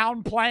you're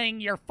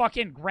downplaying your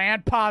fucking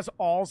grandpa's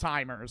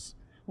Alzheimer's.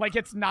 Like,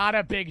 it's not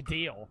a big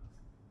deal.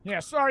 Yeah,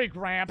 sorry,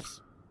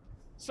 Gramps.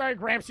 Sorry,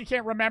 Gramps, you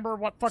can't remember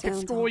what fucking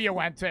school you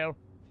went to.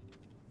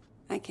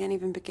 I can't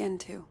even begin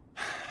to.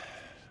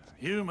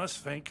 You must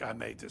think I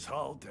made this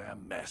whole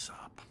damn mess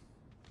up.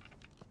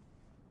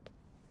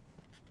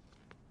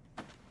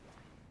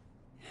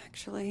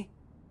 Actually,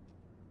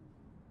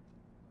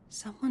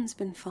 someone's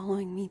been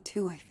following me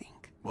too, I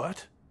think.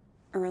 What?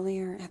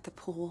 Earlier at the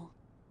pool,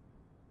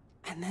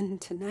 and then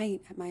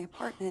tonight at my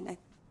apartment, I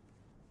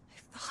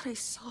thought I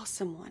saw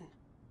someone.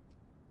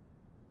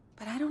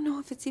 But I don't know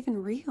if it's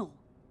even real.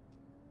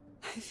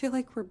 I feel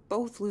like we're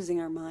both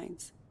losing our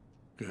minds.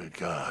 Good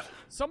God.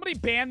 Somebody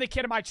banned the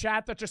kid in my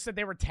chat that just said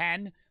they were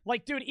 10.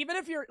 Like, dude, even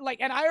if you're,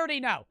 like, and I already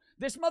know,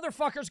 this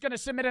motherfucker's gonna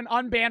submit an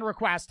unban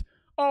request.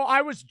 Oh,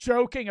 I was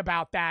joking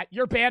about that.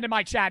 You're banned in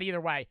my chat either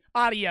way.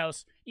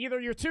 Adios. Either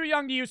you're too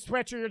young to use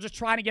Twitch or you're just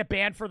trying to get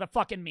banned for the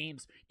fucking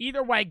memes.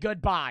 Either way,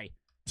 goodbye.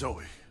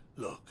 Zoe,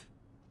 look.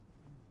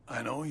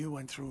 I know you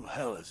went through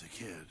hell as a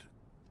kid,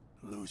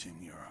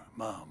 losing your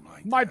mom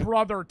like My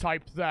brother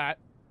typed that.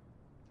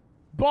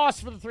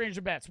 Boss for the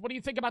 300 bits. What do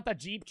you think about the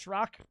Jeep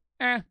truck?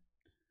 I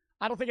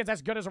don't think it's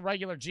as good as a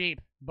regular Jeep,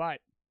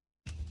 but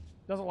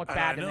doesn't look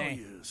bad to me. I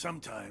know you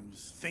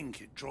sometimes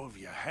think it drove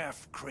you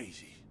half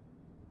crazy.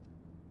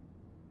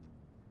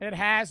 It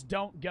has.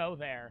 Don't go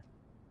there.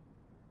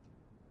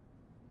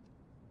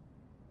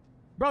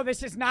 Bro,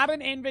 this is not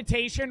an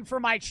invitation for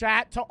my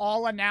chat to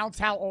all announce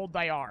how old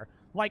they are.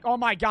 Like, oh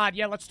my God,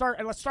 yeah, let's start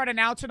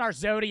announcing our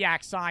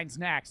zodiac signs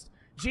next.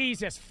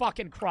 Jesus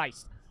fucking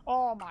Christ.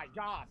 Oh my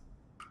God.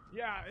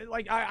 Yeah,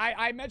 like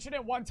I mentioned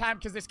it one time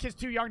because this kid's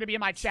too young to be in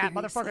my chat.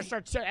 Motherfucker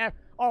starts.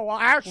 Oh well,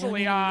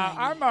 actually,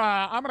 I'm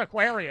an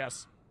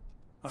Aquarius.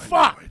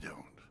 Fuck. I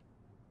don't.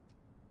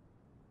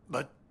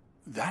 But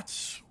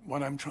that's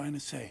what I'm trying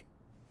to say.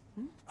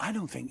 I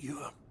don't think you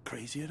are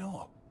crazy at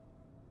all.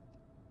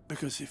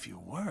 Because if you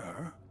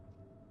were,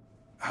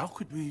 how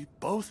could we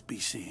both be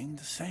seeing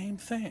the same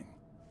thing?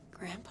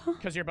 Grandpa?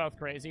 Because you're both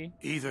crazy.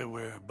 Either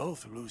we're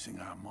both losing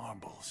our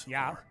marbles.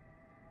 Yeah.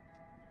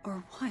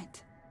 Or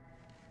what?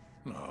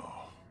 No.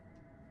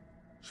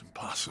 It's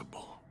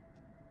impossible.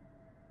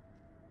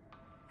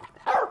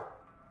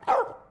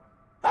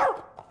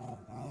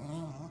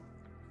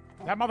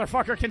 That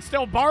motherfucker can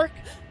still bark?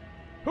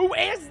 Who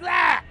is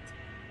that?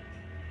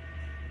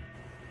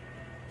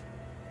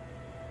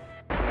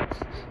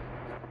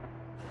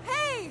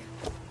 Hey!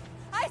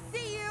 I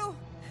see you!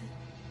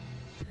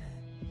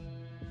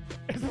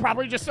 It's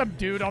probably just some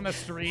dude on the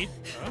street.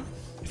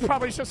 It's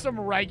probably just some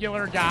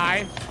regular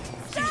guy.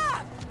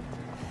 Stop!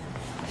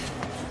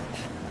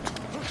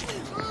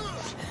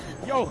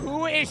 Yo,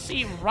 who is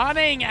she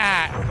running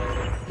at?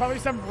 Probably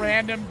some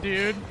random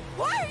dude.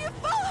 Why are you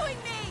following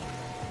me?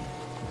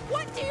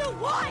 What do you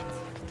want?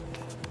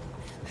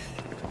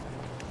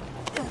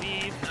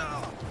 Leave.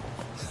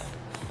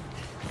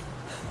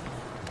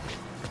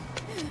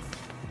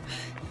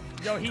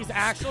 Yo, he's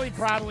actually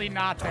probably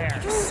not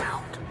there.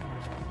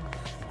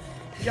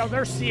 Yo,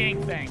 they're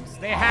seeing things.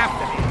 They have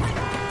to be.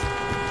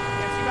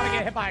 Yeah, she's gonna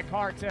get hit by a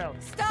car too.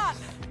 Stop!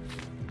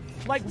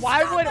 Like,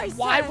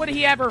 why would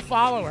he ever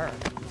follow her?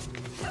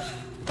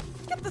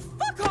 Get the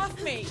fuck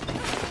off me!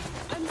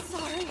 I'm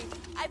sorry.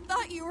 I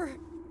thought you were...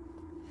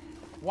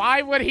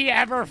 Why would he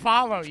ever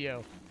follow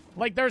you?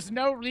 Like, there's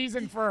no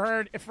reason for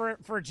her,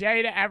 for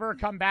Jay to ever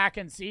come back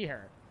and see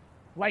her.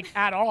 Like,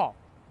 at all.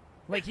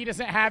 Like, he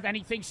doesn't have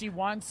anything she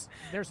wants.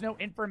 There's no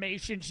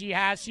information she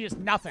has. She has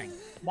nothing.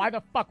 Why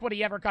the fuck would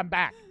he ever come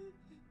back?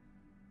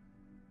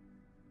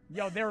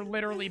 Yo, they're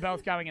literally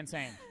both going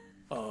insane.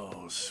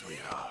 Oh,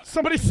 sweetheart.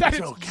 Somebody said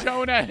it's okay.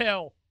 Jonah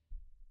Hill.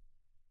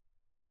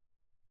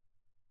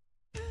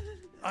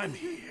 I'm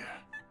here.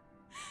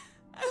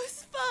 I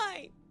was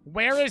fine.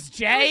 Where is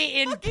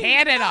Jay? In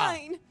Canada.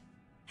 Fine.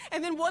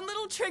 And then one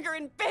little trigger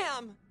and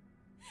bam!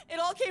 It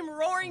all came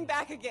roaring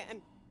back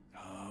again.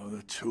 Oh,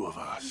 the two of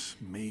us.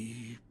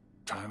 Me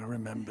trying to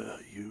remember,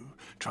 you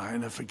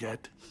trying to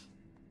forget.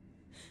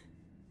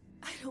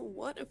 I don't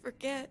want to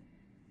forget.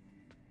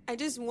 I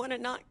just want to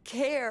not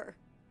care.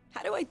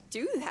 How do I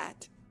do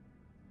that?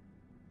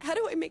 How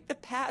do I make the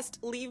past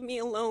leave me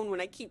alone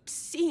when I keep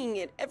seeing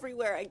it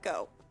everywhere I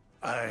go?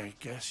 I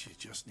guess you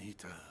just need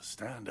to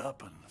stand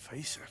up and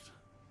face it.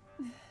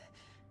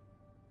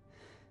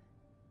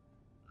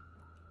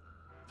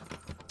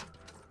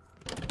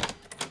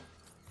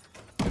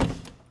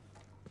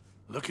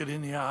 Look it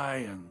in the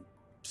eye and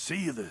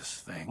see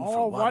this thing Oh,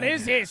 for what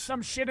is it?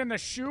 Some shit in the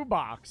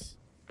shoebox.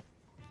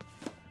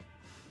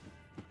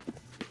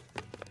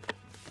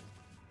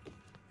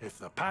 If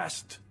the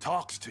past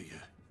talks to you,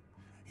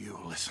 you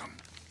listen.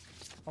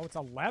 Oh, it's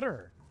a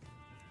letter.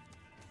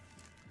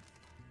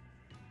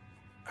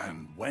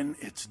 And when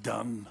it's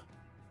done,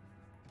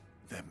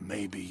 then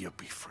maybe you'll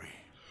be free.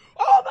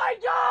 Oh my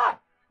God!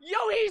 Yo,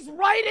 he's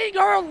writing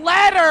her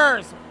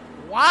letters!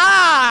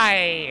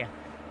 Why?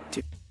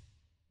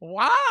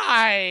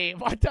 Why?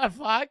 What the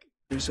fuck?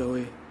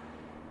 Zoe,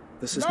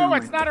 this is No,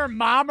 it's not her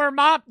mom or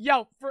mom.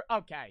 Yo,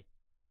 okay.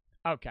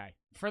 Okay.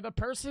 For the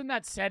person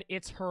that said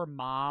it's her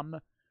mom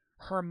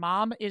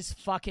is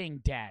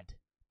fucking dead.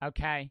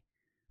 Okay?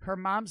 Her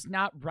mom's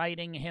not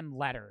writing him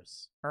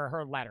letters. Or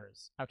her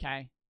letters.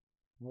 Okay?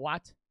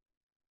 What?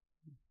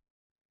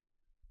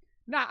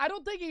 Nah, I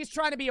don't think he's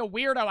trying to be a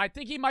weirdo. I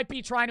think he might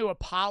be trying to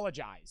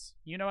apologize.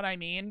 You know what I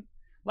mean?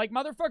 Like,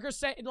 motherfuckers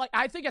say, like,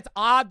 I think it's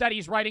odd that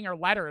he's writing her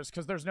letters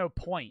because there's no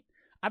point.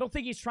 I don't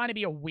think he's trying to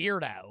be a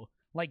weirdo,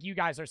 like you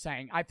guys are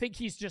saying. I think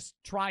he's just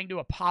trying to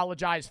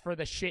apologize for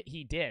the shit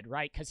he did,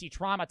 right? Because he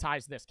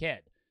traumatized this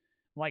kid.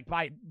 Like,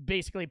 by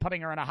basically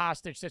putting her in a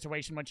hostage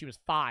situation when she was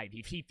 5.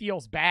 He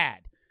feels bad.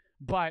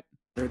 But...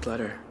 Third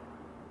letter.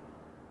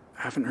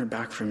 I haven't heard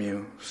back from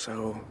you,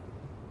 so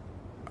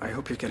I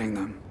hope you're getting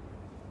them.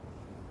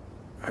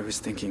 I was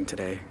thinking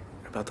today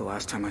about the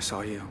last time I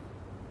saw you.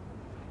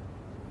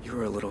 You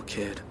were a little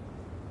kid,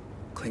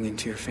 clinging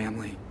to your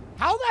family.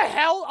 How the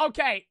hell?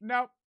 Okay,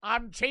 no,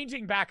 I'm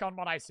changing back on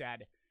what I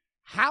said.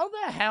 How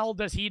the hell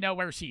does he know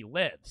where she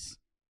lives?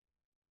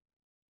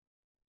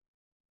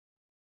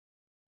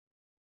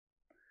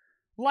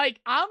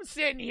 Like, I'm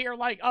sitting here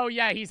like, oh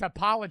yeah, he's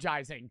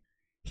apologizing.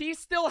 He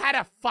still had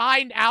to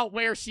find out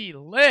where she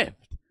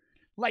lived.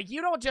 Like,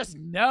 you don't just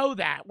know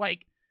that.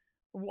 Like...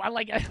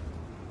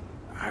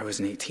 I was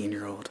an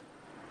 18-year-old,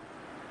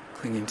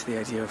 clinging to the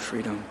idea of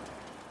freedom.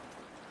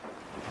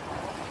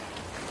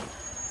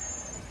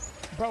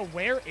 Bro,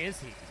 where is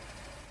he?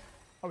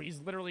 Oh, he's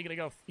literally gonna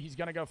go... He's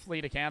gonna go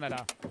flee to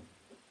Canada.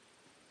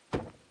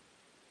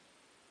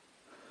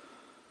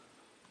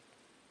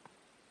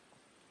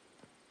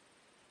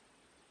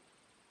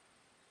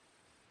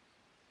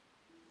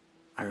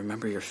 I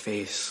remember your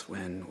face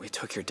when we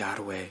took your dad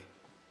away.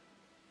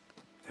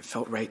 It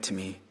felt right to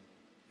me,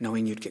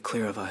 knowing you'd get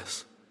clear of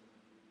us.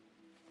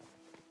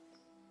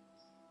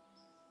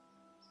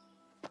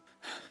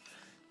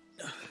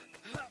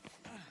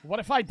 What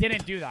if I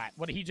didn't do that?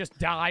 Would he just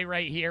die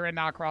right here and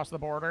not cross the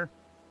border?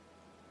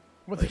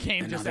 Would the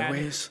game just end? In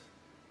other ways,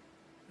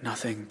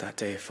 nothing that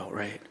day felt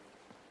right.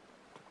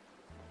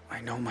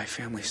 I know my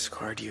family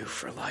scarred you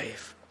for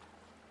life.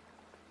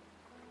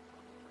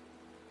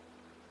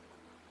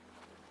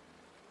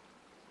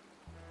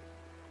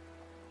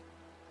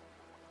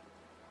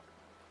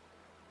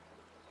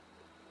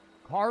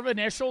 Carve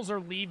initials or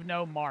leave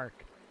no mark.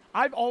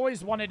 I've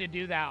always wanted to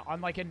do that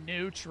on like a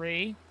new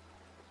tree.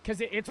 Because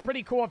it's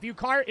pretty cool. If you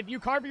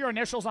carve your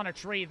initials on a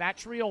tree, that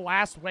tree will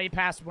last way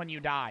past when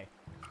you die.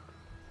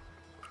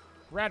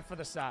 Red for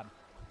the sub.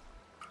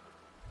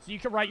 So you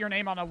could write your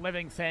name on a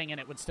living thing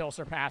and it would still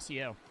surpass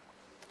you.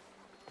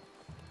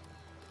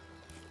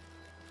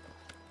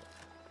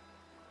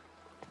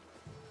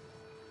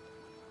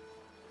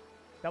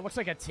 That looks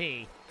like a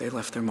T. They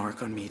left their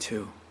mark on me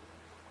too.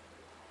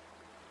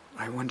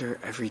 I wonder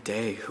every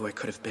day who I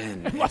could have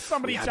been. Unless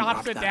somebody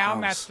chops it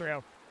down, that's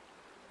true.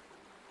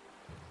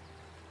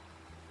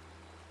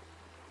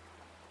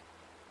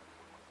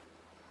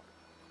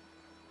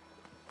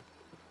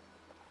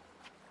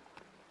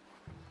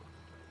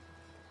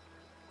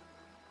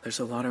 There's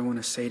a lot I want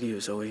to say to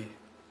you, Zoe.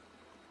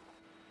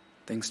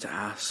 Things to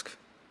ask.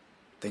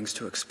 Things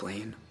to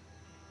explain.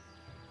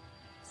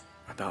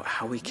 About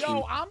how we came...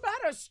 Yo, I'm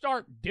about to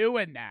start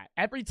doing that.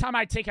 Every time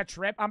I take a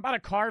trip, I'm about to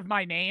carve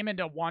my name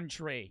into one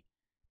tree.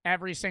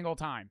 Every single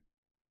time.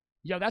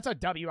 Yo, that's a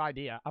W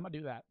idea. I'm gonna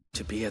do that.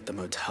 To be at the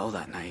motel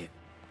that night.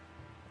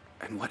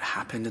 And what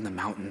happened in the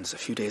mountains a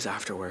few days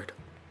afterward.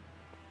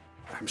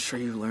 I'm sure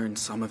you learned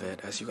some of it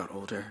as you got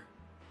older.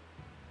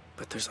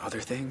 But there's other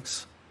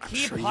things...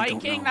 Keep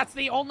hiking? That's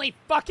the only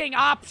fucking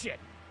option.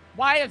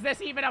 Why is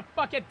this even a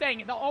fucking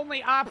thing? The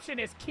only option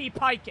is keep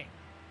hiking.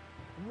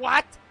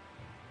 What?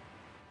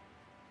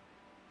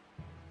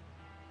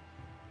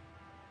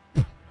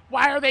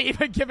 Why are they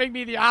even giving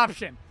me the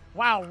option?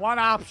 Wow, one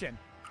option.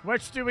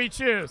 Which do we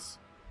choose?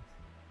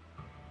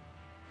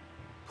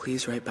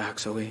 Please write back,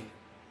 Zoe.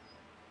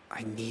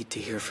 I need to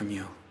hear from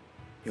you.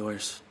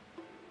 Yours,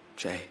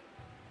 Jay.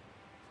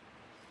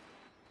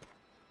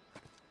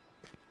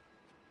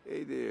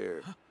 Hey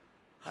there.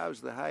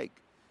 How's the hike?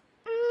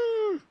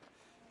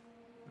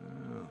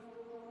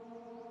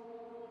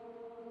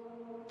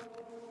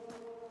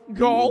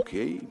 Go.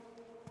 Okay.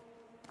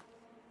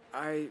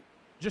 I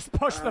just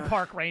push the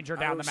park ranger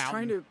down the mountain. I was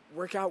trying to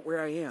work out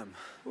where I am.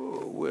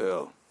 Oh,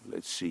 well,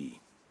 let's see.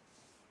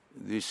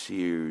 This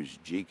here's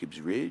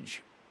Jacob's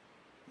Ridge.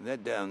 And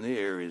that down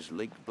there is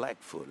Lake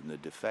Blackfoot on the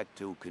de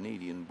facto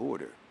Canadian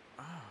border.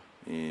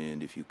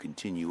 And if you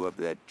continue up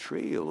that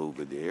trail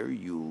over there,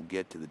 you'll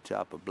get to the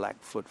top of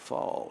Blackfoot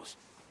Falls.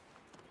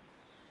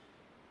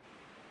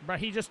 But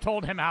he just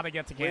told him how to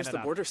get to Canada. Where's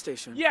the border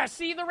station? Yeah,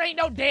 see, there ain't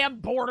no damn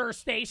border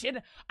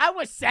station. I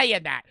was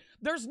saying that.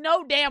 There's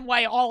no damn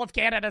way all of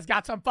Canada's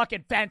got some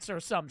fucking fence or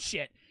some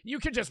shit. You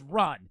can just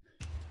run.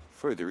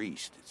 Further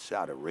east, it's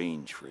out of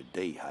range for a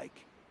day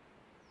hike.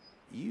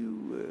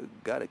 You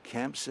got a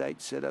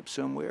campsite set up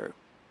somewhere?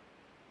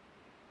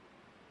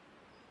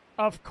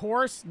 Of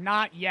course,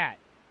 not yet.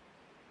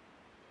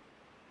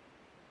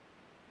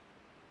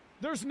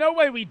 There's no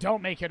way we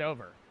don't make it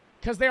over.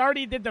 Because they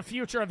already did the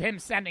future of him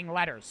sending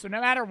letters. So no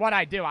matter what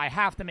I do, I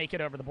have to make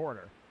it over the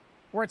border.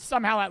 Or it's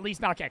somehow at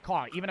least not get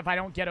caught, even if I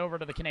don't get over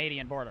to the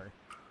Canadian border.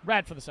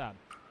 Red for the sub.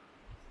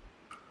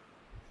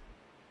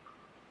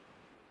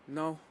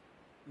 No,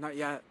 not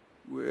yet.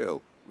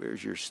 Well,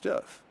 where's your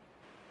stuff?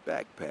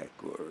 backpack,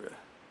 or...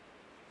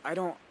 I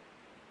don't...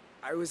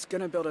 I was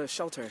gonna build a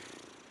shelter.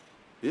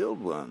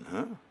 Build one,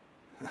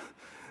 huh?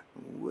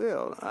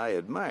 Well, I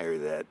admire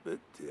that, but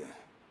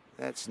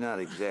that's not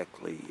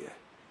exactly...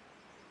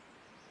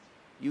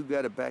 You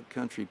got a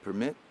backcountry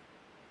permit?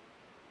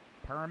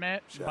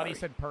 Permit? Sorry, Buddy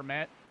said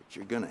permit. but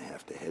you're gonna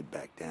have to head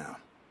back down.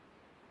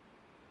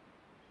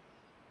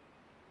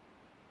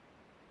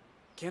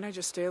 Can't I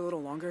just stay a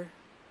little longer?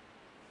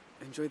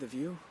 Enjoy the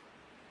view?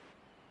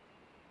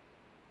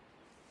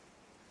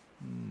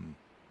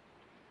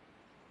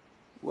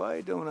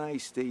 Why don't I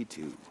stay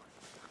too?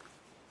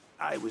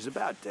 I was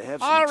about to have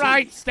some All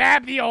right, tea.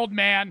 stab the old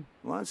man.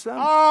 Want some?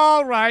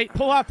 All right,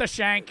 pull out the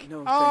shank.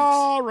 No,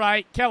 all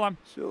right, kill him.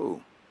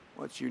 So,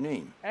 what's your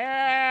name?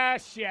 Ah,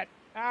 shit.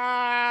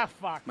 Ah,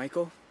 fuck.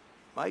 Michael?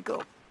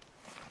 Michael.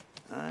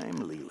 I'm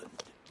Leland.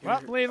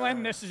 Well,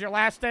 Leland, this is your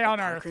last day on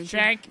Earth.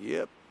 Shank.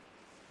 Yep.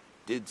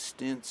 Did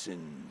stints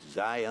in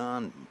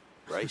Zion,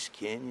 Bryce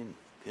Canyon,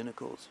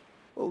 Pinnacles.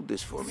 Hold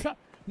this for me.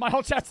 My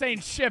whole chat's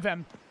saying shiv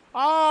him.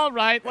 All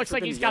right, looks Ever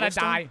like been he's to got to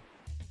Yellowstone? die.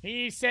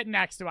 He's sitting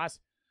next to us.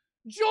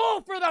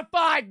 Joel for the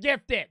 5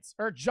 gifteds.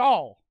 Or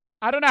Joel.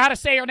 I don't know how to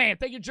say your name.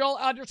 Thank you,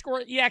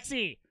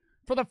 Joel_EXE,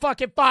 for the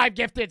fucking 5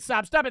 gifted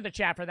subs. Stop in the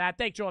chat for that.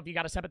 Thank Joel if you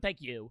got a sub, but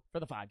thank you for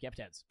the 5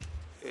 gifteds.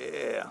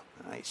 Yeah,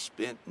 I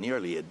spent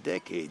nearly a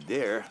decade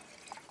there.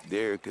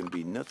 There can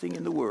be nothing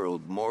in the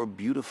world more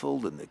beautiful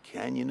than the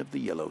Canyon of the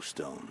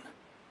Yellowstone.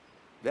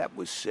 That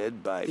was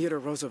said by... Theodore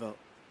Roosevelt.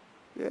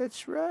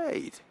 That's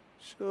right.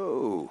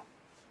 So,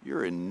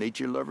 you're a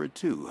nature lover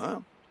too,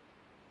 huh?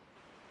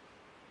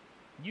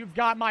 You've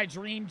got my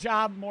dream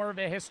job, more of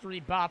a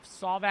history buff.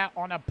 Saw that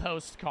on a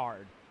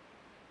postcard.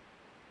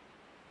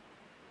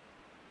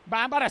 But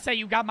I'm about to say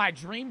you got my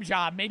dream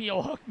job. Maybe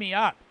you'll hook me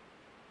up.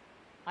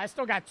 I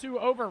still got 2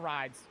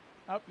 overrides.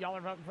 Oh, y'all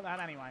are voting for that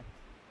anyway.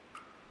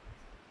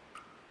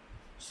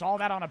 Saw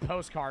that on a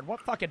postcard. What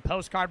fucking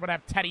postcard would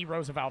have Teddy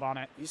Roosevelt on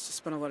it? I used to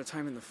spend a lot of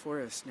time in the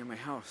forest near my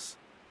house.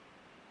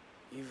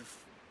 You've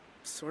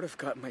sort of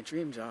got my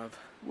dream job.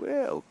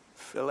 Well,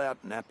 fill out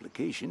an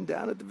application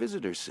down at the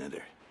visitor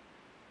center.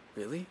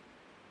 Really?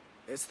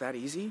 It's that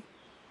easy?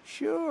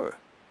 Sure.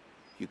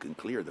 You can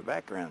clear the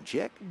background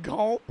check.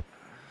 Gulp.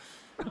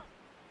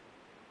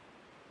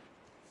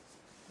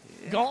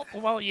 Gulp.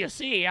 Well, you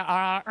see,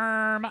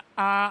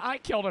 I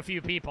killed a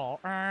few people.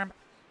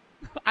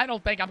 I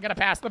don't think I'm gonna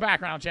pass the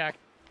background check.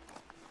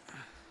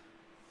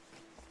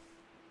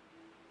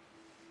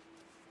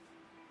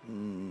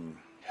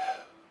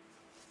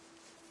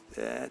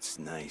 That's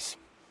nice.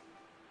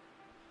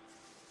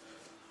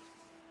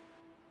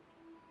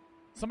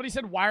 Somebody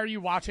said, why are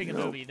you watching a You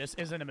know, movie? This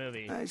isn't a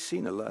movie. I've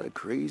seen a lot of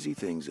crazy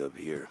things up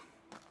here.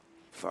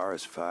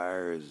 Forest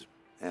fires,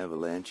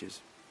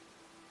 avalanches.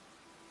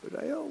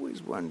 But I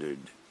always wondered,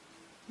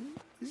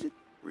 is it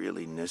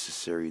really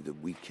necessary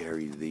that we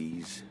carry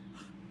these?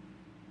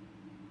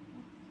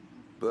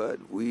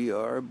 But we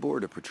are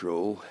Border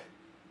Patrol.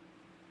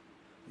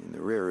 In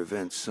the rare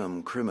event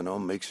some criminal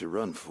makes a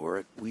run for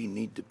it, we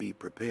need to be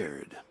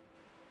prepared.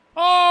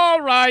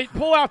 All right,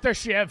 pull out the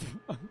shiv.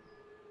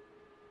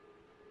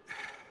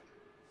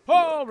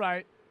 All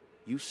right.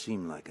 You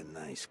seem like a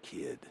nice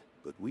kid,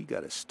 but we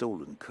got a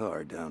stolen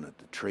car down at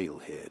the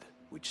trailhead,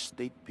 which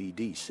State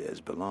PD says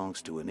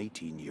belongs to an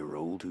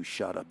 18-year-old who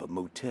shot up a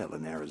motel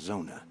in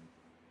Arizona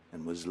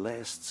and was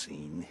last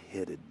seen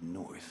headed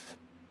north.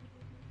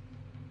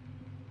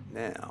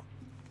 Now,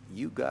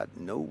 you got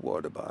no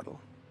water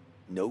bottle,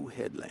 no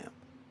headlamp,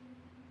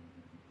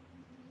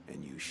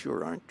 and you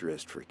sure aren't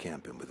dressed for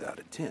camping without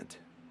a tent.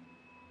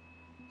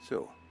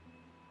 So,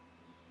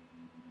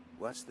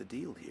 what's the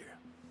deal here,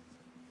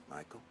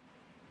 Michael?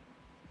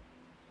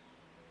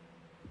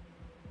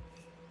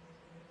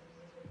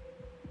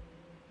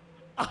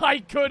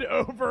 I could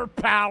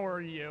overpower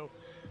you.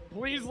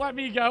 Please let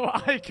me go.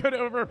 I could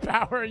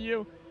overpower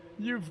you.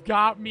 You've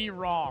got me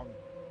wrong.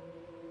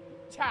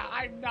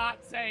 I'm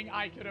not saying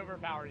I could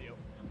overpower you.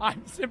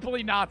 I'm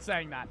simply not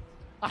saying that.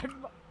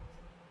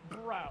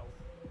 Bro.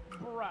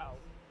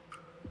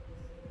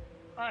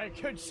 Alright,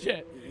 good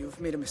shit.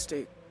 You've made a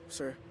mistake,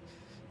 sir.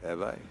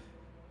 Have I?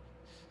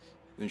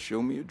 Then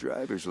show me a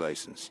driver's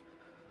license.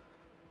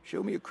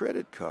 Show me a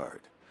credit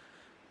card.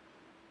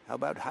 How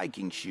about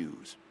hiking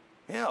shoes?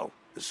 Hell,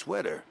 a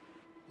sweater.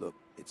 Look,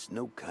 it's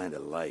no kind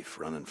of life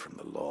running from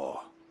the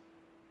law.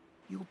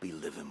 You'll be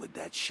living with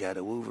that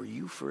shadow over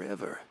you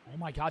forever. Oh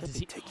my god, Let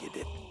me take you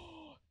to...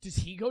 Does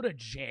he go to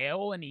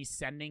jail and he's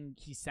sending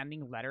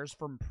letters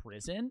from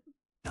prison?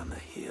 On the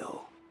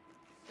hill.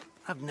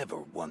 I've never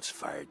once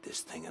fired this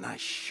thing, and I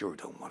sure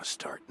don't want to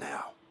start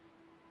now.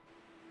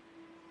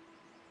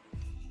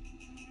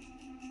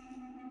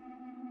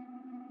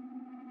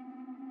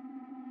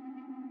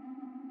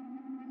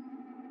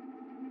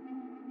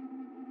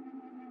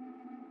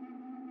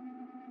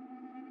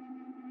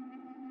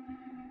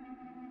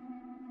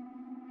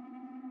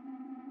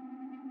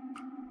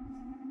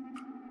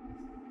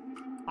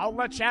 I'll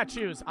let chat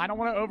choose. I don't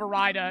want to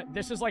override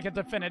this is like a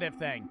definitive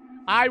thing.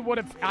 I would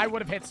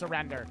have hit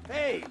surrender.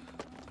 Hey!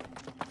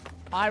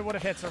 I would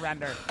have hit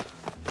surrender.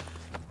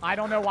 I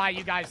don't know why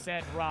you guys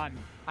said run.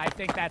 I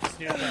think that's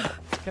stupid.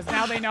 Because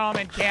now they know I'm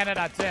in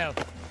Canada, too.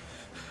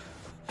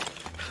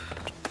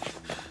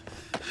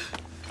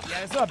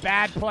 Yeah, this is a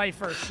bad play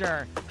for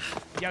sure.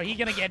 Yo, he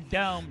gonna get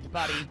domed,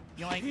 buddy.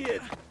 You ain't...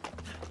 Kid,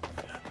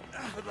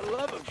 for the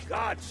love of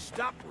God,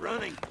 stop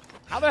running.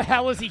 How the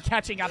hell is he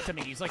catching up to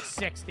me? He's like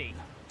 60.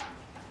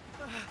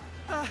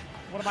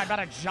 What am I about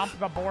to jump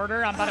the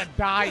border? I'm about to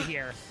die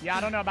here. Yeah,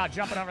 I don't know about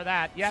jumping over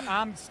that. Yep,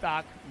 I'm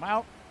stuck.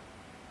 Well,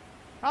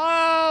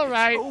 all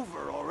right. It's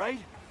over, all right?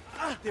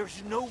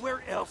 There's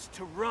nowhere else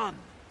to run.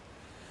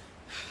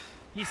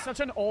 He's such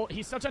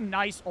a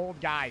nice old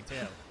guy, too.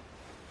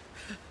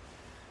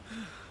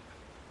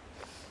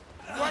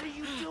 What are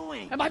you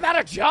doing? Am I about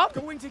to jump?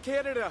 Going to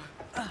Canada.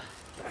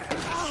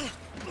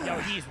 Yo,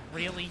 he's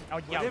really... Oh,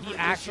 yo, Whatever he it is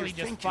actually you're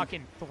just thinking,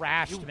 fucking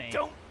thrashed me. You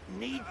don't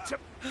need to...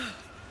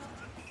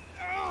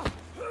 No.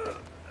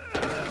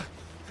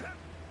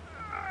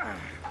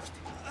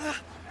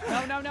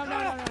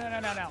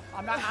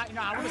 I'm not...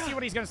 I want to see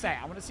what he's going to say.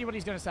 I want to see what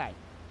he's going to say.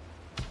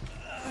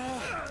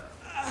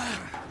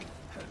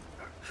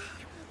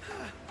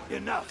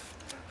 Enough.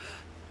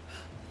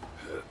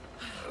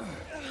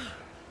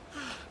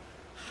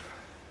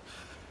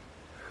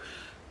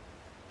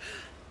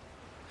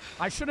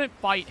 I shouldn't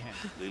fight him.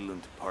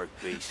 Leland Park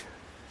Base.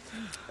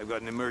 I've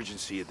got an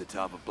emergency at the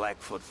top of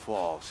Blackfoot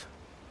Falls.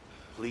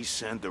 Please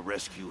send the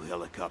rescue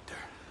helicopter.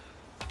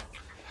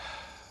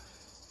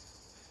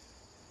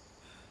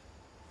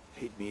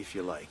 Hate me if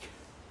you like,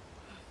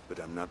 but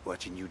I'm not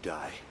watching you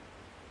die.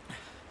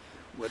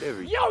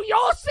 Whatever. Yo,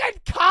 y'all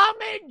said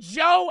comment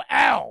Joe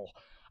L.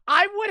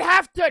 I would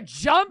have to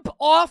jump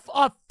off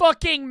a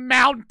fucking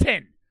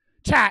mountain.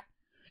 Chat,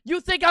 you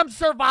think I'm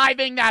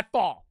surviving that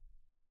fall?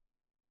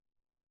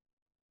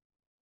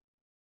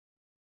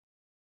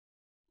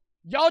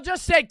 Y'all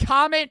just said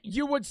comment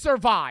you would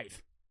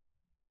survive.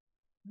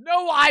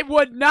 No, I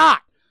would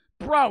not.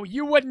 Bro,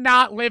 you would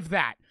not live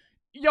that.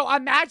 Yo,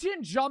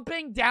 imagine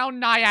jumping down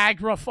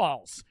Niagara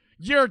Falls.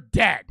 You're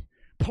dead.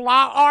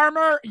 Plot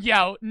armor?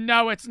 Yo,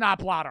 no, it's not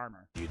plot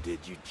armor. You did.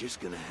 You're just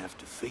gonna have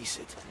to face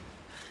it.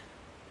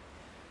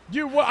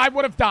 I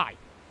would have died.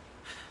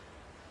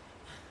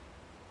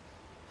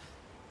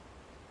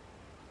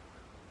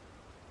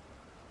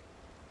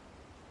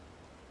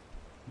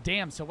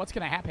 Damn, so what's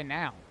gonna happen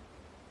now?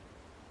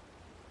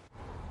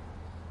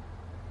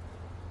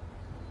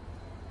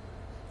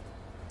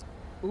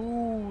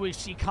 Ooh, is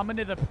she coming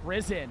to the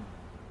prison?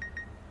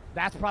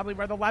 That's probably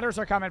where the letters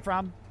are coming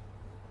from.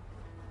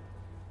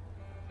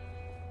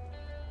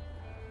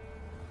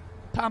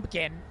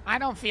 Pumpkin, I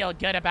don't feel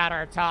good about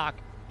our talk.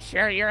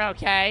 Sure you're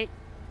okay?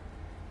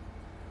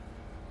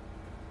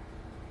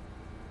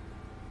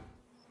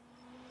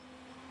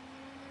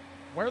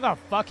 Where the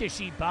fuck is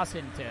she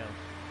bussing to?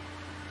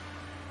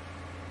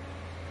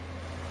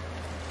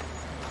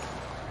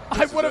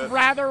 I would have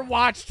rather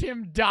watched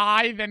him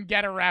die than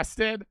get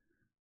arrested.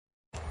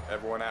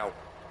 Everyone out.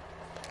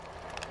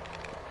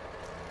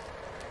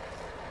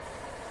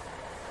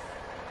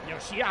 Yo,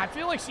 I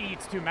feel like she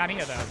eats too many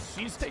of those.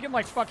 She's taking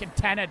like fucking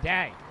 10 a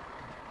day.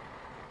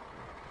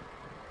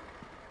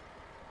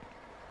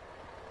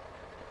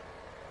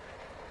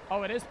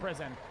 Oh, it is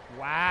prison.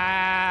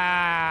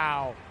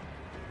 Wow.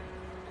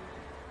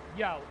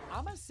 Yo,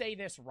 I'm gonna say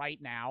this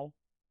right now.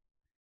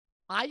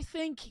 I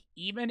think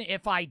even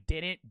if I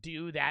didn't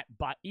do that,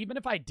 even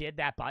if I did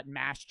that button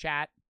mash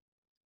chat,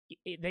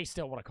 they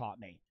still would have caught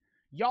me.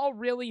 Y'all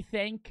really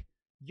think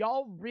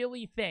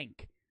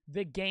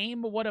the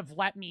game would have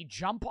let me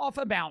jump off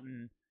a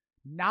mountain,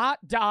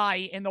 not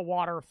die in the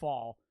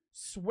waterfall,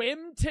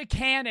 swim to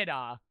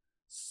Canada,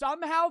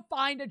 somehow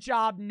find a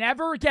job,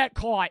 never get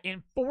caught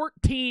in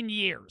 14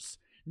 years,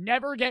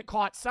 never get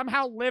caught,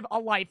 somehow live a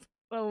life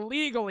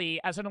illegally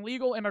as an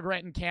illegal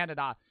immigrant in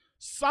Canada,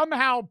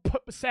 somehow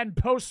send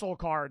postal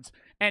cards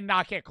and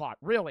not get caught?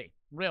 Really?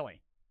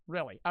 Really?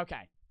 Really?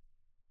 Okay.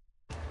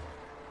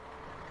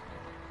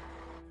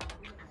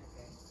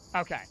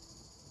 Okay.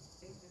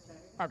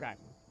 Okay.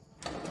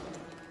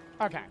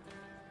 Okay.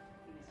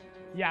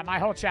 Yeah, my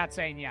whole chat's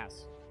saying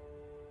yes.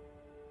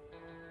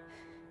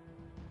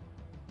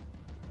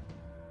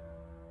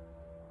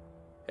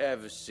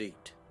 Have a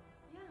seat.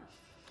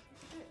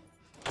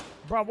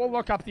 Bro, we'll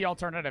look up the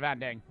alternative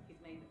ending. He's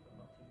made the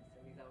football team, so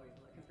he's always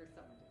looking for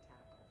someone to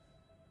tackle.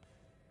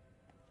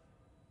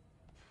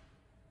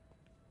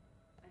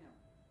 I know.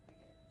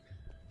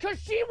 Because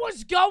she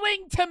was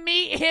going to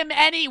meet him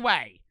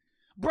anyway.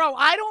 Bro,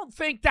 I don't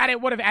think that it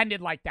would have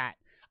ended like that.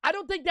 I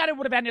don't think that it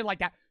would have ended like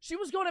that. She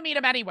was going to meet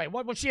him anyway.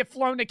 What, would she have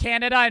flown to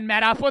Canada and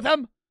met up with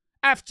him?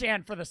 F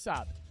Jan for the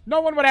sub.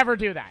 No one would ever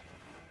do that.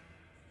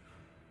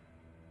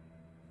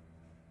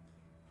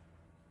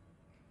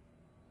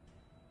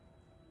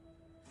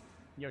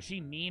 Yo,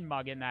 she mean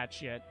mugging that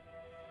shit.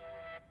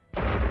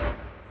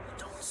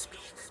 Don't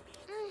speak.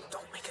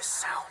 Don't make a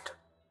sound.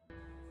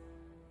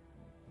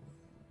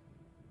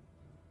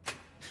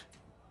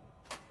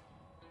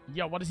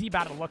 Yo, what is he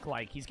about to look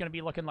like? He's gonna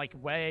be looking like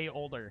way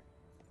older.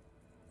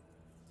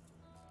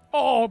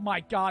 Oh my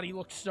god, he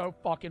looks so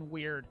fucking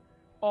weird.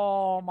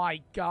 Oh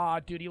my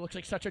god, dude, he looks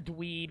like such a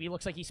dweeb. He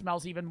looks like he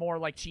smells even more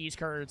like cheese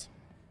curds.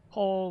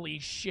 Holy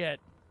shit.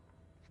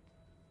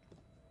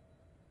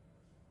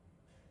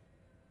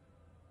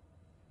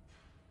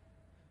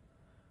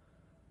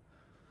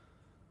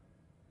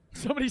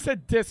 Somebody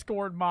said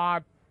Discord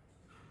mod.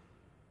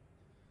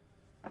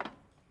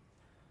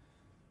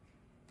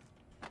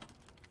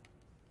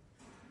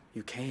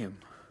 You came.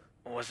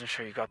 Wasn't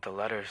sure you got the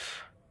letters.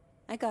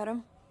 I got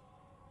him.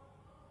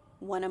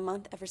 One a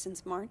month ever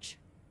since March.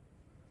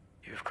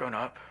 You've grown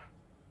up.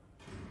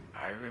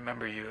 I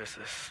remember you as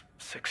this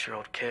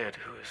 6-year-old kid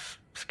who was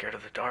scared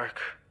of the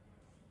dark.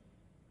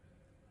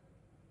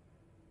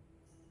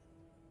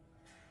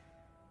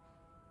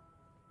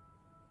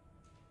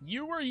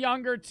 You were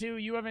younger too.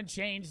 You haven't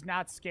changed.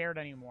 Not scared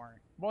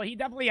anymore. Well, he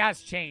definitely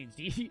has changed.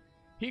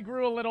 He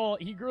grew a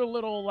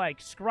little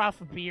like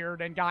scruff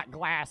beard and got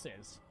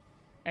glasses,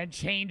 and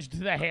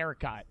changed the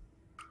haircut.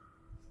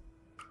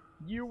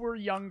 You were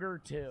younger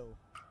too.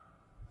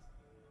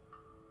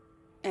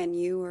 And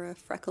you were a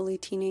freckly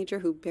teenager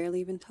who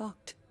barely even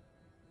talked.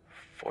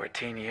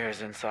 14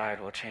 years inside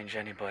will change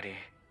anybody.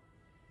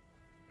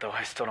 Though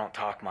I still don't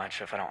talk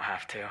much if I don't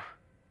have to.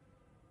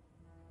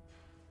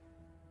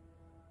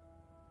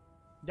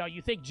 Yo,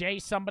 you think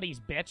Jay's somebody's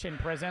bitch in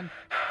prison?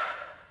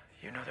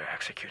 You know they're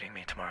executing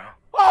me tomorrow.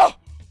 Oh!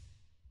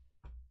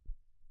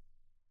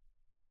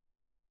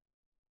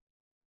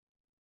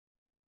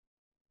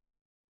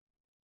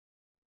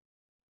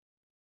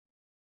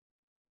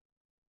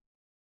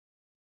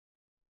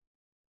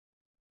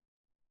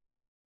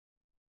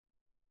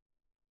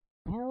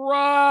 Bro!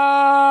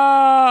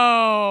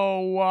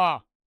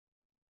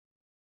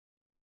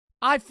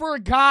 I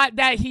forgot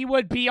that he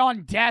would be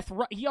on death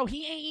row. Yo,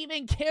 he ain't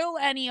even kill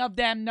any of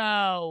them,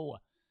 no.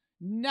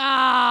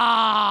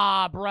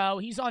 Nah, bro.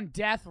 He's on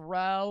death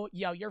row.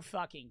 Yo, you're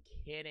fucking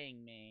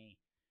kidding me.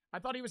 I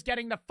thought he was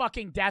getting the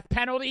fucking death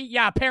penalty.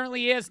 Yeah,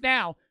 apparently he is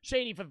now.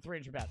 Shady for the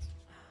 300 bets.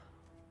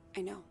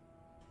 I know.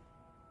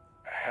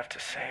 I have to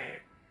say,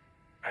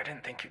 I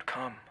didn't think you'd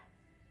come.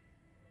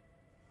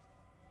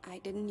 I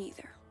didn't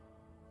either.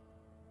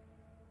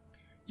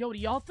 Yo, do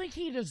y'all think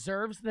he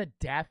deserves the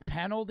death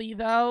penalty,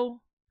 though?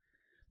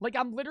 Like,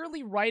 I'm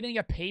literally writing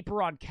a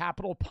paper on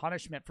capital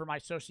punishment for my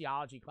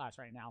sociology class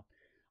right now.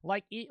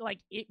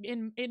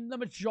 In the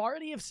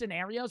majority of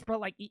scenarios, but,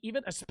 like,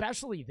 even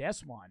especially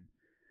this one.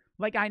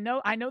 Like, I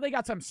know they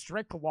got some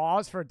strict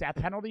laws for death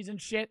penalties and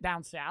shit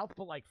down south,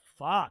 but, like,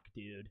 fuck,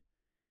 dude.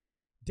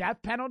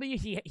 Death penalty,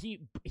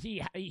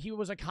 he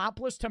was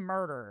accomplice to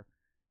murder,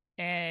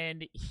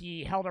 and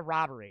he held a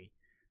robbery.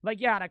 Like,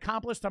 yeah, an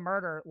accomplice to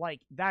murder,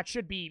 like, that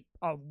should be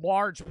a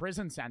large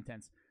prison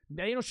sentence.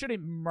 They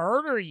shouldn't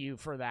murder you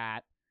for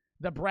that.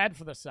 The bread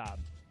for the sub.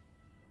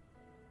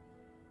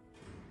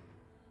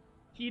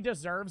 He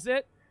deserves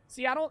it.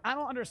 See, I don't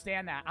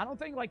understand that. I don't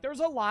think, like,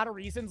 there's a lot of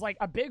reasons, like,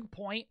 a big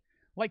point.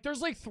 Like,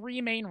 there's, like, 3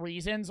 main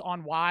reasons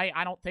on why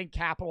I don't think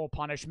capital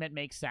punishment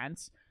makes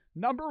sense.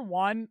 Number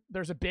 1,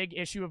 there's a big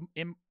issue of,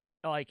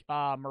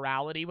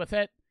 morality with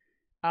it.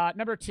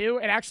 Number 2,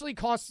 it actually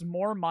costs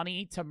more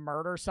money to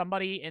murder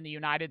somebody in the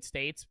United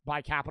States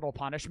by capital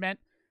punishment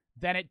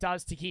than it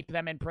does to keep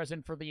them in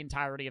prison for the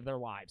entirety of their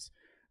lives.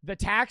 The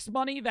tax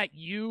money that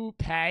you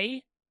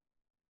pay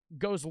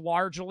goes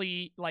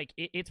largely, like,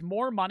 it's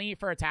more money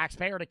for a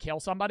taxpayer to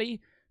kill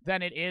somebody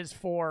than it is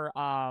for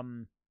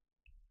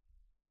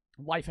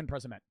life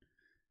imprisonment.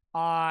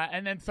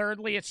 And then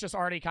thirdly, it's just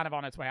already kind of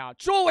on its way out.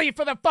 Julie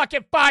for the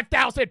fucking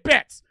 5,000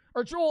 bits!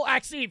 Or Jewel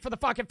XE for the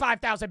fucking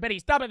 5,000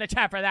 bitties. Dub in the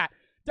chat for that.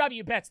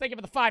 W bits. Thank you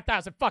for the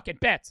 5,000 fucking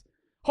bits.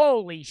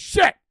 Holy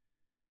shit.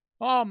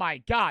 Oh my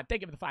god.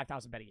 Thank you for the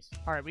 5,000 bitties.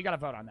 All right, we got to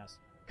vote on this.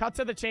 Cut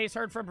to the chase.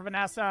 Heard from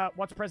Vanessa.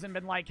 What's prison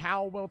been like?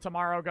 How will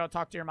tomorrow go?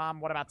 Talk to your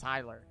mom. What about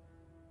Tyler?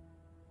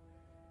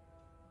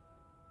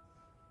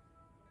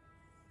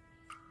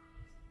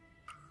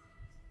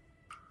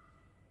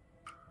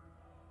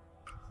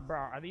 Bro,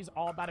 are these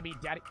all about to be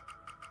daddy?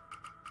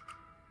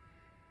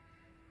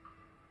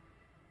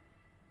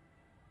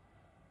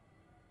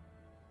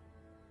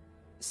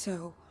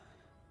 So,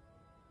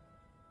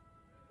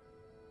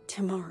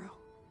 tomorrow,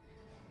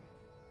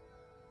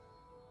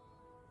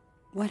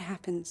 what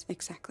happens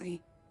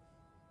exactly?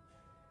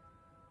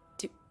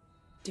 Do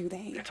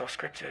they? It's all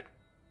scripted.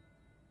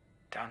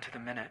 Down to the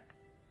minute.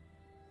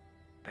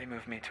 They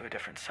move me to a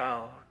different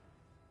cell,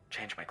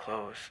 change my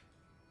clothes.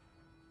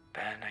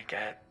 Then I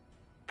get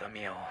the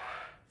meal.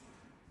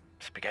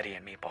 Spaghetti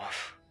and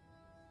meatballs.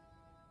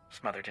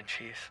 Smothered in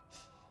cheese.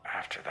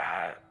 After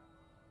that...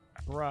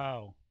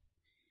 Bro.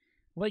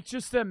 Like,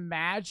 just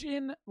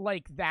imagine,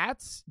 like,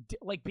 that's,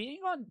 like, being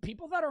on,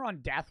 people that are on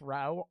death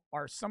row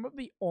are some of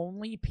the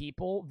only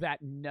people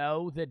that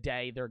know the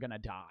day they're gonna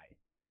die,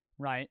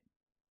 right?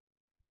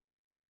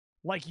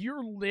 Like,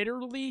 you're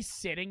literally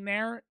sitting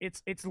there,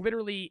 it's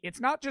literally, it's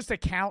not just a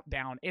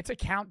countdown, it's a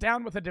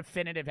countdown with a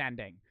definitive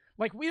ending.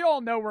 Like, we all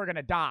know we're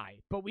gonna die,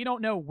 but we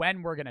don't know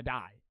when we're gonna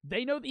die.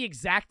 They know the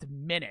exact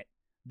minute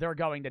they're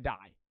going to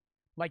die.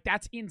 Like,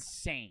 that's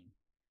insane.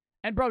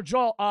 And, bro,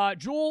 Joel,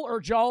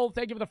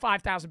 thank you for the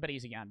 5,000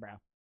 bitties again, bro.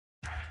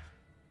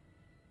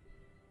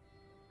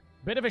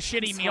 Bit of a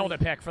shitty meal to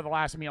pick for the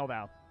last meal,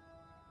 though.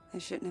 I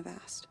shouldn't have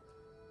asked.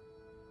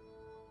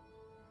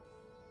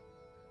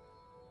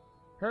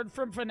 Heard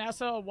from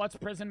Vanessa. What's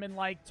prison been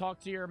like?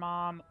 Talk to your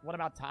mom. What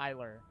about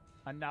Tyler?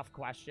 Enough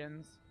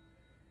questions.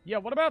 Yeah,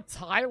 what about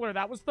Tyler?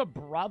 That was the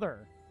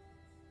brother.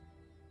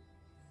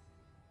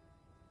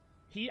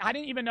 I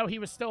didn't even know he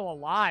was still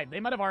alive. They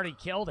might have already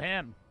killed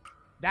him.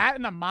 That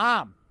and the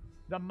mom.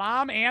 The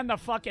mom and the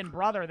fucking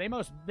brother. They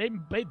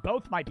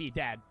both might be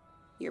dead.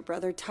 Your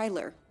brother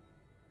Tyler.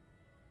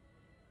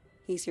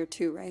 He's here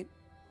too, right?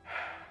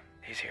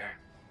 He's here.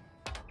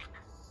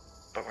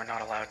 But we're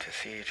not allowed to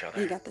see each other.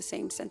 He got the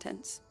same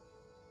sentence.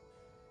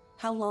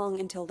 How long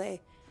until they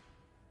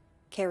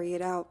carry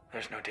it out?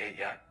 There's no date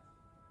yet.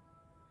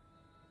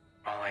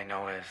 All I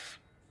know is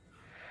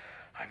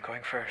I'm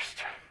going first.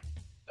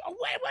 Oh,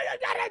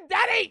 wait,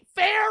 that ain't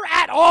fair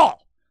at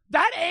all.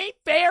 That ain't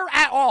fair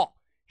at all.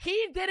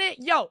 He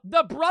didn't. Yo,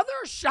 the brother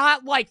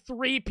shot like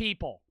 3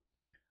 people.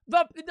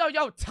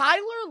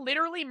 Tyler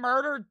literally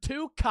murdered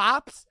 2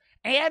 cops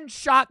and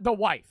shot the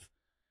wife.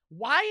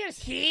 Why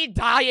is he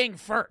dying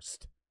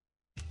first?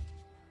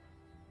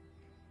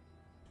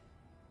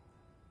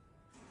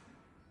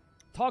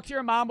 Talk to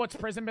your mom. What's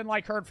prison been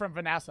like? Heard from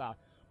Vanessa.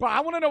 But I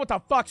want to know what the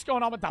fuck's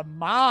going on with the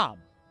mom.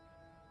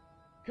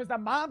 Because the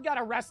mom got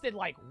arrested,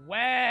 like,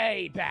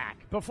 way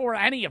back before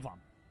any of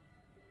them.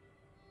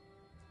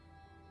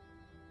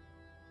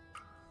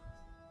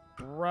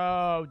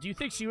 Bro, do you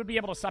think she would be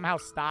able to somehow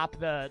stop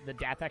the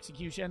death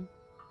execution?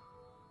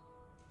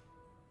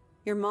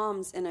 Your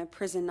mom's in a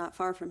prison not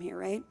far from here,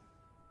 right?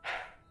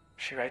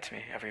 She writes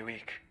me every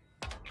week.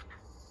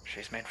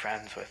 She's made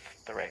friends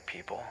with the right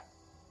people.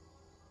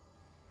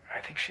 I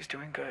think she's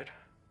doing good.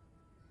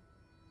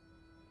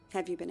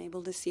 Have you been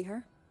able to see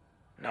her?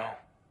 No.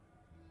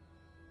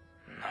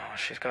 No,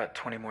 she's got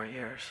 20 more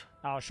years.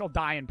 Oh, she'll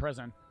die in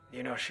prison.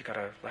 You know she got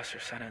a lesser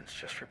sentence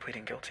just for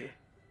pleading guilty.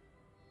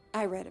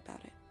 I read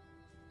about it.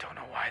 Don't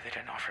know why they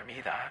didn't offer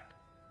me that.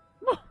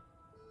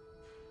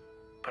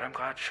 But I'm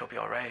glad she'll be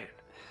alright.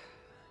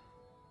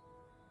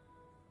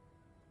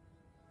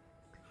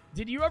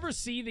 Did you ever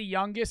see the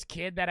youngest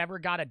kid that ever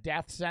got a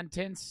death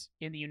sentence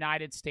in the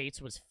United States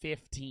was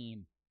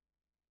 15?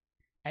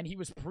 And he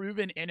was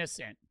proven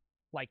innocent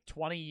like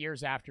 20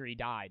 years after he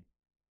died.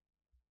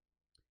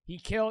 He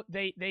killed,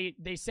 they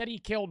said he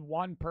killed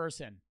one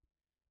person.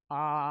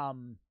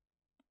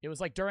 It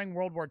was like during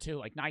World War II,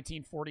 like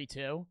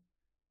 1942.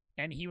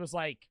 And he was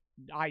like,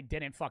 I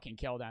didn't fucking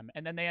kill them.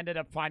 And then they ended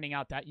up finding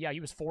out that, yeah, he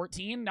was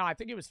 14. No, I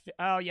think it was,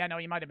 oh yeah, no,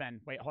 he might have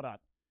been. Wait, hold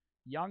up.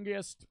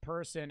 Youngest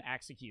person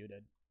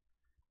executed.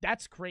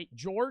 That's great.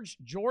 George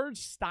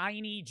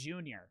Steiny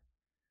Jr.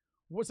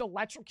 was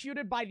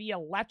electrocuted by the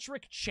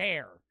electric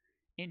chair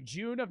in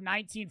June of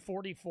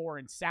 1944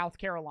 in South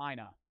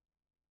Carolina.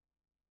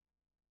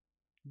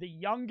 The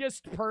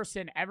youngest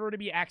person ever to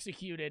be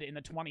executed in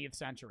the 20th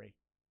century.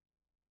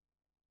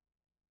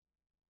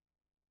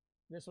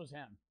 This was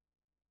him.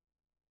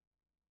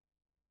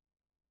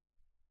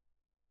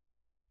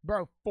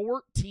 Bro,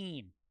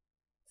 14.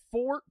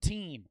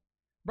 14.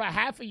 Bro,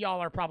 half of y'all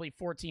are probably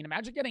 14.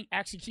 Imagine getting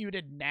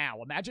executed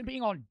now. Imagine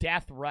being on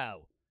death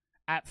row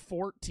at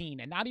 14.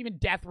 And not even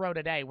death row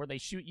today where they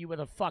shoot you with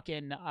a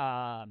fucking,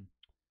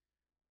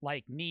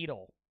 like,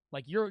 needle.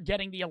 Like, you're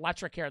getting the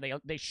electric hair.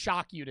 They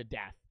shock you to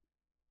death.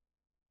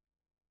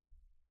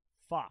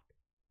 Fuck.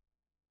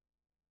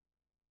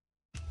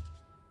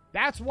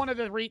 That's one of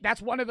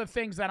the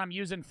things that I'm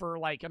using for,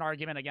 like, an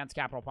argument against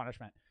capital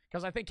punishment.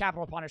 Because I think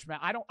capital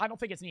punishment, I don't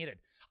think it's needed.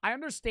 I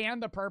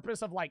understand the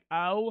purpose of, like,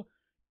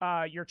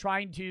 you're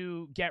trying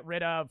to get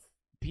rid of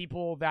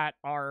people that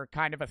are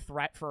kind of a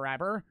threat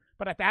forever.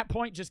 But at that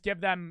point, just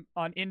give them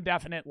an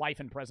indefinite life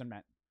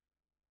imprisonment.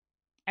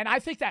 And I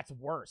think that's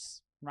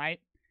worse, right?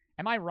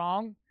 Am I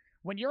wrong?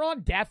 When you're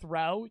on death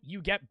row,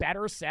 you get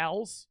better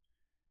cells,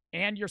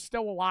 and you're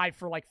still alive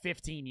for like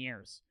 15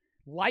 years.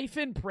 Life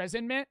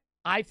imprisonment,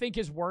 I think,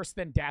 is worse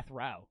than death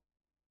row.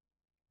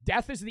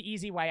 Death is the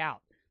easy way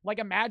out. Like,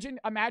 imagine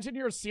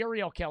you're a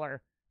serial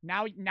killer.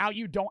 Now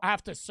you don't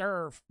have to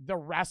serve the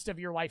rest of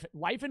your life.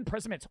 Life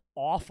imprisonment's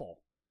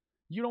awful.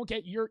 You don't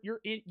get you're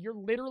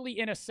literally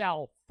in a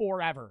cell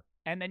forever,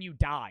 and then you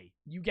die.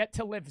 You get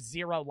to live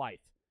 0 life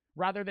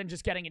rather than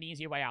just getting an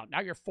easy way out. Now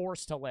you're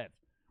forced to live.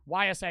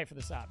 YSA for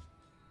the sub.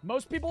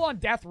 Most people on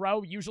death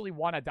row usually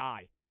want to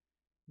die.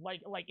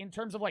 Like in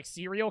terms of like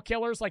serial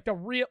killers, like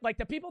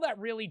the people that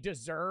really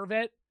deserve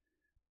it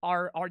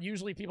are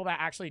usually people that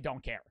actually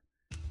don't care.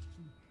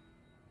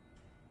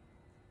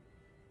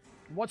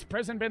 What's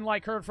prison been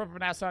like? Heard from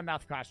Vanessa.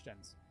 Enough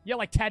questions. Yeah,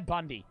 like Ted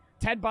Bundy.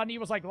 Ted Bundy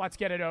was like, let's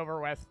get it over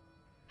with.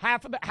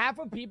 Half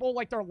of people,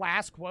 like, their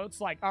last quotes,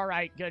 like, all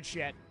right, good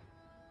shit.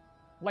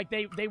 Like,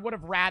 they would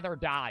have rather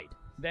died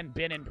than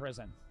been in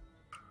prison.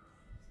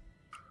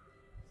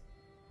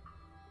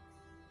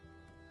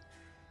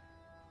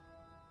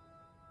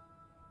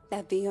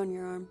 That V on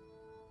your arm,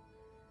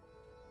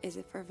 is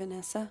it for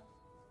Vanessa?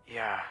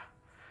 Yeah.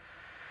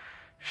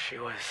 She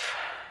was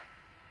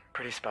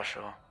pretty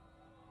special.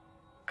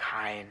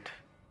 Kind.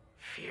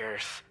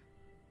 Fierce.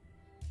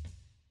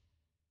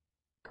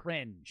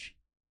 Cringe.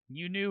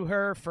 You knew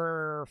her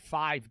for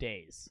 5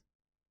 days.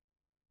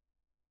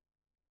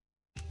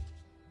 I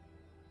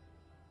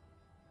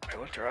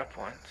looked her up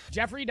once.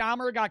 Jeffrey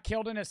Dahmer got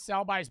killed in his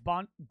cell by his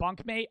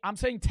bunkmate. I'm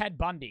saying Ted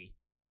Bundy.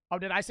 Oh,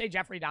 did I say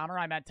Jeffrey Dahmer?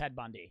 I meant Ted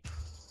Bundy.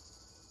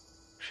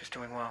 She's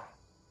doing well.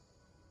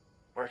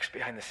 Works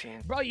behind the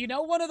scenes. Bro, you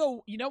know one of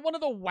the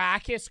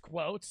wackest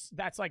quotes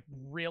that's like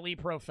really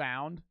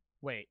profound?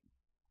 Wait.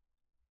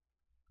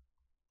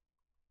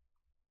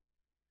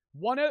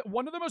 One of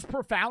the most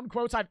profound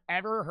quotes I've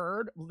ever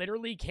heard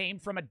literally came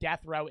from a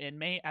death row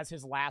inmate as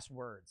his last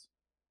words.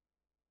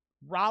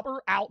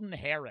 Robert Alton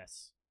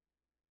Harris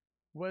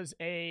was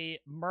a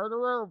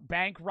murderer,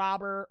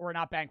 burglar,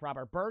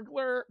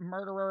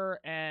 murderer,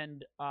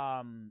 and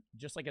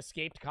just like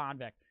escaped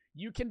convict.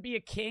 You can be a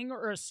king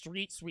or a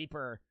street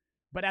sweeper,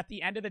 but at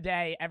the end of the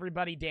day,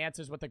 everybody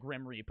dances with the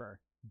Grim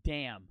Reaper.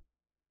 Damn.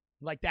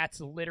 Like,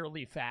 that's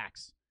literally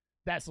facts.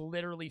 That's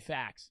literally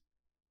facts.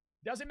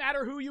 Doesn't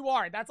matter who you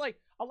are. That's like,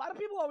 a lot of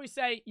people always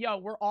say, yo,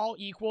 we're all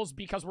equals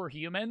because we're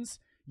humans.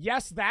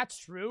 Yes, that's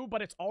true,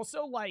 but it's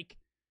also like,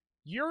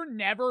 you're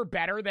never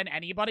better than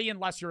anybody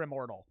unless you're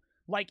immortal.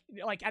 Like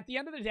at the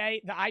end of the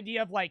day, the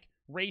idea of like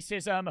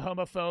racism,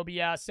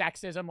 homophobia,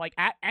 sexism, like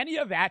any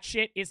of that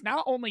shit is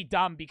not only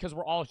dumb because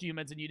we're all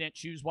humans and you didn't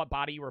choose what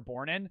body you were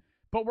born in,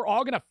 but we're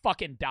all gonna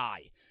fucking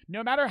die.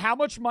 No matter how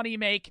much money you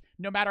make,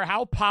 no matter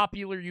how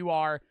popular you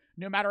are,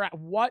 no matter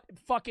what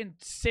fucking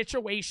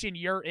situation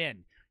you're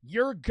in,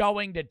 you're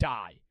going to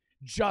die,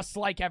 just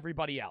like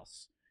everybody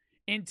else.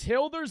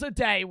 Until there's a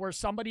day where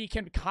somebody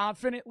can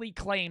confidently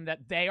claim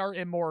that they are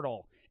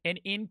immortal and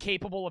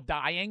incapable of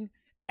dying,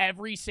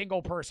 every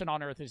single person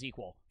on Earth is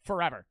equal.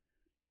 Forever.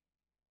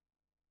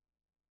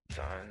 It's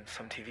on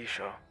some TV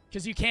show.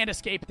 Because you can't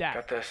escape death.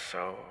 Got this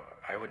so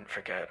I wouldn't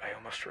forget I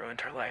almost ruined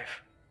her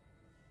life.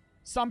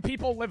 Some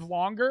people live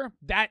longer.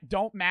 That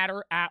don't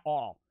matter at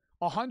all.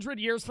 100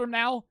 years from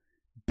now,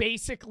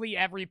 basically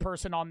every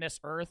person on this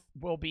Earth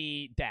will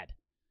be dead.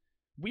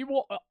 We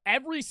will,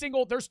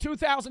 there's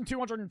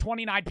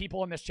 2,229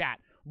 people in this chat.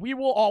 We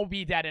will all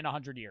be dead in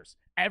 100 years.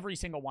 Every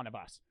single one of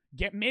us.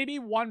 Maybe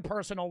one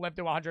person will live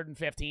to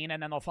 115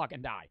 and then they'll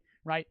fucking die,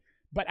 right?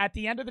 But at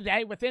the end of the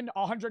day, within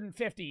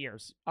 150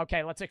 years,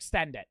 okay, let's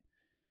extend it.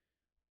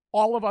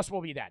 All of us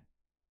will be dead.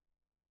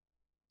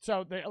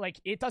 So, like,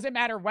 it doesn't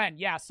matter when.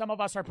 Yeah, some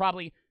of us are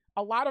probably,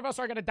 a lot of us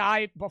are going to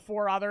die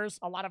before others.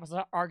 A lot of us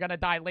are going to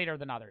die later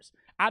than others.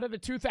 Out of the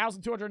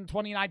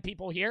 2,229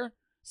 people here,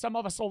 some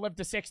of us will live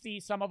to 60.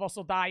 Some of us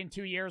will die in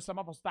 2 years. Some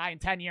of us die in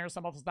 10 years.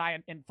 Some of us die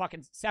in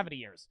fucking 70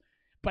 years.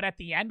 But at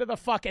the end of the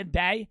fucking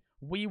day,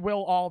 we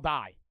will all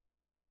die.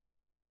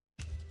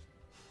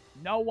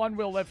 No one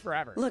will live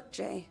forever. Look,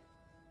 Jay.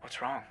 What's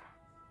wrong?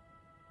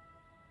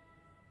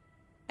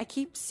 I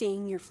keep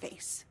seeing your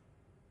face.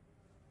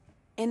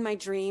 In my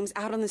dreams,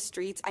 out on the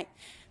streets. I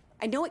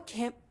know it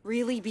can't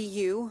really be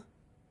you,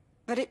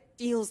 but it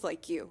feels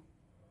like you.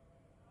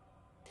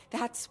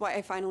 That's why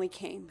I finally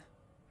came.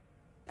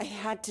 I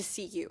had to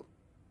see you.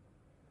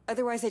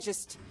 Otherwise, I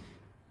just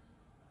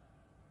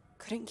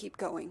couldn't keep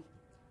going.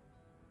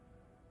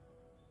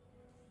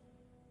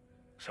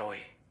 Zoe,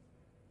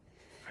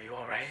 are you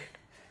all right?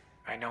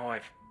 I know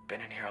I've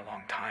been in here a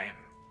long time,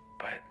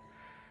 but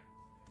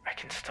I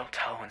can still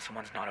tell when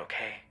someone's not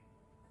okay.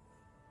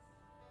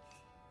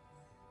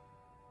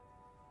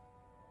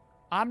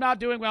 I'm not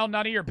doing well.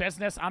 None of your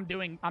business. I'm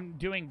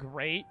doing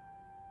great.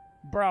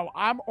 Bro,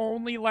 I'm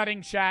only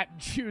letting chat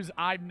choose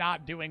I'm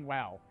not doing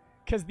well.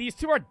 Because these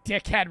two are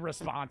dickhead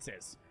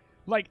responses.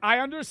 Like, I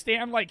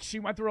understand, like, she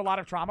went through a lot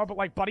of trauma, but,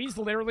 like, Buddy's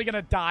literally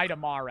gonna die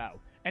tomorrow.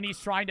 And he's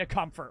trying to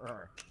comfort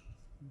her.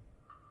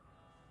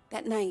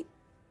 That night,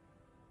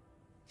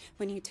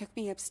 when you took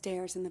me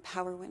upstairs and the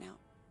power went out.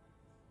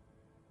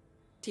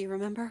 Do you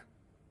remember?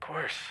 Of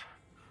course.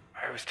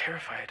 I was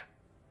terrified.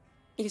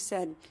 You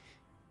said,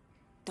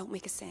 don't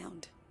make a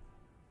sound.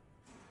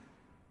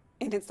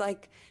 And it's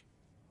like,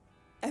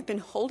 I've been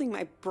holding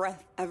my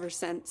breath ever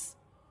since.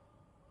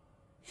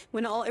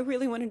 When all I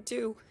really want to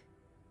do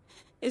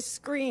is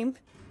scream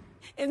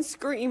and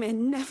scream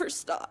and never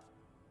stop.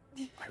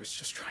 I was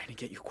just trying to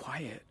get you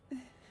quiet.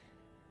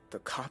 The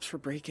cops were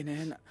breaking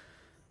in.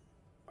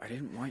 I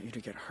didn't want you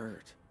to get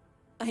hurt.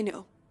 I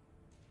know.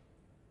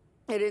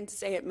 I didn't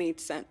say it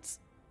made sense.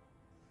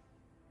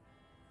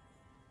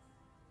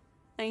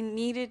 I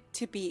needed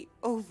to be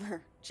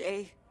over,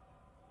 Jay.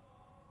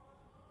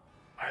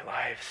 Our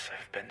lives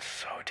have been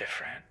so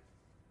different.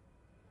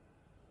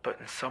 But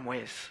in some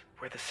ways,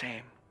 we're the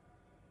same.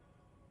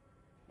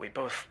 We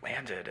both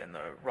landed in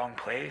the wrong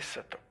place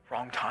at the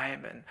wrong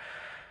time and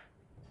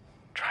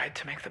tried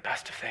to make the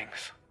best of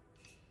things.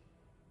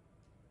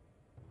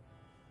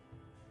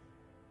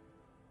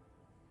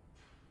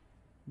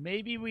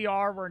 Maybe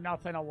we're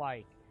nothing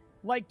alike.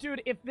 Like,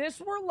 dude, if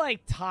this were, like,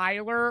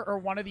 Tyler or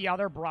one of the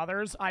other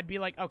brothers, I'd be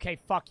like, okay,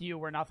 fuck you,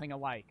 we're nothing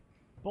alike.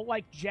 But,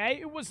 like, Jay,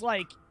 it was,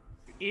 like,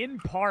 in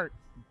part,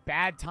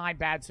 bad time,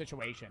 bad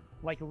situation.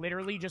 Like,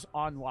 literally just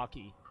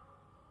unlucky.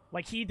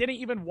 Like, he didn't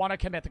even want to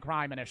commit the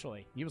crime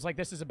initially. He was like,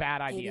 this is a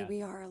bad idea. Maybe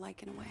we are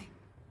alike in a way.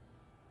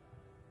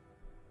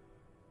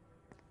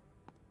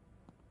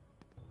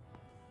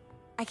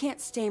 I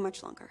can't stay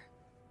much longer.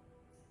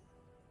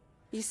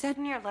 You said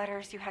in your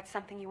letters you had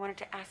something you wanted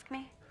to ask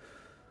me?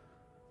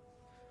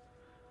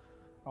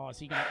 Oh, is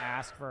he gonna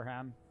ask for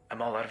him? I'm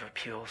all out of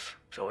appeals,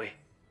 Zoe.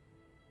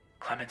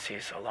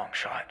 Clemency's a long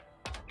shot.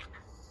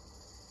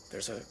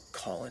 There's a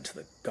call into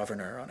the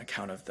governor on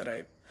account of that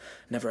I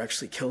never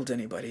actually killed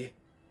anybody.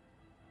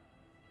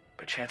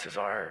 But chances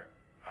are,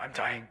 I'm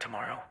dying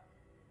tomorrow.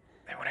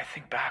 And when I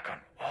think back on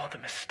all the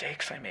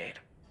mistakes I made,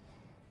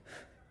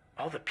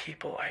 all the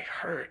people I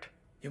hurt...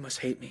 You must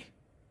hate me.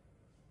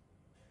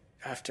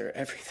 After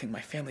everything my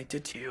family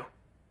did to you.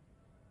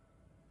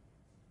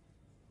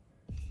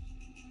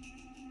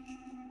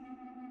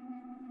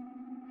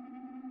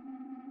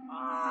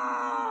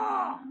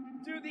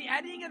 Dude, the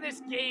ending of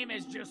this game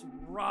is just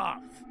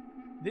rough.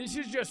 This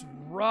is just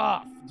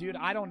rough. Dude,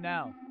 I don't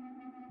know.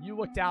 You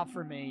looked out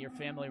for me. Your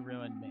family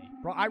ruined me.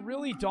 Bro, I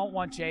really don't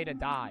want Jay to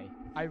die.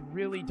 I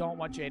really don't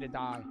want Jay to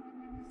die.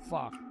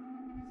 Fuck.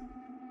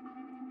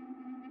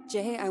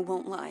 Jay, I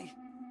won't lie.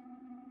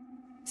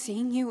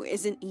 Seeing you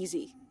isn't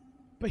easy.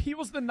 But he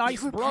was the nice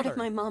you were brother. part of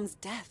my mom's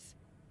death.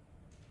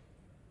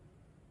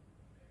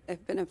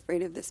 I've been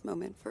afraid of this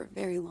moment for a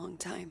very long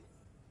time.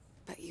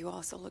 But you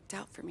also looked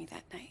out for me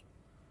that night.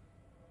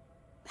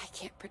 I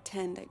can't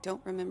pretend I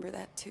don't remember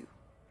that too.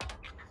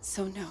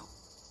 So no.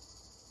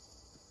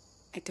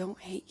 I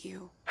don't hate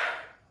you.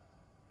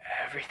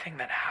 Everything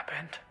that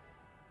happened?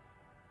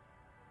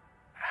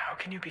 How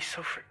can you be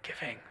so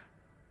forgiving?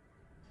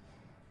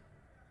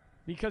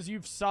 Because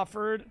you've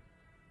suffered.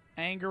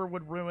 Anger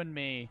would ruin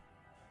me.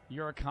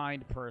 You're a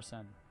kind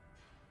person.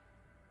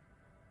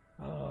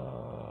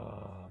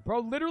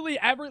 Bro, literally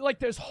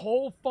this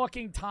whole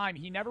fucking time,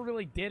 he never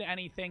really did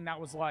anything that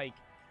was like...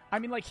 I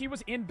mean, like, he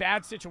was in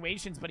bad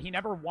situations, but he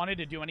never wanted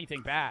to do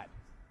anything bad.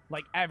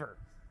 Like, ever.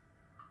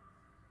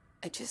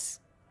 I just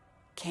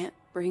can't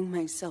bring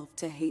myself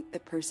to hate the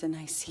person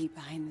I see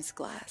behind this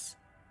glass.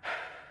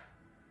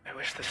 I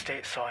wish the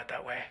state saw it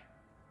that way.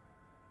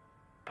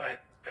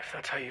 But if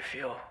that's how you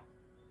feel,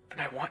 then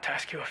I want to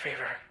ask you a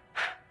favor.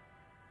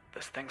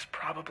 This thing's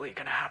probably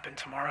gonna happen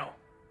tomorrow.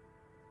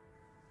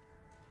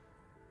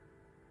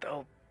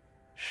 They'll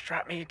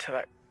strap me to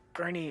that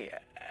gurney,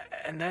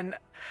 and then...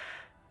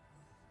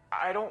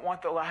 I don't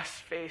want the last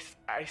face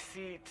I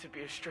see to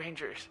be a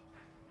stranger's.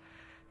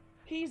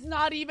 He's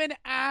not even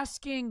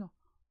asking.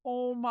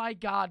 Oh my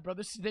god, bro.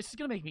 This is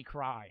gonna make me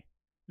cry.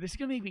 This is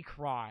gonna make me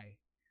cry.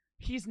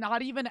 He's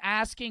not even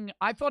asking.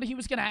 I thought he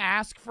was gonna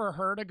ask for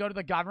her to go to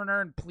the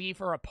governor and plead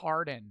for a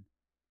pardon.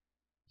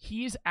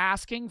 He's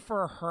asking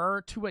for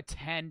her to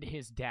attend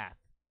his death.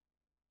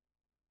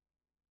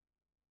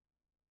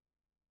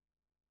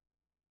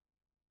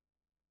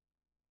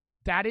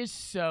 That is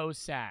so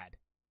sad.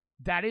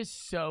 That is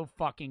so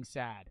fucking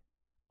sad.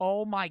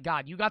 Oh my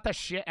god, you got the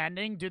shit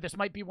ending? Dude, this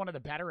might be one of the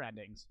better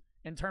endings.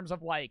 In terms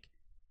of, like,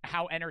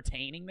 how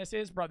entertaining this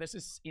is. Bro, this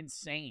is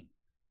insane.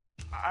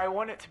 I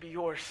want it to be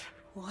yours.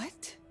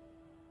 What?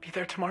 Be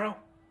there tomorrow.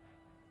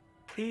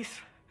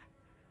 Please.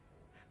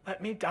 Let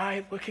me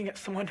die looking at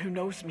someone who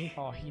knows me.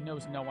 Oh, he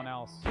knows no one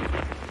else.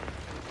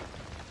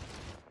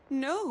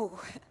 No.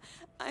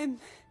 I'm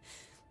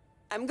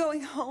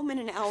going home in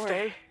an hour.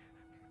 Stay.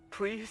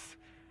 Please.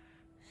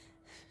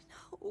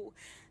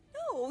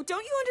 No,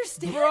 don't you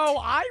understand? Bro,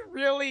 I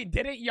really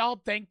didn't y'all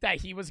think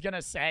that he was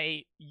gonna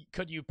say,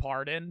 could you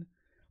pardon?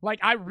 Like,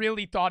 I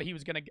really thought he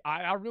was gonna,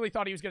 I really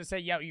thought he was gonna say,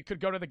 yeah, you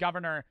could go to the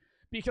governor.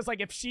 Because,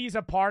 like, if she's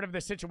a part of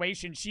the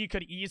situation, she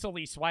could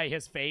easily sway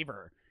his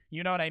favor.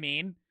 You know what I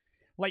mean?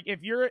 Like,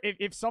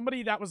 if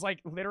somebody that was, like,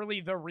 literally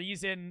the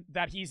reason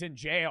that he's in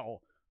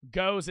jail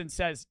goes and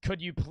says,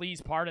 could you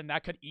please pardon,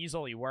 that could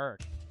easily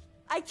work.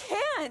 I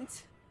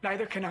can't.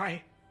 Neither can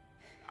I.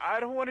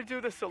 I don't want to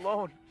do this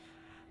alone.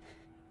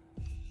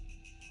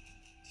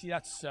 See,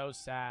 that's so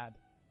sad.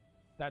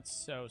 That's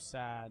so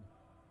sad.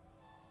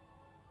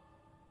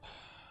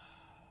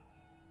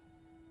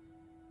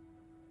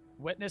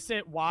 Witness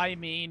it. Why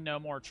me? No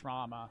more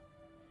trauma.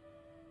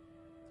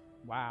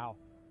 Wow.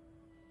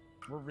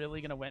 We're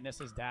really going to witness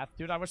his death?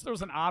 Dude, I wish there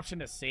was an option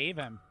to save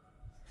him.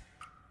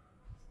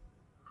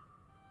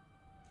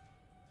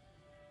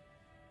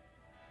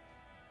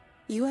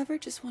 You ever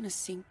just want to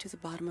sink to the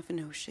bottom of an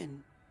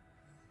ocean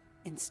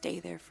and stay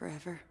there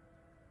forever?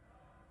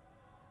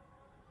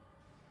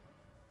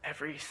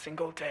 Every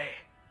single day.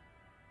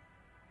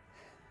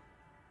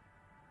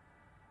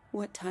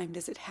 What time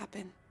does it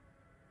happen?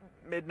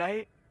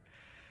 Midnight.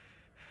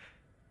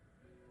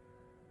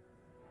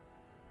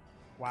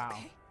 Wow.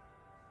 Okay.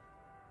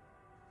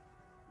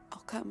 I'll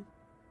come.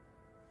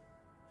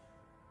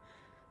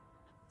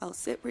 I'll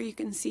sit where you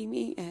can see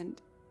me,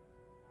 and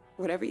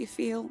whatever you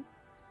feel.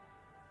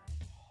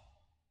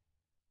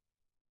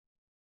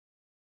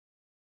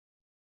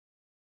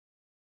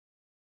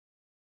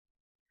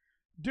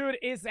 Dude,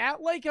 is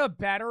that, like, a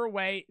better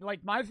way?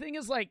 Like, my thing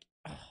is, like,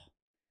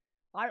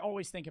 I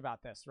always think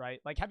about this, right?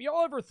 Like, have you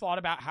all ever thought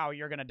about how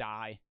you're gonna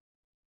die?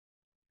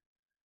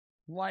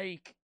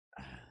 Like,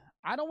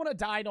 I don't want to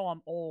die till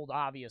I'm old,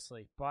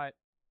 obviously, but,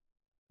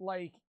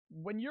 like,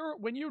 when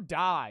you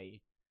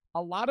die,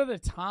 a lot of the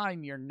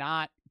time you're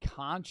not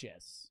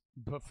conscious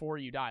before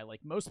you die.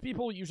 Like, most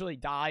people usually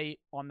die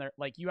on their,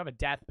 like, you have a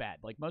deathbed.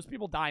 Like, most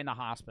people die in the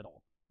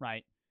hospital,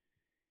 right?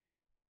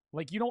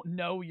 Like, you don't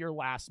know your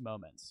last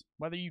moments.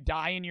 Whether you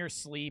die in your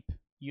sleep,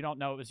 you don't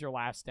know it was your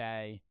last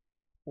day,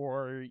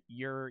 or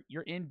you're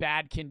in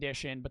bad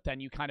condition, but then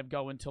you kind of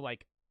go into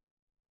like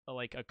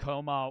a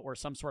coma or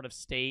some sort of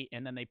state,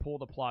 and then they pull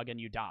the plug and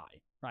you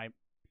die, right?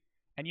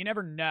 And you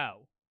never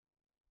know.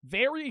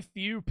 Very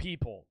few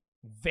people,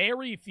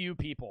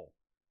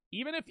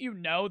 even if you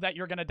know that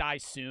you're going to die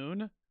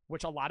soon,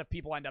 which a lot of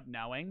people end up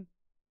knowing,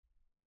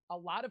 a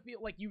lot of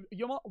people, like, you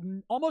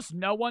almost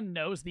no one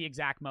knows the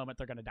exact moment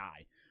they're going to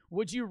die.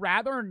 Would you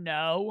rather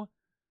know,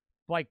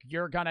 like,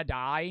 you're going to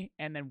die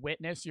and then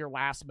witness your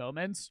last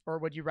moments, or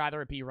would you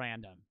rather it be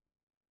random?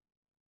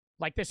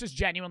 Like, this is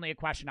genuinely a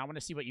question. I want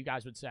to see what you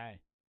guys would say.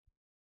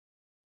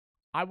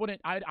 I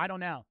don't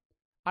know.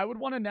 I would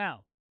want to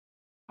know.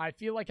 I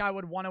feel like I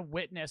would want to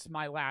witness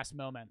my last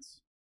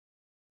moments.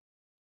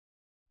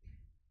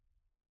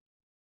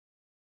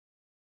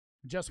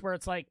 Just where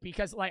it's like,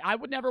 because, like, I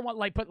would never want,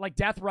 like, but, like,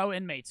 death row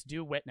inmates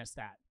do witness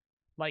that.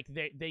 Like,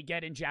 they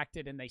get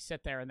injected and they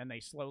sit there and then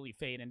they slowly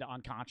fade into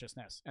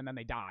unconsciousness and then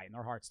they die and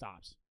their heart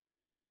stops.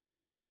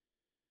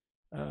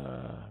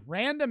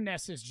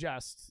 Randomness is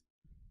just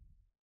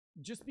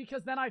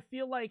because then I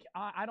feel like,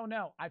 I don't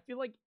know. I feel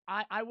like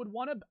I would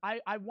want to,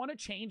 I want to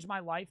change my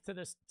life to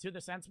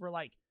the sense where,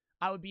 like,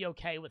 I would be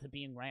okay with it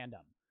being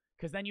random,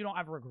 because then you don't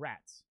have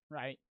regrets,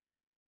 right?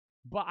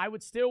 But I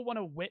would still want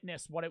to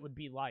witness what it would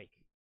be like.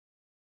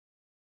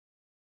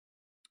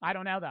 I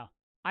don't know, though.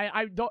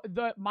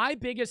 My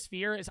biggest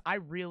fear is I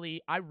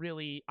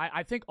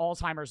think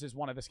Alzheimer's is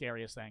one of the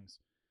scariest things.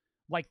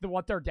 Like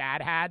what their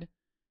dad had,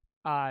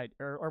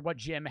 or what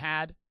Jim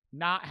had,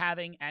 not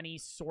having any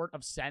sort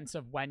of sense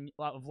of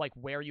like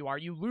where you are.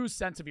 You lose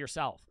sense of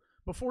yourself.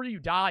 Before you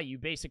die, you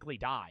basically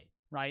die,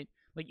 right?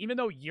 Like, even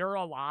though you're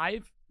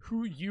alive,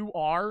 who you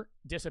are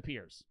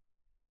disappears.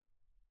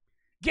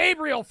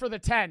 Gabriel for the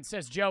 10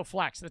 says Joe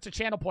Flex. That's a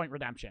channel point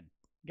redemption.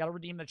 You got to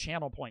redeem the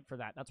channel point for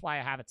that. That's why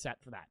I have it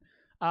set for that.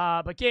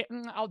 But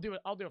I'll do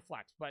it. I'll do a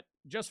flex. But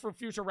just for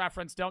future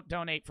reference, don't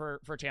donate for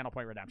channel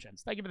point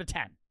redemptions. Thank you for the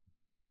 10.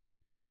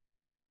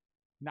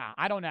 Nah,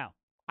 I don't know.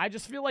 I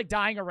just feel like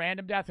dying a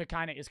random death is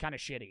kind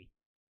of shitty.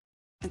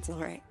 It's all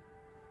right.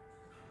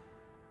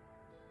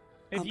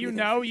 If you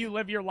know you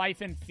live your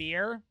life in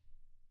fear,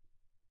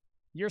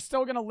 you're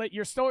still gonna live.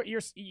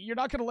 You're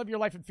not gonna live your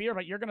life in fear,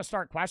 but you're gonna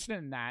start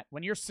questioning that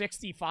when you're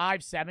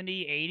 65,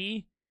 70,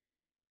 80.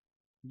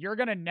 You're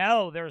going to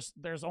know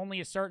there's only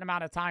a certain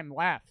amount of time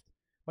left.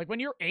 Like, when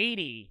you're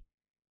 80,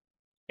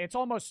 it's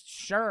almost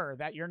sure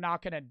that you're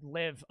not going to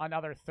live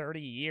another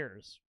 30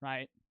 years,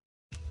 right?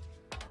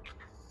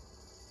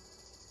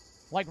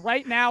 Like,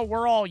 right now,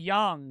 we're all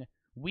young.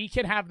 We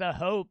can have the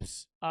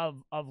hopes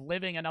of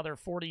living another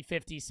 40,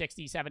 50,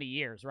 60, 70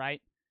 years,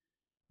 right?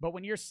 But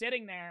when you're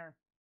sitting there,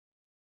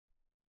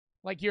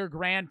 like your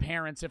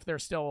grandparents, if they're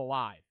still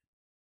alive,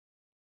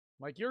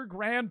 like your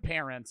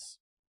grandparents,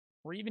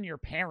 or even your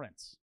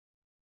parents,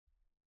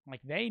 like,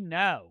 they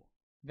know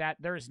that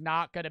there's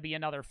not going to be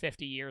another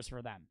 50 years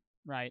for them,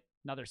 right?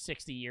 Another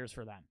 60 years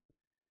for them.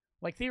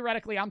 Like,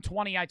 theoretically, I'm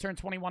 20. I turned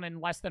 21 in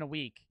less than a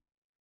week.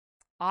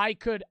 I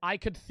could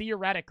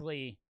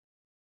theoretically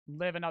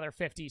live another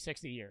 50,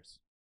 60 years.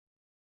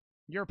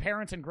 Your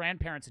parents and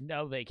grandparents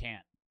know they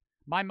can't.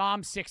 My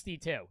mom's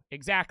 62.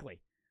 Exactly.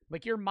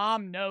 Like, your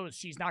mom knows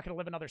she's not going to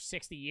live another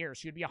 60 years.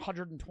 She would be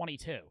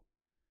 122.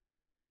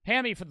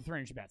 Hammy for the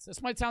 300 bets.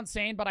 This might sound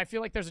sane, but I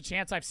feel like there's a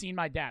chance I've seen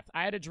my death.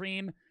 I had a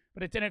dream,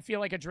 but it didn't feel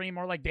like a dream,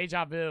 more like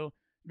deja vu.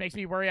 It makes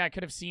me worry I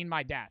could have seen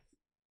my death.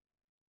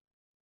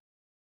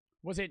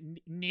 Was it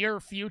near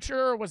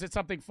future, or was it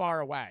something far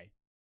away?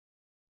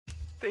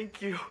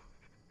 Thank you.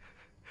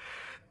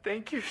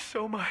 Thank you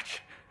so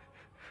much.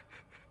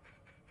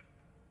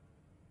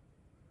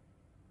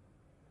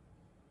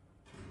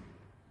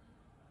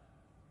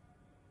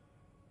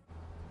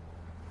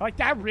 Like,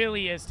 that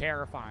really is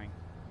terrifying.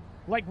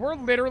 Like, we're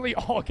literally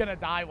all gonna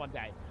die one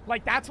day.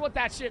 Like, that's what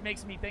that shit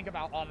makes me think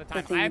about all the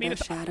time. I mean,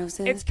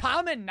 it's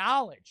common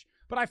knowledge,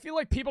 but I feel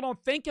like people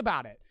don't think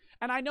about it.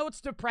 And I know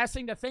it's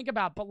depressing to think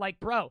about, but, like,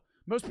 bro,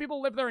 most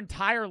people live their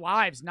entire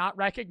lives not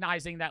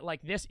recognizing that,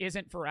 like, this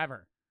isn't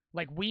forever.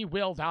 Like, we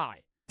will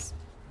die.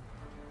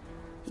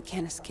 You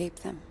can't escape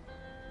them.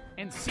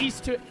 And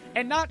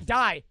and not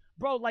die.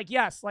 Bro, like,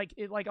 yes, like,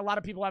 like a lot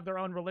of people have their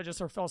own religious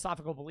or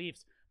philosophical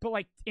beliefs, but,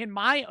 like, in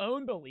my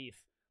own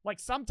belief, like,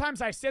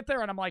 sometimes I sit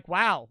there and I'm like,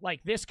 wow,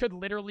 like, this could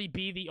literally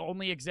be the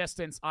only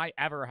existence I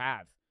ever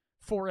have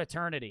for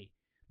eternity.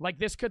 Like,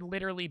 this could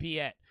literally be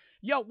it.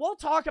 Yo, we'll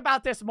talk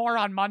about this more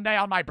on Monday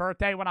on my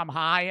birthday when I'm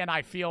high and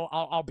I feel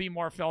I'll be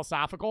more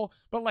philosophical.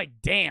 But,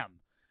 like, damn.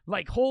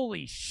 Like,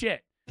 holy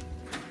shit.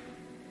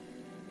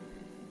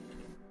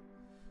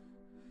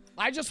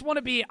 I just want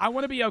to be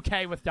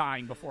okay with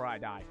dying before I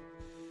die.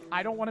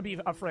 I don't want to be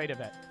afraid of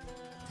it.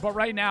 But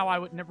right now,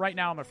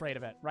 I'm afraid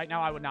of it. Right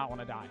now, I would not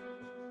want to die.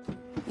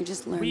 You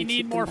just learn. We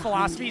need more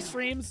philosophy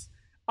streams.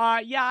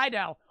 Yeah, I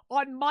know.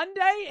 On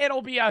Monday,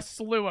 it'll be a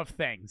slew of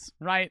things,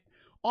 right?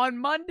 On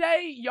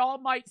Monday, y'all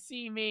might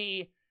see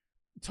me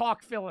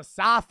talk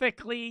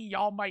philosophically.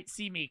 Y'all might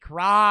see me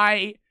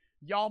cry.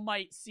 Y'all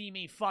might see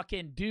me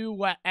fucking do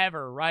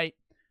whatever, right?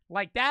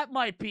 Like, that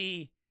might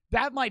be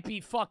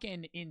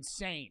fucking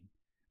insane.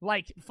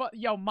 Like,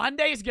 yo,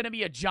 Monday's gonna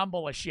be a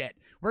jumble of shit.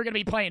 We're gonna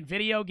be playing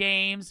video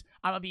games.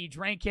 I'm gonna be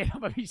drinking.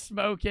 I'm gonna be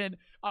smoking.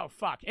 Oh,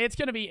 fuck. It's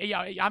gonna be, yo,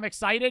 I'm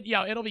excited.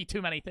 Yo, it'll be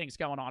too many things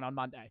going on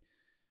Monday.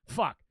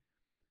 Fuck.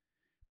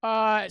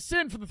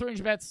 Sin for the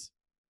 300 bits.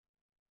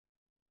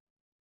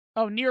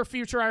 Oh, near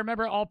future, I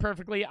remember it all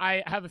perfectly.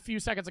 I have a few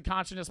seconds of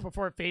consciousness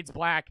before it fades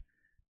black.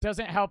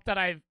 Doesn't help that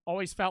I've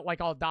always felt like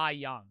I'll die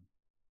young.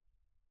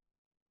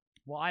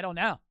 Well, I don't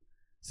know.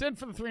 Sin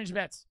for the 300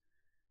 bits.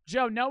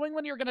 Joe, knowing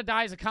when you're going to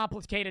die is a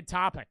complicated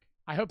topic.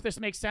 I hope this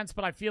makes sense,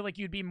 but I feel like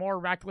you'd be more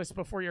reckless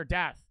before your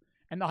death,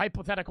 and the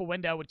hypothetical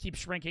window would keep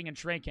shrinking and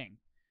shrinking.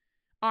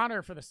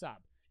 Honor for the sub.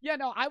 Yeah,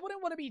 no, I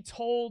wouldn't want to be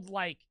told,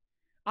 like,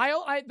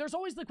 there's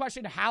always the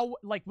question, how,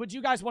 like, would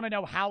you guys want to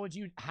know how would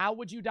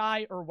you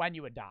die or when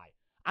you would die?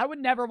 I would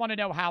never want to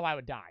know how I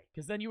would die,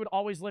 because then you would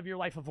always live your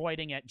life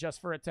avoiding it just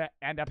for it to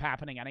end up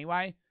happening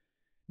anyway.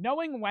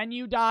 Knowing when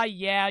you die,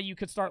 yeah, you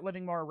could start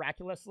living more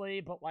recklessly,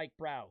 but, like,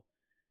 bro,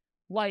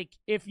 like,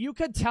 if you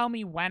could tell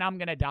me when I'm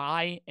going to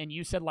die and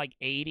you said, like,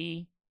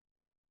 80,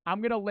 I'm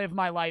going to live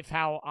my life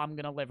how I'm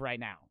going to live right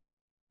now,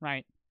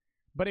 right?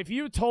 But if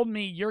you told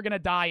me you're going to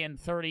die in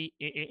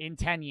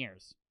 10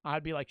 years,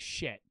 I'd be like,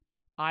 shit,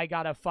 I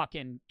got to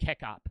fucking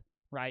kick up,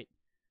 right?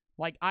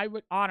 Like, I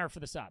would honor for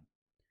the sub.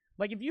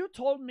 Like, if you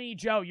told me,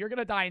 Joe, you're going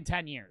to die in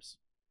 10 years,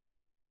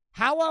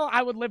 how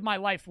I would live my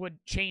life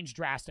would change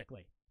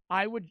drastically.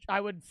 I would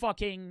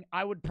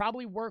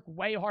probably work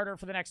way harder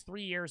for the next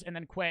 3 years and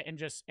then quit and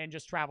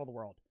just travel the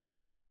world.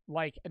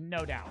 Like,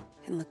 no doubt.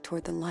 And look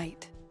toward the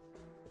light.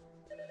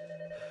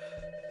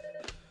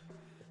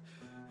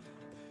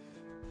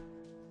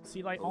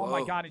 See, like, hello? Oh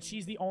my God, and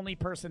she's the only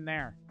person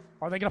there.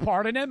 Are they going to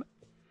pardon him?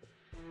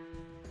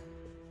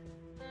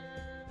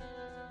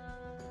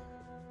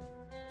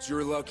 It's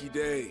your lucky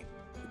day.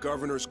 The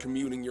governor's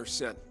commuting your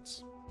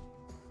sentence.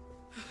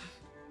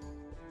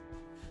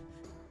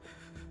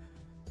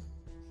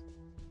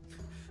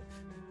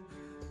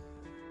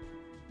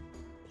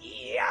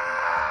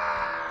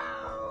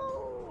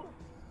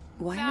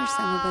 Why are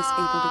some of us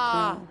able to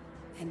grow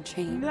and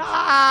change?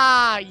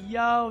 Nah,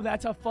 yo,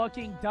 that's a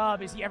fucking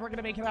dub. Is he ever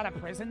gonna make it out of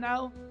prison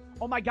though?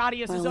 Oh my God, he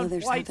has his own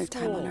others flight have their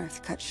school. time on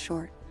Earth cut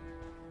short.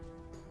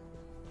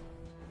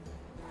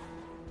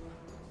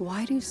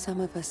 Why do some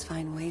of us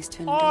find ways to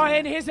endure? Oh,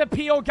 and his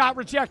appeal got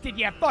rejected.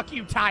 Yeah, fuck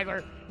you,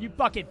 Tyler. You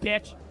fucking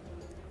bitch.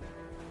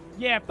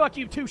 Yeah, fuck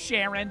you too,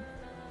 Sharon.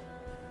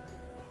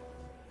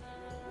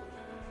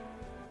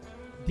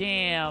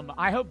 Damn,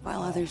 I hope...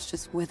 While others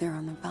just wither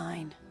on the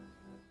vine.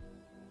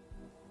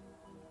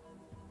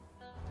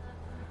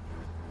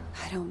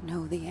 I don't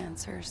know the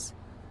answers.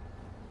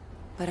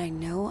 But I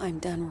know I'm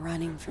done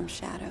running from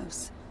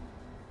shadows.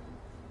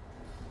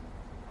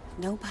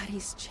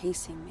 Nobody's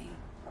chasing me.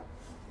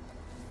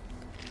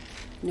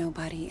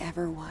 Nobody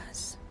ever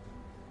was.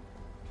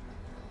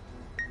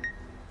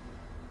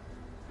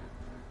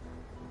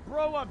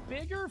 Bro, a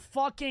bigger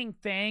fucking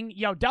thing.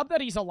 Yo, dub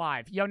that he's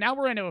alive. Yo, now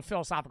we're into a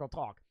philosophical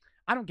talk.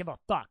 I don't give a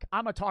fuck.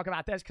 I'm going to talk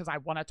about this because I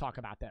want to talk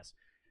about this.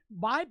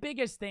 My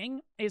biggest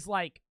thing is,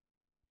 like,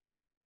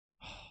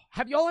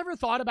 have y'all ever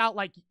thought about,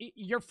 like,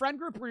 your friend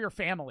group or your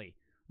family?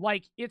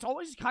 Like, it's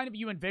always kind of,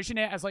 you envision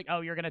it as, like,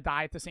 oh, you're going to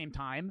die at the same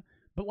time.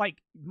 But, like,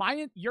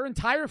 your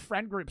entire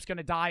friend group's going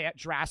to die at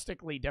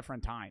drastically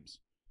different times.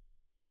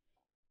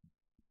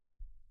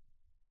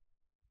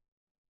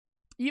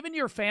 Even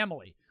your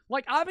family.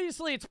 Like,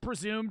 obviously, it's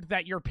presumed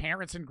that your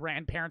parents and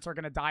grandparents are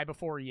going to die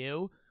before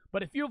you.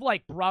 But if you have,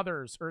 like,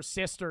 brothers or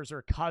sisters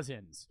or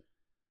cousins,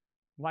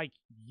 like,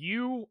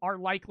 you are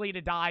likely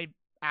to die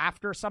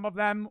after some of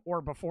them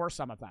or before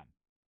some of them.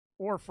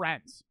 Or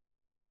friends.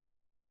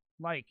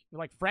 Like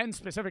friends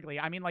specifically.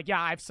 I mean, like,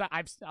 yeah,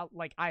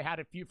 I had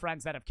a few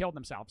friends that have killed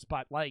themselves.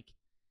 But, like,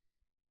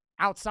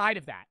 outside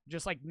of that,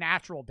 just, like,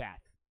 natural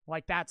death.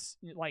 Like, that's,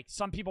 like,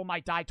 some people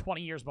might die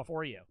 20 years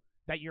before you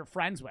that you're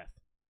friends with.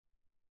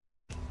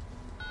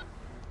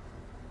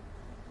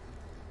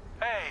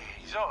 Hey,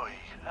 Zoe.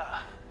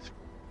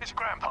 It's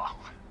Grandpa.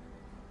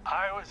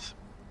 I was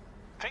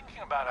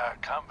thinking about our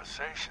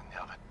conversation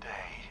the other day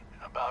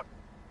about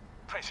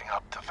facing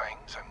up to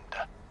things,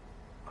 and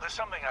there's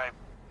something I've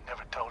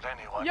never told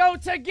anyone. Yo,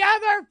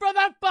 together for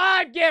the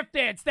 5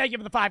 gifteds. Thank you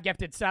for the 5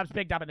 gifted subs.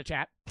 Big dub in the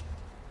chat.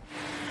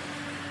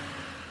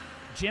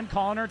 Jim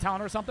calling her,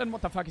 telling her something?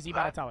 What the fuck is he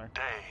about to tell her?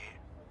 Day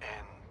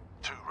in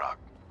Two Rock,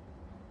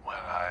 when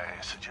I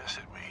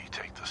suggested we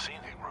take the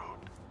scenic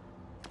route,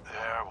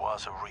 there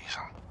was a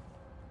reason.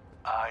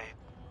 I'd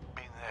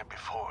been there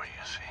before,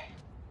 you see.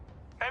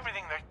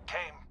 Everything that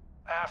came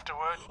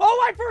afterward...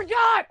 Oh, I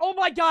forgot! Oh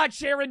my God,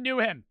 Sharon knew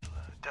him.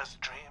 Desert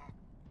Dream,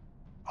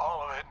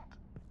 all of it.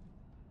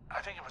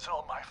 I think it was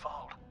all my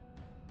fault.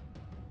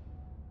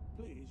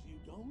 Please, you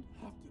don't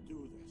have to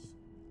do this.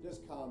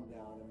 Just calm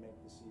down and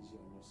make this easy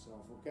on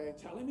yourself, okay?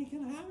 Tell him he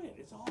can have it.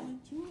 It's all in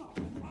Turok.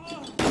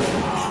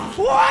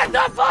 What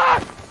the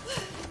fuck?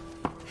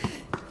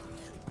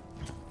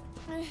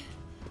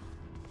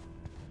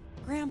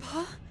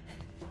 Grandpa?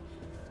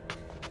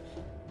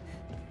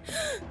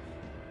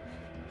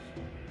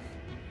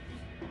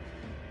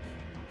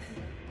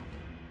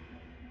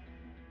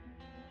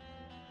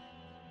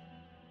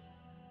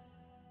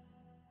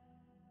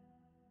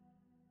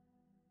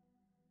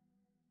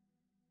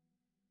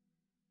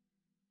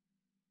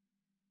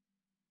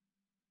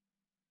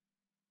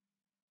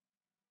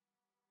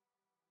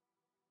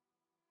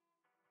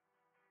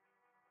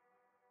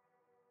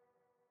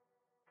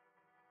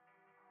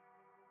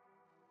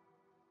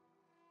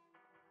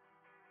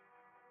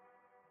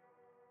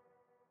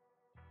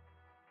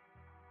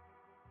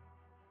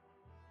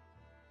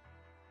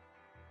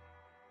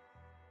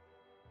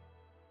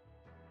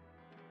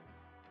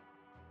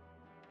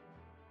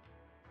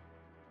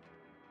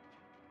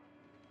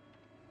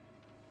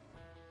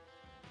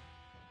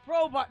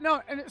 Bro, but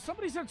no, and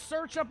somebody said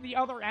search up the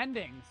other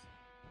endings.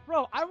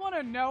 Bro, I want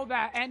to know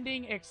that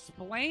ending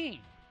explained.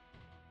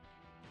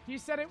 He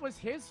said it was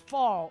his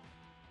fault.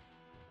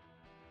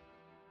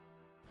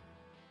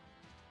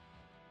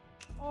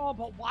 Oh,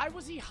 but why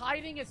was he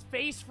hiding his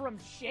face from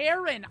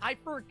Sharon? I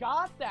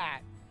forgot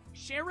that.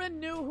 Sharon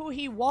knew who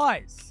he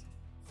was.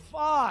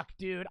 Fuck,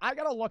 dude. I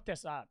gotta look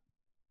this up.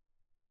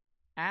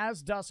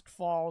 As Dusk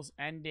Falls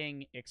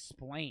ending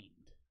explained.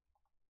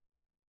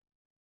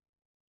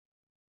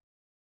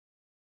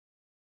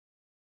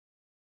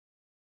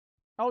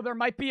 Oh, there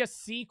might be a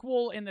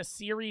sequel in the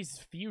series'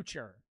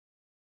 future.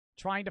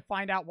 Trying to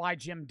find out why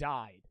Jim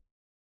died.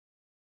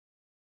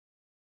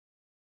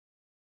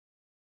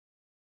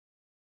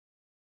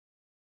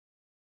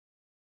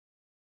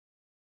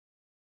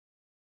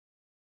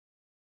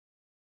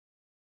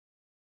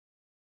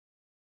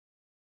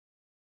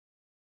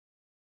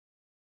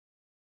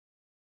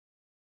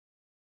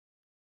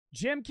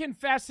 Jim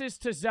confesses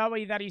to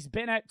Zoe that he's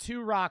been at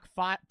Turok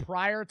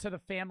prior to the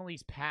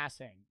family's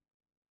passing.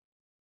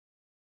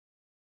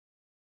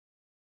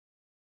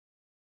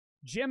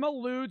 Jim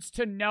alludes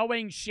to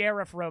knowing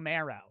Sheriff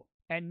Romero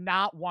and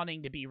not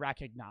wanting to be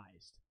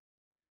recognized.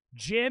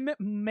 Jim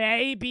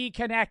may be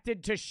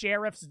connected to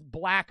Sheriff's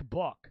Black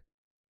Book,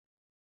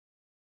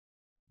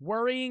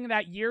 worrying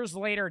that years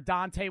later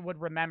Dante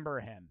would remember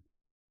him.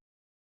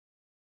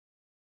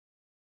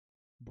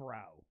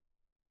 Bro.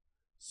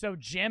 So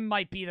Jim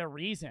might be the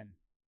reason.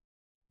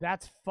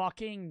 That's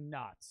fucking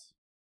nuts.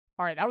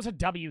 All right, that was a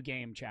W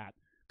game, chat.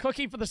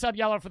 Cookie for the sub,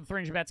 yellow for the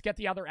 300 bets. Get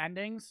the other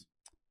endings.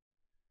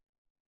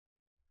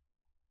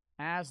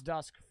 As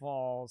Dusk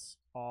Falls,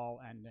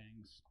 all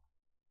endings.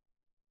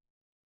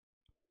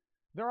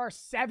 There are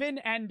 7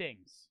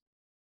 endings.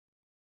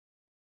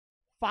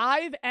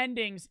 5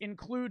 endings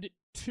include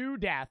 2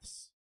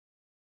 deaths,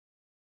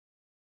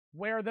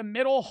 where the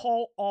middle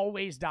Holt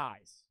always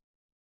dies.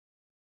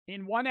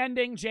 In one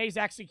ending, Jay's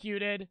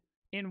executed.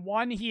 In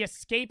one, he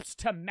escapes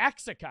to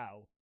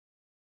Mexico.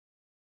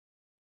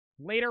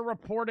 Later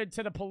reported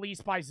to the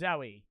police by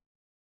Zoe.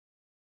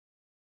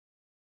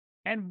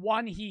 And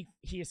one, he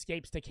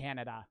escapes to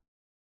Canada.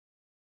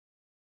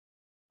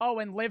 Oh,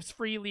 and lives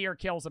freely or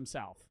kills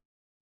himself.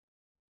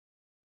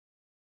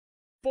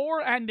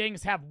 4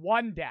 endings have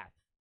 1 death.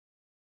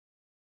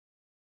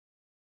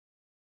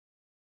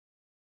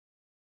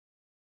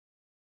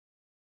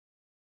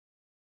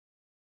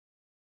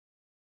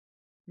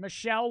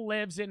 Michelle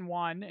lives in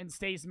one and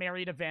stays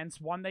married to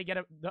Vince. One, they get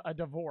a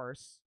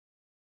divorce.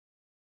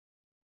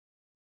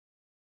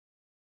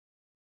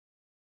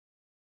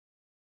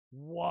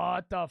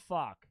 What the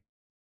fuck?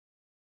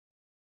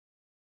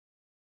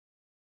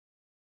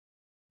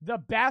 The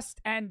best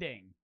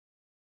ending.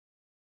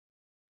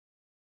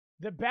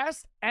 The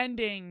best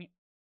ending.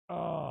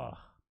 Ugh.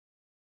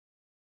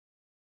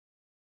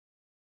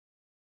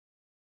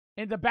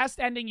 In the best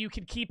ending, you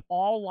could keep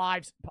all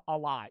lives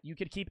alive. You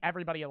could keep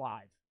everybody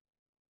alive.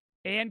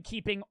 And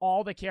keeping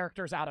all the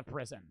characters out of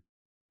prison.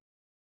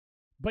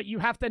 But you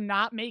have to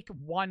not make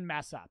one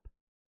mess up.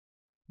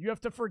 You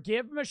have to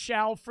forgive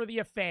Michelle for the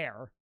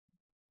affair.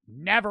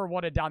 Never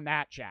would have done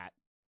that, chat.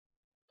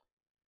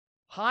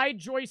 Hide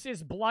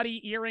Joyce's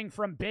bloody earring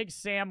from Big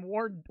Sam.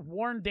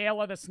 Warn Dale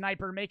of the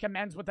sniper. Make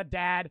amends with the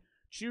dad.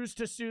 Choose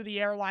to sue the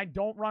airline.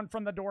 Don't run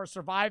from the door.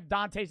 Survive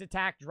Dante's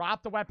attack.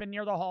 Drop the weapon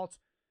near the Halts.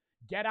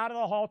 Get out of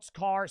the Halt's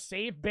car.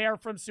 Save Bear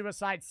from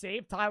suicide.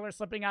 Save Tyler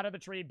slipping out of the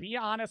tree. Be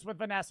honest with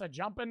Vanessa.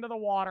 Jump into the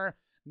water.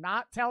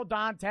 Not tell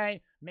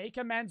Dante. Make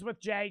amends with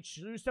Jay.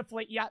 Choose to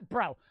flee. Yeah,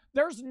 bro.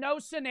 There's no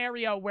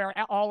scenario where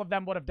all of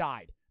them would have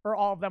died. Or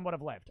all of them would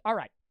have lived. All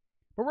right.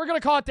 But we're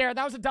going to call it there.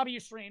 That was a W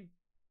stream.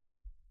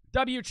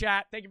 W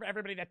chat. Thank you for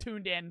everybody that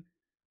tuned in.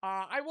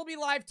 I will be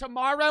live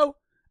tomorrow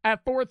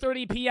at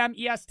 4:30 p.m.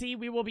 EST.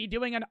 We will be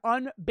doing an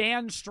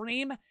unbanned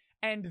stream.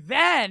 And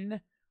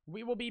then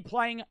we will be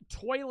playing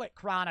Toilet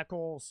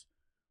Chronicles,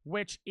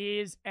 which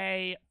is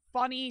a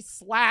funny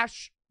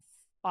slash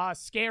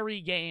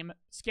scary game.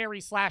 Scary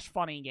slash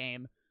funny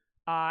game.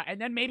 And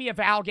then maybe a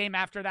Val game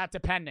after that,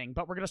 depending.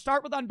 But we're going to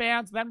start with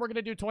Unbanned. Then we're going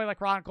to do Toilet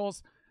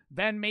Chronicles.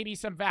 Then maybe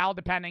some Val,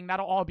 depending.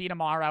 That'll all be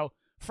tomorrow.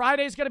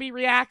 Friday's going to be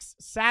Reacts.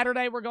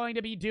 Saturday, we're going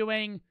to be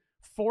doing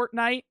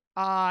Fortnite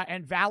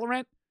and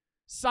Valorant.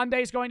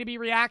 Sunday's going to be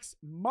Reacts.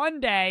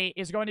 Monday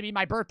is going to be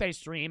my birthday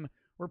stream.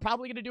 We're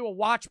probably going to do a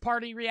watch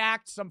party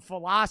react, some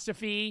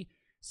philosophy,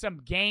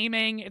 some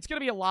gaming. It's going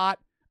to be a lot.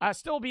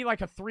 Still be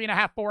like a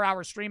 3.5,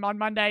 4-hour stream on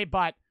Monday,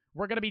 but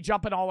we're going to be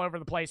jumping all over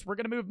the place. We're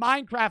going to move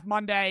Minecraft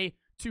Monday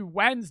to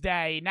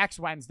Wednesday, next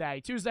Wednesday.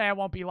 Tuesday, I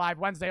won't be live.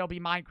 Wednesday will be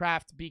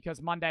Minecraft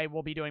because Monday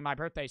we'll be doing my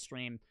birthday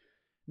stream.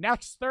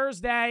 Next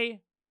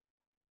Thursday,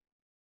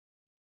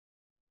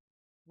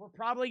 we're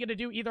probably going to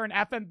do either an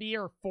FMV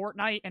or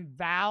Fortnite and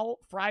Val.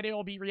 Friday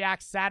will be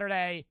React.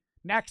 Saturday,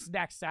 next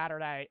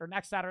Saturday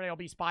will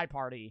be Spy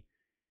Party.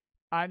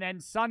 And then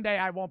Sunday,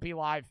 I won't be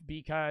live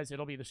because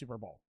it'll be the Super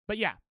Bowl. But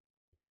yeah,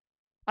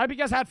 I hope you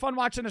guys had fun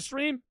watching the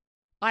stream.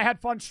 I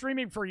had fun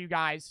streaming for you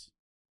guys.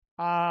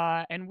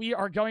 And we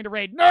are going to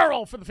raid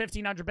Neural for the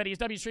 1,500 biddies.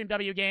 W stream,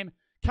 W game.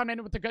 Come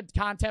in with the good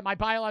content. My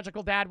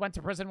biological dad went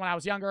to prison when I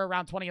was younger,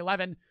 around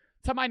 2011.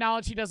 To my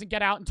knowledge, he doesn't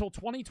get out until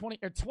 2020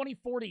 or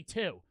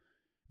 2042.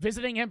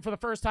 Visiting him for the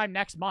first time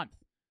next month.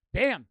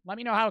 Damn. Let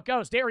me know how it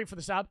goes. Dairy for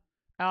the sub.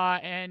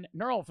 And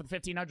Neural for the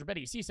 1,500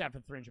 biddies. CSAT for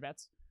the 300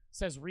 bits.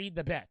 Says read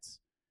the bits.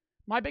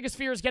 My biggest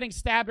fear is getting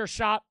stabbed or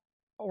shot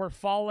or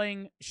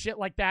falling, shit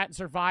like that, and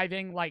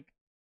surviving. Like,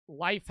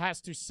 life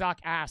has to suck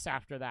ass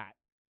after that.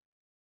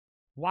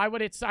 Why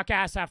would it suck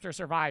ass after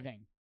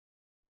surviving?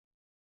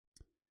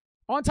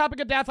 On topic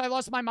of death, I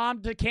lost my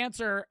mom to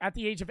cancer at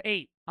the age of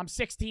 8. I'm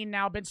 16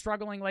 now, been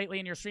struggling lately,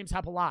 and your streams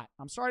help a lot.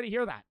 I'm sorry to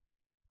hear that.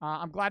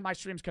 I'm glad my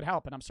streams could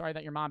help, and I'm sorry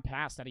that your mom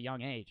passed at a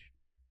young age.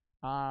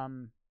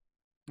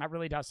 That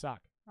really does suck.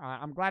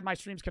 I'm glad my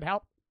streams could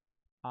help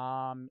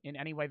in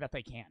any way that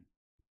they can.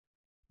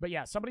 But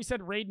yeah, somebody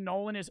said Raid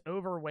Nolan is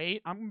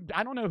overweight.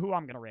 I don't know who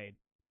I'm going to raid.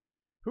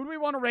 Who do we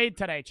want to raid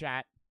today,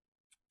 chat?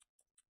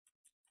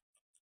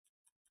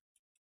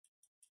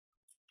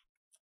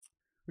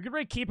 We could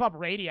raid Keep Up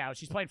Radio.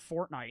 She's playing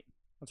Fortnite.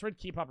 Let's raid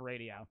Keep Up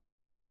Radio.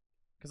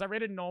 Because I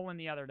raided Nolan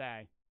the other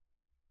day.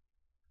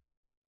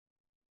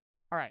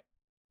 All right.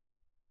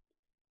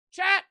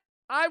 Chat,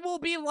 I will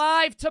be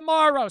live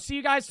tomorrow. See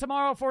you guys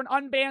tomorrow for an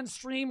unbanned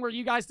stream where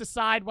you guys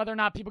decide whether or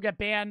not people get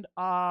banned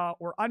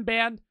or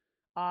unbanned.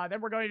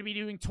 Then we're going to be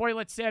doing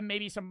Toilet Sim,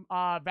 maybe some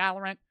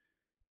Valorant.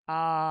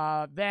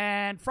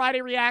 Then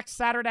Friday Reacts,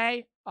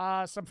 Saturday,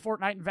 some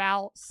Fortnite and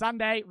Val.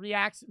 Sunday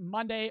Reacts,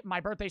 Monday,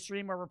 my birthday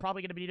stream where we're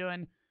probably going to be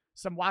doing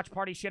some watch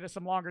party shit or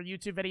some longer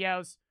YouTube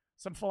videos,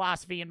 some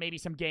philosophy, and maybe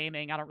some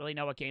gaming. I don't really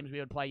know what games we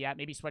would play yet.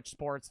 Maybe Switch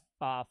Sports,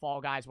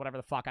 Fall Guys, whatever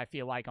the fuck I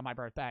feel like on my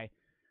birthday.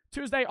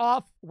 Tuesday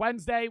off.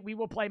 Wednesday, we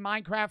will play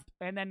Minecraft.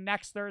 And then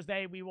next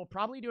Thursday, we will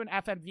probably do an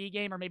FMV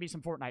game or maybe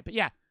some Fortnite. But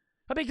yeah,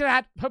 hope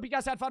you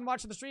guys had fun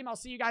watching the stream. I'll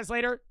see you guys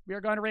later. We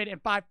are going to raid it in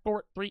 5,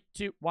 4, 3,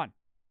 2, 1.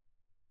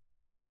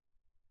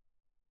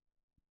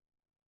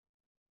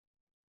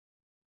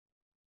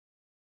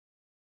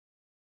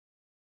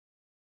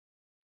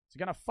 It's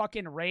gonna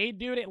fucking raid,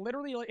 dude. It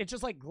literally, it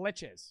just like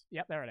glitches.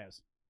 Yep, there it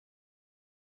is.